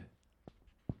dead.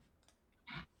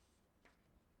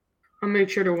 I'll make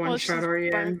sure to Well, one she's shot her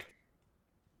in. burned.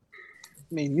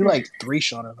 I mean, you like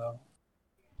 3-shot her though.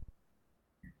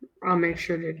 I'll make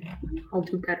sure to. I'll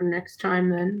do better next time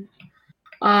then.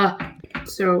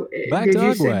 So Back did to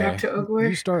you say Ugway. back to Ugway?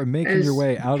 You start making your As-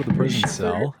 way out of the prison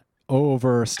cell,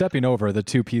 stepping over the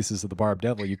 2 pieces of the barbed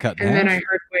devil you cut in And then half. I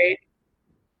heard wait.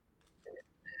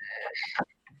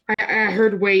 I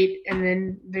heard wait, and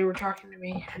then they were talking to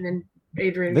me, and then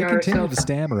Adrian They got continue herself. to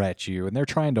stammer at you, and they're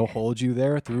trying to hold you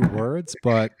there through words,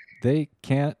 but they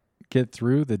can't get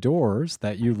through the doors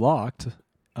that you locked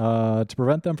to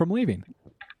prevent them from leaving.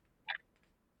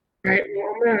 Right.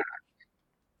 Well,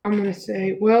 I'm gonna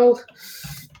say, well,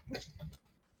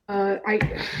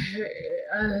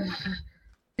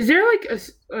 is there like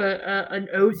an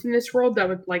oath in this world that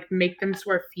would like make them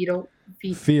swear Fealty.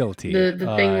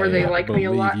 the thing where they I like me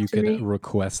a lot believe you to could me?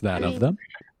 request that I of mean- them.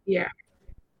 Yeah.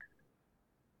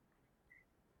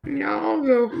 Yeah, I'll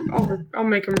go. I'll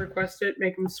make them request it.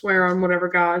 Make them swear on whatever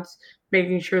gods,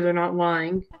 making sure they're not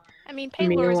lying. I mean, Me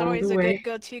Paylor is along always the a way. good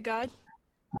go-to god.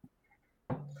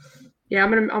 Yeah,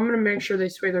 I'm gonna make sure they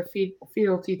swear their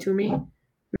fealty to me.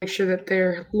 Make sure that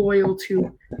they're loyal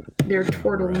to their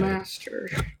turtle Right. master.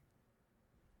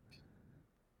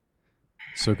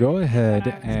 So go ahead,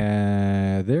 I was-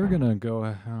 and they're gonna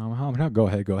go. No, go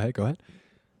ahead.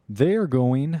 They are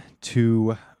going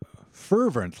to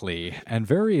fervently and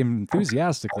very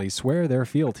enthusiastically swear their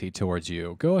fealty towards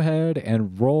you. Go ahead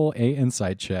and roll a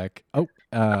insight check. Oh,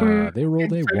 they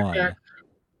rolled a Insight 1. check.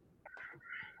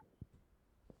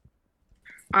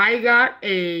 I got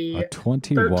A a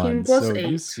 21. 13 plus So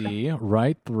you 8. see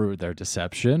right through their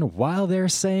deception while they're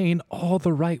saying all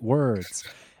the right words.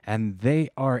 And they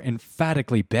are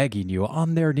emphatically begging you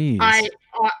on their knees. As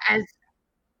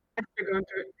they're going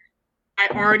through it, I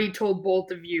already told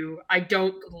both of you I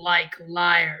don't like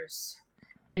liars,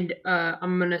 and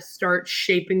I'm gonna start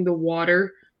shaping the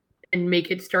water and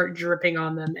make it start dripping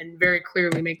on them, and very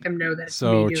clearly make them know that. It's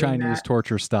So me doing Chinese that.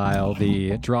 torture style,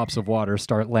 the drops of water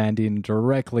start landing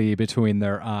directly between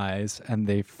their eyes, and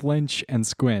they flinch and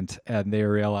squint, and they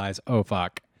realize, oh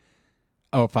fuck,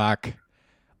 oh fuck,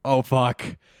 oh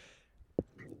fuck.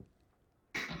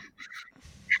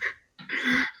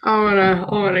 I'm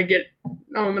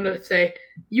gonna say,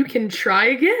 you can try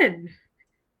again.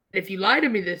 If you lie to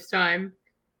me this time,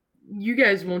 you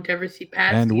guys won't ever see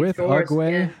past And these with doors Ugwe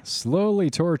again. slowly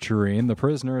torturing the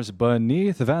prisoners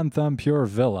beneath Vanthampur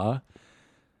Villa,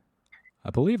 I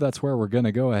believe that's where we're going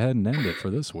to go ahead and end it for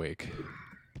this week.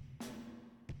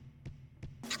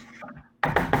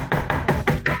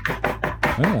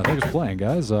 Yeah, thanks for playing,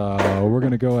 guys. We're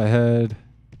going to go ahead.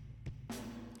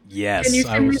 Yes, Can you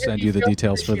I send will me the send you the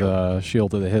details details for the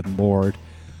Shield of the Hidden Lord.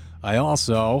 I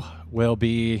also will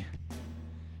be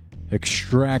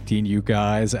extracting you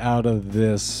guys out of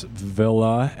this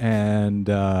villa and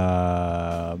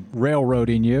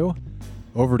railroading you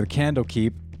over to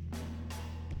Candlekeep.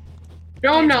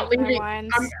 No, I'm Guys, not my leaving.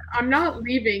 wines. I'm not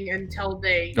leaving until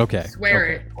they Okay, swear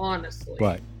okay. it. Honestly,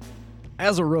 But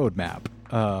as a roadmap,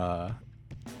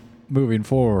 moving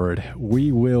forward,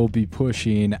 we will be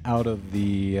pushing out of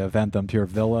the Vanthampur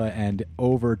Villa and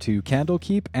over to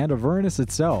Candlekeep and Avernus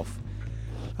itself.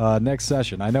 Next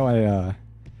session. I know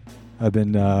I've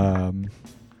been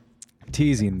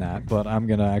teasing that, but I'm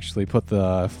gonna actually put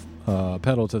the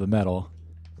pedal to the metal.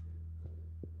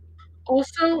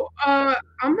 Also, I'm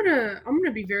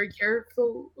gonna be very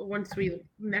careful once we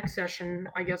next session.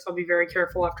 I guess I'll be very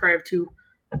careful after I have two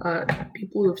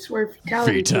people who have swear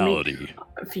fatality. to me.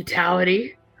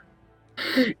 Fatality.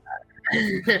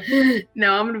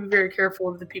 No, I'm gonna be very careful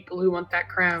of the people who want that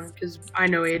crown because I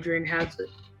know Adrian has it.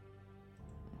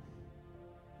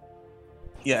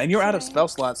 Yeah, and you're out of spell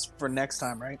slots for next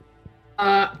time, right?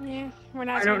 Yeah, we're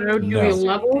not. I don't doing know. any Do we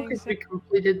No. level things. because we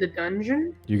completed the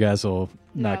dungeon? You guys will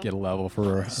not No. get a level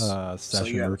for a So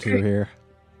session you or have- two here.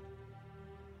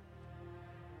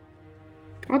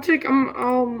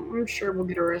 I'm sure we'll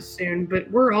get a rest soon, but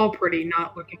we're all pretty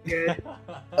not looking good.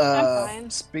 fine.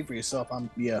 Speak for yourself. I'm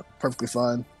perfectly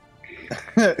fine.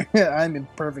 I'm in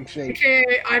perfect shape.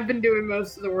 Okay, I've been doing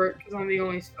most of the work because I'm the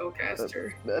only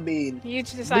spellcaster. I mean, You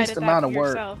decided least that amount for of work.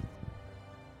 yourself.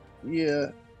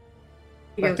 yeah.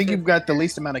 You I guys think said- you've got the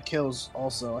least amount of kills.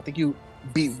 Also, I think you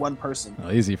beat one person.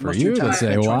 Well, easy for Most of you your to time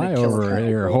say spent trying why to kill a over guy.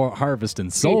 here harvesting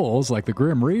souls like the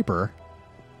Grim Reaper.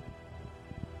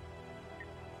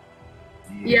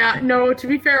 Yeah, no, to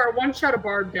be fair, I one-shot a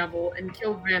Barb Devil and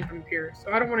killed Vanthampur,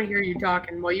 so I don't want to hear you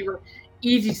talking while you were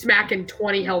easy smacking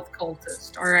 20 health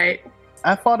cultists, alright?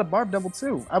 I fought a barb devil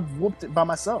too. I whooped it by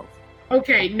myself.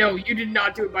 Okay, no, you did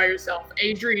not do it by yourself.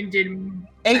 Adrian did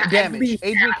 8 at damage. least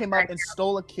Adrian half came up that. and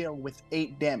stole a kill with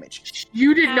 8 damage.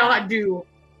 You did not do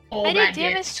all I that did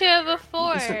damage to it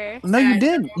before. No, you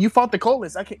didn't. You fought the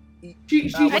Colas. I can't.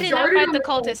 She I I did not started fight on the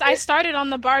cultist. I started on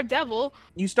the Barb Devil.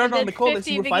 You started and on the did Colas.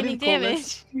 50 You were fighting beginning the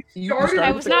Colas. damage. You started started I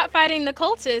with was the- not fighting the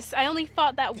cultist. I only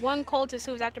fought that one cultist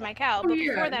who was after my cow. Oh, But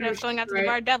yeah, before that, no, I was going after right. the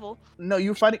Barb Devil. No, you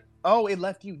were fighting. Oh, it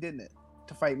left you, didn't it?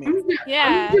 To fight me.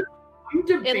 Yeah, I'm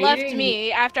debating, it left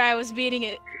me after I was beating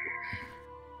it.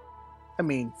 I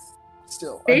mean,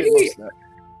 still. Maybe- I did most of that.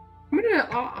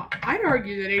 I'd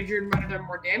argue that Adrian might have done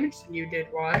more damage than you did.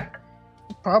 Why?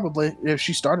 Probably if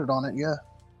she started on it. Yeah.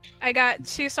 I got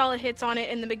 2 solid hits on it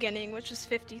in the beginning, which was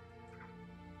 50.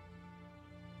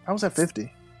 I was at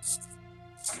 50.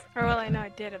 Or well, I know I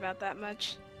did about that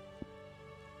much.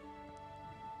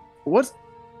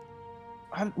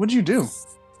 What'd you do?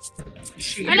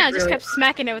 She I know, I just really kept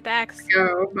smacking it with the axe.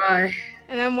 go. Bye.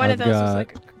 And then one I've of those was got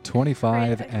like,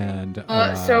 25 Right. and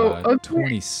So,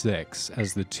 26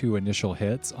 as the 2 initial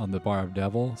hits on the Barb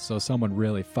Devil, so someone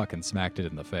really fucking smacked it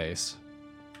in the face.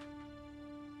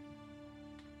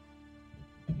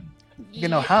 You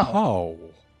know how? Oh.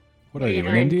 What are you,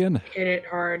 an I Indian? Hit it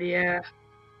hard, yeah.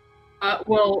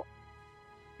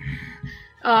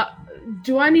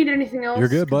 Do I need anything else? You're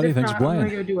good, 'Cause buddy. if Thanks not, for I'm playing.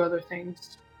 gonna go do other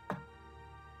things.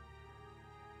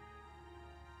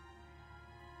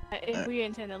 If we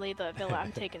intend to leave the villa,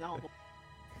 I'm taking the whole.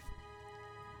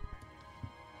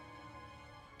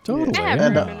 Totally. I have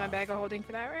And, room in my bag of holding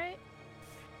for that, right?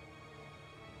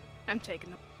 I'm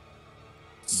taking them.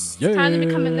 Yeah. Time to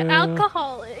become an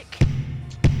alcoholic.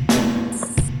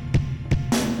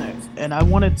 Alright, and I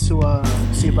wanted to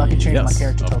see if I could change my Yes,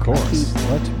 character of token. I course. keep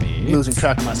Let me. losing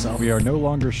track of myself. We are no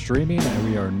longer streaming, and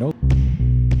we are no.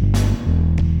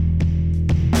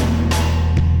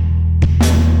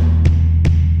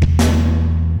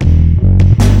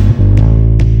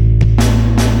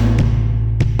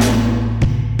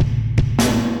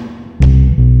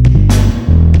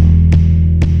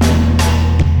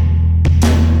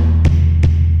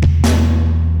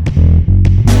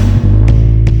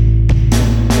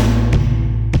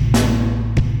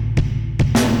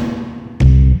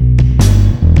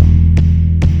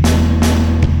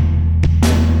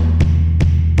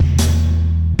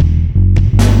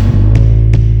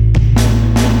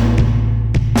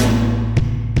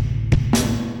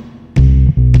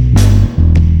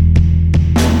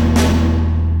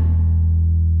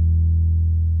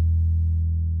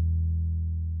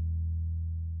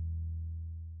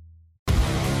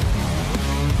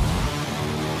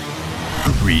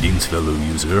 Greetings, fellow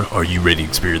user. Are you ready to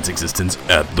experience existence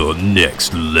at the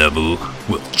next level?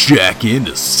 Well, jack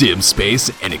into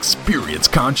SimSpace and experience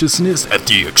consciousness at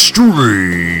the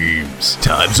extremes.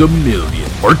 Times a million.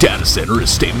 Our data center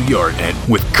is state-of-the-art and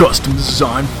with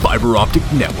custom-designed fiber optic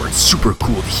network,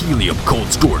 super-cooled helium cold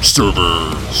storage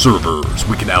servers.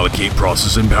 We can allocate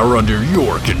processing power under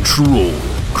your control.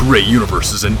 Create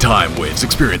universes and time waves,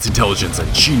 experience intelligence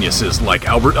and geniuses like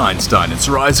Albert Einstein and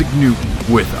Sir Isaac Newton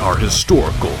with our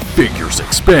historical figures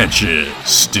expansion.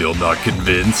 Still not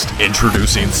convinced?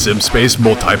 Introducing SimSpace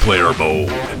Multiplayer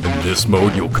Mode. In this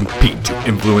mode, you'll compete to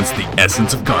influence the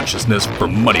essence of consciousness for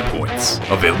money points.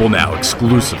 Available now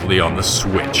exclusively on the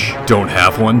Switch. Don't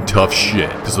have one? Tough shit,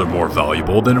 because they're more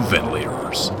valuable than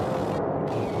ventilators.